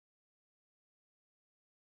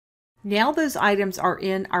 Now those items are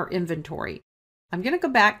in our inventory. I'm going to go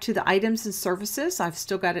back to the items and services. I've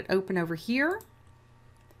still got it open over here.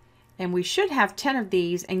 And we should have 10 of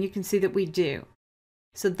these, and you can see that we do.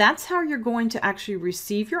 So that's how you're going to actually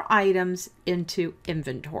receive your items into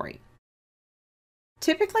inventory.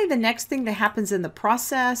 Typically, the next thing that happens in the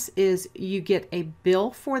process is you get a bill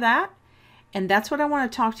for that. And that's what I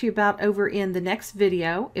want to talk to you about over in the next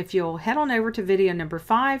video. If you'll head on over to video number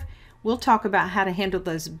 5, we'll talk about how to handle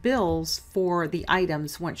those bills for the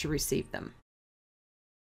items once you receive them.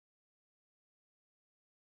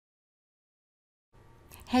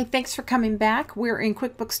 Hey, thanks for coming back. We're in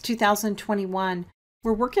QuickBooks 2021.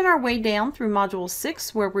 We're working our way down through Module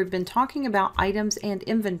 6, where we've been talking about items and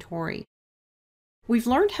inventory. We've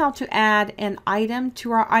learned how to add an item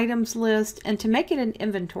to our items list and to make it an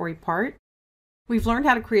inventory part. We've learned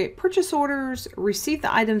how to create purchase orders, receive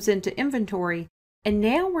the items into inventory, and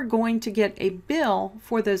now we're going to get a bill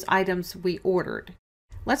for those items we ordered.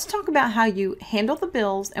 Let's talk about how you handle the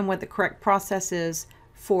bills and what the correct process is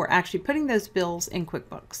for actually putting those bills in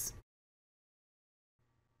QuickBooks.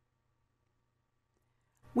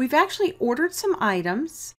 We've actually ordered some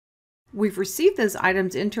items. We've received those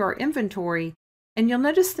items into our inventory, and you'll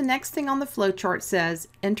notice the next thing on the flowchart says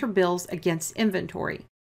enter bills against inventory.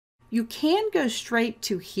 You can go straight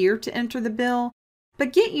to here to enter the bill,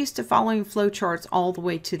 but get used to following flowcharts all the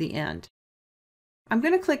way to the end. I'm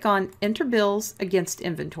going to click on enter bills against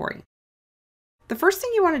inventory. The first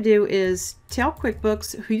thing you want to do is tell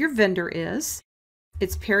QuickBooks who your vendor is.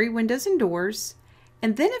 It's Perry Windows and Doors.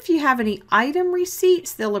 And then if you have any item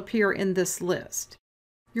receipts, they'll appear in this list.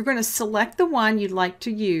 You're going to select the one you'd like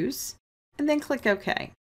to use and then click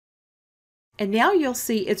OK. And now you'll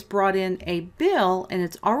see it's brought in a bill, and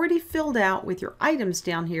it's already filled out with your items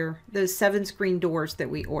down here, those 7 screen doors that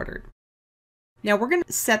we ordered. Now we're going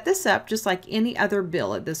to set this up just like any other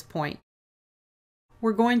bill at this point.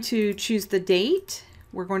 We're going to choose the date.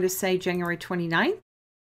 We're going to say January 29th.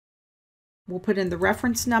 We'll put in the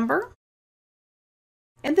reference number.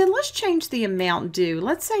 And then let's change the amount due.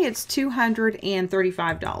 Let's say it's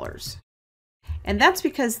 $235. And that's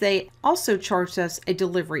because they also charged us a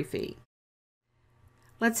delivery fee.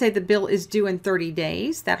 Let's say the bill is due in 30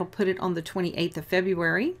 days. That'll put it on the 28th of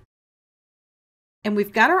February. And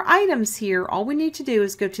we've got our items here. All we need to do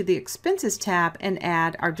is go to the Expenses tab and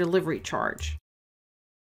add our delivery charge.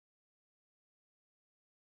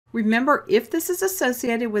 Remember, if this is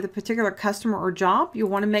associated with a particular customer or job, you'll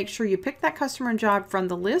want to make sure you pick that customer and job from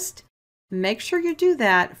the list. Make sure you do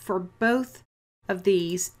that for both of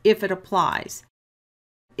these if it applies.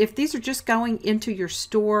 If these are just going into your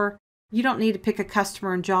store, you don't need to pick a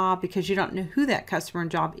customer and job because you don't know who that customer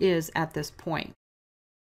and job is at this point.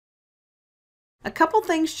 A couple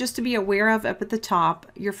things just to be aware of up at the top.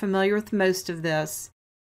 You're familiar with most of this.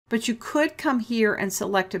 But you could come here and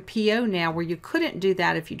select a PO now, where you couldn't do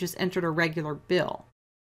that if you just entered a regular bill,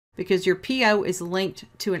 because your PO is linked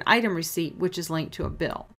to an item receipt, which is linked to a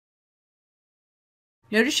bill.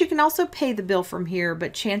 Notice you can also pay the bill from here,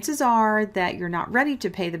 but chances are that you're not ready to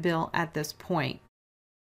pay the bill at this point.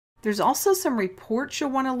 There's also some reports you'll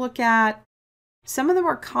want to look at. Some of them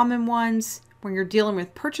are common ones. When you're dealing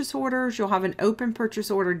with purchase orders, you'll have an open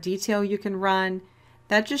purchase order detail you can run.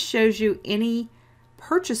 That just shows you any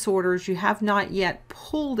purchase orders you have not yet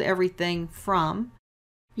pulled everything from.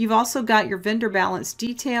 You've also got your vendor balance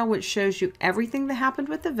detail, which shows you everything that happened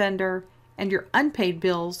with the vendor and your unpaid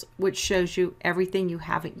bills, which shows you everything you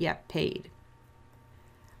haven't yet paid.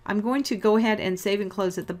 I'm going to go ahead and save and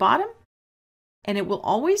close at the bottom, and it will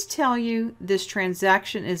always tell you this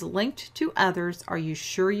transaction is linked to others. Are you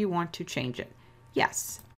sure you want to change it?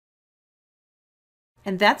 Yes.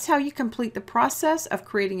 And that's how you complete the process of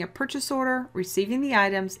creating a purchase order, receiving the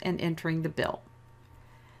items, and entering the bill.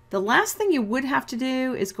 The last thing you would have to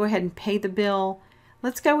do is go ahead and pay the bill.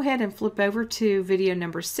 Let's go ahead and flip over to video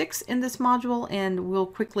number 6 in this module, and we'll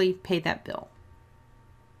quickly pay that bill.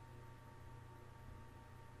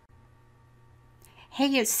 Hey,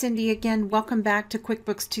 it's Cindy again. Welcome back to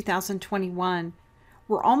QuickBooks 2021.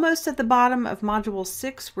 We're almost at the bottom of Module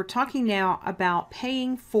 6. We're talking now about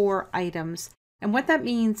paying for items. And what that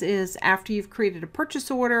means is after you've created a purchase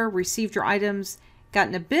order, received your items,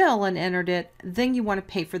 gotten a bill and entered it, then you want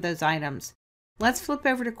to pay for those items. Let's flip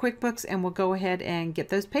over to QuickBooks and we'll go ahead and get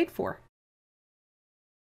those paid for.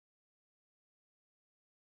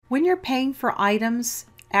 When you're paying for items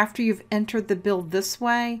after you've entered the bill this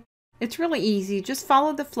way, it's really easy. Just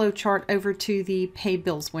follow the flowchart over to the Pay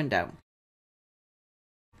Bills window.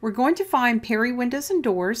 We're going to find Perry Windows and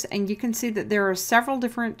Doors, and you can see that there are several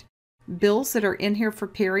different bills that are in here for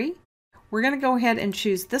Perry. We're going to go ahead and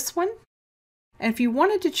choose this one. And if you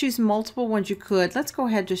wanted to choose multiple ones, you could. Let's go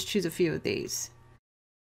ahead and just choose a few of these.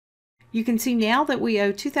 You can see now that we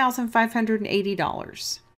owe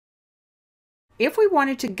 $2,580. If we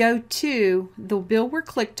wanted to go to the bill we're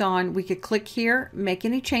clicked on, we could click here, make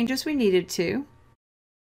any changes we needed to.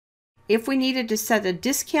 If we needed to set a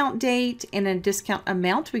discount date and a discount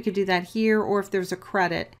amount, we could do that here, or if there's a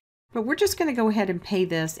credit. But we're just going to go ahead and pay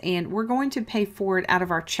this, and we're going to pay for it out of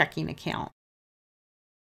our checking account.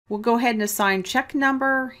 We'll go ahead and assign check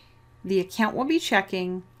number. The account will be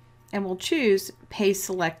checking, and we'll choose Pay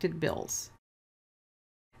Selected Bills.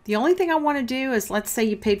 The only thing I want to do is, let's say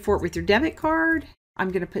you paid for it with your debit card. I'm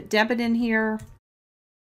going to put debit in here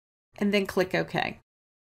and then click OK.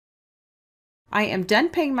 I am done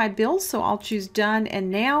paying my bills, so I'll choose Done, and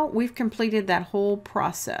now we've completed that whole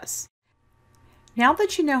process. Now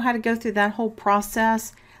that you know how to go through that whole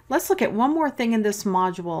process, let's look at one more thing in this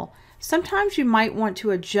module. Sometimes you might want to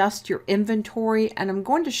adjust your inventory, and I'm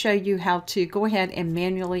going to show you how to go ahead and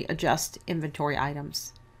manually adjust inventory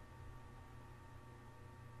items.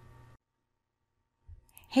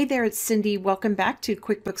 Hey there, it's Cindy. Welcome back to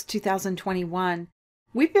QuickBooks 2021.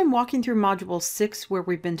 We've been walking through Module 6 where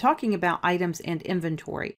we've been talking about items and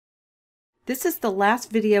inventory. This is the last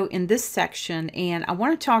video in this section, and I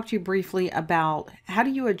want to talk to you briefly about how do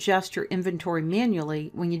you adjust your inventory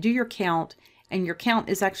manually when you do your count, and your count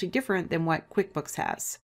is actually different than what QuickBooks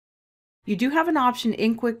has. You do have an option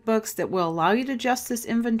in QuickBooks that will allow you to adjust this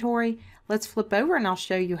inventory. Let's flip over and I'll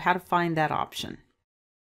show you how to find that option.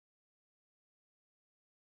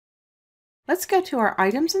 Let's go to our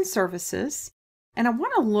items and services, and I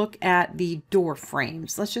want to look at the door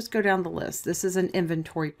frames. Let's just go down the list. This is an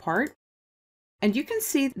inventory part, and you can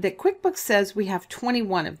see that QuickBooks says we have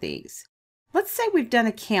 21 of these. Let's say we've done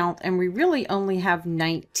a count and we really only have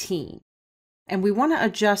 19, and we want to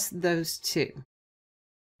adjust those two.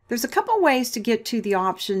 There's a couple ways to get to the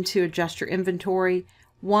option to adjust your inventory.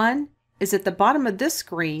 One is at the bottom of this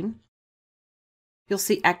screen. You'll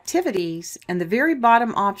see Activities, and the very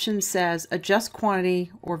bottom option says Adjust Quantity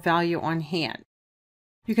or Value on Hand.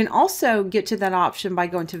 You can also get to that option by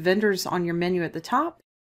going to Vendors on your menu at the top,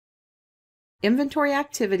 Inventory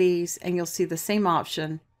Activities, and you'll see the same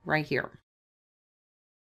option right here.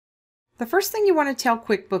 The first thing you want to tell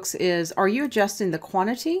QuickBooks is, are you adjusting the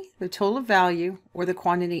quantity, the total value, or the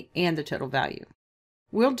quantity and the total value?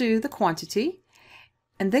 We'll do the quantity,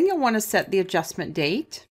 and then you'll want to set the adjustment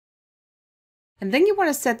date. And then you want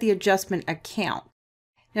to set the adjustment account.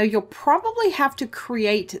 Now you'll probably have to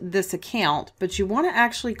create this account, but you want to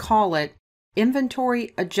actually call it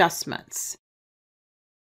Inventory Adjustments.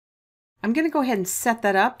 I'm going to go ahead and set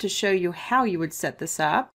that up to show you how you would set this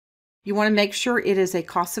up. You want to make sure it is a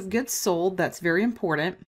cost of goods sold. That's very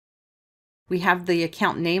important. We have the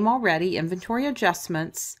account name already, Inventory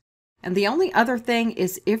Adjustments. And the only other thing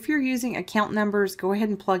is, if you're using account numbers, go ahead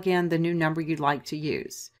and plug in the new number you'd like to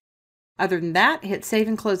use. Other than that, hit Save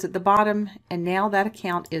and Close at the bottom, and now that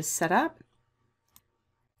account is set up.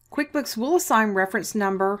 QuickBooks will assign reference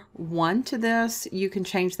number 1 to this. You can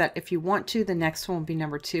change that if you want to. The next one will be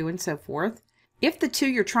number 2, and so forth. If the two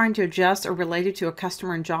you're trying to adjust are related to a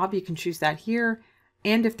customer and job, you can choose that here.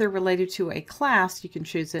 And if they're related to a class, you can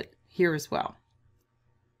choose it here as well.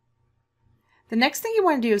 The next thing you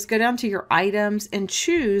want to do is go down to your items and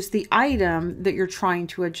choose the item that you're trying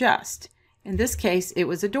to adjust. In this case, it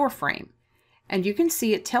was a door frame. And you can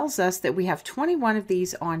see it tells us that we have 21 of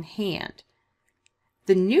these on hand.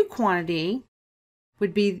 The new quantity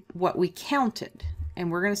would be what we counted. And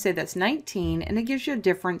we're going to say that's 19, and it gives you a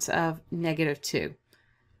difference of -2.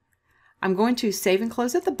 I'm going to save and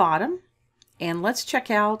close at the bottom, and let's check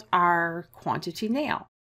out our quantity now.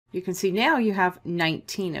 You can see now you have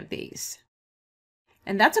 19 of these.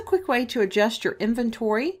 And that's a quick way to adjust your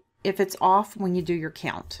inventory if it's off when you do your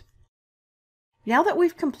count. Now that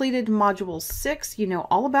we've completed Module 6, you know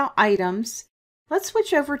all about items, let's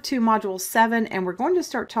switch over to Module 7, and we're going to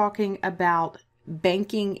start talking about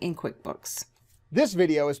banking in QuickBooks. This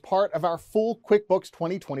video is part of our full QuickBooks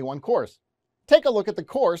 2021 course. Take a look at the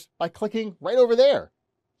course by clicking right over there.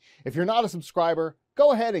 If you're not a subscriber,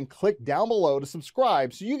 go ahead and click down below to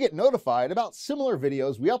subscribe so you get notified about similar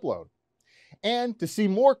videos we upload. And to see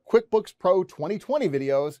more QuickBooks Pro 2020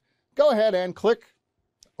 videos, go ahead and click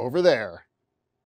over there.